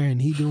here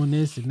and he doing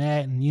this and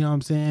that. And you know what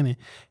I'm saying?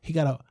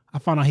 And I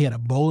found out he had a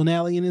bowling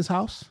alley in his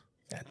house.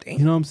 God damn.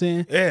 You know what I'm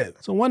saying? Yeah.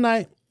 So one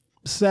night,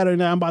 Saturday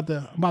night, I'm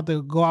about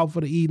to go out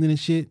for the evening and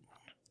shit,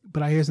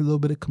 but I hear some little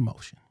bit of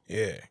commotion.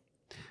 Yeah.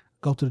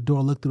 Go to the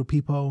door, look through the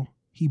peephole.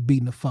 He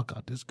beating the fuck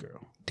out this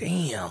girl.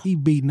 Damn. He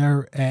beating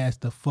her ass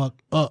the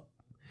fuck up.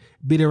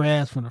 Beat her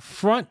ass from the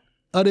front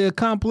of the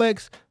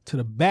complex to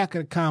the back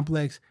of the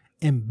complex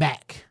and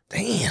back.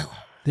 Damn.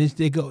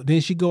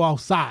 Then she go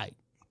outside,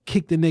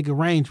 kick the nigga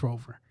Range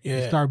Rover,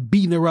 and start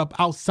beating her up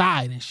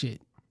outside and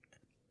shit.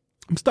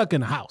 I'm stuck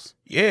in the house.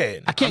 Yeah,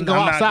 I can't go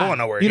outside. Not going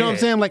nowhere. You know what I'm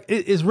saying? Like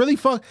it's really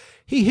fuck.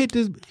 He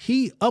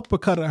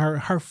uppercutted her.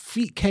 Her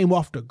feet came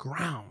off the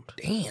ground.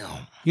 Damn.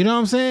 You know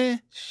what I'm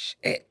saying?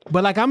 Shit.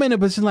 But like I'm in a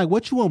position like,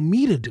 what you want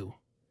me to do?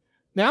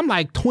 Now I'm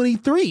like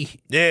 23.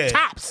 Yeah.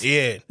 Tops.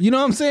 Yeah. You know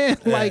what I'm saying?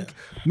 Yeah. Like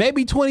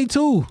maybe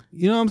 22.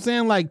 You know what I'm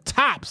saying? Like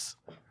tops.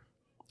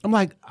 I'm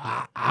like,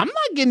 I'm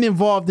not getting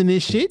involved in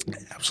this shit.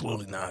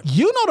 Absolutely not.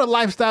 You know the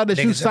lifestyle that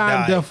you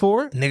signed up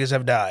for. Niggas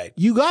have died.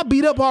 You got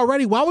beat up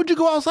already. Why would you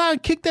go outside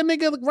and kick that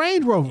nigga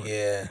Range Rover?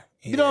 Yeah.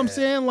 You know what I'm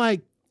saying?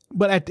 Like,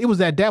 but it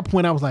was at that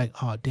point I was like,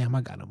 oh damn,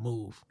 I gotta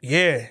move.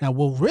 Yeah. Now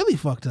what really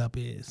fucked up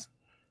is,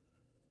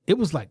 it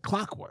was like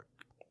clockwork.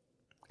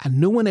 I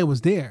knew when they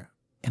was there,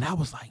 and I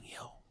was like,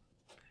 yo,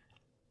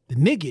 the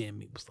nigga in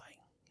me was like,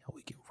 yo,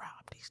 we can rob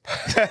these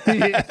things.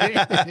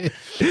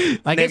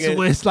 Like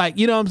it's like,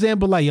 you know what I'm saying?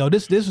 But like, yo,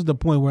 this is the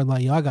point where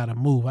like, yo, I gotta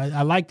move.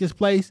 I like this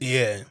place.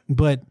 Yeah.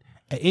 But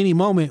at any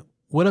moment,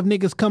 what if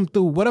niggas come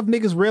through? What if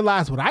niggas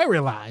realize what I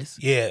realize?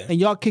 Yeah. And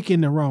y'all kick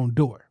in the wrong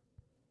door.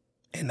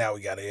 And now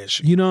we got an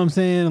issue. You know what I'm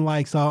saying?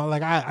 Like, so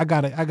like I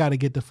gotta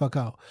get the fuck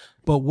out.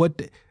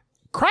 But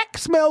crack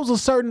smells a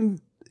certain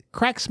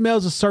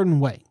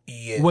way.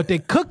 Yeah. What they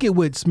cook it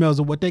with smells,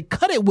 or what they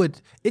cut it with,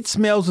 it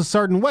smells a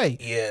certain way.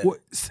 Yeah.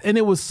 And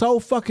it was so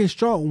fucking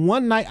strong.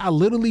 One night I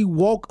literally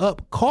woke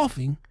up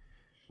coughing.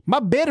 My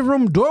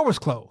bedroom door was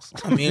closed.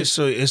 I mean,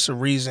 it's a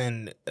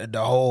reason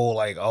the whole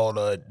like all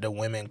the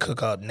women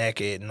cook up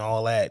naked and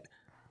all that.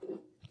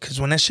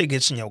 Cause when that shit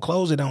gets in your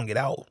clothes, it don't get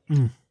out.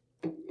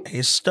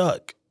 It's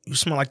stuck. You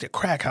smell like the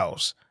crack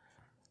house.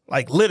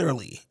 Like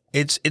literally,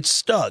 it's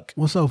stuck.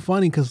 What's so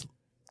funny? Cause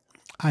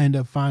I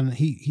ended up finding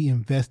he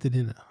invested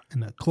in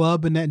a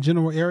club in that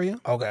general area.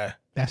 Okay.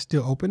 That's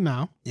still open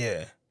now.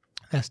 Yeah.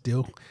 That's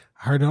still,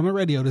 I heard it on the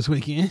radio this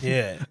weekend.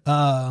 Yeah.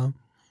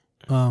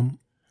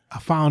 I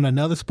found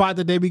another spot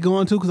that they be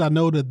going to because I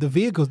know the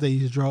vehicles they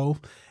used to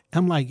drove.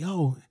 I'm like,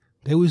 yo,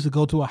 they used to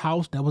go to a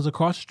house that was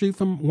across the street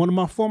from one of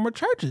my former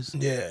churches.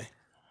 Yeah.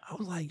 I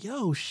was like,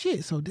 yo,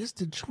 shit, so this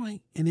the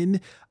joint. And then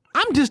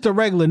I'm just a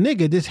regular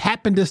nigga. Just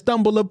happened to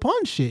stumble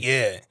upon shit.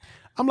 Yeah.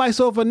 I'm like,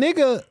 so if a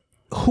nigga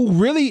who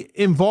really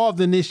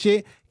involved in this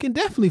shit can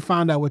definitely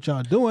find out what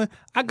y'all doing,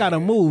 I gotta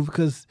move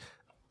because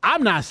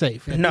I'm not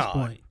safe at this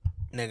point.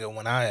 Nigga,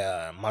 when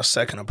I my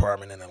second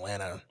apartment in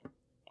Atlanta,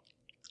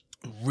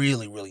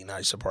 really, really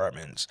nice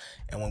apartments.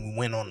 And when we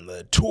went on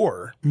the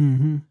tour,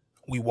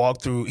 we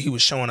walked through, he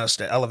was showing us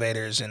the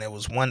elevators, and there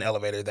was one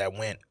elevator that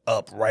went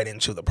up right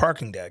into the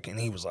parking deck. And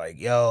he was like,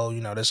 yo,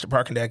 you know, this is the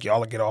parking deck.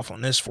 Y'all get off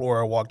on this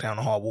floor, walk down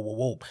the hall, whoop, whoop,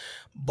 whoop.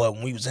 But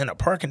when we was in the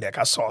parking deck,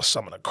 I saw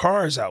some of the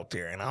cars out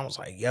there, and I was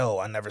like, yo,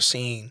 I never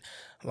seen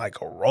like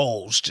a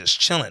Rolls just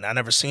chilling. I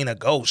never seen a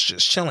Ghost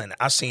just chilling.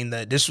 I seen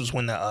this was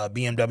when the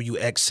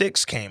BMW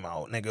X6 came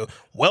out, nigga,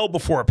 well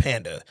before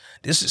Panda.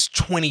 This is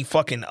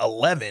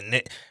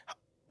 2011.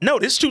 No,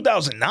 this is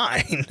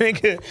 2009,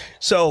 nigga.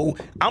 So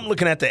I'm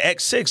looking at the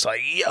X6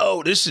 like,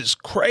 yo, this is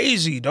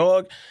crazy,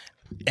 dog.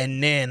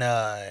 And then,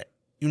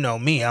 you know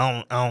me,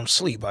 I don't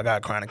sleep. I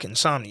got chronic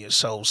insomnia.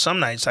 So some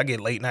nights I get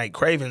late night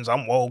cravings.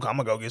 I'm woke. I'm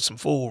gonna go get some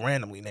food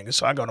randomly, nigga.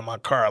 So I go to my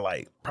car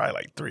probably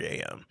like 3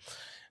 a.m.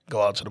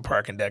 Go out to the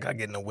parking deck. I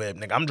get in the whip,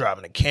 nigga. I'm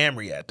driving a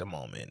Camry at the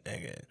moment,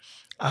 nigga.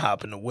 I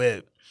hop in the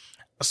whip.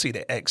 I see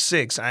the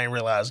X6. I ain't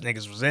realize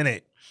niggas was in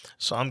it.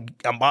 So I'm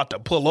about to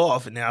pull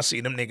off, and then I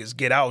see them niggas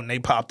get out, and they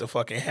pop the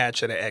fucking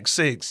hatch of the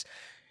X6,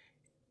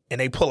 and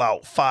they pull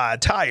out 5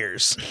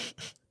 tires,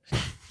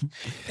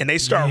 and they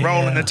start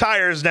rolling the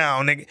tires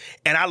down, nigga.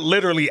 And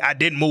I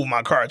didn't move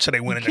my car until they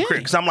went in the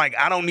crib, because I'm like,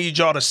 I don't need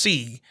y'all to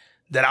see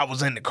that I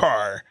was in the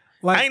car.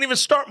 Like, I ain't even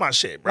start my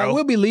shit, bro. Like,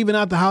 we'll be leaving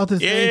out the house at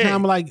the same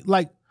time,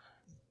 like.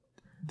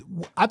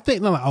 I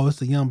think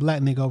it's a young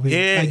black nigga over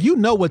here. Yeah. Like, you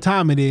know what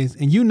time it is,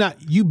 and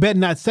you better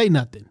not say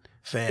nothing.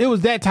 Facts. It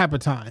was that type of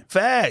time.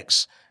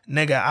 Facts.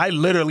 Nigga,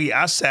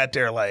 I sat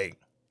there like,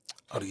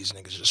 oh, these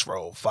niggas just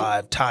rolled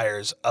 5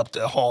 tires up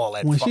the hall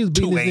at when she was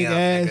 2 beating this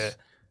a.m. nigga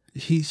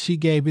ass, she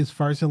gave his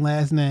first and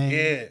last name.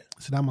 Yeah.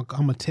 Said, I'm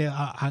gonna tell,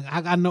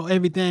 I know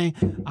everything.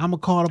 I'm gonna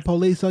call the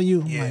police on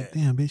you. I'm like,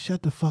 damn, bitch,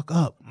 shut the fuck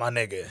up. My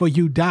nigga. Before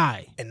you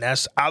die. And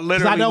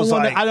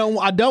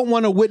I don't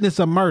want to witness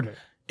a murder.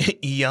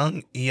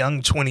 young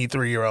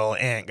 23-year-old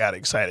aunt got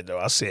excited though.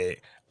 I said,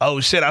 oh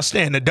shit, I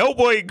stay in the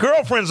Doughboy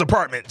girlfriend's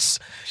apartments.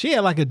 She had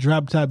like a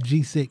drop top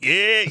G6.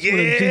 Yeah, that's when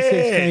the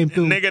G6 came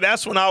through. Nigga,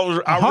 that's when I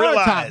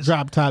realized. Top,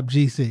 drop top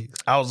G6.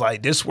 I was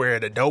like, this where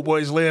the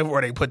Doughboys live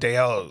or they put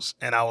their hoes.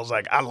 And I was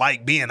like, I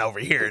like being over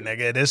here,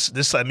 nigga.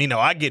 This let me know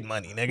I get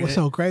money, nigga. What's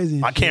so crazy?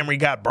 My Camry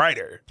got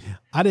brighter.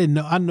 I didn't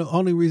know.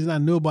 Only reason I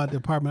knew about the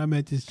apartment, I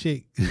met this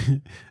chick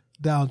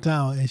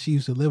downtown, and she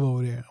used to live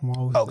over there.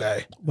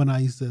 Okay. When I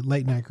used to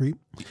late night creep,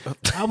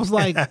 I was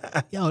like,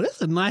 "Yo, this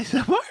is a nice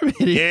apartment."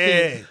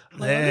 Yeah,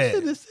 like,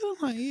 this is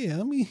I'm like,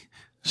 yeah.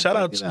 Shout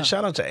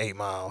out to 8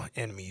 Mile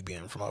and me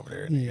being from over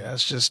there.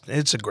 Nigga. Yeah.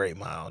 It's a great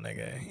mile,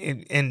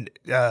 nigga. And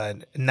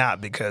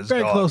not because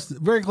very close to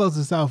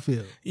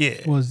Southfield.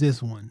 Yeah. Was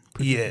this one.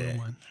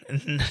 One.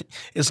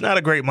 It's not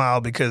a great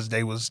mile because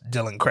they was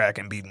dealing crack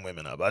and beating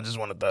women up. I just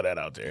want to throw that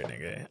out there,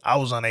 nigga. I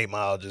was on 8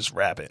 Mile just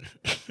rapping.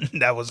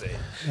 That was it.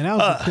 And that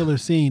was a killer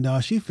scene,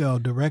 dog. She fell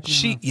directly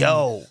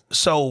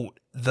so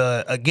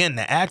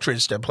the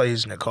actress that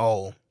plays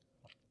Nicole,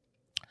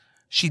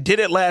 she did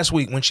it last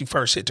week when she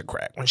first hit the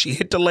crack. When she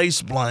hit the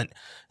lace blunt,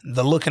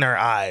 the look in her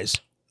eyes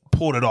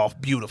pulled it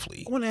off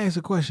beautifully. I want to ask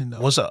a question, though.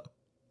 What's up?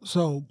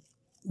 So,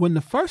 when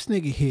the first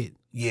nigga hit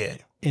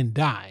and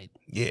died,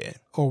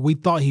 or we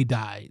thought he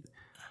died,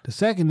 the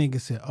second nigga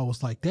said, oh,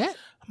 it's like that?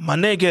 My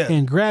nigga.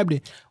 And grabbed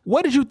it.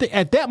 What did you think?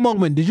 At that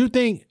moment, did you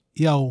think,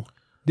 yo,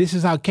 this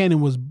is how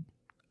Kanan was?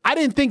 I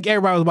didn't think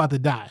everybody was about to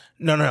die.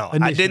 No.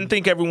 Initially. I didn't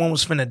think everyone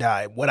was finna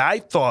die. What I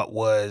thought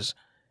was,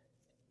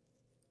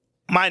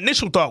 my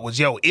initial thought was,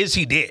 yo, is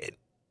he dead?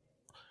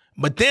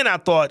 But then I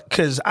thought,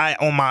 because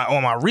on my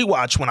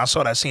rewatch, when I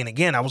saw that scene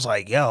again, I was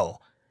like, yo,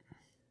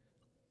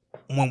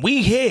 when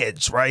we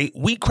heads, right,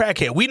 we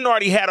crackhead. We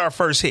already had our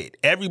first hit.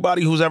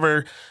 Everybody who's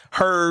ever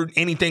heard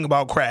anything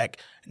about crack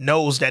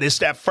knows that it's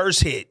that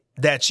first hit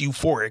that's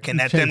euphoric and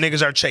that them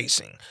niggas are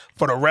chasing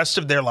for the rest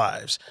of their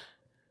lives.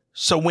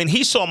 So when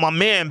he saw my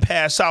man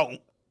pass out,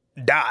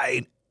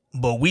 died,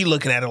 but we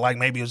looking at it like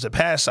maybe it was a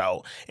pass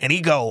out, and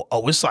he go,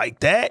 oh, it's like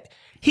that?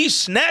 He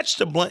snatched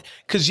the blunt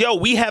because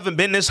we haven't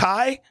been this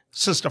high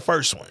since the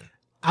first one.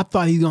 I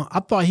thought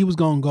he was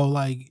gonna go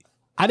like,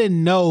 I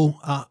didn't know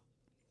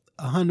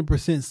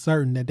 100%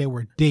 certain that they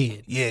were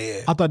dead.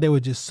 Yeah. I thought they were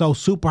just so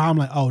super high. I'm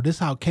like, oh, this is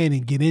how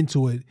Kanan get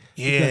into it.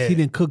 Yeah. Because he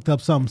didn't cooked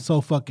up something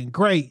so fucking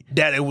great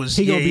that it was.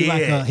 He gonna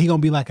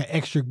be like an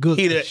extra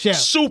good chef,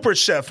 super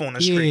chef on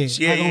the streets.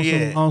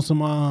 On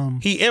some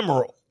he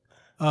Emerald.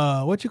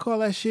 What you call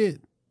that shit?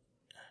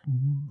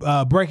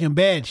 Breaking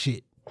Bad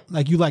shit.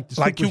 Like you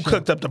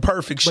cooked up the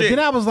perfect shit. But then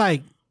I was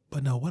like,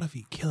 but no, what if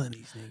he killing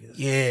these niggas?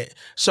 Yeah.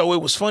 So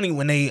it was funny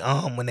when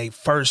they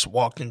first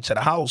walked into the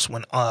house,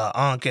 when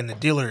Unc and the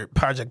dealer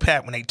Project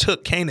Pat, when they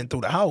took Kanan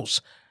through the house,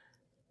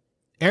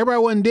 everybody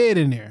wasn't dead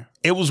in there.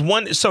 It was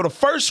one. So the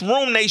first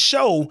room they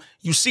show,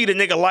 you see the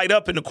nigga light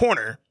up in the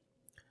corner,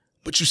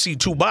 but you see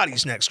 2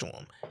 bodies next to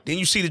him. Then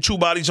you see the 2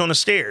 bodies on the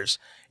stairs.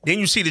 Then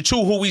you see the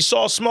 2 who we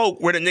saw smoke,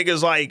 where the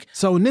niggas like.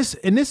 So in this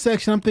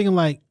section, I'm thinking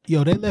like,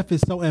 yo, they left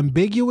it so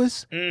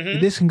ambiguous. That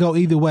this can go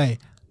either way.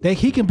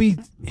 He can be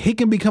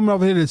coming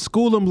over here to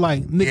school him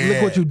like, nigga,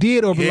 look what you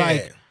did, or be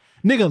like,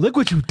 nigga, look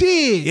what you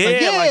did.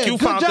 Yeah, like you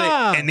found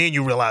job. it, and then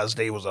you realize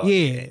they was up.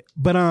 Yeah,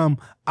 but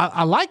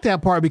I like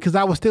that part because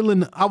I was still in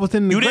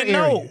the you didn't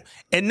know. Area.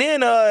 And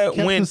then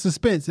when the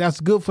suspense,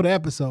 that's good for the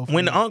episode.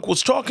 When the Unc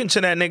was talking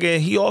to that nigga,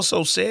 he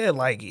also said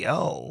like,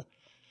 yo,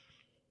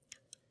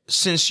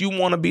 since you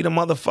want to be the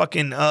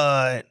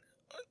motherfucking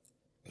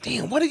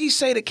damn, what did he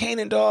say to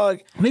Kanan,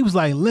 dog? And he was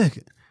like, look,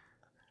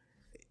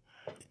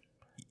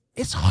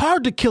 it's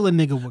hard to kill a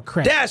nigga with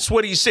crack. That's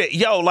what he said.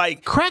 Yo,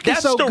 like, crack that's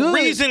is so the good.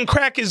 reason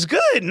crack is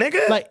good,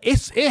 nigga. Like,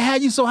 it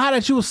had you so high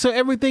that you would sell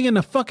everything in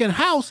the fucking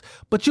house,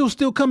 but you'll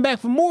still come back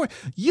for more.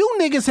 You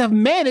niggas have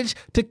managed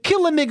to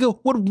kill a nigga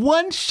with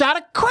 1 shot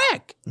of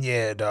crack.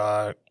 Yeah,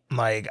 dog.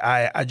 Like,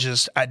 I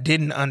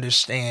didn't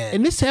understand.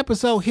 And this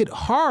episode hit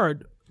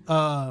hard.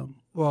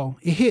 Well,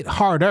 it hit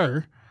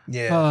harder.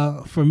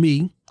 Yeah. For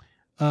me.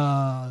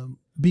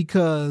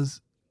 Because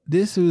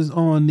this was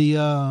on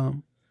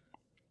the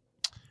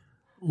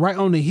right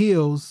on the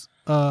heels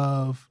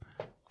of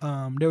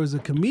there was a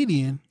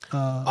comedian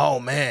oh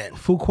man,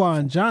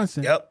 Fuquan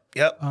Johnson. Yep.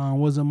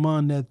 Was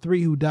among the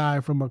 3 who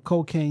died from a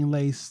cocaine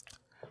laced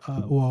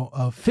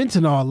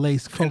fentanyl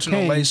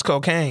laced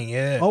cocaine,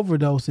 yeah,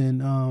 overdose in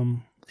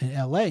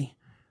LA.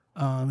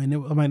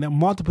 And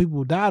multiple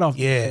people died off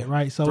that,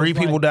 right? So 3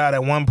 people died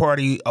at one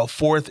party. A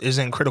 4th is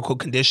in critical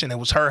condition. It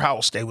was her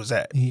house they was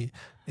at. Yeah.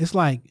 It's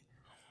like,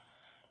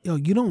 yo,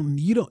 you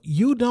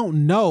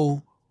don't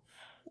know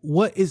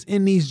what is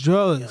in these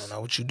drugs. You don't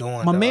know what you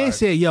doing. My man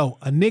said, yo,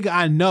 a nigga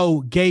I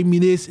know gave me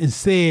this and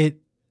said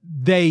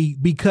they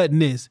be cutting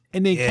this.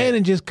 And then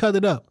Kanan just cut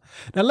it up.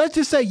 Now let's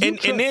just say and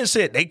then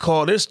said they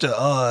call this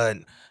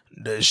the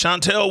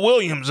Chantel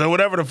Williams or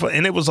whatever the fuck.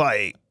 And it was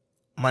like,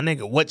 my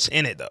nigga, what's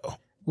in it though?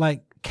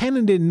 Like,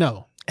 Kanan didn't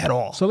know. At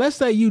all. So let's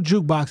say you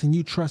jukebox and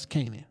you trust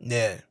Kanan.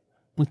 Yeah.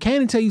 When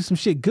Kanan tell you some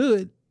shit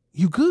good,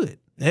 you good.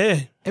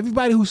 Yeah.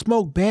 Everybody who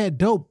smoked bad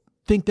dope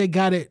think they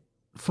got it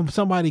from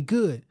somebody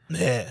good.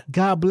 Yeah.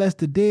 God bless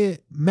the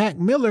dead. Mac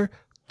Miller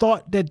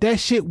thought that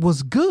shit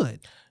was good.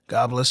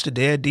 God bless the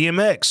dead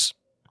DMX.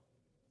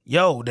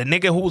 Yo, the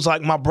nigga who was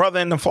like my brother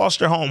in the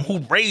foster home, who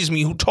raised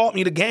me, who taught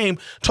me the game,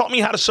 taught me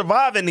how to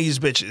survive in these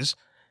bitches,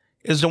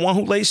 is the one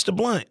who laced the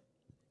blunt.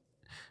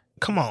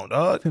 Come on,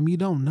 dog. Fam, you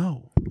don't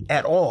know.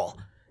 At all.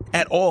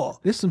 At all.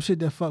 There's some shit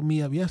that fucked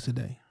me up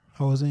yesterday.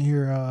 I was in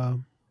here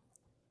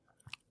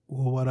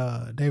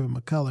David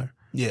McCullough.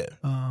 Yeah.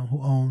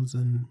 Who owns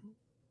and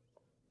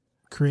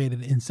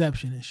created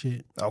Inception and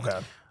shit. Okay.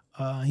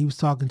 He was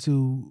talking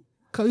to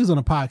he was on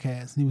a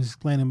podcast and he was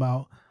explaining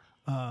about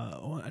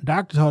a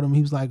doctor told him,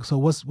 he was like, so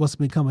what's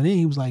been coming in?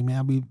 He was like,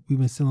 man, we've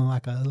been seeing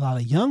like a lot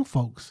of young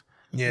folks.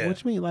 Yeah.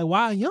 What you mean? Like,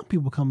 why are young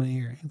people coming in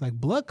here? He's like,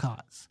 blood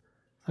clots.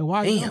 Like, why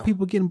are young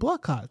people getting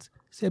blood clots?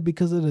 He said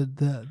because of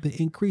the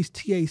increased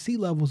THC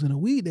levels in the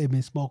weed they've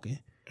been smoking.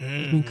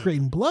 It's been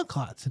creating blood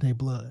clots in their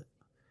blood.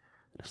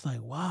 It's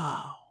like,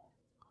 wow.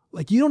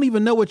 Like, you don't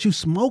even know what you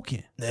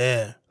smoking.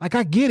 Yeah. Like,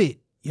 I get it.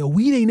 Yo,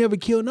 weed ain't never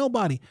killed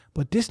nobody,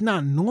 but this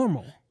not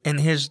normal. And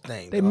here's the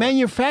thing. They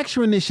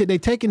manufacturing this shit. They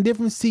taking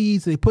different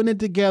seeds. They putting it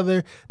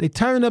together. They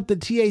turn up the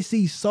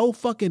THC so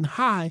fucking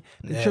high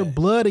that your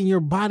blood and your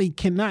body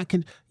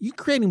you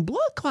creating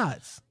blood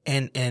clots.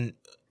 And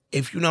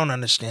if you don't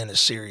understand the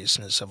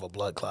seriousness of a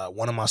blood clot,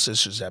 one of my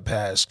sisters that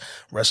passed,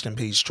 rest in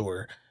peace to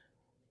her,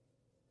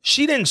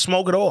 she didn't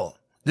smoke at all.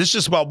 This is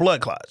just about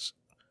blood clots.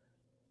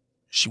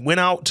 She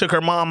went out, took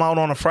her mom out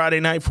on a Friday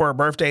night for her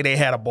birthday. They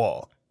had a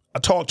ball. I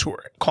talked to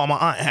her, called my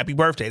aunt, happy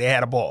birthday. They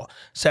had a ball.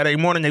 Saturday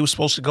morning, they were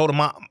supposed to go to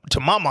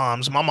my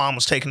mom's. My mom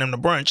was taking them to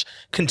brunch,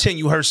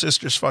 continue her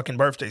sister's fucking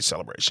birthday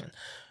celebration.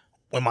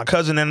 When my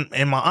cousin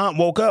and my aunt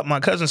woke up, my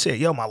cousin said,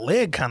 yo, my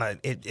leg kind of,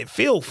 it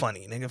feel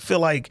funny. Nigga, feel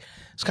like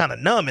it's kind of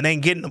numb. It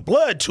ain't getting the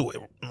blood to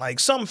it. Like,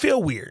 something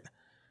feel weird.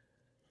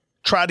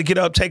 Tried to get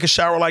up, take a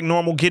shower like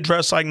normal, get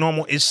dressed like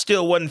normal. It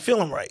still wasn't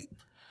feeling right.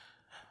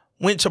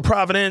 Went to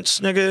Providence,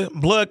 nigga,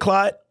 blood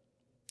clot.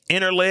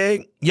 In her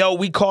leg, yo,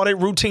 we called it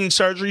routine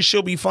surgery.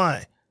 She'll be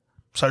fine.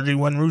 Surgery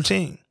wasn't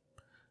routine.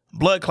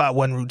 Blood clot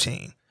wasn't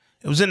routine.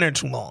 It was in there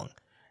too long.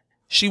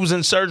 She was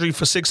in surgery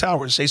for 6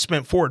 hours. They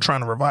spent 4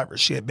 trying to revive her.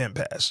 She had been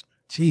passed.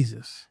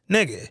 Jesus.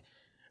 Nigga,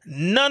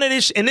 none of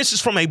this, and this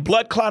is from a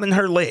blood clot in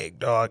her leg,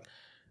 dog.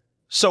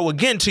 So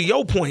again, to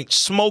your point,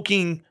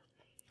 smoking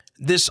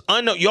this,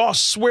 y'all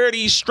swear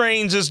these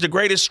strains is the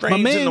greatest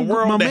strains in the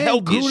world, the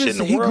healthiest shit in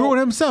the world. He grew it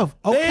himself.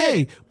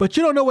 Okay, but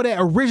you don't know where that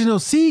original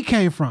seed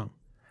came from.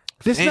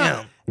 This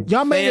not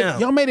y'all made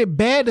it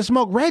bad to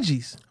smoke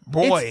Reggie's.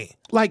 Boy.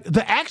 It's like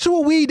the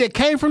actual weed that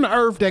came from the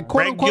earth, that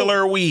quote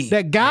regular unquote, weed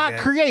that God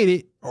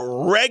created.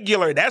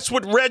 Regular. That's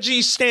what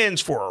Reggie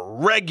stands for.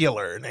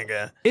 Regular,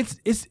 nigga.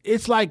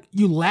 It's like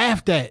you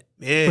laughed at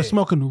for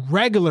smoking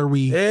regular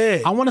weed.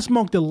 Yeah. I want to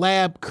smoke the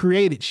lab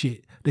created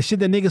shit. The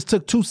shit that niggas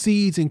took 2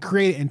 seeds and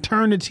created and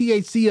turned the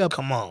THC up.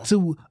 Come on.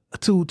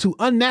 To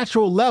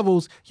unnatural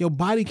levels. Your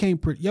body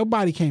can't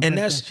and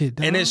that shit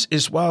down. And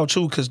it's wild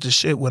too, because the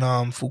shit with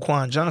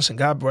Fuquan Johnson,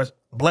 God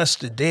bless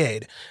the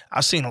dead.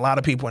 I've seen a lot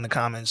of people in the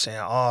comments saying,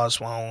 oh, that's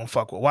why I don't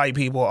fuck with white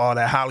people, all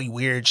that Holly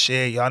weird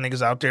shit. Y'all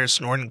niggas out there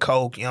snorting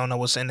coke. You don't know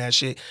what's in that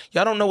shit.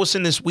 Y'all don't know what's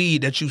in this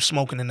weed that you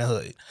smoking in the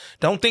hood.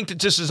 Don't think that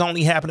this is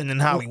only happening in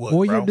Hollywood,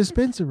 or bro. your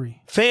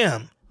dispensary.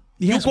 Fam.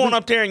 You going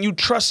up there and you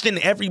trusting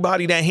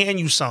everybody that hand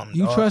you something.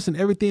 You trusting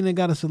everything that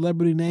got a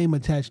celebrity name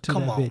attached to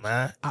Come that on, bitch.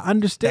 man. I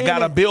understand. That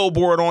got a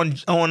billboard on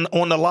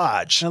the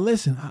lodge. Now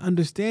listen, I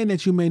understand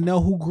that you may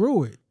know who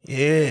grew it.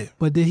 Yeah.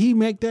 But did he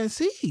make that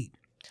seed?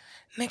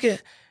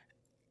 Nigga,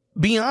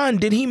 beyond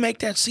did he make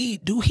that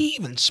seed? Do he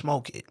even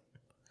smoke it?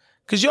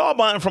 Because y'all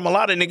buying from a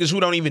lot of niggas who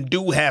don't even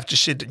do half the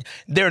shit.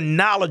 They're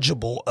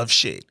knowledgeable of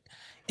shit.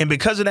 And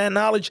because of that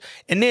knowledge,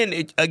 and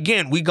then,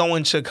 again, we go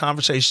into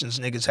conversations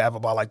niggas have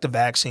about, like, the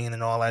vaccine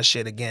and all that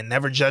shit. Again,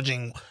 never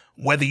judging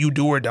whether you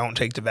do or don't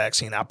take the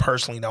vaccine. I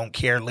personally don't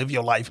care. Live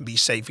your life and be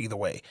safe either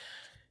way.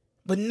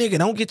 But, nigga,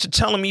 don't get to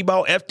telling me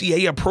about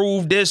FDA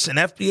approved this and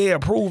FDA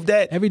approved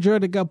that. Every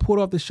drug that got pulled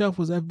off the shelf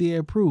was FDA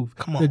approved.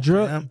 Come on, the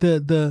drug, man.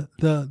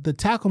 the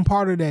talcum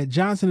powder that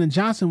Johnson &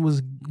 Johnson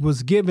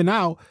was giving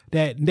out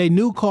that they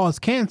knew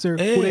caused cancer,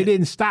 who they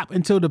didn't stop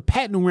until the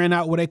patent ran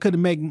out where they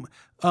couldn't make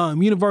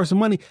universal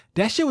money.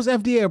 That shit was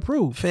FDA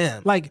approved.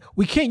 Fam. Like,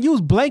 we can't use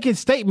blanket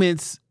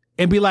statements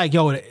and be like,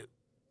 yo,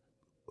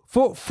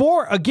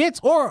 for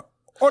against or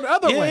the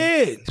other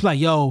way. It's like,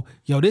 yo,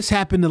 this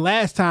happened the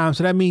last time,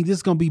 so that means this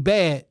is gonna be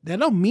bad. That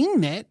don't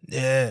mean that.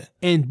 Yeah.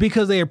 And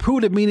because they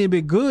approved it, meaning it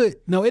be good.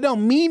 No, it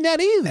don't mean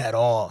that either. At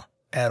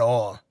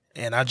all.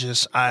 And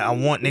I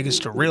want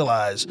niggas to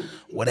realize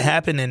what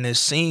happened in this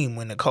scene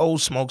when Nicole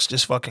smokes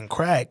this fucking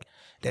crack,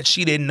 that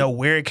she didn't know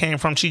where it came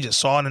from. She just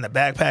saw it in the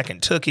backpack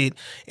and took it.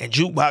 And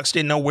Jukebox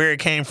didn't know where it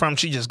came from.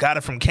 She just got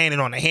it from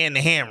Kanan on the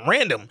hand-to-hand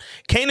random.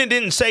 Kanan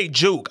didn't say,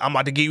 Juke, I'm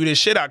about to give you this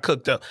shit I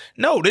cooked up.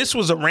 No, this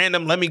was a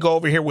random, let me go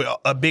over here with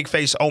a big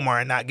face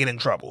Omar and not get in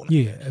trouble.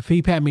 Yeah, if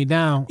he pat me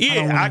down.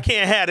 I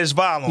can't have this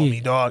vial on me,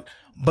 dog.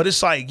 But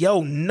it's like,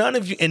 yo, none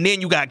of you, and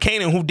then you got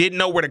Kanan who didn't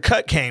know where the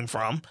cut came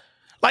from.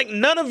 Like,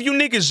 none of you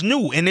niggas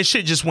knew, and this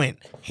shit just went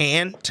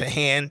hand to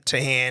hand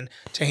to hand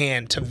to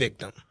hand to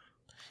victim.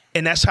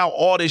 And that's how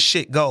all this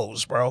shit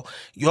goes, bro.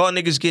 Y'all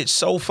niggas get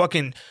so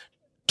fucking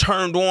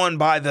turned on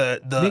by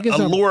the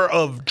allure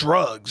of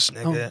drugs,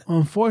 nigga.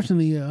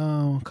 Unfortunately,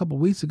 a couple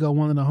of weeks ago,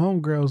 one of the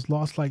homegirls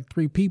lost like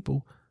 3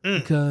 people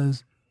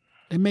because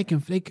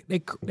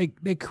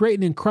they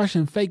creating and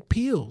crushing fake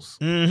pills.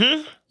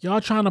 Mm-hmm. Y'all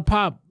trying to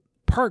pop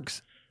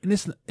perks, and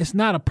it's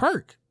not a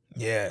perk.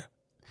 Yeah.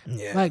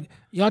 Like,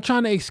 y'all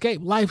trying to escape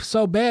life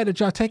so bad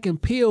that y'all taking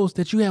pills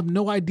that you have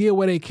no idea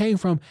where they came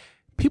from.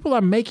 People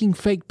are making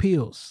fake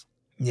pills.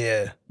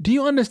 Yeah. Do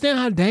you understand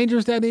how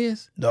dangerous that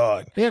is?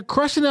 Dog. They're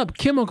crushing up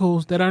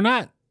chemicals that are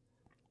not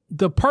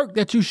the perk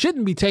that you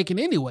shouldn't be taking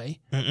anyway.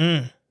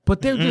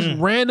 But they're just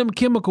random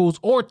chemicals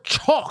or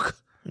chalk.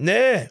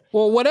 Yeah.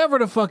 Or whatever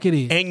the fuck it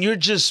is. And you're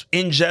just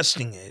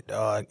ingesting it,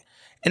 dog.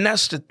 And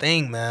that's the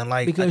thing, man.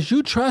 Like, because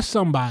you trust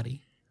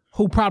somebody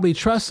who probably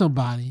trusts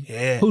somebody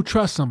who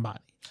trusts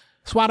somebody.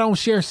 That's why I don't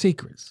share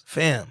secrets.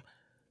 Fam.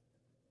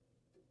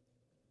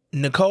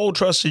 Nicole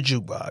trusted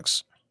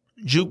Jukebox.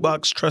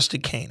 Jukebox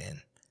trusted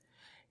Kanan.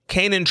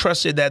 Kanan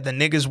trusted that the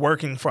niggas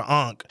working for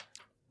Unc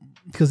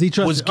because he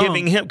was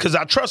giving him, because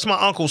I trust my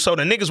uncle, so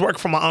the niggas working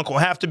for my uncle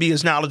have to be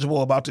as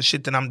knowledgeable about the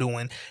shit that I'm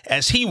doing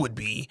as he would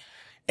be.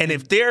 And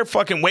if they're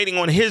fucking waiting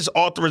on his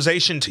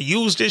authorization to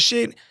use this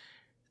shit,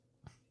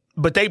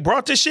 but they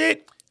brought this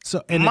shit,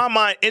 so in my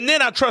mind, and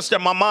then I trust that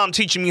my mom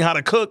teaching me how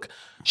to cook,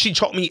 she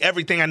taught me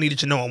everything I needed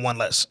to know in one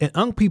lesson. And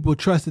Unc people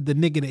trusted the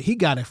nigga that he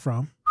got it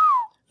from.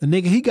 The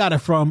nigga he got it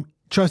from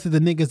trusted the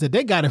niggas that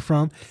they got it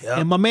from. Yep.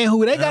 And my man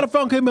who they got it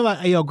from could be like,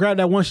 hey, yo, grab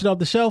that one shit off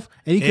the shelf.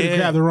 And he could have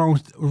grabbed the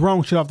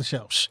wrong shit off the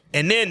shelf.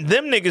 And then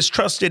them niggas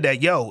trusted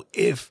that, yo,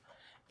 if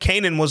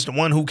Kanan was the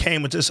one who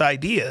came with this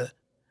idea,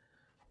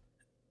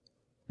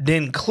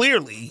 then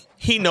clearly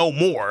he know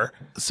more.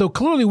 So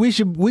clearly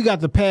we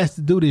got the pass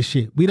to do this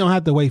shit. We don't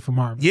have to wait for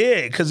Marvin.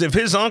 Yeah, because if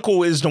his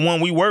uncle is the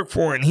one we work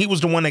for and he was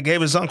the one that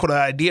gave his uncle the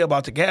idea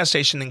about the gas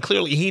station, then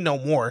clearly he know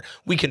more.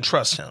 We can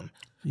trust him.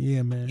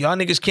 Yeah, man. Y'all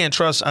niggas can't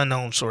trust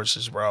unknown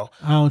sources, bro.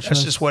 I don't trust.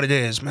 That's just what it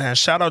is, man.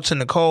 Shout out to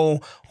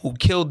Nicole who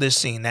killed this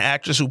scene. The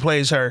actress who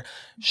plays her,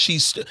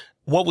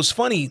 what was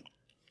funny,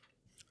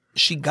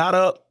 she got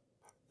up,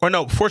 or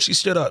no, before she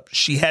stood up,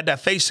 she had that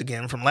face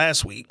again from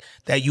last week.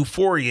 That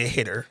euphoria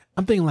hit her.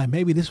 I'm thinking like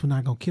maybe this one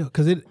not gonna kill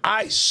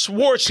I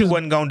swore she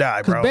wasn't gonna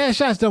die, bro. Because bad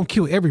shots don't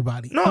kill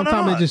everybody. No,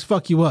 sometimes they just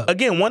fuck you up.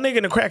 Again, one nigga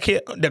in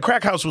the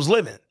crack house was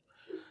living.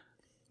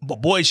 But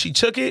boy, she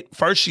took it.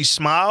 First, she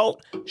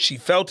smiled. She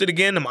felt it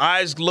again. Them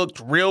eyes looked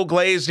real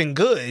glazed and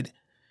good.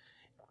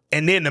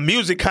 And then the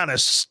music kind of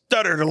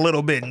stuttered a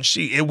little bit, and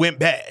it went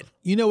bad.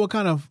 You know what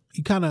kind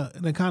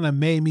of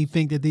made me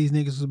think that these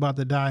niggas was about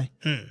to die?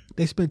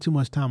 They spent too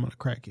much time on the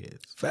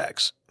crackheads.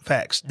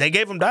 Facts. They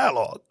gave them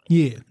dialogue.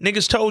 Yeah.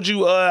 Niggas told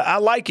you, I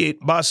Like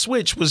It by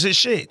Switch was his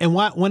shit. And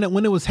when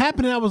it was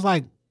happening, I was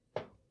like,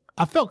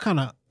 I felt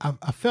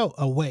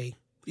away.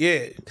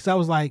 Yeah. Because I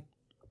was like,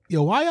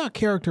 yo, why y'all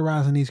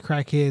characterizing these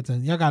crackheads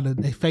and y'all got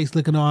their face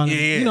looking on?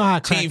 Yeah. You know how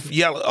teeth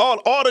yellow,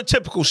 all the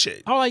typical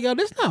shit. I was like, yo,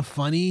 this not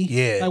funny.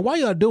 Yeah. Like, why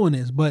y'all doing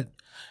this? But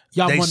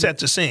y'all set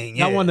the scene.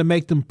 Yeah. Y'all wanted to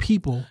make them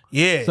people.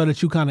 Yeah. So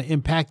that you kind of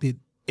impacted.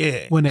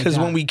 Yeah. Because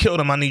when we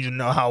killed him, I need you to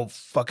know how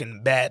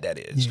fucking bad that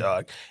is,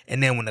 dog.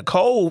 And then when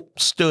Nicole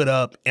stood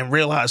up and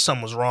realized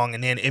something was wrong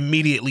and then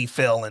immediately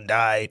fell and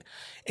died,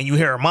 and you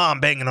hear her mom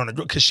banging on the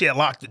door because she had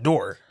locked the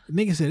door.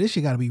 The nigga said, this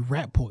shit got to be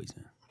rat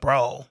poison.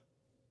 Bro.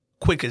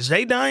 Quick as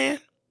they dying,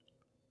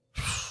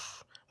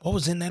 what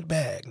was in that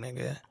bag,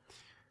 nigga?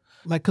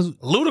 Like, cause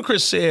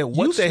Ludacris said,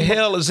 "What the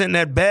hell is in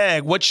that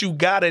bag? What you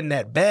got in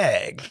that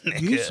bag,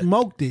 nigga? You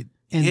smoked it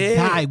and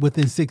died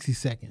within 60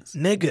 seconds,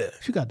 nigga.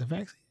 You got the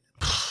vaccine,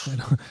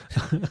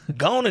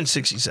 gone in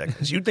 60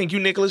 seconds. You think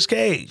you Nicolas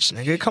Cage,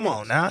 nigga? Come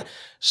on now."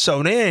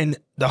 So then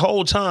the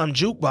whole time,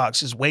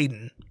 Jukebox is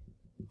waiting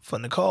for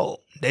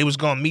Nicole. They was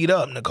gonna meet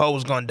up. Nicole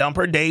was gonna dump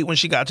her date when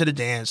she got to the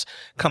dance,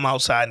 come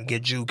outside and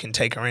get Juke and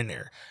take her in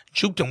there.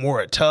 Juke done wore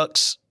a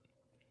tux.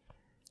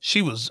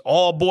 She was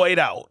all boyed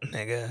out,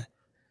 nigga.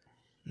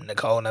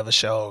 Nicole never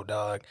showed,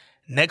 dog.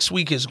 Next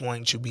week is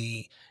going to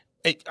be,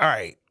 all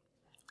right,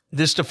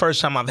 this is the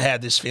first time I've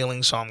had this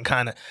feeling, so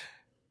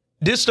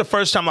this is the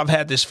first time I've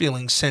had this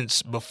feeling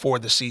since before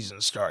the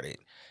season started.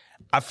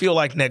 I feel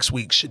like next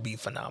week should be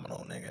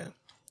phenomenal, nigga.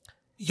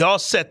 Y'all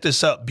set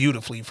this up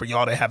beautifully for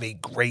y'all to have a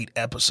great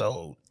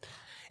episode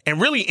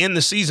and really end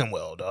the season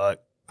well, dog.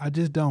 I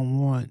just don't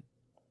want.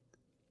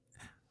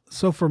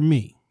 So for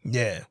me,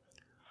 yeah,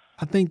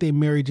 I think they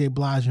Mary J.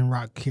 Blige and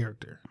Rock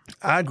character.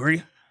 I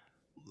agree.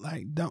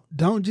 Like,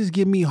 don't just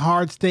give me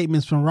hard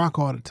statements from Rock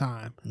all the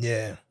time.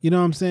 Yeah. You know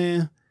what I'm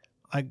saying?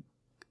 Like,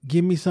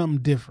 give me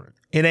something different.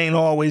 It ain't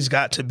always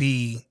got to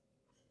be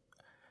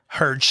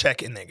her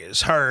checking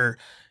niggas, her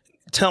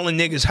telling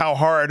niggas how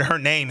hard her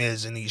name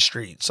is in these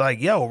streets.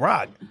 Like, yo,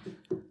 Rock,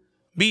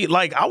 be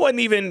like, I wasn't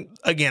even,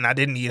 again, I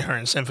didn't need her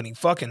and Symphony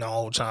fucking the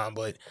whole time,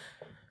 but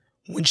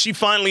when she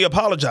finally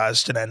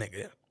apologized to that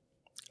nigga,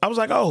 I was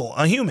like, oh,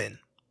 a human.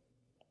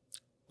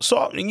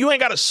 So you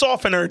ain't got to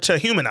soften her to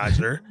humanize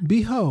her.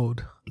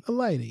 Behold, a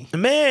lady.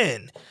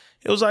 Man,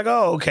 it was like,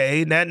 oh,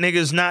 okay, that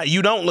nigga's not,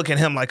 you don't look at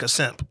him like a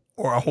simp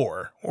or a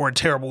whore or a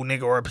terrible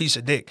nigga or a piece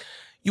of dick.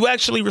 You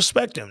actually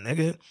respect him,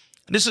 nigga.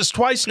 This is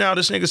twice now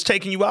this nigga's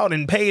taking you out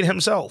and paid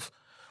himself.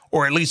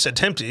 Or at least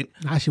attempted.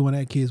 I should want to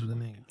have kids with a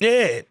nigga.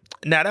 Yeah.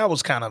 Now that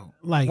was kind of,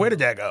 like, where did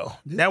that go?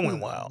 That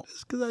went wild.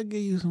 Just because I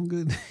gave you some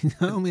good,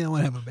 I don't mean I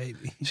want to have a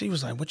baby. She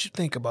was like, what you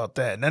think about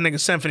that? And that nigga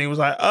Symphony was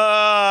like,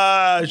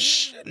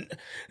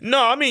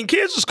 no, I mean,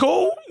 kids is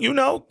cool. You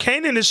know,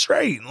 Kanan is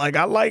straight. Like,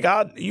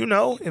 you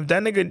know, if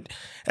that nigga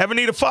ever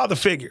need a father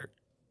figure,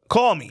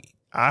 call me.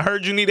 I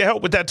heard you needed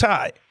help with that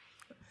tie.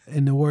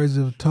 In the words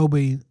of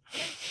Toby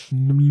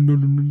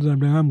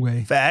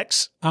Amway,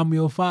 facts. I'm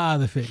your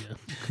father figure.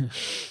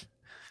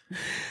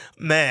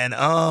 Man,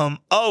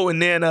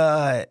 and then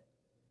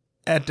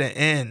at the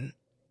end,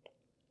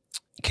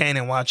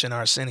 Kanan watching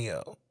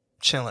Arsenio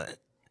chilling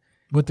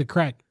with the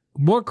crack,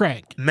 more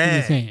crack in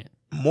his hand.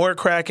 More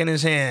crack in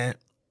his hand.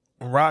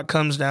 Rock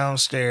comes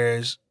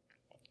downstairs.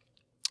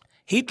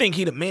 He think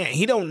he the man.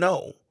 He don't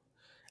know.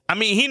 I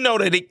mean, he know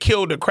that it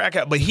killed the crack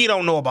out, but he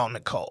don't know about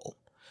Nicole.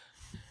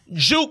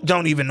 Juke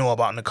don't even know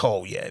about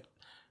Nicole yet.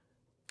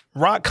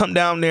 Rock come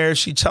down there.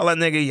 She tell that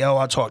nigga, yo,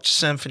 I talked to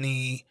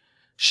Symphony.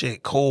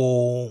 Shit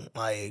cool.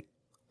 Like,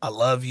 I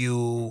love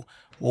you.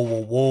 Whoa,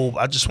 whoa, whoa.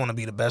 I just want to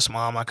be the best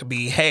mom I could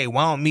be. Hey,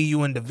 why don't me,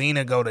 you, and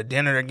Davina go to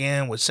dinner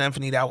again with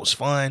Symphony? That was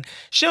fun.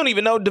 She don't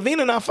even know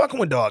Davina not fucking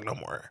with Dog no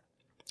more.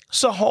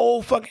 It's a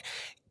whole fucking...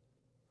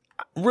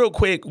 Real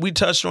quick, we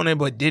touched on it,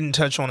 but didn't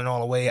touch on it all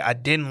the way. I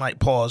didn't like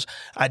pause.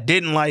 I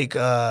didn't like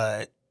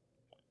when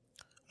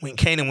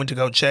Kanan went to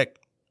go check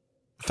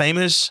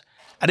Famous.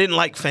 I didn't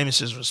like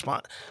Famous's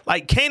response.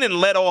 Like, Kanan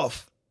let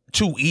off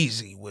too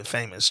easy with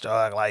Famous,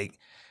 dog. Like,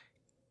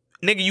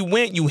 nigga, you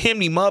went, you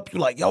hemmed him up. You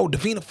like, yo,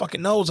 Davina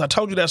fucking knows. I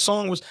told you that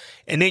song was...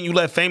 And then you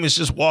let Famous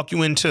just walk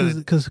you into...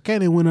 Because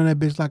Kanan went on that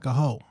bitch like a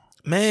hoe.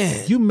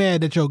 Man. You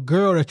mad that your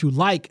girl that you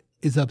like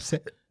is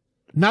upset.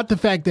 Not the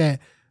fact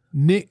that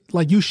Nick...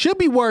 Like, you should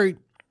be worried.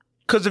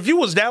 Because if you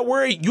was that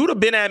worried, you'd have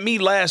been at me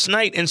last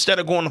night instead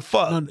of going to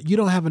fuck. No, you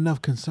don't have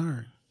enough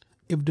concern.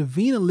 If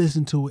Davina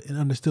listened to it and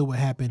understood what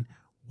happened,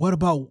 what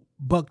about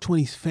Buck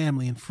 20's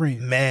family and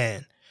friends?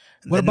 Man.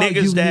 What the about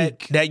niggas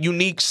Unique? that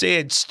Unique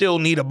said still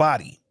need a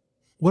body.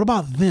 What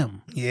about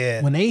them?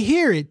 Yeah. When they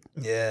hear it,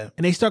 yeah,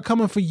 and they start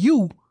coming for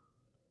you,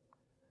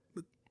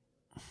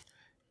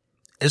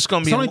 it's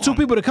gonna be only two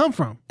people to come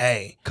from.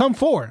 Hey, come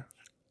for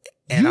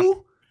and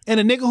you and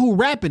a nigga who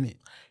rapping it.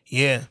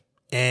 Yeah,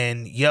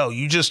 and yo,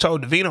 you just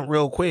told Davina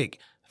real quick.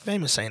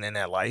 Famous ain't in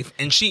that life,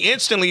 and she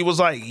instantly was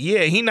like,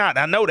 "Yeah, he not.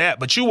 I know that,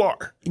 but you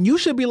are." And you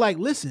should be like,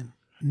 "Listen,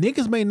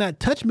 niggas may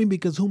not touch me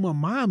because who my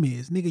mom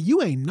is, nigga.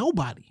 You ain't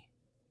nobody,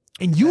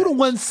 and you the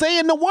one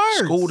saying the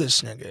words." School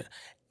this nigga.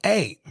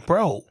 Hey,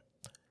 bro.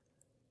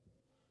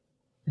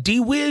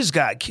 D-Wiz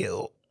got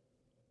killed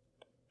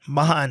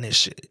behind this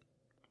shit.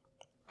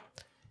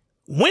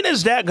 When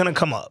is that gonna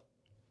come up?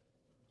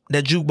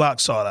 That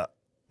Jukebox saw that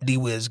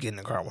D-Wiz getting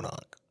in the car with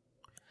Unc.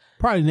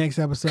 Probably next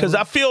episode. Because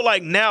I feel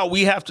like now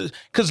we have to...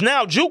 Because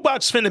now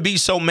Jukebox finna be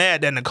so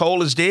mad that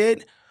Nicole is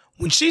dead.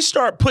 When she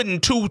start putting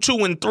 2, 2,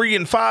 and 3,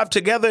 and 5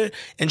 together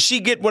and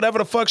she get whatever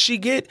the fuck she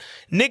get,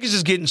 niggas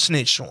is getting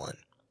snitched on.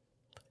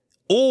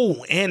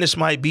 Oh, and this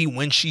might be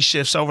when she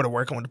shifts over to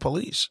working with the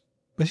police.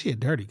 But she a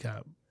dirty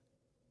cop.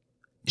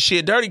 She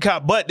a dirty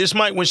cop, but this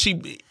might when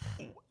she...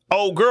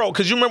 Old girl,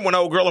 because you remember when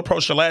old girl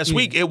approached her last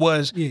week, it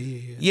was...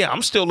 Yeah,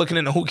 I'm still looking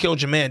into who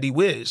killed your man,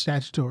 D-Wiz.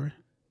 Statutory.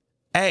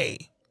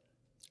 Hey...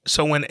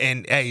 So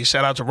hey,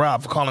 shout out to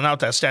Rob for calling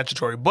out that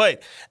statutory.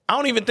 But I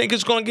don't even think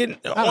it's gonna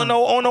get on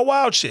no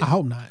wild shit. I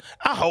hope not.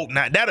 I hope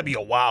not. That'd be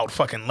a wild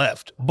fucking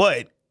left.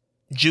 But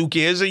Juke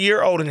is a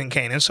year older than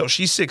Kanan, so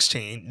she's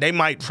 16. They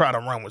might try to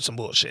run with some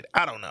bullshit.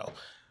 I don't know.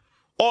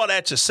 All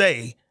that to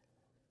say,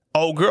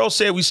 old girl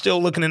said we still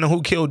looking into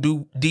who killed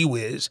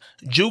D-Wiz.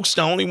 Juke's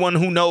the only one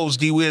who knows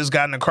D-Wiz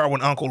got in the car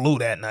with Uncle Lou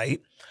that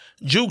night.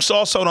 Juke's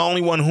also the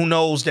only one who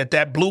knows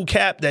that blue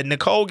cap that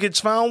Nicole gets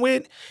found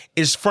with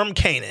is from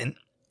Kanan.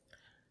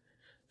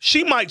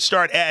 She might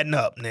start adding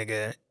up,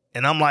 nigga.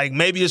 And I'm like,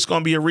 maybe it's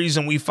going to be a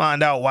reason we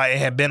find out why it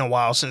had been a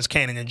while since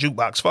Kanan and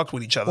Jukebox fucked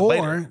with each other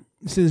later. Or,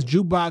 since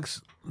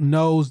Jukebox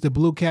knows the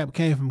blue cap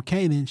came from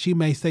Kanan, she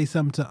may say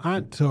something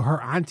to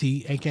her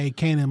auntie, a.k.a.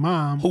 Kanan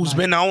mom. Who's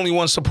been the only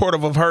one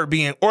supportive of her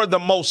being, or the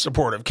most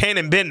supportive.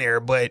 Kanan been there,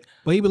 but...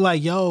 But he be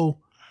like, yo,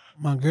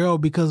 my girl,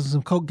 because of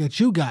some coke that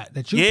you got,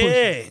 that you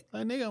pushing.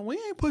 Like, nigga, we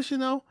ain't pushing,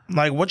 though.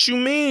 Like, what you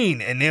mean?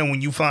 And then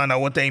when you find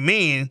out what they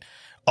mean...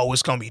 Oh,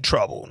 it's gonna be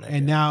trouble. Nigga.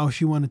 And now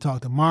she want to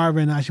talk to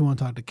Marvin. Now she want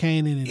to talk to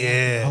Kanan. And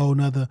a whole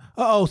nother.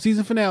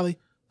 Season finale.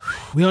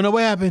 We don't know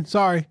what happened.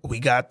 Sorry.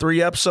 We got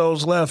 3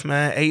 episodes left,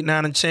 man. 8,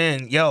 9, and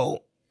 10.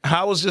 Yo,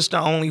 how is this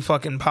the only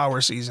fucking Power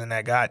season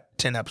that got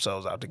 10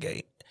 episodes out the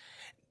gate?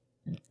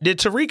 Did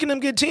Tariq and them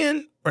get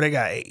 10 or they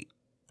got 8?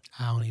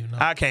 I don't even know.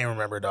 I can't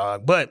remember,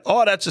 dog. But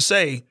all that to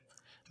say,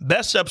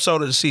 best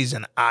episode of the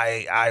season,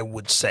 I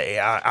would say.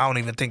 I don't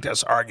even think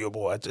that's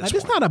arguable at this point.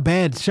 It's not a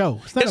bad show.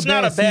 It's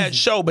not a bad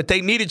show, but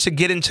they needed to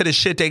get into the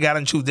shit they got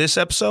into this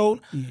episode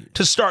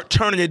to start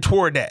turning it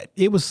toward that.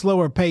 It was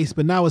slower paced,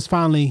 but now it's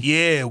finally...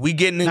 Yeah, we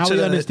getting into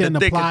the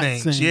thick of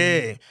things.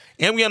 Yeah.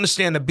 And we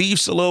understand the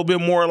beefs a little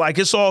bit more. Like,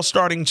 it's all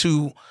starting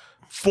to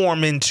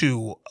form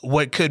into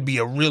what could be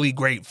a really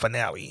great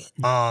finale.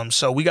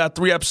 So we got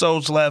 3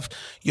 episodes left.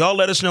 Y'all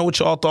let us know what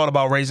y'all thought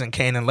about Raising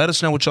Kanan. Let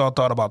us know what y'all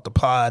thought about the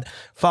pod.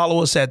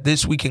 Follow us at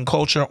This Week in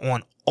Culture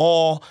on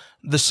all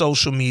the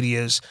social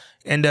medias.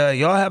 And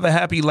y'all have a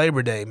happy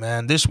Labor Day,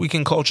 man. This Week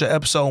in Culture,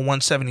 episode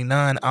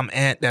 179. I'm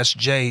Ant. That's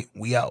Jay.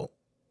 We out.